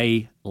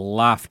a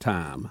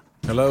lifetime.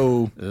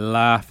 Hello.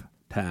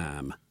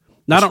 Lifetime.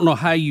 Now, I don't know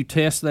how you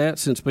test that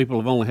since people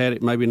have only had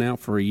it maybe now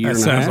for a year That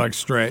and a half. sounds like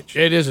stretch.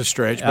 It is a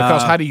stretch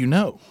because how do you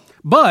know?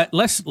 But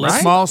let's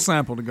Small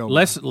sample to go.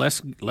 let's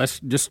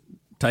just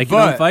take it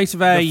on face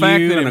value the fact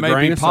that and it a may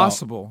grain be of salt.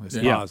 possible is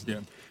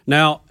positive.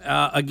 Now,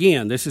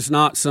 again, this is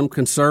not some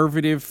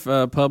conservative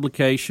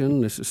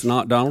publication. This is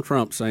not Donald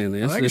Trump saying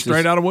this. I think This it's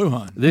straight is, out of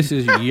Wuhan. This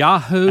is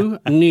Yahoo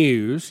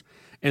News,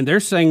 and they're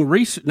saying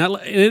now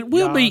it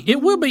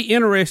will be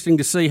interesting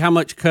to see how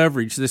much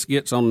coverage this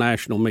gets on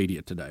national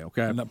media today.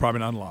 Okay, Probably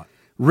not a lot.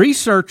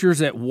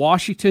 Researchers at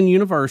Washington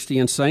University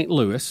in St.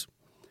 Louis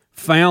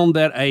found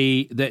that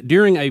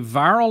during a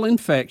viral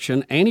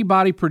infection,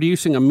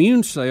 antibody-producing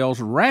immune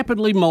cells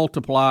rapidly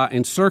multiply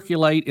and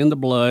circulate in the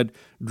blood,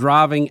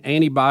 driving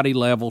antibody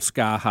levels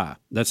sky high.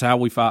 That's how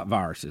we fight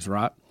viruses,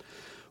 right?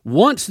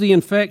 Once the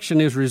infection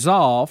is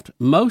resolved,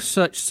 most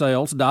such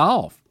cells die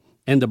off,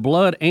 and the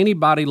blood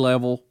antibody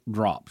level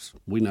drops.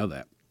 We know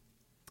that.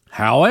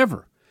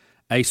 However,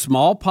 a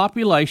small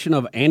population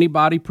of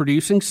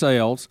antibody-producing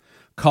cells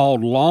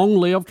called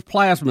long-lived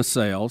plasma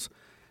cells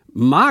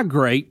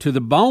migrate to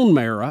the bone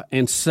marrow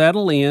and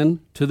settle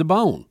in to the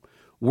bone,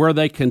 where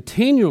they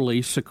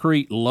continually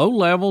secrete low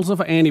levels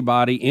of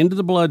antibody into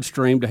the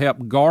bloodstream to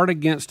help guard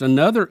against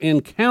another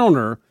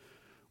encounter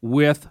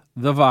with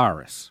the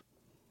virus.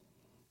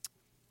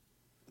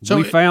 So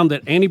we found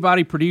that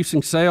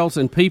antibody-producing cells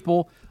in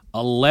people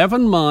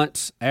 11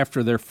 months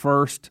after their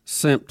first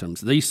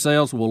symptoms. These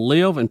cells will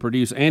live and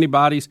produce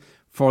antibodies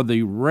for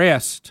the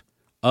rest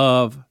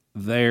of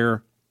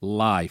their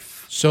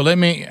life. So let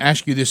me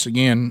ask you this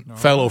again,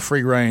 fellow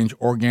free-range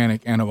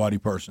organic antibody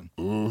person.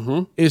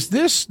 Mm-hmm. Is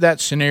this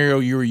that scenario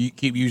you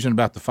keep using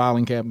about the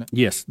filing cabinet?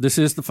 Yes, this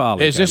is the filing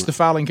cabinet. Is this the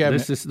filing cabinet?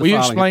 This is the Will you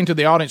filing explain to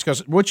the audience,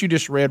 because what you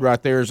just read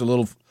right there is a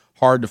little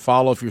hard to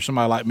follow if you're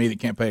somebody like me that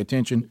can't pay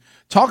attention.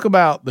 Talk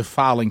about the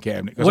filing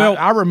cabinet, because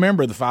I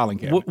remember the filing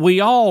cabinet.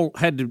 We all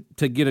had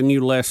to get a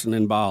new lesson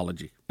in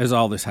biology as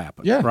all this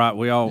happened. Yeah. Right?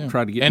 We all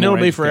tried to get and more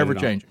it'll be educated forever on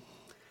it. changing.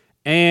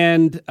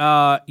 And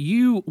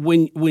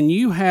when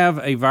you have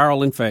a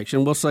viral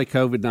infection, we'll say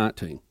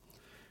COVID-19,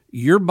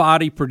 your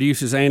body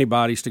produces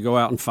antibodies to go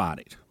out and fight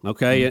it.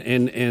 Okay,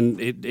 and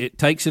it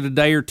takes it a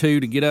day or two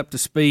to get up to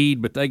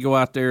speed, but they go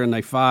out there and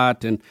they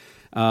fight and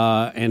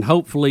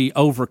hopefully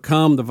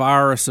overcome the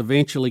virus,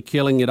 eventually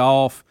killing it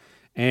off.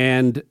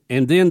 And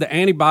then the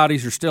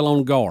antibodies are still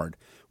on guard.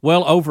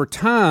 Well, over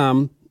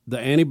time, the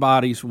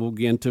antibodies will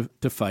begin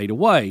to fade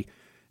away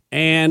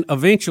and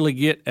eventually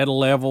get at a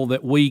level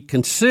that we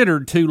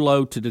considered too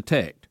low to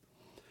detect.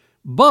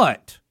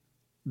 But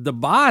the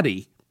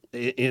body,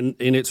 in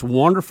its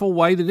wonderful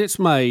way that it's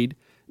made,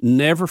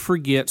 never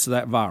forgets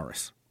that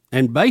virus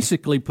and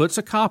basically puts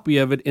a copy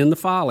of it in the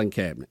filing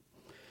cabinet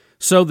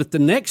so that the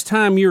next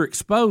time you're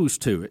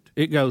exposed to it,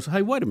 it goes,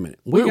 hey, wait a minute.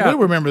 We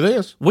remember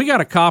this. We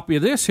got a copy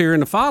of this here in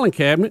the filing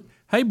cabinet.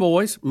 Hey,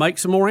 boys, make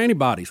some more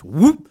antibodies.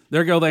 Whoop,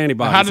 there go the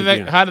antibodies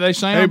How do they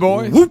sound? Hey,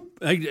 boys. Whoop,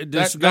 they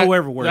just go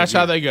everywhere. That's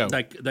how they go.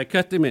 They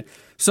cut them in.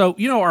 So,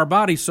 our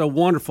body's so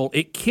wonderful,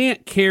 it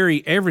can't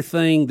carry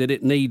everything that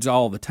it needs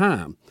all the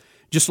time.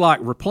 Just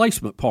like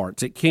replacement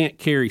parts. It can't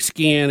carry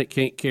skin, it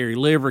can't carry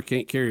liver, it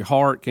can't carry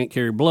heart, can't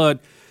carry blood.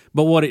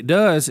 But what it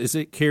does is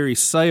it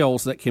carries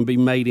cells that can be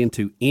made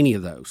into any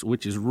of those,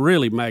 which is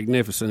really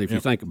magnificent if you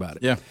think about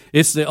it. Yeah.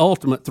 It's the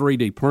ultimate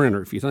 3D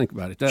printer if you think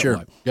about it that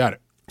way. Got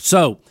it.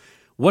 So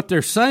what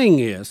they're saying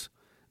is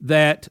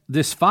that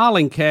this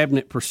filing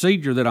cabinet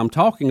procedure that I'm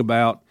talking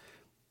about,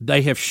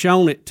 they have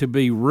shown it to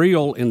be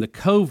real in the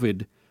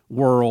COVID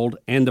world,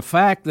 and the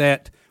fact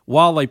that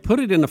while they put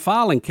it in the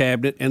filing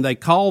cabinet and they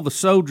call the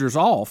soldiers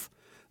off,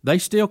 they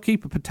still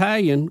keep a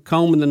battalion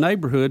combing the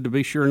neighborhood to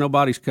be sure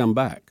nobody's come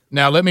back.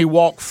 Now, let me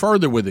walk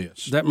further with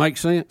this. That makes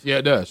sense? Yeah,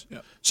 it does.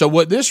 Yeah. So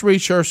what this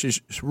research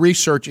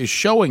is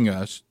showing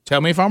us, tell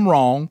me if I'm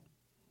wrong,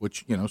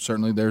 which,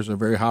 certainly there's a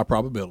very high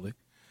probability,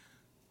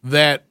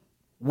 that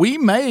we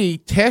may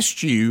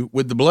test you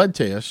with the blood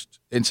test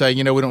and say,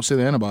 we don't see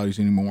the antibodies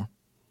anymore.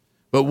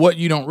 But what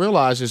you don't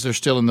realize is they're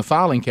still in the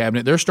filing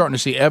cabinet. They're starting to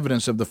see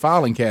evidence of the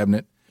filing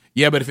cabinet.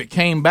 Yeah, but if it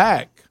came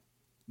back,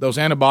 those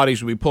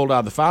antibodies would be pulled out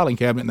of the filing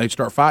cabinet and they'd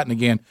start fighting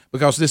again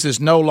because this is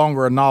no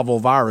longer a novel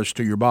virus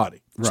to your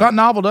body. It's not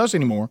novel to us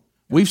anymore.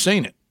 We've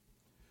seen it.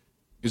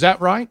 Is that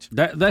right?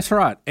 That's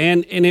right.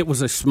 And it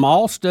was a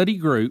small study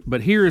group,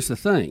 but here is the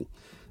thing.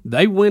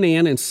 They went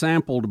in and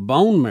sampled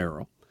bone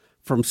marrow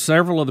from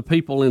several of the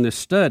people in this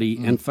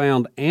study and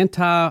found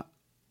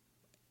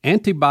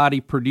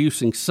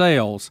antibody-producing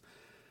cells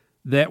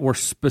that were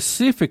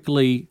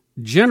specifically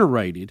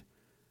generated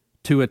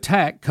to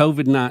attack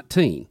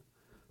COVID-19.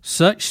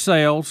 Such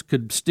cells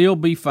could still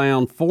be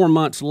found 4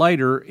 months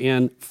later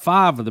in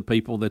 5 of the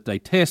people that they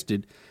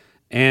tested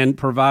and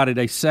provided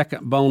a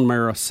second bone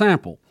marrow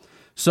sample.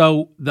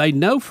 So they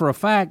know for a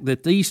fact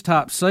that these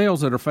type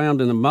cells that are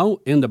found in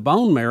the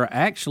bone marrow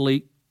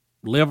actually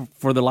live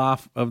for the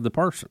life of the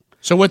person.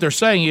 So what they're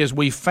saying is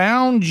we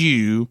found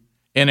you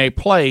in a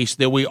place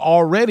that we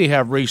already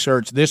have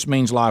researched. This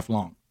means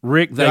lifelong.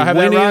 Rick,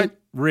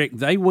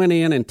 they went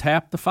in and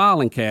tapped the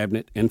filing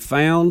cabinet and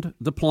found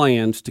the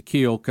plans to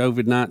kill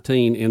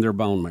COVID-19 in their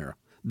bone marrow.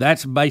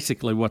 That's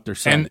basically what they're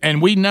saying. And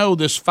we know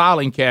this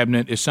filing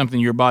cabinet is something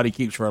your body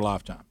keeps for a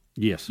lifetime.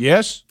 Yes.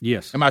 Yes?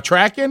 Yes. Am I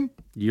tracking?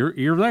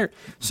 You're there.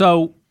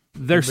 So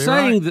they're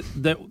saying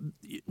that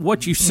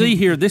what you see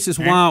here, this is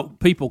why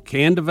people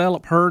can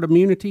develop herd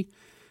immunity.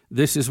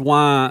 This is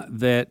why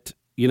that,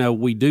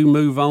 we do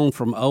move on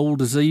from old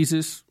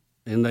diseases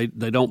and they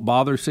don't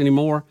bother us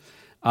anymore.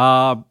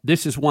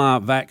 This is why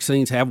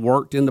vaccines have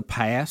worked in the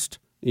past,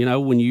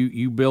 when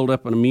you build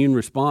up an immune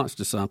response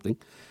to something.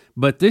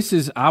 But this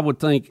is, I would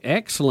think,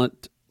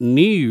 excellent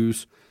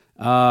news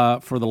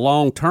for the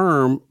long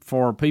term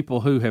for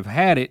people who have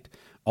had it,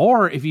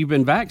 or if you've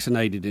been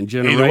vaccinated and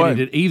generated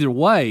it either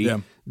way,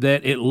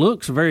 that it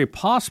looks very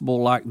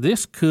possible like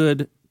this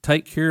could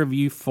take care of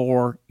you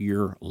for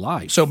your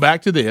life. So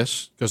back to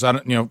this, because I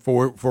don't,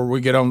 before we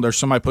get on, there's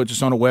somebody puts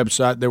us on a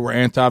website that we're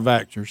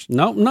anti-vaxxers.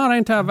 No, not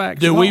anti-vax.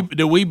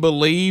 Do we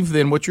believe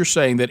then what you're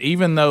saying, that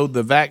even though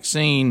the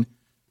vaccine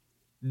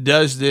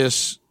does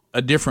this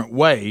a different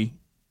way,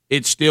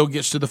 it still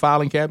gets to the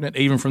filing cabinet,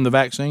 even from the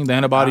vaccine, the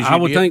antibodies. I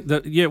would think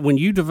that when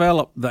you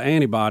develop the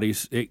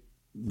antibodies,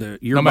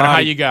 no matter how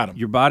you got them,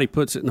 your body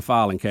puts it in the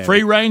filing cabinet.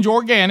 Free range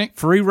organic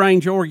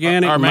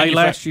may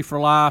last you for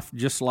life,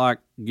 just like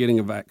getting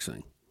a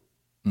vaccine.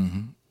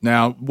 Mm-hmm.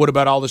 Now, what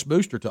about all this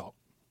booster talk?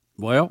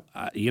 Well,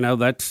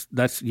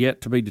 that's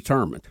yet to be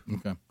determined.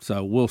 Okay,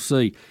 so we'll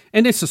see.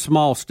 And it's a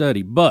small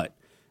study, but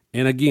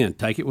and again,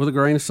 take it with a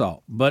grain of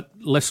salt. But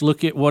let's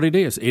look at what it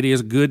is. It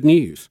is good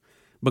news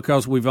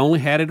because we've only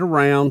had it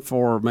around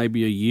for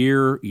maybe a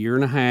year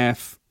and a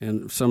half,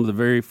 and some of the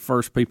very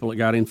first people that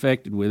got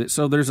infected with it.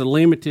 So there's a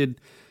limited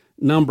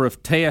number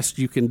of tests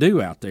you can do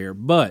out there.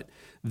 But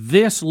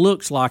this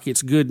looks like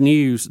it's good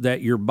news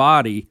that your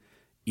body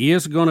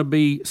is going to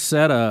be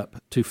set up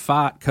to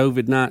fight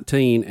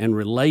COVID-19 and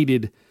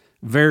related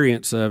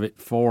variants of it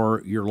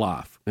for your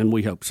life, and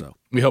we hope so.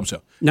 We hope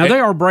so. Now, they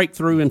are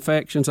breakthrough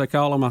infections, they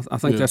call them. I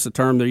think that's the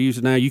term they're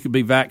using now. You could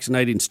be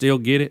vaccinated and still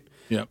get it,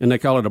 and they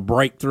call it a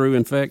breakthrough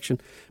infection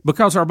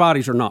because our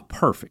bodies are not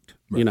perfect.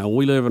 Right. You know,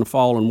 we live in a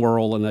fallen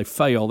world, and they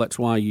fail. That's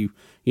why you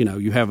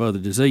have other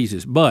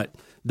diseases. But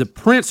the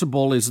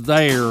principle is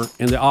there,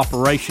 and the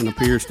operation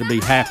appears to be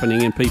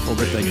happening in people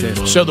that they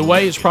test. So the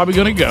way it's probably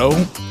going to go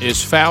is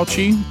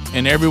Fauci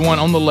and everyone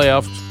on the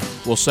left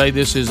will say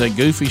this is a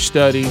goofy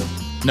study.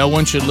 No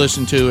one should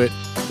listen to it.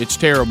 It's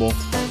terrible.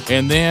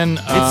 And then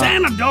it's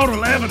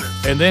anecdotal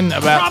evidence. And then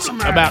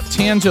about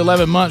 10 to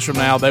 11 months from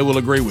now, they will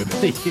agree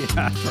with it. Yeah,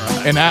 that's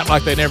right. And act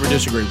like they never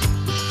disagreed with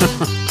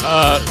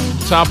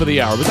it. Top of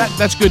the hour. But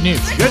that's good news.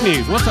 Good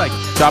news. We'll take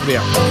it. Top of the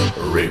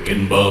hour. Rick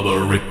and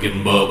Bubba, Rick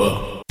and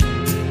Bubba.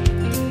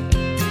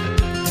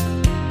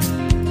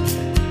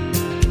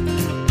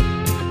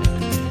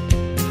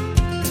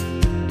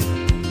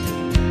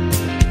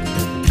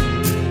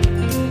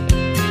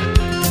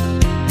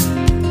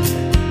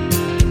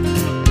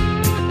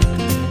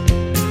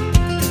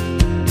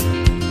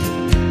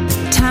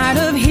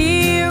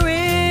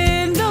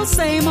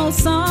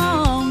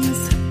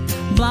 Songs,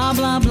 blah,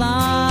 blah,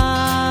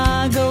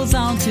 blah, goes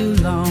on too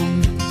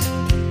long.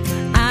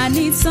 I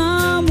need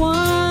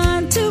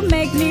someone to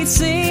make me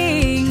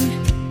sing.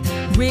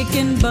 Rick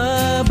and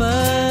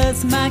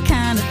Bubba's my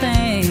kind of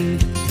thing.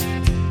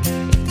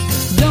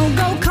 Don't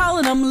go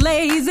calling them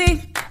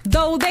lazy,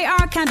 though they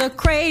are kind of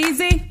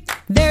crazy.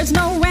 There's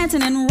no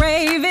ranting and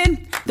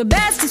raving. The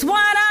best is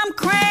what I'm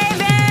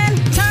craving.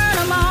 Turn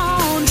them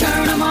on,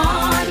 turn them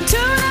on,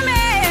 tune them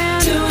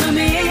in, tune them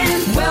in.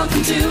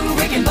 Welcome to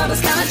Rick and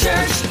Bubba's kind of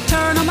church.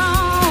 Turn them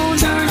on,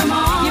 turn them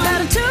on. You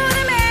better tune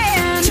them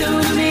in,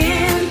 tune them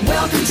in.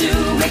 Welcome to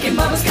Rick and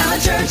Bubba's kind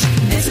of church.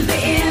 This is the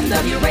end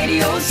of your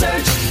radio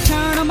search.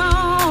 Turn them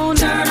on,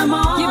 turn them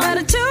on. You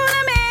better tune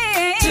them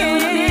in, tune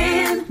them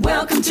in.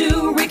 Welcome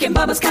to Rick and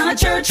Bubba's kind of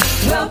church.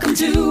 Welcome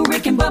to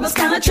Rick and Bubba's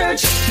kind of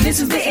church. This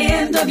is the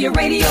end of your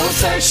radio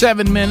search.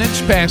 7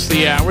 minutes past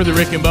the hour. The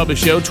Rick and Bubba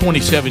Show,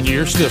 27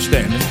 years, still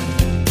standing.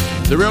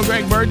 The real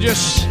Greg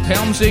Burgess,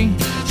 Helmsy,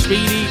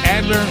 Speedy,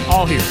 Adler,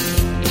 all here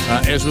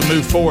as we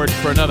move forward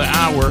for another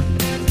hour.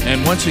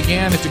 And once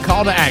again, it's a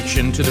call to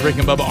action to the Rick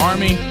and Bubba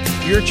Army.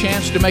 Your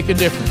chance to make a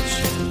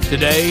difference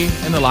today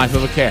in the life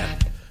of a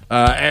cat.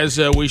 As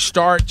we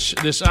start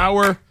this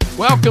hour,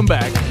 welcome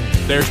back.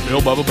 There's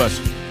Bill Bubba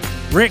Bussey.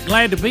 Rick,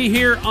 glad to be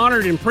here,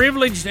 honored and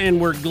privileged, and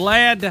we're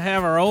glad to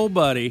have our old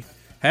buddy,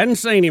 hadn't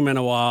seen him in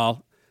a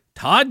while,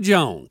 Todd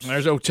Jones.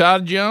 There's old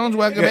Todd Jones.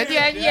 Welcome back.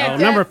 Yeah.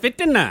 Number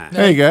 59.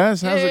 Hey,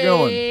 guys. How's it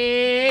going?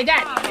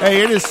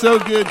 Hey, it is so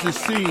good to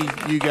see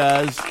you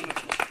guys.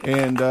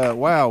 And,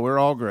 wow, we're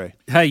all gray.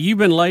 Hey, you've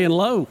been laying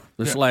low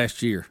this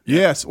last year.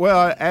 Yes.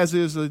 Well, as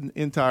is the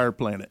entire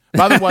planet.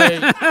 By the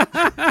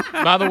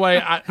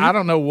way, I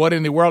don't know what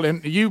in the world.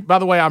 And you, by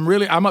the way,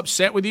 I'm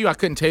upset with you. I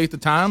couldn't tell you at the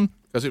time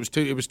because it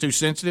was too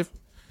sensitive.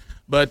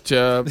 But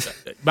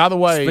by the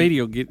way,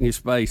 Speedy will get in your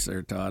space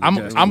there, Todd.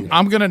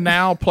 I'm going to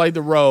now play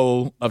the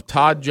role of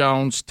Todd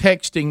Jones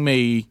texting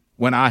me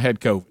when I had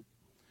COVID,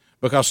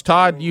 because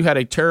Todd, you had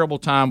a terrible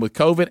time with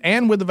COVID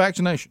and with the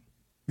vaccination.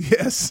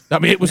 Yes, I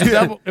mean it was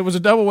double. It was a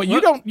double.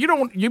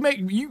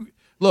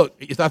 Look,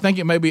 I think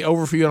it may be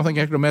over for you. I don't think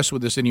I'm going to mess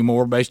with this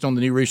anymore based on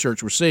the new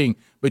research we're seeing.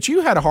 But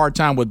you had a hard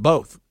time with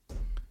both.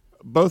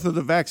 Both of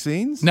the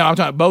vaccines? No, I'm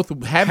talking both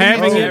having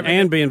it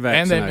and being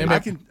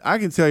vaccinated. I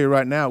can tell you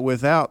right now,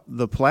 without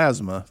the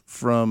plasma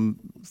from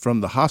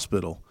the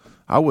hospital,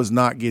 I was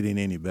not getting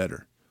any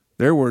better.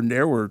 There were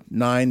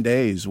 9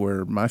 days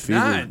where my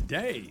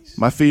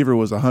fever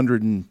was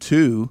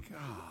 102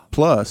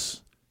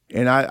 plus,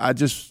 and I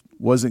just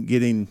wasn't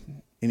getting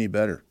any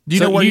better. Do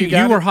you know what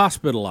you were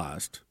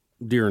hospitalized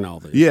during all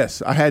this?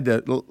 Yes, I had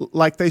to.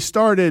 Like, they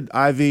started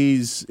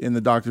IVs in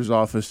the doctor's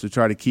office to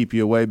try to keep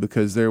you away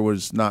because there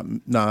was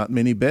not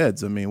many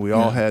beds. I mean, we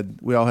all had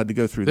to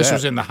go through this that. This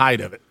was in the height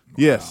of it.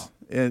 Yes,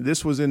 and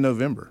this was in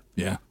November.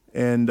 Yeah,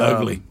 and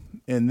ugly.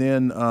 And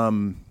then,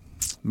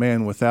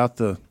 man, without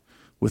the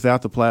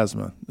without the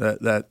plasma.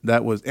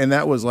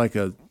 That was like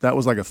a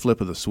flip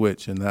of the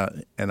switch, and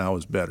I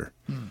was better.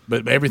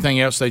 But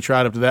everything else they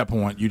tried up to that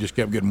point, you just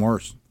kept getting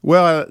worse.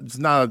 Well, it's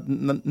not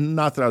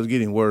that I was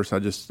getting worse. I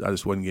just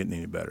wasn't getting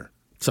any better.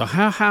 So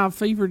how high a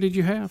fever did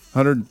you have?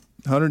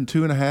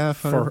 102 and a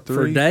half, 103.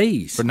 For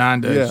days? For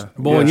 9 days. Yeah.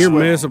 Boy, and you're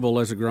miserable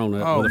as a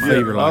grown-up with a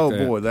fever like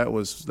that. Oh, boy, that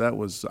was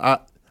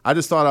I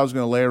just thought I was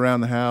going to lay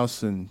around the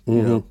house and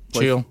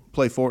chill,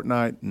 play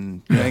Fortnite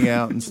and hang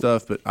out and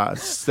stuff, but I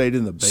stayed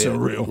in the bed.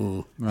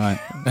 Surreal. Right.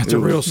 That's a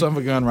real son of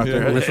a gun right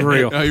there. That's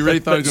real. Oh, you really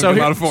thought he was going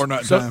to come out of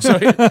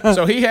Fortnite time.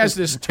 So he has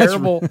this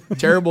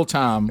terrible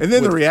time. And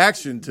then the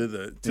reaction to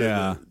the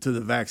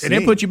vaccine.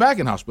 And it put you back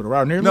in hospital,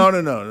 right? Nearly?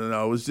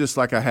 No. It was just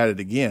like I had it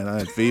again. I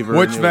had fever.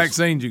 Which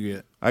vaccine did you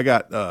get? I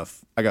got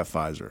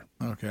Pfizer.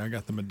 Okay, I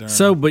got the Moderna.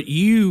 So, but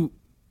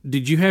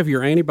did you have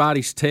your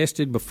antibodies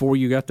tested before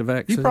you got the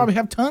vaccine? You probably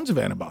have tons of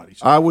antibodies.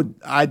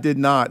 I did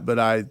not, but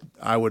I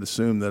would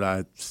assume that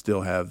I still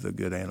have the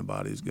good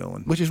antibodies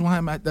going. Which is why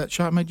that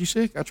shot made you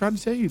sick. I tried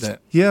to tell you that.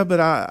 Yeah,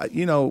 but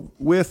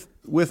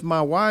with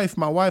my wife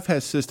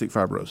has cystic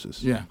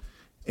fibrosis. Yeah.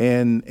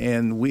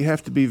 And we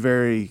have to be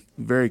very,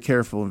 very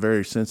careful and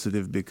very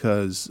sensitive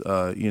because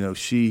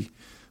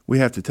we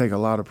have to take a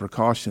lot of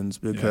precautions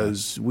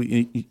because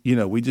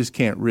we just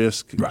can't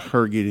risk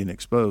her getting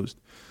exposed.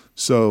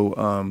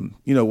 So,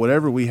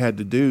 whatever we had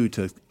to do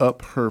to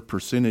up her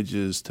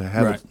percentages to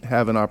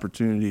have an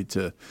opportunity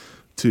to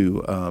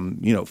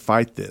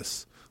fight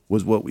this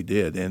was what we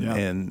did,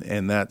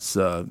 and that's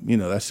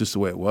that's just the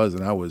way it was,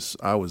 and I was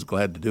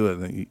glad to do it,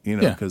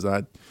 because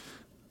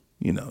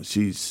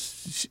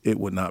it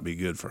would not be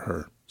good for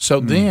her.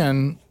 So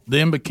then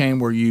became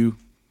where you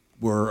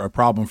were a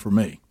problem for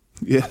me.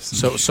 Yes.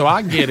 So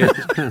I get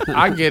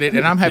it,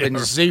 and I'm having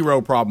zero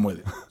problem with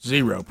it.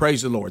 Zero.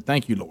 Praise the Lord.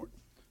 Thank you, Lord.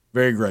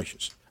 Very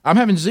gracious. I'm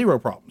having zero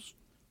problems.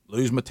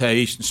 Lose my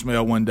taste and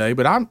smell one day,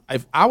 but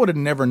if I would have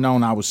never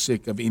known I was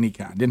sick of any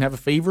kind. Didn't have a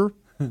fever.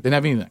 Didn't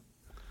have anything.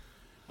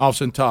 All of a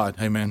sudden, Todd,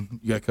 hey man,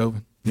 you got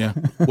COVID? Yeah.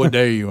 What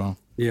day are you on?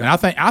 Yeah. And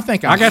I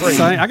think I'm got free. the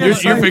same. I got You're the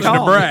same fixing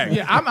call. to brag.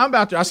 Yeah, I'm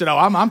about to. I said,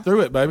 I'm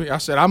through it, baby. I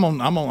said, I'm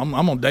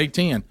on day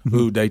 10.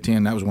 Ooh, day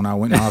 10. That was when I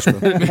went to the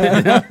hospital.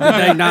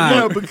 Day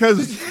 9.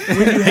 Because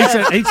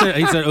he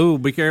said, "Ooh,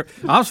 be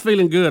careful." I was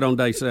feeling good on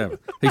day 7.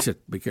 He said,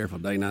 "Be careful,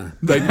 day 9."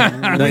 Day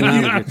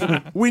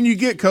 9. When you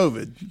get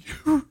COVID,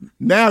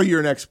 now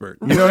you're an expert.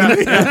 You know what I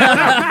mean?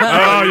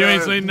 Oh, you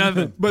ain't seen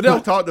nothing. But I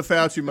talked to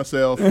Fauci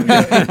myself.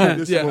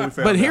 This is what we found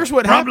But here's out.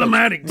 what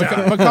Problematic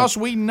happens. Because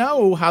we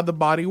know how the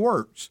body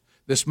works.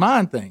 This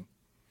mind thing.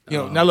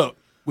 Now look,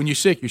 when you're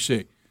sick, you're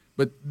sick.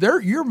 But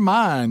your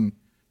mind,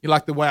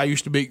 like the way I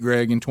used to beat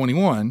Greg in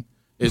 21,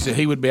 is that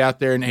he would be out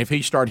there, and if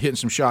he started hitting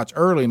some shots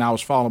early and I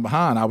was falling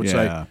behind, I would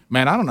say,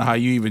 man, I don't know how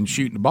you even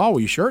shooting the ball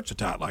with your shirts so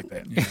tight like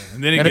that. Yeah.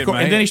 And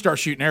then he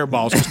starts shooting air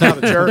balls instead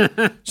of the church.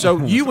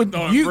 So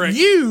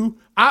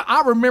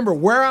I remember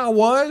where I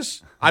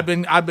was. I've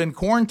been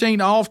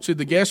quarantined off to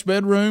the guest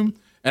bedroom,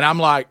 and I'm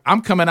like,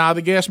 I'm coming out of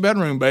the guest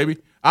bedroom, baby.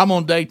 I'm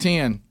on day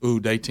 10. Ooh,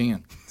 day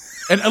 10.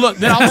 And look,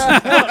 then all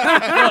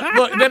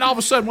of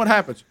a sudden, what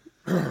happens?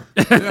 Look,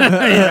 and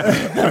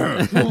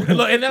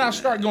then I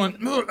start going,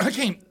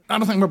 I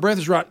don't think my breath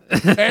is right.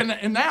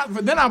 And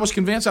then I was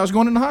convinced I was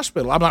going in the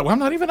hospital. I'm like, well, I'm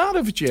not even out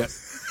of it yet.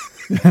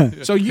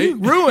 So you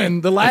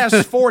ruined the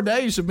last 4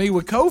 days of me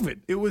with COVID.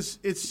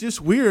 It's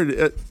just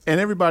weird, and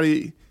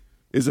everybody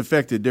is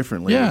affected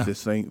differently with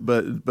this thing.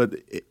 But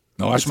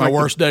that's my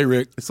worst day,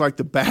 Rick. It's like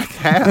the back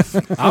half.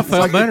 I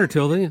felt better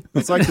till then.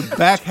 It's like the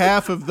back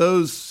half of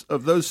those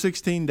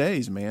 16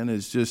 days, man.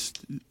 Is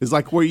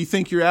like where you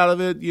think you're out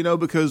of it,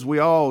 because we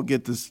all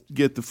get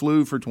the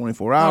flu for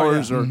 24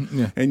 hours,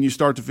 and you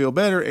start to feel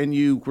better, and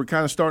we're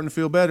kind of starting to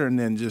feel better, and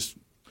then just.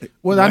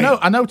 Well,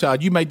 I know,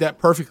 Todd. You made that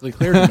perfectly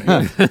clear to me.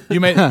 You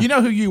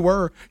know who you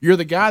were. You're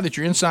the guy that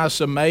you're inside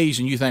some maze,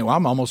 and you think, well,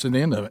 I'm almost in the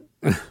end of it.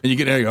 And you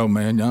get there, you go,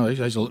 man, no,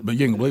 but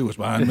you can believe what's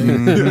behind me.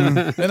 And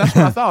that's what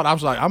I thought. I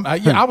was like,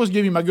 I was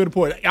giving you my good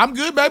point. I'm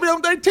good, baby,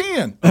 on day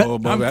 10. Oh,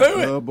 boy, I'm through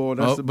it. Oh, boy,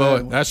 that's the bad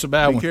one. That's the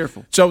bad one. Be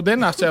careful. So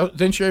then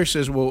Sherry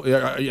says, well,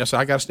 yes,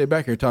 I got to stay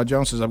back here. Todd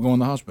Jones says I'm going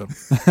to the hospital.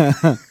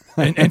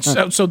 and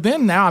so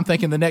then now I'm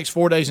thinking the next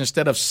 4 days,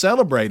 instead of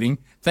celebrating,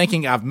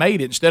 thinking I've made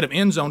it, instead of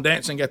end zone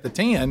dancing at the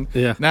 10,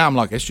 now I'm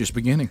like, it's just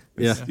beginning.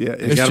 It's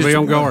got to be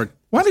on guard.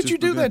 Why did you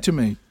do that to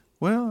me?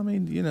 Well, I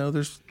mean,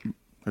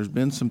 there's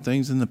been some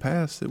things in the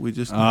past that we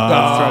just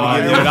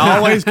try to get. It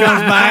always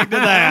comes back to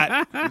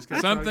that.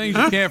 Some things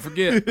you can't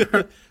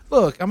forget.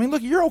 Look,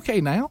 you're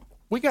okay now.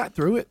 We got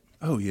through it.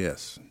 Oh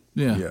yes,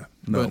 yeah.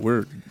 No,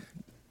 we're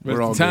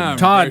all time. good.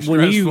 Todd,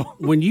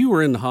 when you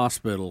were in the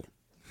hospital,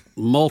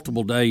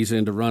 multiple days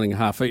into running a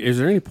high fever, is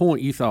there any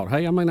point you thought,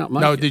 hey, I may not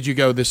make it? No, did you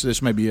go,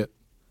 this may be it?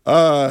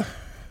 Oh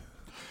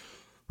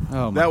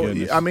my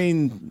goodness. I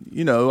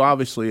mean,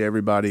 obviously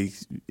everybody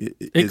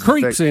it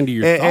creeps into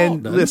your thought.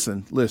 And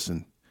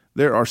listen.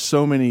 there are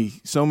so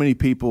many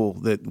people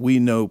that we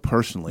know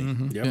personally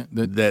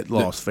that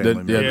lost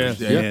family members,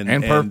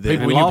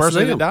 people you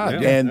personally that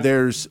died, and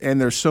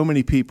there's so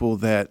many people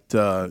that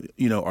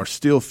are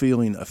still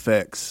feeling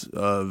effects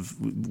of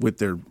with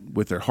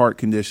their heart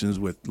conditions,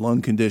 with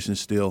lung conditions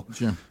still.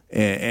 Sure.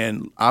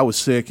 And I was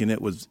sick, and it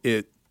was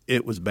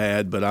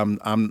bad, but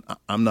I'm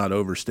not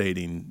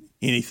overstating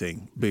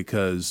anything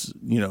because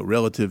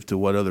relative to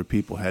what other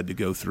people had to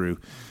go through.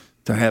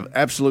 To have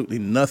absolutely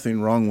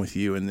nothing wrong with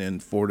you, and then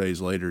 4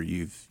 days later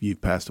you've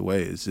passed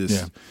away is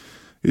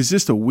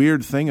just a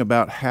weird thing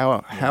about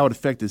how it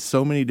affected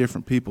so many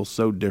different people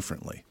so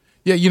differently.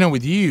 Yeah,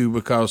 with you,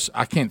 because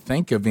I can't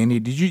think of any.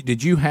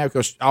 Did you have?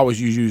 Because I always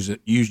used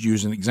you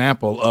as an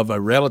example of a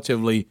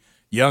relatively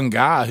young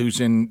guy who's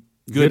in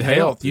good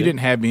health. You didn't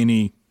have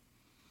any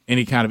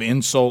kind of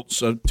insults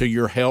to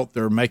your health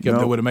or makeup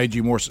that would have made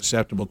you more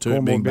susceptible to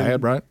it being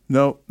bad, right?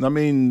 No, I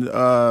mean.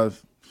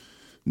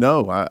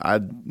 No, I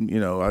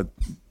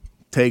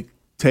take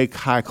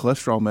high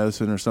cholesterol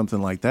medicine or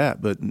something like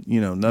that, but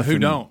nothing. Who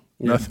don't?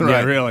 Nothing, yeah,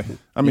 right? Really.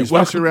 I mean,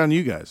 especially around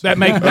you guys. That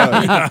makes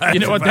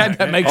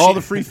that makes all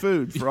the free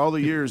food for all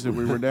the years that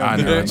we were down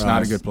there. I know it's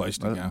not a good place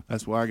to go.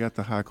 That's why I got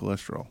the high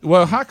cholesterol.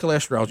 Well, high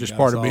cholesterol is just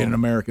part of being an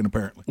American,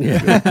 apparently.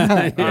 Yeah.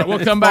 All right,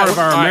 we'll come back. Part of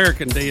our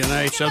American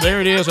DNA. So there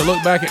it is. A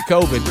look back at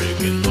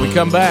COVID. When we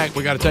come back,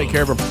 we got to take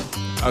care of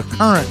a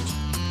current.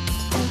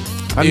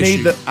 I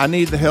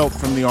need the help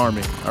from the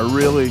Army. I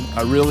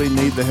really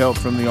need the help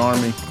from the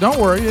Army. Don't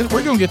worry,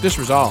 we're going to get this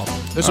resolved.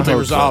 This will be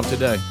resolved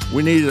today.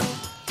 We need to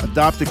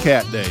adopt a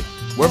cat day.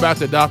 We're about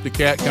to adopt a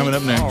cat coming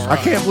up next. I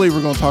can't believe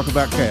we're going to talk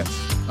about cats.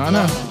 I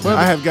know. Well,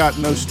 I have got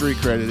no street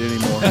credit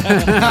anymore.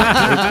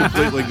 It's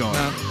completely gone.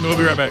 No, we'll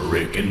be right back.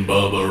 Rick and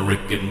Bubba,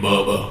 Rick and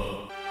Bubba.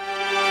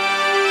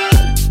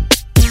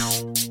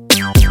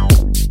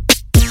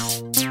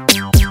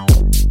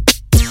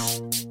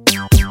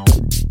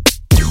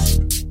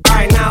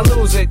 Now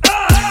lose it.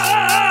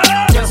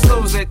 Just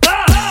lose it.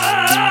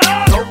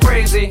 Go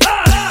crazy.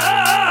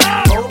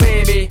 Oh,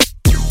 baby.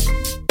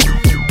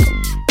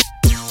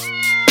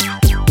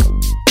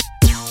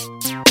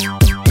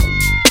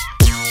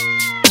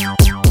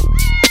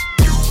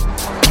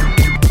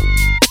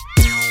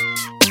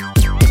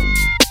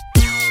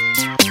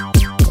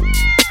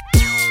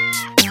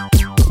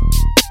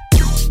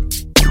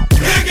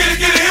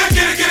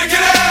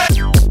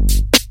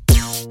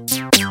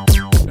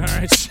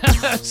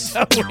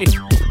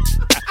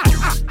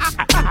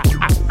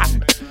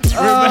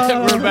 All right,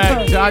 so we're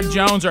back. Todd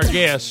Jones, our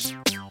guest.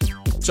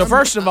 So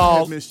first of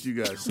all, I missed you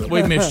guys. So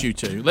we missed you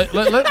too.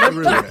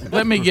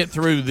 Let me get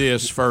through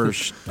this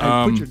first.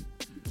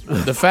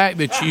 The fact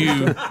that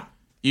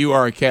you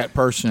are a cat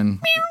person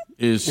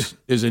is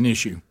an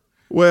issue.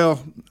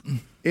 Well,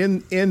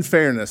 in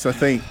fairness,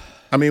 I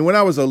mean, when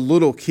I was a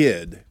little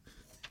kid,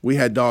 we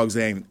had dogs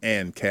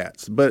and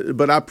cats,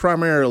 but I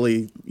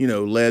primarily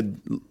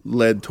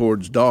led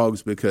towards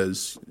dogs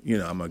because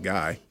I'm a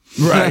guy.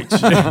 Right.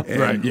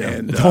 Right. Yeah.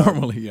 And,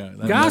 normally, yeah.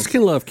 Guys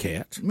can love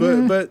cats.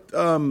 But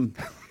when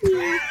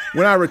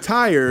I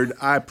retired,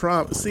 I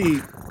kind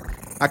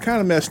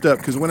of messed up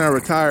because when I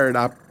retired,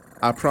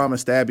 I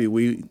promised Abby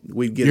we'd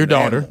get your an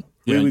daughter.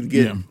 Animal.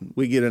 Yeah.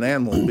 We'd get an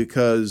animal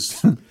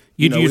because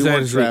You'd use we that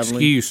weren't as an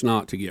excuse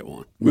not to get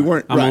one. We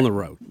weren't. I'm on the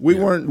road. We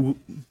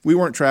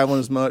weren't traveling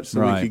as much,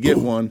 so we could get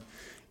one,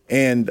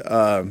 and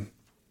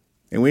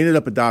we ended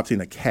up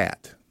adopting a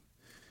cat,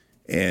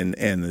 and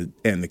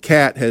the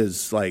cat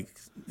has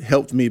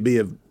helped me be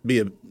a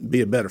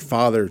better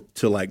father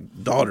to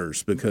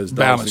daughters because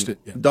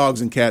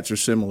dogs and cats are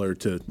similar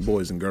to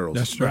boys and girls.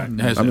 That's right.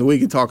 I mean, we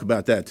can talk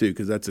about that too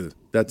because that's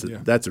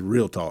a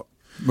real talk.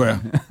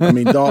 Well, I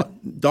mean,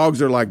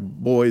 dogs are like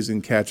boys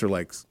and cats are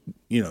like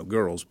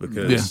girls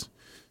because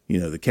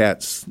the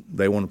cats,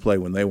 they want to play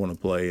when they want to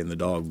play, and the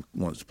dog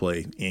wants to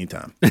play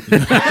anytime. So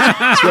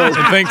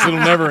and thinks it'll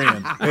never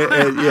end.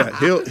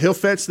 Yeah, he'll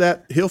fetch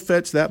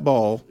that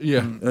ball.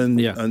 Yeah,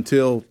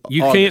 until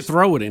you August. can't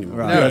throw it anymore.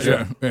 Right. That's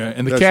right. Yeah.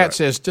 And the cat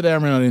says, "Today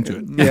I'm not into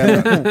it."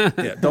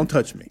 Yeah, don't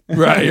touch me.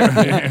 Right.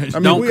 I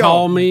mean, don't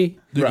call me.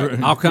 Right.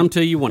 I'll come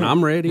to you when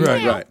I'm ready.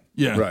 Right.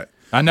 Yeah. Right.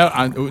 I know.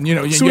 So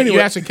you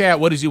anyway, ask a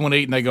cat, "What does he want to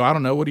eat?" and they go, "I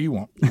don't know. What do you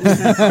want?" What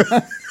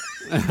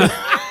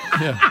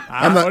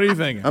are you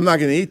thinking? I'm not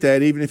going to eat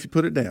that, even if you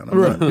put it down. I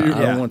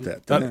don't want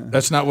that.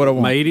 That's not what I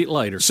want. May eat it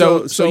later.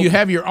 So you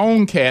have your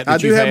own cat. I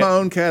do have my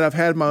own cat. I've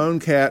had my own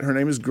cat. Her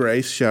name is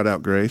Grace. Shout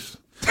out, Grace.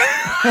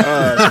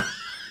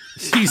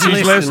 She's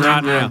listening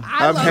right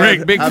now.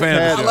 Rick, big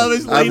fan. I love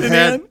his leading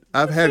in.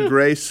 I've had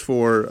Grace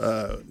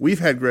for we've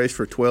had Grace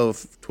for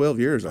 12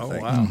 years, I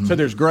think. Wow. Mm-hmm. So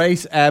there's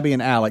Grace, Abby,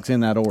 and Alex in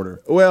that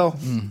order. Well,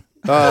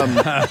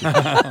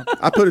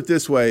 I put it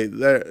this way: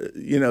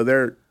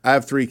 I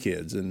have 3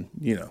 kids, and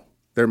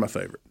they're my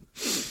favorite.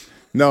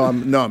 No,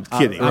 I'm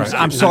kidding.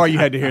 I'm sorry you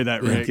had to hear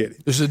that, Rick. I'm kidding.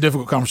 This is a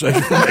difficult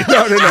conversation for me.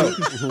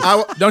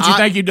 No. Don't you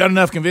think you've done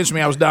enough to convince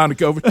me I was dying of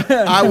COVID?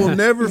 I will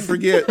never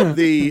forget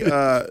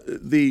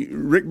the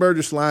Rick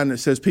Burgess line that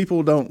says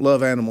people don't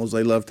love animals;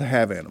 they love to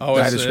have animals. Oh,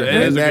 that is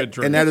a good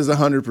truth. And that is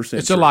 100%.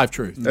 It's a life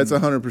truth. That's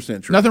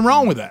 100% true. Nothing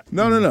wrong with that.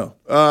 No.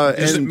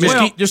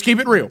 Just keep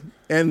it real.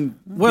 And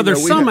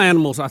there's some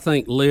animals I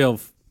think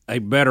live a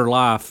better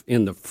life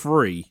in the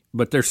free,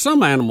 but there's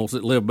some animals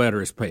that live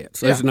better as pets.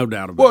 There's no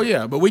doubt about it. Well,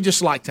 yeah, but we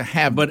just like to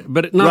have them.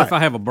 But not if I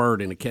have a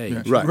bird in a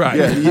cage. Right.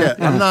 Yeah.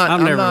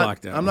 I've never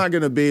liked that. I'm not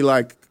going to be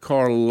like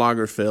Karl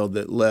Lagerfeld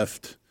that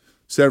left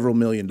several $1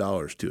 million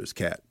to his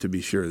cat to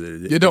be sure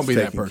that it don't was be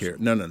that taken person. care of.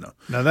 No.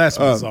 Now that's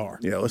bizarre.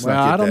 Yeah, let's Well,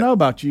 not get I don't that. know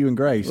about you and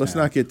Grace. Let's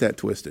not get that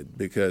twisted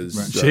because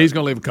She's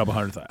going to leave a couple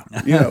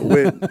 $100,000. you know,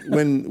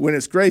 when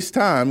it's Grace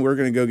time, we're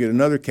going to go get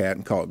another cat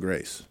and call it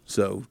Grace.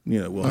 So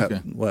we'll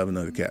have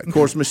another cat. Of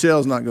course,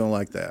 Michelle's not going to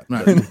like that.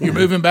 Right. You're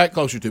moving back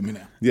closer to me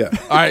now. Yeah.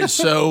 All right.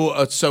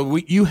 So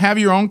you have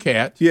your own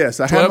cat. Yes,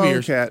 I have my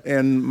own cat,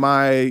 and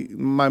my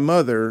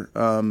mother.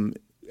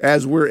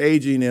 As we're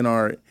aging in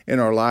our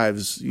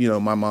lives,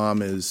 my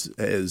mom is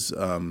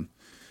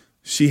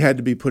she had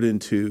to be put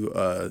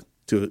into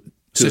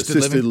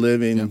assisted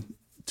living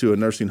to a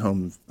nursing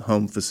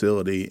home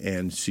facility,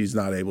 and she's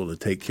not able to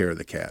take care of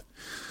the cat.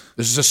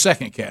 This is a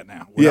second cat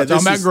now. We're not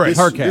talking about Grace.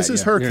 Her cat. This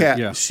is her cat.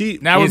 Yeah.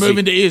 Now we're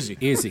moving to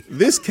Izzy.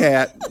 This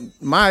cat,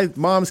 my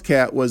mom's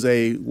cat, was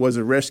a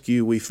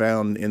rescue we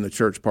found in the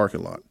church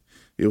parking lot.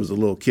 It was a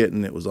little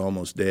kitten. It was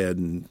almost dead,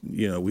 and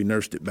we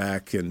nursed it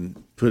back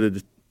and put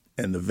it.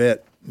 And the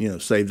vet,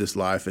 saved his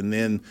life. And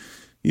then,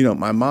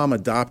 my mom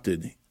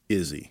adopted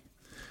Izzy.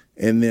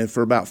 And then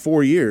for about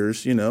 4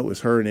 years, it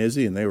was her and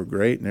Izzy, and they were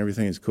great, and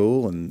everything is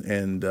cool. And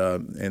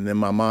then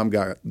my mom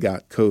got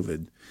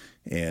COVID,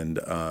 and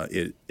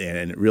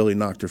it really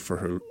knocked her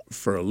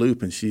for a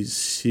loop, and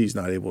she's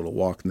not able to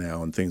walk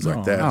now and things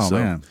like that.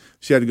 Man.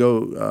 She had to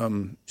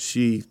go.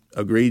 She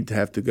agreed to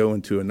have to go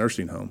into a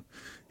nursing home,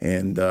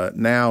 and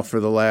now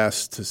for the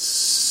last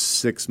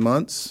 6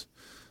 months.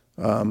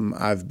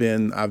 I've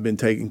been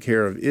taking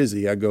care of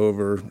Izzy. I go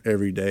over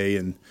every day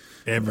and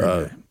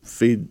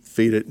feed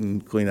it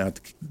and clean out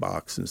the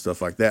box and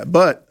stuff like that.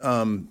 But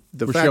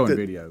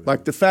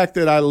the fact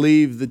that I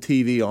leave the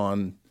TV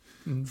on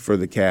for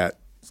the cat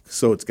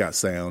so it's got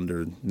sound,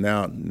 or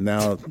now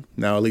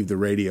I leave the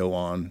radio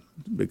on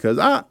because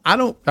I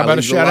don't. How about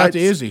a shout out to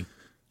Izzy?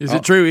 Is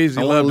it true,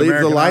 Izzy? I want to leave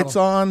the lights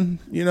on.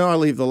 I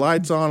leave the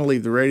lights on. I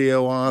leave the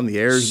radio on. The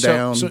air's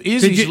down. So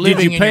Izzy's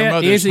living in your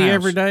mother's Izzy house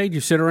every day? Do you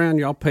sit around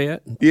y'all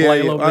pet and play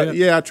a little bit?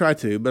 Yeah, I try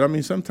to. But I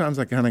mean, sometimes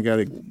I kind of got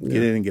to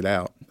get in and get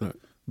out. Right.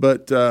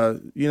 But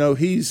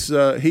he's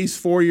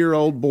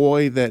 4-year-old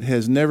boy that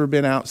has never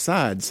been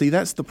outside. See,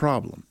 that's the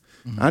problem.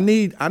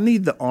 Mm-hmm. I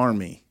need the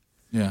army.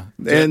 Yeah,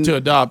 to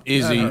adopt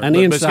Izzy, but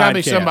it's got to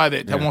be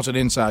somebody that wants an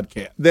inside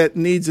cat. That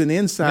needs an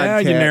inside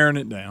cat. Now you're narrowing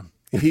it down.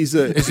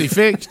 Is he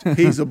fixed?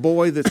 He's a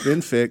boy that's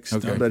been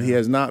fixed, but he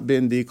has not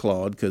been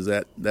declawed because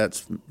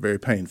that's very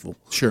painful.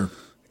 Sure.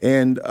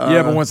 And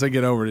but once they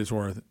get over it, it's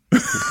worth it.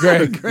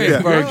 Greg,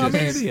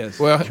 it is.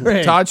 Well,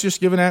 Todd's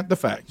just giving out the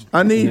facts.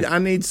 I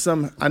need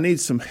some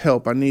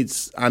help. I need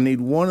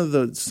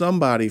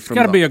somebody from.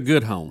 It's got to be a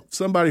good home.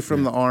 Somebody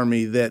from the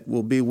Army that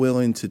will be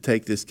willing to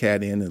take this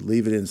cat in and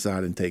leave it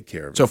inside and take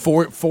care of it. So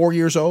 4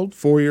 years old.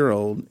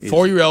 4-year-old.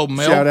 4-year-old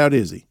male. Shout out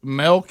Izzy.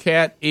 Male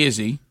cat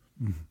Izzy.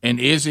 And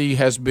Izzy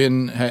has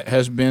been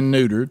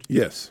neutered,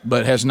 yes,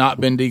 but has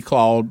not been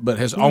declawed, but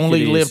has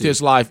only lived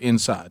his life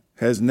inside.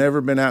 Has never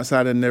been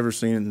outside and never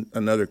seen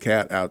another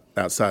cat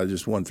outside,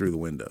 just one through the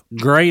window.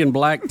 Gray and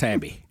black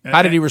tabby.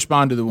 How did he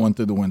respond to the one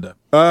through the window?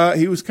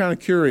 He was kind of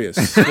curious.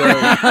 So, Rick,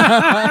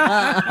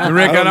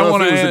 I don't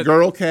want to add a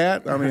girl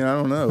cat. I mean, I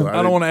don't know.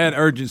 I don't want to add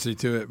urgency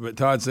to it, but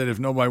Todd said if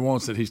nobody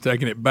wants it, he's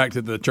taking it back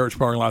to the church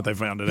parking lot they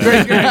found it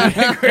at.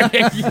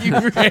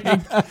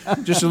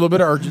 Greg. Just a little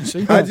bit of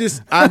urgency. I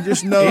just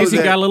know Izzy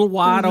that got a little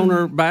white on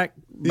her back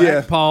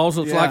paws.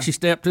 Looks like she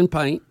stepped in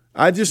paint.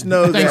 I just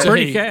know that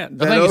pretty cat.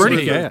 I think it's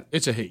pretty cat.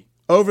 It's a he.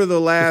 Over the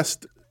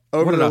last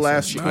 20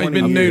 he's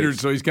been neutered,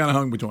 so he's kind of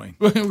hung between.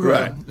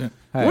 Right. Yeah.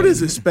 Hey. What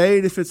is it?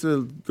 Spayed if it's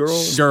a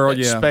girl? Girl,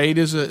 yeah. Spayed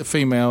is a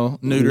female.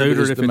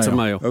 Neutered if it's a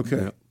male. Okay.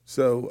 Yeah.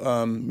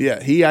 So,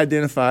 he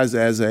identifies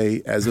as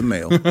a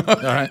male. All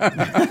right.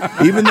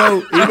 even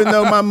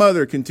though my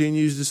mother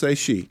continues to say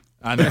she.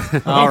 I know.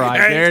 All right,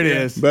 there it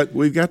is. But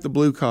we've got the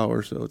blue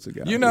collar, so it's a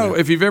guy.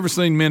 If you've ever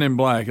seen Men in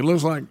Black, it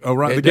looks like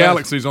the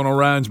galaxy's on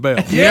Orion's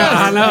belt. Yeah,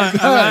 I know.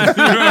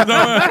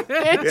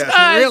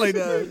 It really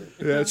does.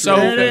 Yeah, so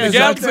the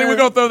galaxy, we're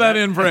going to throw that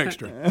in for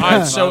extra. All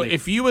right, so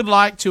if you would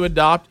like to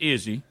adopt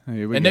Izzy,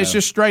 and that's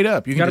just straight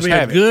up, you can just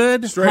have it.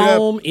 Got to be a good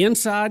home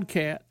inside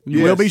cat.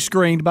 You will be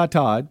screened by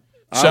Todd.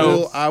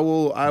 So I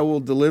will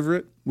deliver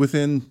it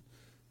within.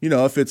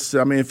 If it's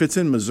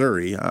in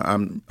Missouri,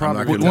 I'm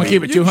not going to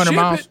keep it 200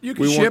 miles. You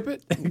can ship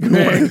it.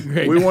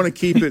 We want to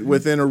keep it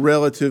within a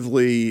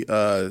relatively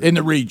in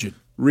the region.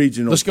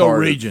 Regional. Let's go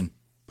region.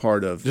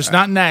 part of It's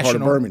not national.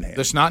 Part of Birmingham.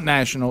 It's not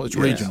national. It's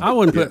regional. I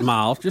wouldn't put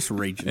miles, just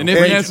regional. And if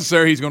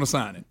necessary, he's going to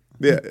sign it.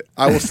 Yeah,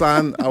 I will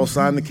sign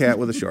the cat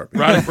with a Sharpie.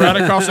 Right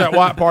across that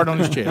white part on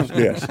his chest.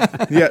 Yes.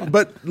 Yeah,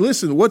 but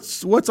listen,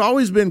 what's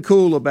always been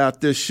cool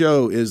about this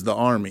show is the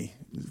Army.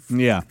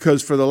 Yeah.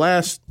 Because for the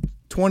last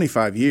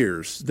 25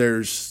 years,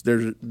 there's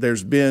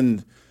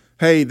been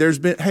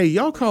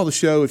y'all call the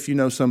show if you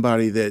know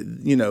somebody that,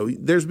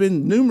 there's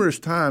been numerous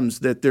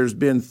times that there's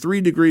been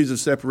 3 degrees of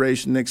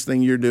separation. Next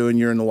thing you're doing,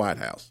 you're in the White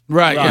House.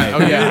 Right. Yeah.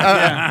 Oh,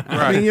 yeah.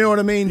 I mean, you know what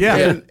I mean?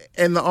 Yeah.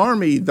 And the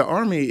Army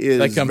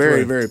is come very,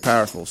 through. very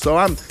powerful. So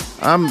I'm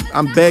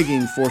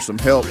begging for some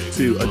help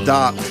to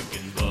adopt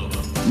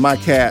my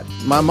cat,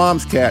 my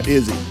mom's cat,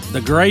 Izzy.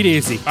 The great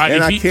Izzy.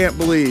 And I can't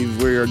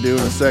believe we are doing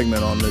a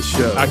segment on this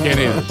show. I can't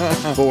either.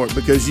 For it,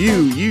 because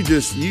you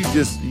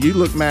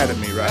look mad at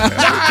me right now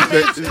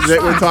that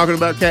we're talking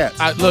about cats.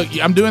 Look,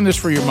 I'm doing this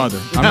for your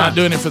mother. I'm not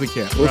doing it for the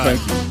cat. Well,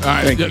 thank you. All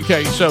right. Thank you.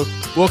 Okay, so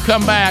we'll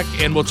come back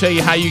and we'll tell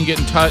you how you can get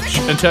in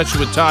touch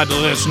with Todd to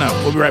let us know.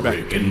 We'll be right back.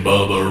 Rick and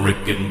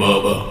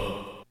Bubba.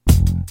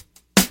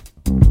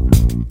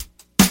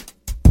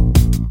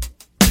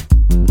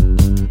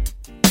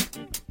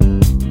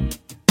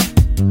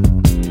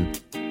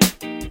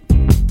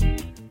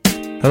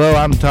 Hello,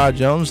 I'm Todd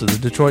Jones of the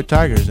Detroit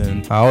Tigers,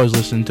 and I always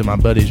listen to my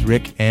buddies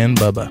Rick and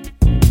Bubba.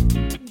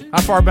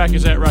 How far back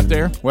is that right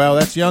there? Well,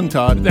 that's young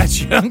Todd.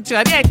 That's young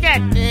Todd. I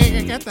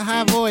got the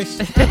high voice.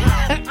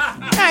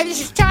 Hi,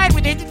 this is Todd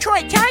with the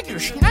Detroit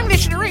Tigers, and I'm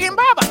listening to Rick and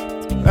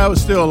Bubba. That was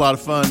still a lot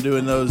of fun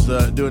doing those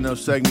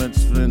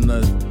segments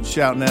and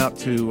shouting out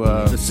to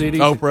the city,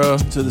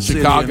 Oprah, to the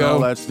Chicago, city and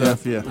all that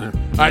stuff. Yeah. All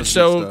right,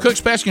 so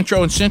Cook's Pest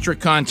Control and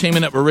Centricon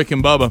teaming up with Rick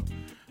and Bubba.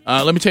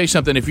 Let me tell you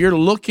something. If you're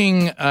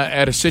looking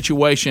at a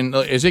situation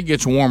as it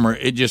gets warmer,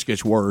 it just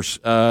gets worse.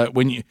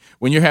 When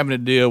you're having to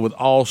deal with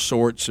all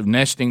sorts of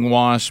nesting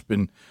wasp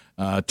and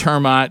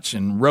termites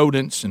and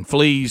rodents and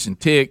fleas and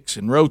ticks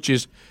and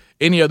roaches,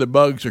 any other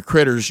bugs or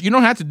critters, you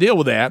don't have to deal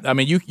with that. I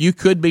mean, you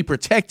could be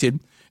protected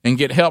and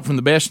get help from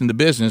the best in the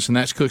business, and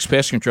that's Cook's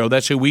Pest Control.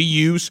 That's who we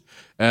use.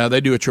 They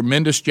do a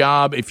tremendous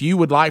job. If you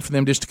would like for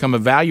them just to come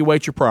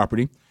evaluate your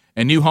property,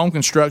 and new home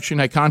construction,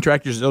 hey,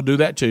 contractors, they'll do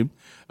that too.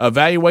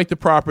 Evaluate the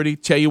property,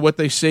 tell you what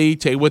they see,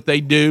 tell you what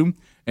they do,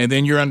 and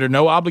then you're under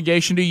no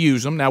obligation to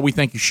use them. Now, we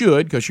think you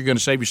should because you're going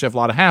to save yourself a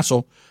lot of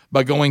hassle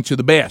by going to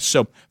the best.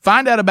 So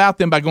find out about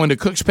them by going to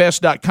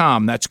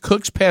cookspest.com. That's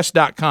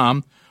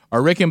cookspest.com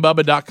or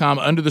rickandbubba.com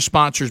under the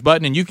sponsors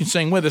button, and you can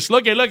sing with us.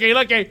 Looky.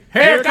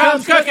 Here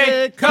comes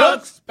Cookie.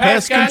 Cook's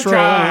Pest Control.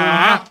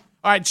 All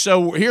right,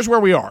 so here's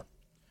where we are.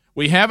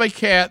 We have a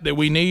cat that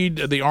we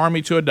need the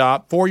Army to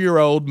adopt,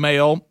 4-year-old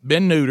male,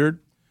 been neutered.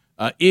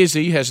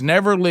 Izzy has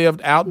never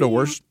lived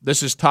outdoors.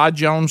 This is Todd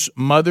Jones'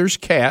 mother's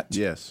cat.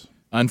 Yes.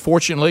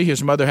 Unfortunately,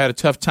 his mother had a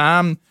tough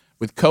time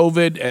with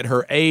COVID at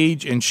her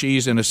age, and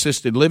she's in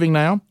assisted living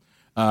now.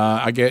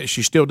 I guess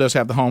she still does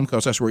have the home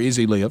because that's where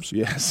Izzy lives.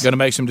 Yes. Going to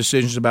make some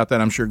decisions about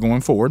that, I'm sure,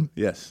 going forward.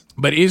 Yes.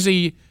 But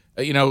Izzy,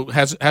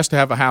 has to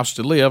have a house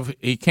to live.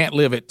 He can't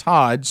live at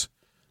Todd's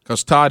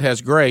because Todd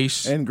has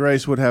Grace. And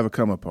Grace would have a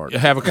come apart.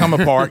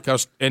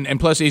 And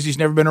plus Izzy's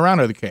never been around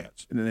other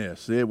cats.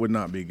 Yes, it would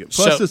not be good.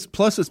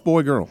 Plus it's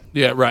boy girl.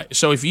 Yeah, right.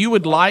 So if you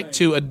would like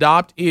to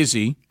adopt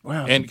Izzy,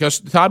 and because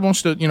Todd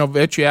wants to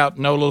vet you out,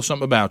 know a little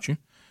something about you,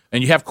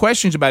 and you have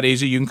questions about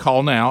Izzy, you can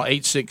call now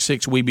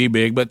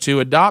 866-WE-BE-BIG. But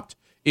to adopt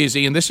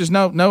Izzy, and this is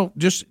no,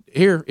 just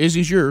here,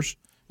 Izzy's yours,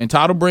 and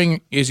Todd will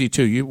bring Izzy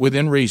to you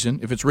within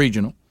reason if it's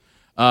regional.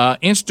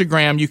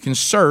 Instagram, you can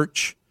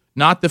search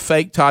Not the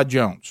Fake Todd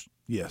Jones.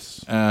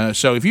 Yes.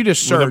 So if you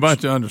just search with a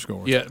bunch of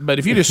underscores. Yeah, but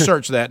if you just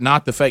search that,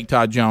 Not the Fake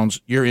Todd Jones,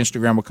 your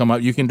Instagram will come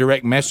up. You can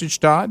direct message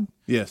Todd.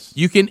 Yes.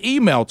 You can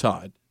email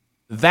Todd.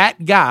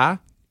 That guy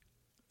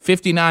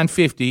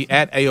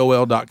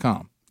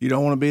 5950@AOL.com. You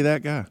don't want to be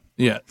that guy.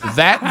 Yeah,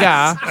 that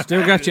guy.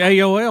 Still got your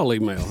AOL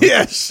email.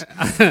 Yes.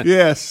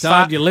 Yes.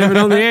 Todd, you're living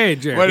on the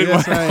edge there. Way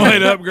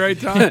to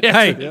upgrade, Todd.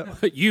 Hey,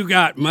 you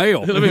got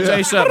mail. Let me tell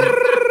you something.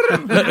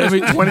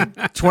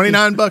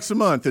 $29 a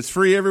month. It's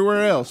free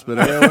everywhere else, but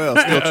AOL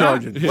still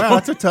charging. Wow,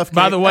 that's a tough.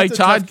 By the way,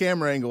 Todd,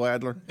 camera angle,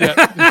 Adler. Yeah.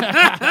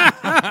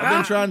 I've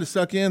been trying to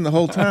suck you in the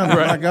whole time.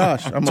 Right. Oh my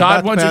gosh, I'm Todd,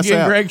 about to once pass again,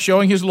 out. Greg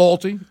showing his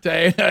loyalty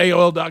to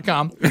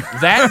AOL.com.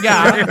 That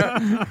guy,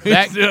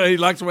 he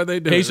likes the way they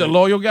do. He's a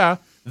loyal guy.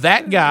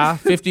 That guy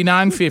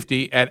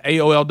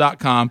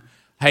 5950@AOL.com.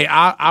 Hey,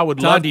 I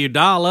would love. Do you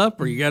dial up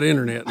or you got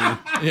internet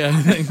now? Yeah.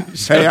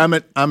 Hey, I'm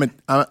at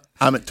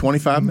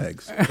 25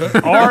 megs.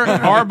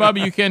 or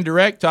Bubba, you can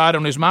direct Todd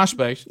on his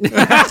MySpace.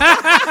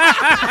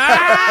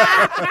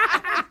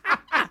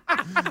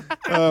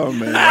 Oh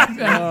man,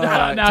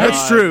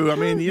 that's true. I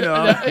mean,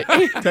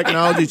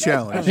 technology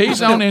challenge.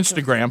 He's on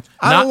Instagram.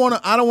 I don't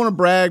want to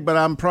brag, but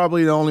I'm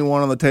probably the only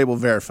one on the table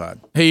verified.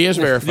 He is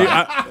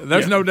verified.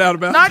 There's no doubt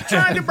about it. Not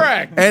trying to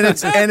brag. And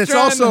it's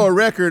also a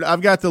record.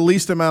 I've got the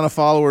least amount of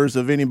followers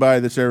of anybody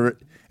that's ever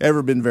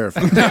been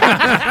verified.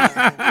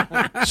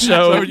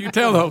 So you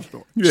tell the whole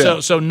story.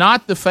 Yeah. So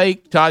Not the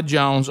Fake Todd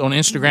Jones on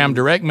Instagram,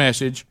 direct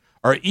message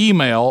or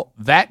email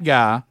that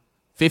guy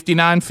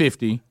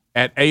 5950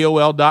 at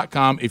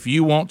AOL.com if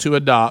you want to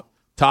adopt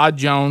Todd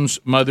Jones'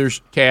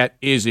 mother's cat,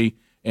 Izzy,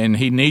 and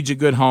he needs a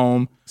good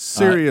home.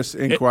 Serious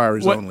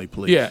inquiries only,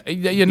 please. Yeah,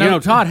 You know,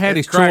 Todd had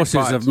his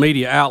choices of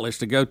media outlets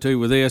to go to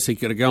with this. He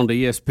could have gone to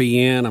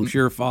ESPN, I'm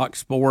sure Fox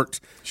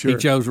Sports. Sure. He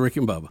chose Rick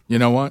and Bubba. You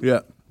know what?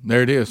 Yeah.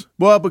 There it is.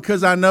 Well,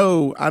 because I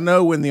know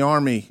when the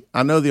Army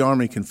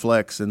can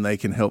flex and they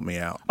can help me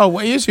out. Oh,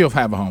 well, Izzy will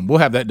have a home. We'll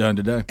have that done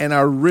today. And I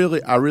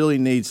really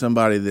need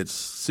somebody that's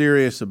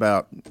serious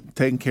about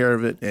taking care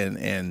of it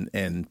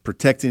and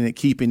protecting it,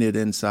 keeping it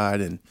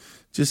inside, and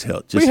just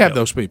help. We have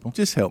those people.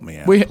 Just help me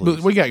out.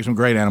 We got some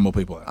great animal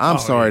people out. I'm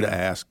sorry to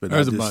ask, but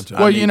there's a bunch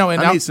of I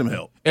need some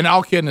help. And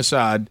all kidding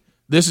aside,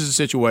 this is a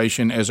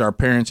situation as our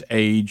parents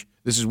age.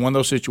 This is one of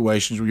those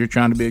situations where you're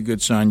trying to be a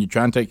good son. You're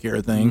trying to take care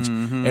of things,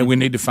 and we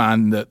need to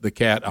find the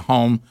cat a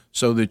home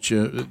so that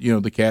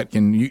the cat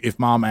can. If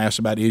Mom asks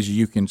about Izzy,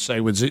 you can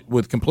say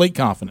with complete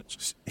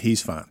confidence,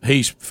 he's fine.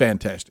 He's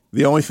fantastic.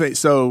 The only thing.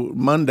 So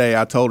Monday,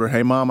 I told her,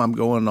 "Hey, Mom, I'm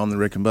going on the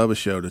Rick and Bubba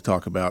show to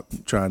talk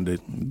about trying to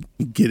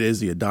get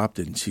Izzy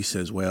adopted." And she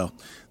says, "Well,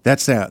 that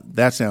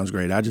sounds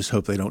great. I just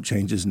hope they don't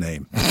change his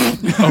name."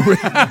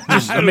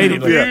 Just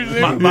immediately,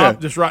 Mom,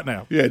 just right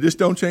now. Yeah, just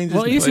don't change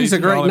his name. Well, Izzy's a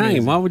great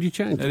name. Why would you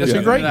change it? It's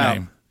a great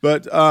name.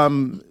 But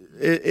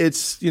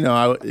it's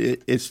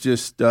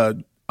just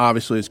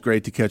obviously it's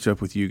great to catch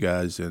up with you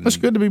guys, and it's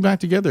good to be back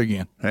together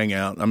again. Hang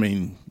out. I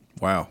mean,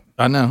 wow.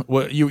 I know.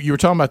 Well, you were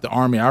talking about the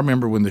Army. I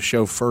remember when the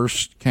show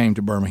first came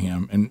to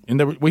Birmingham, and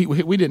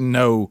we didn't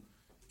know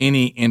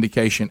any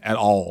indication at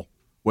all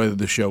whether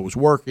the show was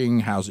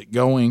working, how's it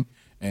going.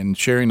 And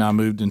Sherry and I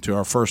moved into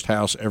our first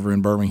house ever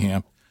in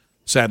Birmingham.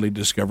 Sadly,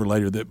 discovered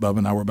later that Bubba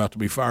and I were about to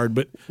be fired,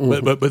 but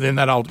then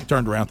that all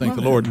turned around. Thank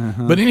the Lord.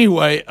 But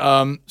anyway,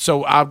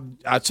 so I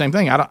same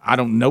thing. I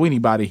don't know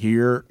anybody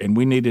here, and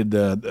we needed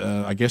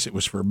I guess it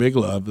was for Big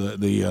Love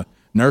the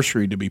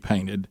nursery to be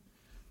painted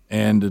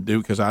and to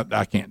do because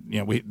I can't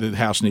the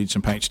house needs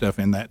some paint stuff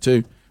in that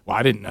too. Well,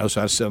 I didn't know,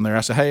 so I was sitting there.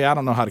 I said, hey, I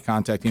don't know how to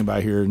contact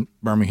anybody here in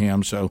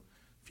Birmingham, so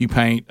if you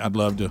paint, I'd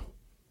love to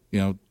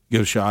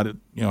get a shot at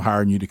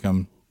hiring you to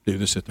come do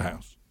this at the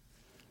house.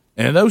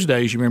 And in those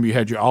days, you remember you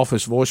had your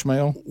office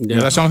voicemail. Yeah,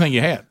 that's the only thing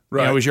you had.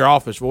 Right, it was your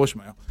office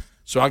voicemail.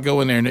 So I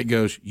go in there and it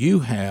goes,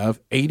 "You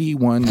have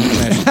 81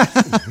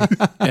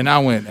 messages," and I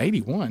went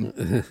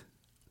 81.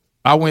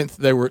 I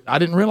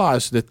didn't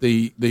realize that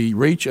the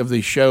reach of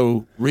the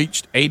show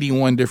reached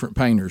 81 different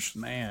painters.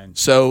 Man.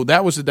 So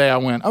that was the day I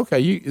went,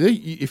 okay,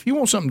 if you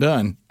want something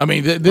done, I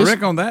mean,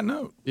 Rick, on that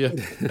note, yeah,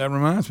 that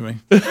reminds me.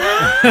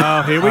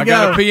 Oh, here we go.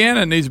 Got a piano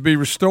that needs to be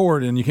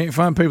restored, and you can't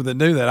find people that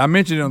do that. I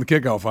mentioned it on the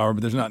kickoff hour,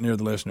 but there's not near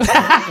the listeners.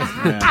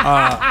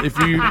 If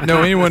you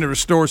know anyone that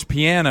restores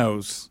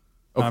pianos,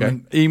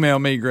 okay, email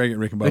me, Greg at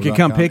rickandbubba.com. They could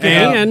come pick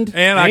it up.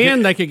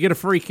 And they could get a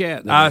free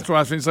cat. That's why I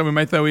was thinking somebody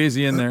may throw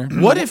Izzy in there.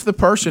 What if the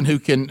person who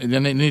can,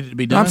 then it needed to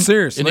be done? I'm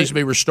serious. It needs to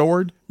be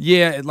restored?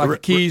 Yeah, like the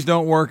keys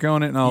don't work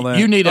on it and all that.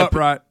 You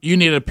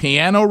need a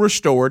piano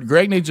restored.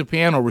 Greg needs a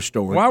piano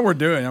restored. While we're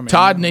doing it,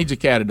 Todd needs a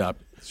cat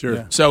adopted. Sure.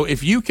 Yeah. So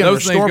if you can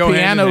restore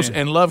pianos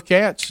and love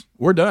cats,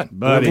 we're done.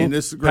 Buddy, I mean,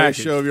 this is the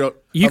greatest show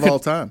of all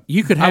time.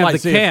 You could have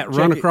the cat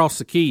run across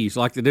the keys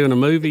like they do in a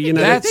movie.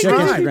 That's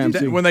right.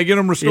 When they get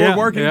them restored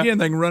working again,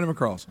 they can run them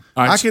across.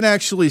 I can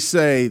actually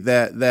say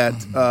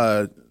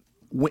that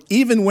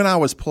even when I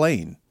was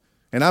playing,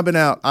 and I've been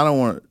out,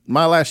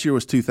 my last year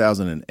was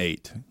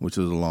 2008, which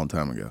was a long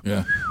time ago.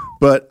 Yeah.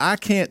 But I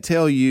can't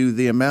tell you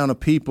the amount of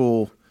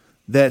people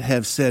that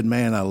have said,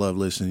 "Man, I love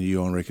listening to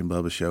you on Rick and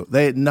Bubba show."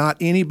 Not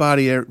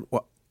anybody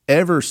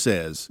ever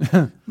says,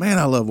 "Man,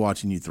 I love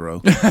watching you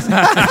throw."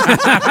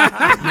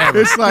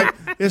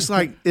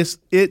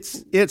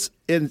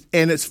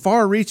 It's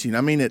far reaching.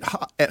 I mean,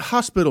 at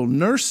hospital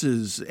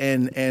nurses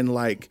and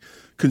like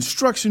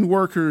construction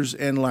workers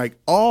and like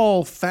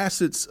all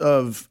facets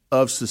of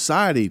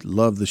society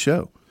love the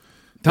show.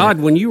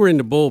 Todd, when you were in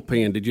the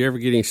bullpen, did you ever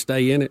get any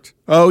stay in it?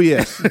 Oh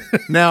yes.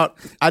 Now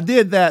I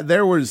did that.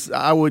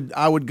 I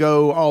would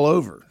go all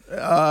over.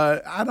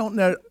 I don't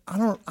know. I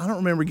don't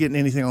remember getting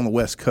anything on the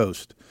West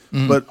Coast,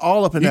 but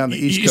all up and down the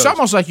East Coast. It's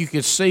almost like you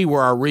could see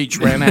where our reach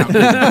ran out.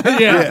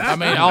 Yeah. I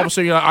mean, all of a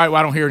sudden you're like, all right, well,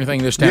 I don't hear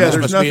anything this time. Yeah,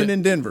 there's nothing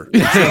in Denver.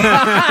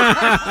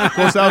 Of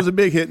course, I was a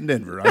big hit in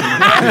Denver. We'll talk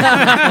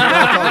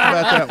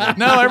about that one.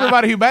 No,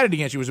 everybody who batted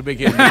against you was a big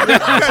hit.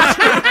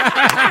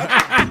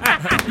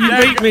 You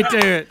beat me to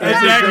it.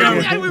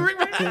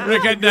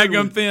 Rick had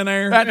daggum thin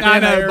air. I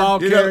know, ball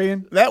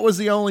carrying. That was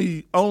the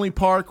only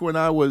park when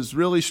I was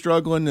really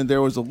struggling, and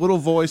there was a little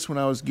voice when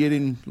I was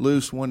getting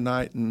loose one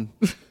night, and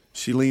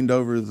she leaned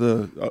over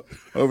the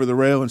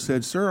rail and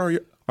said,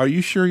 "Sir, are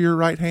you sure you're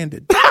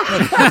right-handed?" That's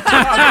a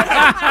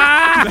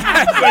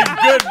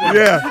good one.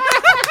 Yeah.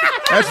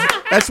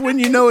 That's when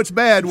you know it's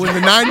bad, when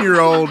the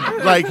 9-year-old,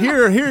 like,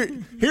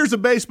 here's a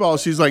baseball.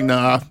 She's like,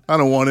 "Nah, I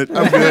don't want it.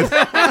 I'm good."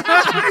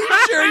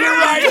 Sure, you're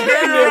right.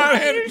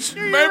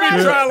 Maybe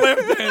try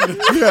left-handed.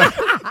 Yeah.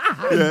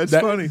 it's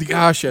funny.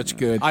 Gosh, that's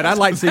good. I'd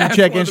like to see you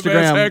check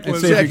Instagram and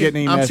see if you're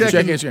getting any messages.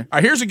 Check Instagram. All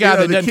right, here's a guy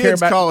that the doesn't kids care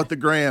about. call it the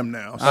gram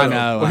now. So. I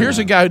know. Well, here's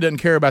a guy who doesn't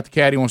care about the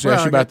cat. He wants to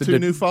ask you about the two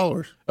new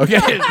followers. Okay.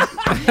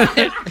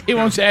 He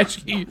wants to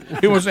ask you.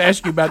 He wants to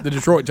ask you about the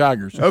Detroit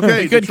Tigers.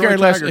 Okay. He couldn't Detroit care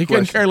less. Tiger He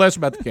couldn't question. care less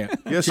about the cat.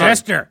 Yes, sir.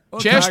 Chester.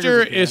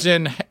 Chester is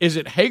in. Is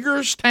it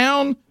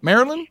Hagerstown,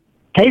 Maryland?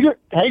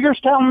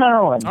 Hagerstown,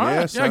 Maryland. All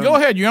right. Yeah. Go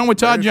ahead. You're on with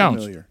Todd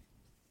Jones. Familiar.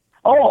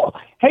 Oh,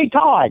 hey,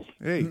 Todd.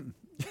 Hey.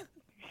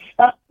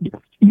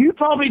 You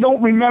probably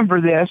don't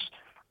remember this,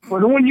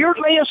 but when your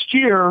last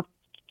year,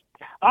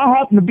 I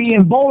happened to be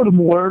in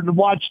Baltimore to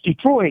watch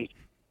Detroit,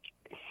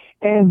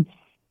 and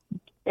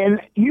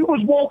you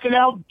was walking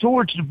out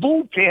towards the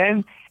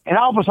bullpen, and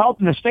I was out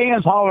in the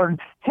stands hollering,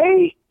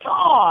 "Hey,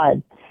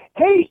 Todd!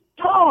 Hey,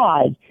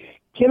 Todd!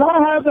 Can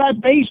I have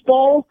that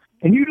baseball?"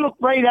 And you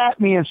looked right at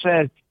me and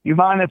said, "You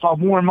mind if I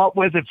warm up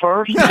with it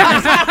first?"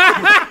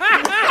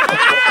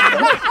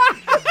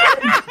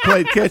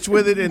 Played catch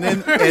with it and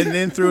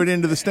then threw it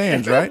into the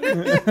stands, right?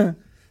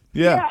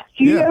 Yeah.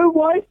 You know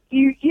what?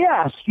 You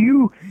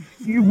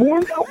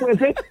warmed up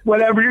with it,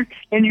 whatever,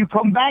 and you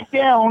come back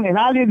down, and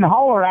I didn't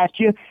holler at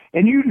you,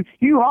 and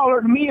you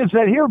hollered at me and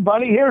said, "Here,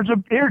 buddy, here's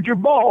your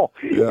ball,"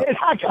 and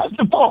I got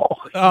the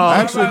ball.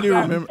 I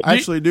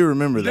actually do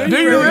remember that. Do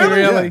you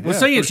really? Well,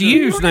 see, it's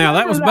used now.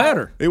 That was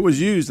better. It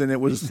was used and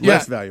it was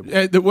less valuable.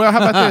 Well,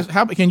 how about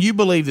this? Can you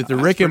believe that the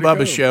Rick and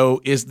Bubba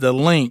show is the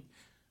link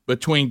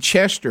between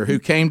Chester, who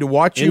came to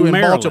watch you in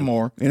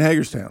Baltimore, in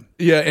Hagerstown,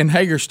 in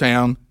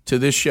Hagerstown, to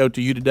this show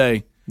to you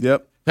today?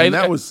 Yep. Hey, and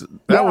that was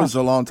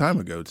a long time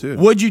ago too.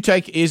 Would you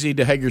take Izzy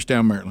to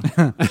Hagerstown, Maryland?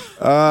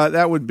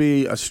 That would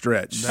be a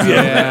stretch.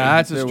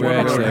 Yeah, that's a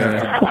stretch.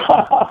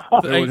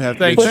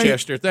 Thanks,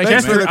 Chester.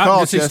 Thanks for the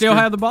call. Does he still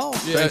have the ball?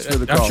 Thanks for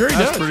the call. I'm sure he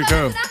does. That's pretty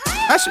cool.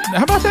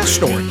 How about that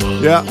story?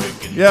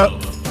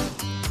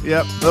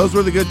 Yep. Those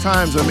were the good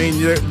times. I mean,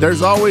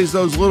 there's always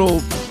those little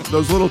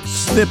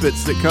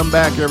snippets that come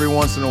back every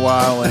once in a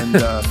while, and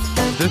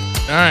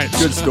all right,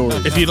 good story.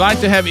 If you'd like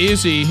to have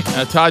Izzy,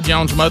 Todd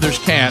Jones' mother's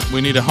cat,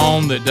 we need a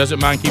home that doesn't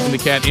mind keeping the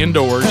cat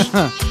indoors.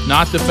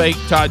 Not the fake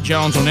Todd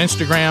Jones on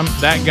Instagram.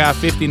 That guy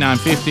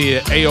 5950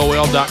 at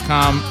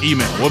AOL.com.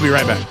 Email. We'll be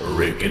right back.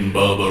 Rick and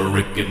Bubba,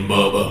 Rick and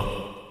Bubba.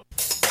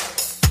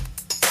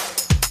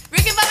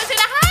 Rick and Bubba's in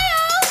Ohio.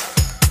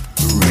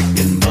 Rick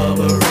and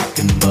Bubba, Rick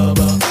and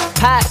Bubba.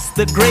 Pass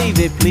the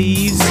gravy,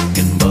 please. Rick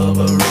and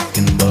Bubba, Rick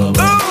and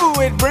Bubba.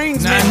 Ooh, it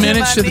brings 9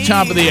 minutes to the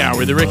top of the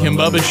hour. The Rick and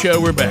Bubba Show.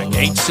 We're back.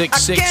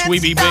 866 We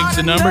Be Big's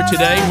the number.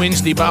 Today,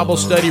 Wednesday Bible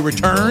Study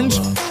returns.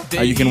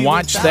 You can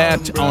watch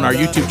that on our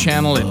YouTube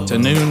channel at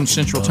noon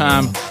Central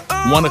Time,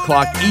 1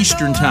 o'clock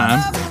Eastern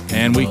Time.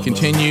 And we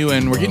continue,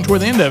 and we're getting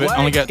toward the end of it.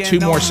 Only got 2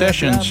 more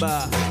sessions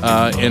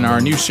in our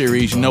new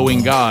series,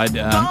 Knowing God.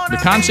 The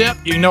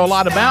concept, you know a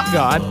lot about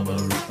God.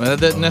 Well, that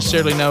doesn't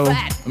necessarily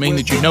mean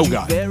that you know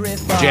God.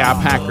 J.I.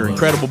 Packer,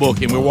 incredible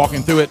book, and we're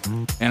walking through it,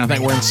 and I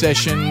think we're in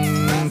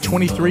session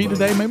 23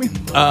 today, maybe?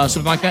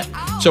 Something like that.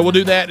 So we'll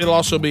do that. It'll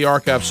also be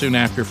archived soon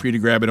after for you to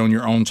grab it on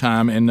your own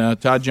time,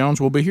 and Todd Jones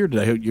will be here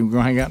today. You're going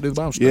to hang out and do the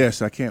Bible study?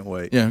 Yes, I can't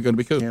wait. Yeah, going to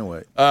be cool. Can't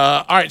wait.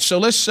 All right, so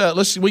let's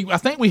I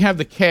think we have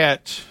the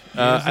cat.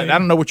 I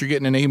don't know what you're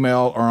getting in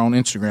email or on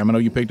Instagram. I know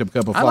you picked up a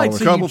couple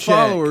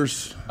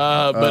followers.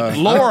 But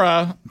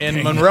Laura in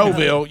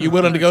Monroeville, you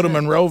willing to go to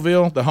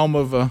Monroeville, the home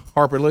of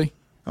Harper Lee?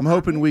 I'm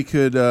hoping we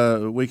could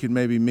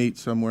maybe meet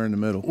somewhere in the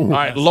middle. All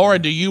right, Laura,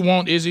 do you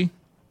want Izzy?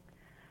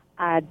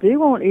 I do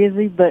want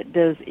Izzy, but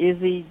does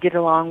Izzy get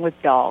along with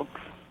dogs?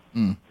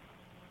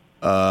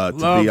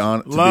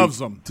 Loves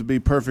them. To be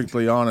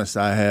perfectly honest,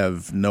 I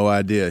have no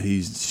idea.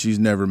 She's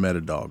never met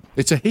a dog.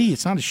 It's a he.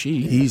 It's not a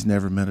she. He's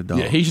never met a dog.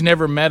 Yeah, he's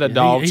never met a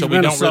dog, so we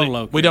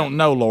don't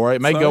know, Laura.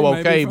 It may go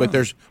okay, but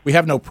we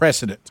have no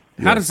precedent.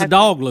 How does the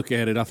dog look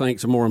at it? I think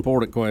is a more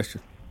important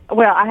question.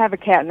 Well, I have a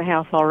cat in the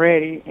house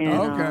already,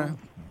 and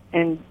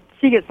and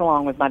she gets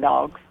along with my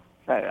dogs.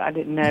 So I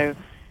didn't know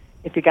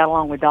if he got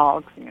along with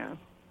dogs,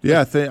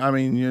 Yeah,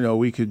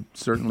 we could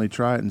certainly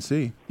try it and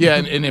see. Yeah,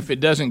 and if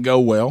it doesn't go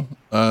well,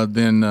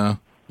 then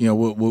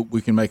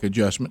we can make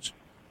adjustments.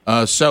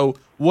 So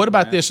what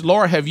about this,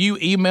 Laura? Have you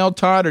emailed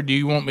Todd, or do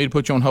you want me to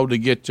put you on hold to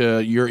get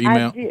your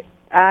email?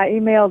 I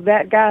emailed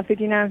that guy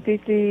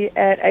 5950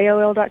 at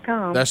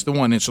AOL.com. That's the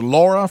one. It's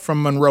Laura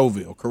from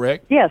Monroeville,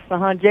 correct? Yes,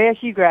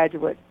 JSU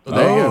graduate.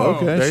 There you go.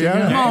 Okay, there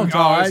shout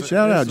out.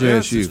 Shout out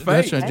JSU.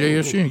 That's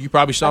JSU. You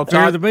probably saw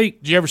Todd.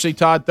 Did you ever see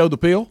Todd throw the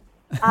pill?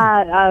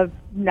 I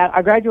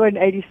graduated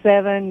in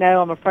 '87. No,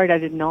 I'm afraid I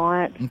did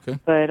not. Okay,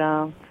 but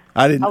I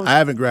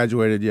haven't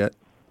graduated yet.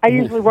 I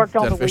usually worked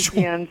on the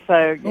weekends,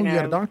 so you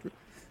got a doctorate.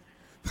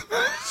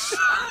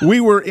 We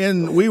were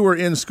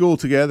in school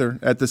together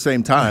at the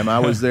same time. I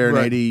was there in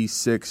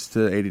 '86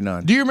 to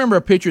 '89. Do you remember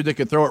a pitcher that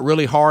could throw it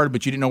really hard,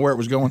 but you didn't know where it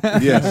was going?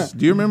 Yes.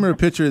 Do you remember a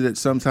pitcher that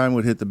sometime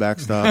would hit the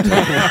backstop?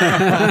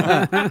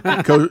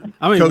 Coach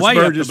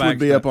Burgess would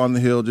be up on the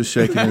hill just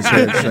shaking his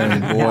head, saying,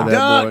 "Boy,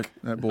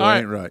 that boy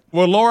ain't right."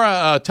 Well,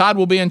 Laura, Todd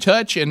will be in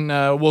touch, and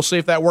we'll see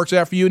if that works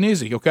out for you and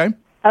Izzy. Okay.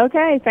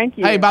 Okay. Thank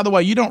you. Hey, by the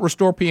way, you don't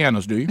restore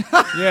pianos, do you?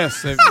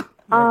 Yes.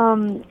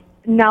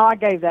 No, I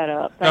gave that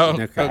up. Thank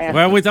you for asking.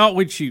 Well, we thought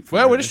we'd shoot for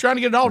Well, we're just trying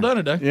to get it all done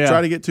today. Yeah.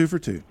 Try to get 2 for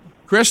 2.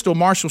 Crystal,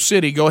 Marshall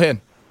City, go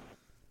ahead.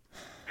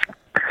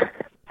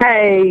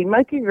 Hey,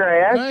 Monkey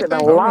Grass, Hey, and a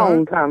thank you.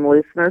 long-time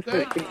listener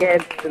since the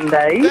Gadsden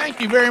days.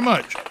 Thank you very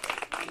much.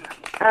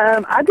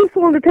 I just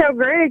wanted to tell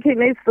Greg he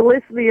needs to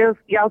listen to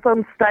y'all's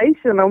on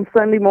station on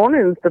Sunday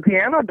mornings. The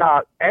Piano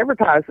Doc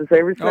advertises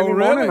every Sunday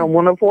really? morning on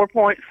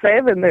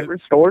 104.7 that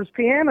restores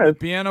pianos.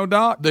 Piano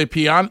Doc? The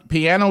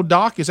piano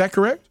doc, is that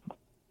correct?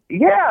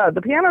 Yeah,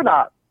 the Piano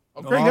Doc.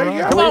 Okay, there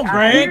you go. Come on, Greg.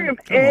 I hear him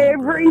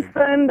every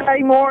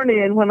Sunday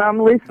morning when I'm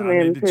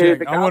listening to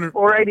the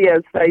gospel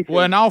radio station.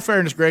 Well, in all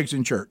fairness, Greg's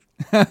in church.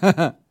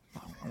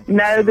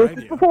 No, this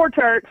is before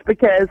church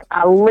because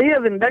I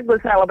live in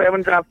Douglas, Alabama,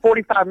 and drive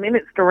 45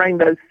 minutes to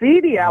Rainbow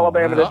City,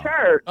 Alabama, to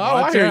church. Oh,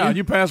 I hear you.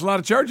 You pass a lot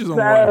of churches on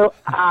the way. So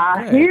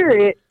I hear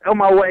it on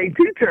my way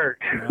to church.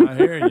 I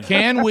hear you.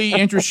 Can we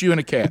interest you in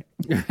a cat?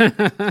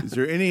 Is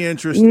there any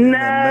interest in a No,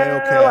 male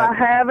cat? I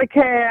have a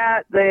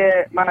cat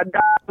that my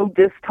dog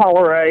just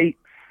tolerates.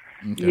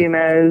 You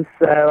know,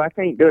 so I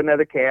can't do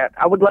another cat.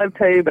 I would love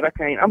to, but I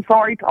can't. I'm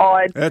sorry,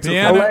 Todd. That's I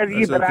okay. love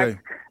you, That's but okay.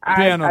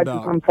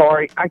 I'm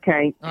sorry. I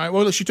can't. All right,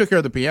 well, she took care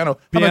of the piano. How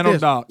about Piano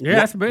this? Doc. Yeah,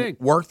 that's big.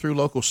 Work through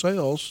local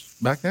sales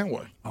back that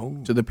way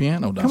to the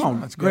piano doc. Come on,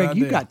 That's a Greg, good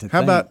you idea. got to How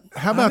think.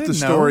 about the didn't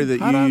story know. that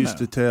How'd you I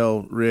used know? to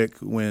tell Rick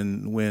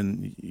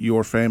when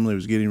your family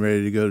was getting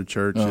ready to go to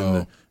church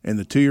and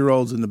the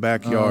 2-year-old's in the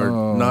backyard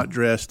not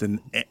dressed and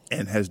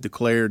has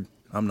declared,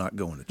 I'm not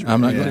going to church. I'm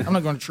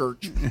not going to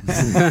church.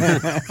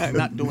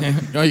 Not doing it.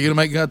 Oh, you're going to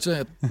make God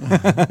sad.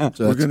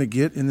 We're going to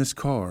get in this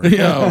car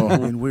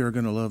and we are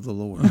going to love the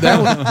Lord.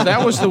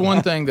 That was the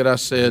one thing that I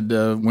said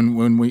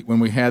when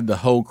we had the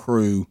whole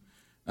crew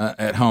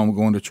at home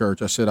going to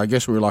church. I said, I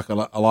guess we were like a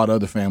lot of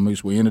other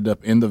families. We ended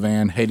up in the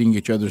van, hating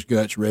each other's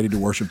guts, ready to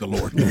worship the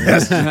Lord.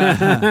 Yes.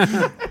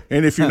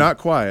 And if you're not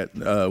quiet,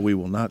 we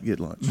will not get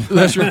lunch.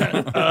 That's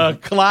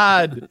right.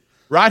 Clyde,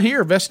 right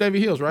here, Vestavia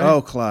Hills, right?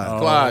 Oh, Clyde.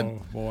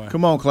 Clyde. Boy.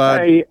 Come on, Clyde.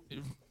 Hey,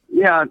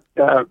 yeah.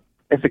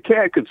 If the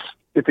cat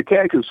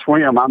could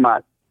swim, I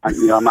might take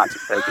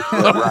it.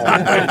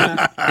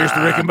 Right. Here's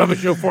the Rick and Bubba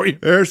show for you.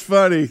 There's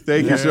funny.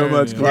 Thank you so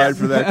much, Clyde,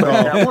 for that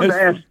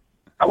call.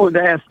 I wanted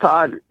to ask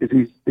Todd: is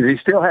he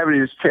still having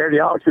his charity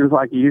auctions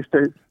like he used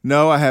to?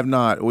 No, I have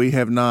not. We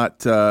have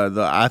not.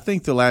 I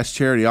think the last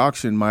charity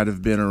auction might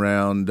have been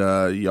around.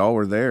 Y'all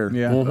were there.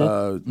 Yeah.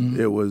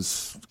 It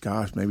was,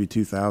 maybe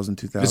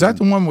 2000. Is that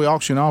the one we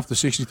auctioned off, the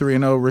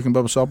 63-0 Rick and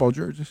Bubba softball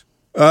jerseys?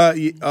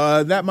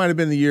 That might have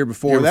been the year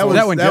before. That was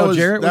Dale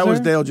Jarrett. That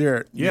was Dale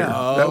Jarrett. Yeah.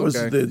 That was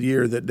the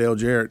year that Dale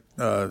Jarrett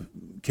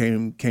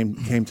came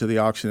to the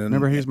auction. And,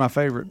 Remember, he's my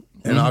favorite.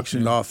 and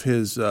auctioned off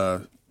his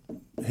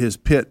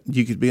pit.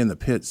 You could be in the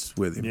pits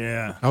with him.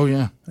 Yeah. Oh,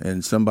 yeah.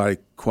 And somebody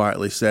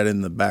quietly sat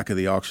in the back of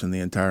the auction the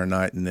entire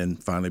night and then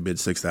finally bid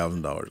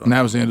 $6,000. And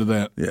that was the end of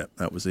that. Yeah,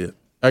 that was it.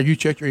 You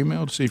checked your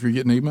email to see if you're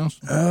getting emails?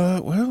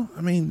 Well,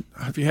 I mean,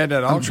 if you had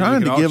that I'm auction,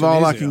 trying to give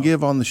all I can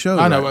give on the show.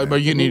 I know, right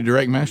but you need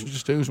direct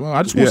messages too as well.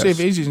 I just want to see if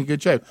Izzy's in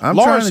good shape. I'm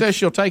Laura trying to- says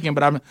she'll take him,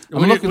 but I'm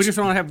We looking. just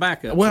want to have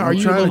backup. Well, are I'm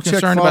you a trying little to check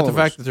concerned about the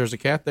followers. fact that there's a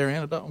cat there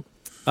and a dog?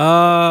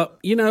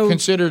 You know,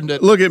 Considering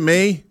that. Look at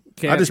me.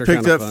 I Cats just are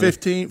picked kinda up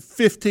funny.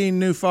 15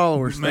 new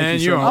followers. Man,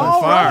 Thank you you're so on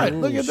much. fire. Right,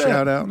 look at that.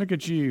 Shout out. Look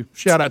at you.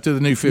 Shout out to the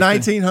new 15.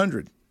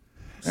 1,900.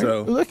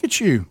 So Look at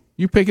you.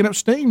 You picking up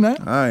steam now.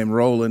 I am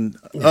rolling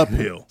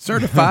uphill.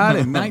 Certified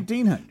in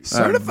 1900.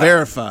 Certified.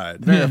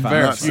 Verified.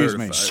 Not Excuse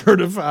me.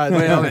 Certified.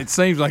 Well, it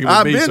seems like it would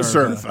I've be been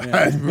certified.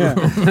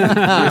 certified.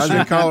 I was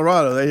in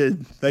Colorado.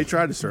 They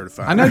tried to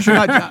certify. I noticed you're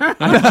not.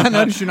 I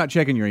noticed you're not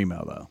checking your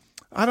email though.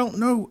 I don't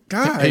know,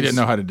 guys. He didn't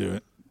know how to do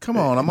it. Come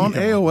on, I'm on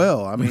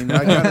AOL. I mean,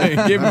 I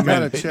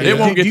gotta check. It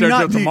won't get Do there not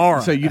till do-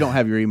 tomorrow. So you don't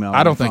have your email. I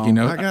on don't your think phone? you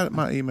know. I got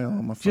my email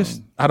on my phone.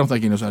 I don't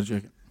think he knows how to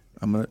check it.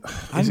 I'm gonna.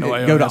 I know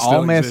go to AOL still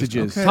all exists.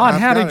 messages. Okay. Todd,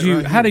 I've how got did it you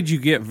right how here. did you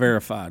get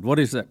verified? What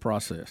is that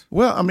process?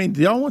 Well, I mean,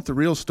 do y'all want the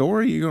real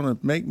story? You're gonna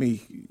make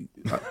me.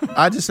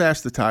 I just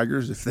asked the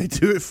Tigers if they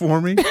do it for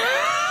me,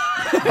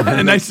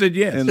 And they said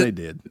yes. and they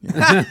did.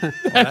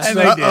 And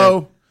they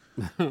did.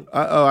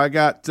 Uh-oh, I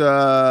got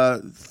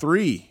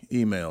 3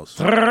 emails.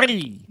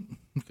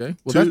 Okay.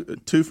 Well,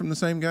 Two from the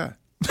same guy.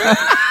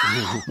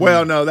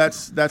 Well, no,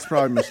 that's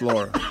probably Miss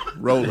Laura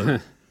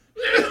Rowland.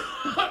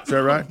 Is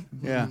that right?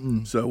 Yeah.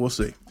 So we'll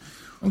see.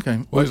 okay.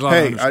 Well, there's a lot of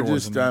Hey,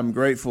 underscores in there. I'm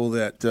grateful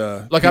that.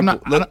 Look, I'm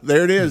not- Look,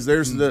 there it is.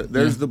 There's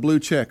the blue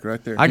check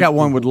right there. I got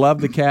one. Would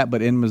love the cat,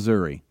 but in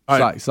Missouri. All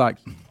right. Psych.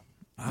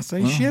 I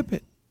say ship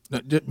it.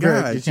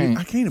 Guys, you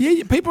I can't.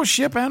 Yeah, people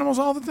ship animals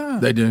all the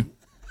time. They do.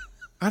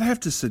 I'd have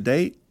to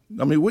sedate.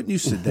 I mean, wouldn't you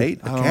sedate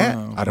a cat?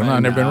 I don't know.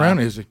 I've never been around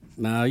Izzy.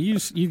 No, you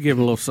give him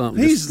a little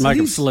something. Just make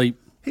him sleep.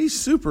 He's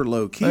super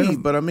low key,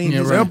 but I mean, Yeah,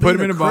 he's right. never Put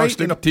been him in a crate box,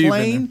 stick in a a tube in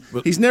plane.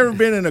 there. He's never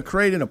been in a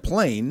crate in a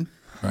plane.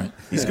 Right.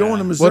 He's going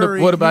to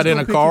Missouri. What about He's in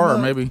gonna a pick car him or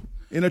up maybe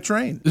in a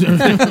train?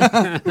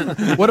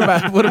 What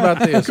about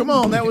this? Come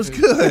on, that was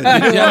good.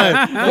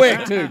 Yeah.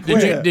 Quick, too.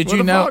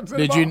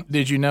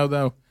 Did you know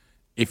though?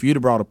 if you'd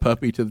have brought a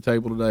puppy to the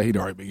table today, he'd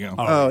already be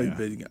gone. He'd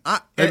be gone.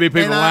 There'd be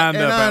people lined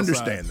up I outside.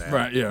 understand that.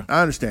 Right, yeah.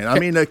 I understand. I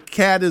mean, a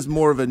cat is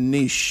more of a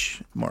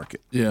niche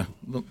market. Yeah.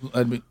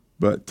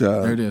 But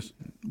there it is.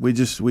 We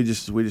just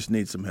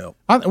need some help.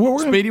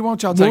 Speedy,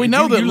 won't y'all take we it?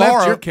 know You- that you left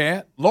Laura, your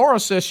cat. Laura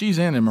says she's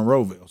in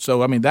Monroeville.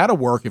 So, I mean, that'll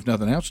work if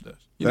nothing else does.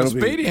 You know,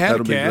 Speedy had a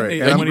that'll be cat, great.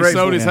 and And when I'm he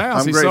sold grateful. his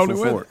house, I'm he sold it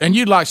grateful with for it. it. And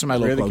you'd like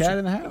somebody a We're little the closer. cat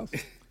in the house.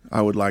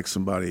 I would like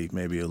somebody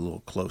maybe a little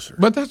closer.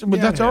 But that's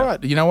all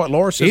right. You know what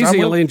Laura says? Easy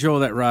will enjoy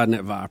that ride in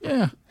that Viper.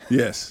 Yeah.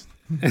 Yes.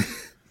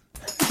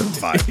 The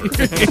Viper.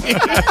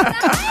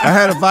 I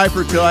had a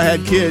Viper till I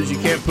had kids. You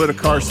can't put a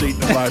car seat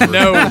in a Viper.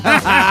 No.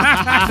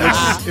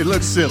 It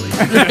looks silly.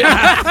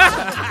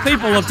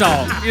 People will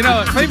talk. You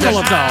know, people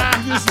will talk.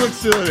 It just looks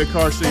silly, a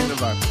car seat in a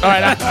Viper. All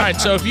right.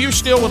 So if you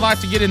still would like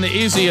to get in the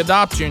Izzy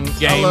adoption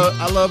game,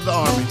 I love the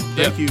Army.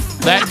 Thank you.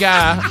 That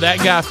guy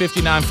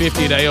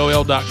 5950 at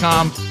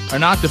AOL.com, or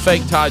not the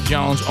fake Todd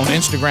Jones on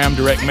Instagram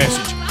direct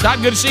message.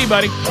 Todd, good to see you,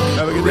 buddy.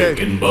 Have a good Rick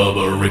and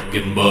Bubba, Rick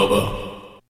and Bubba.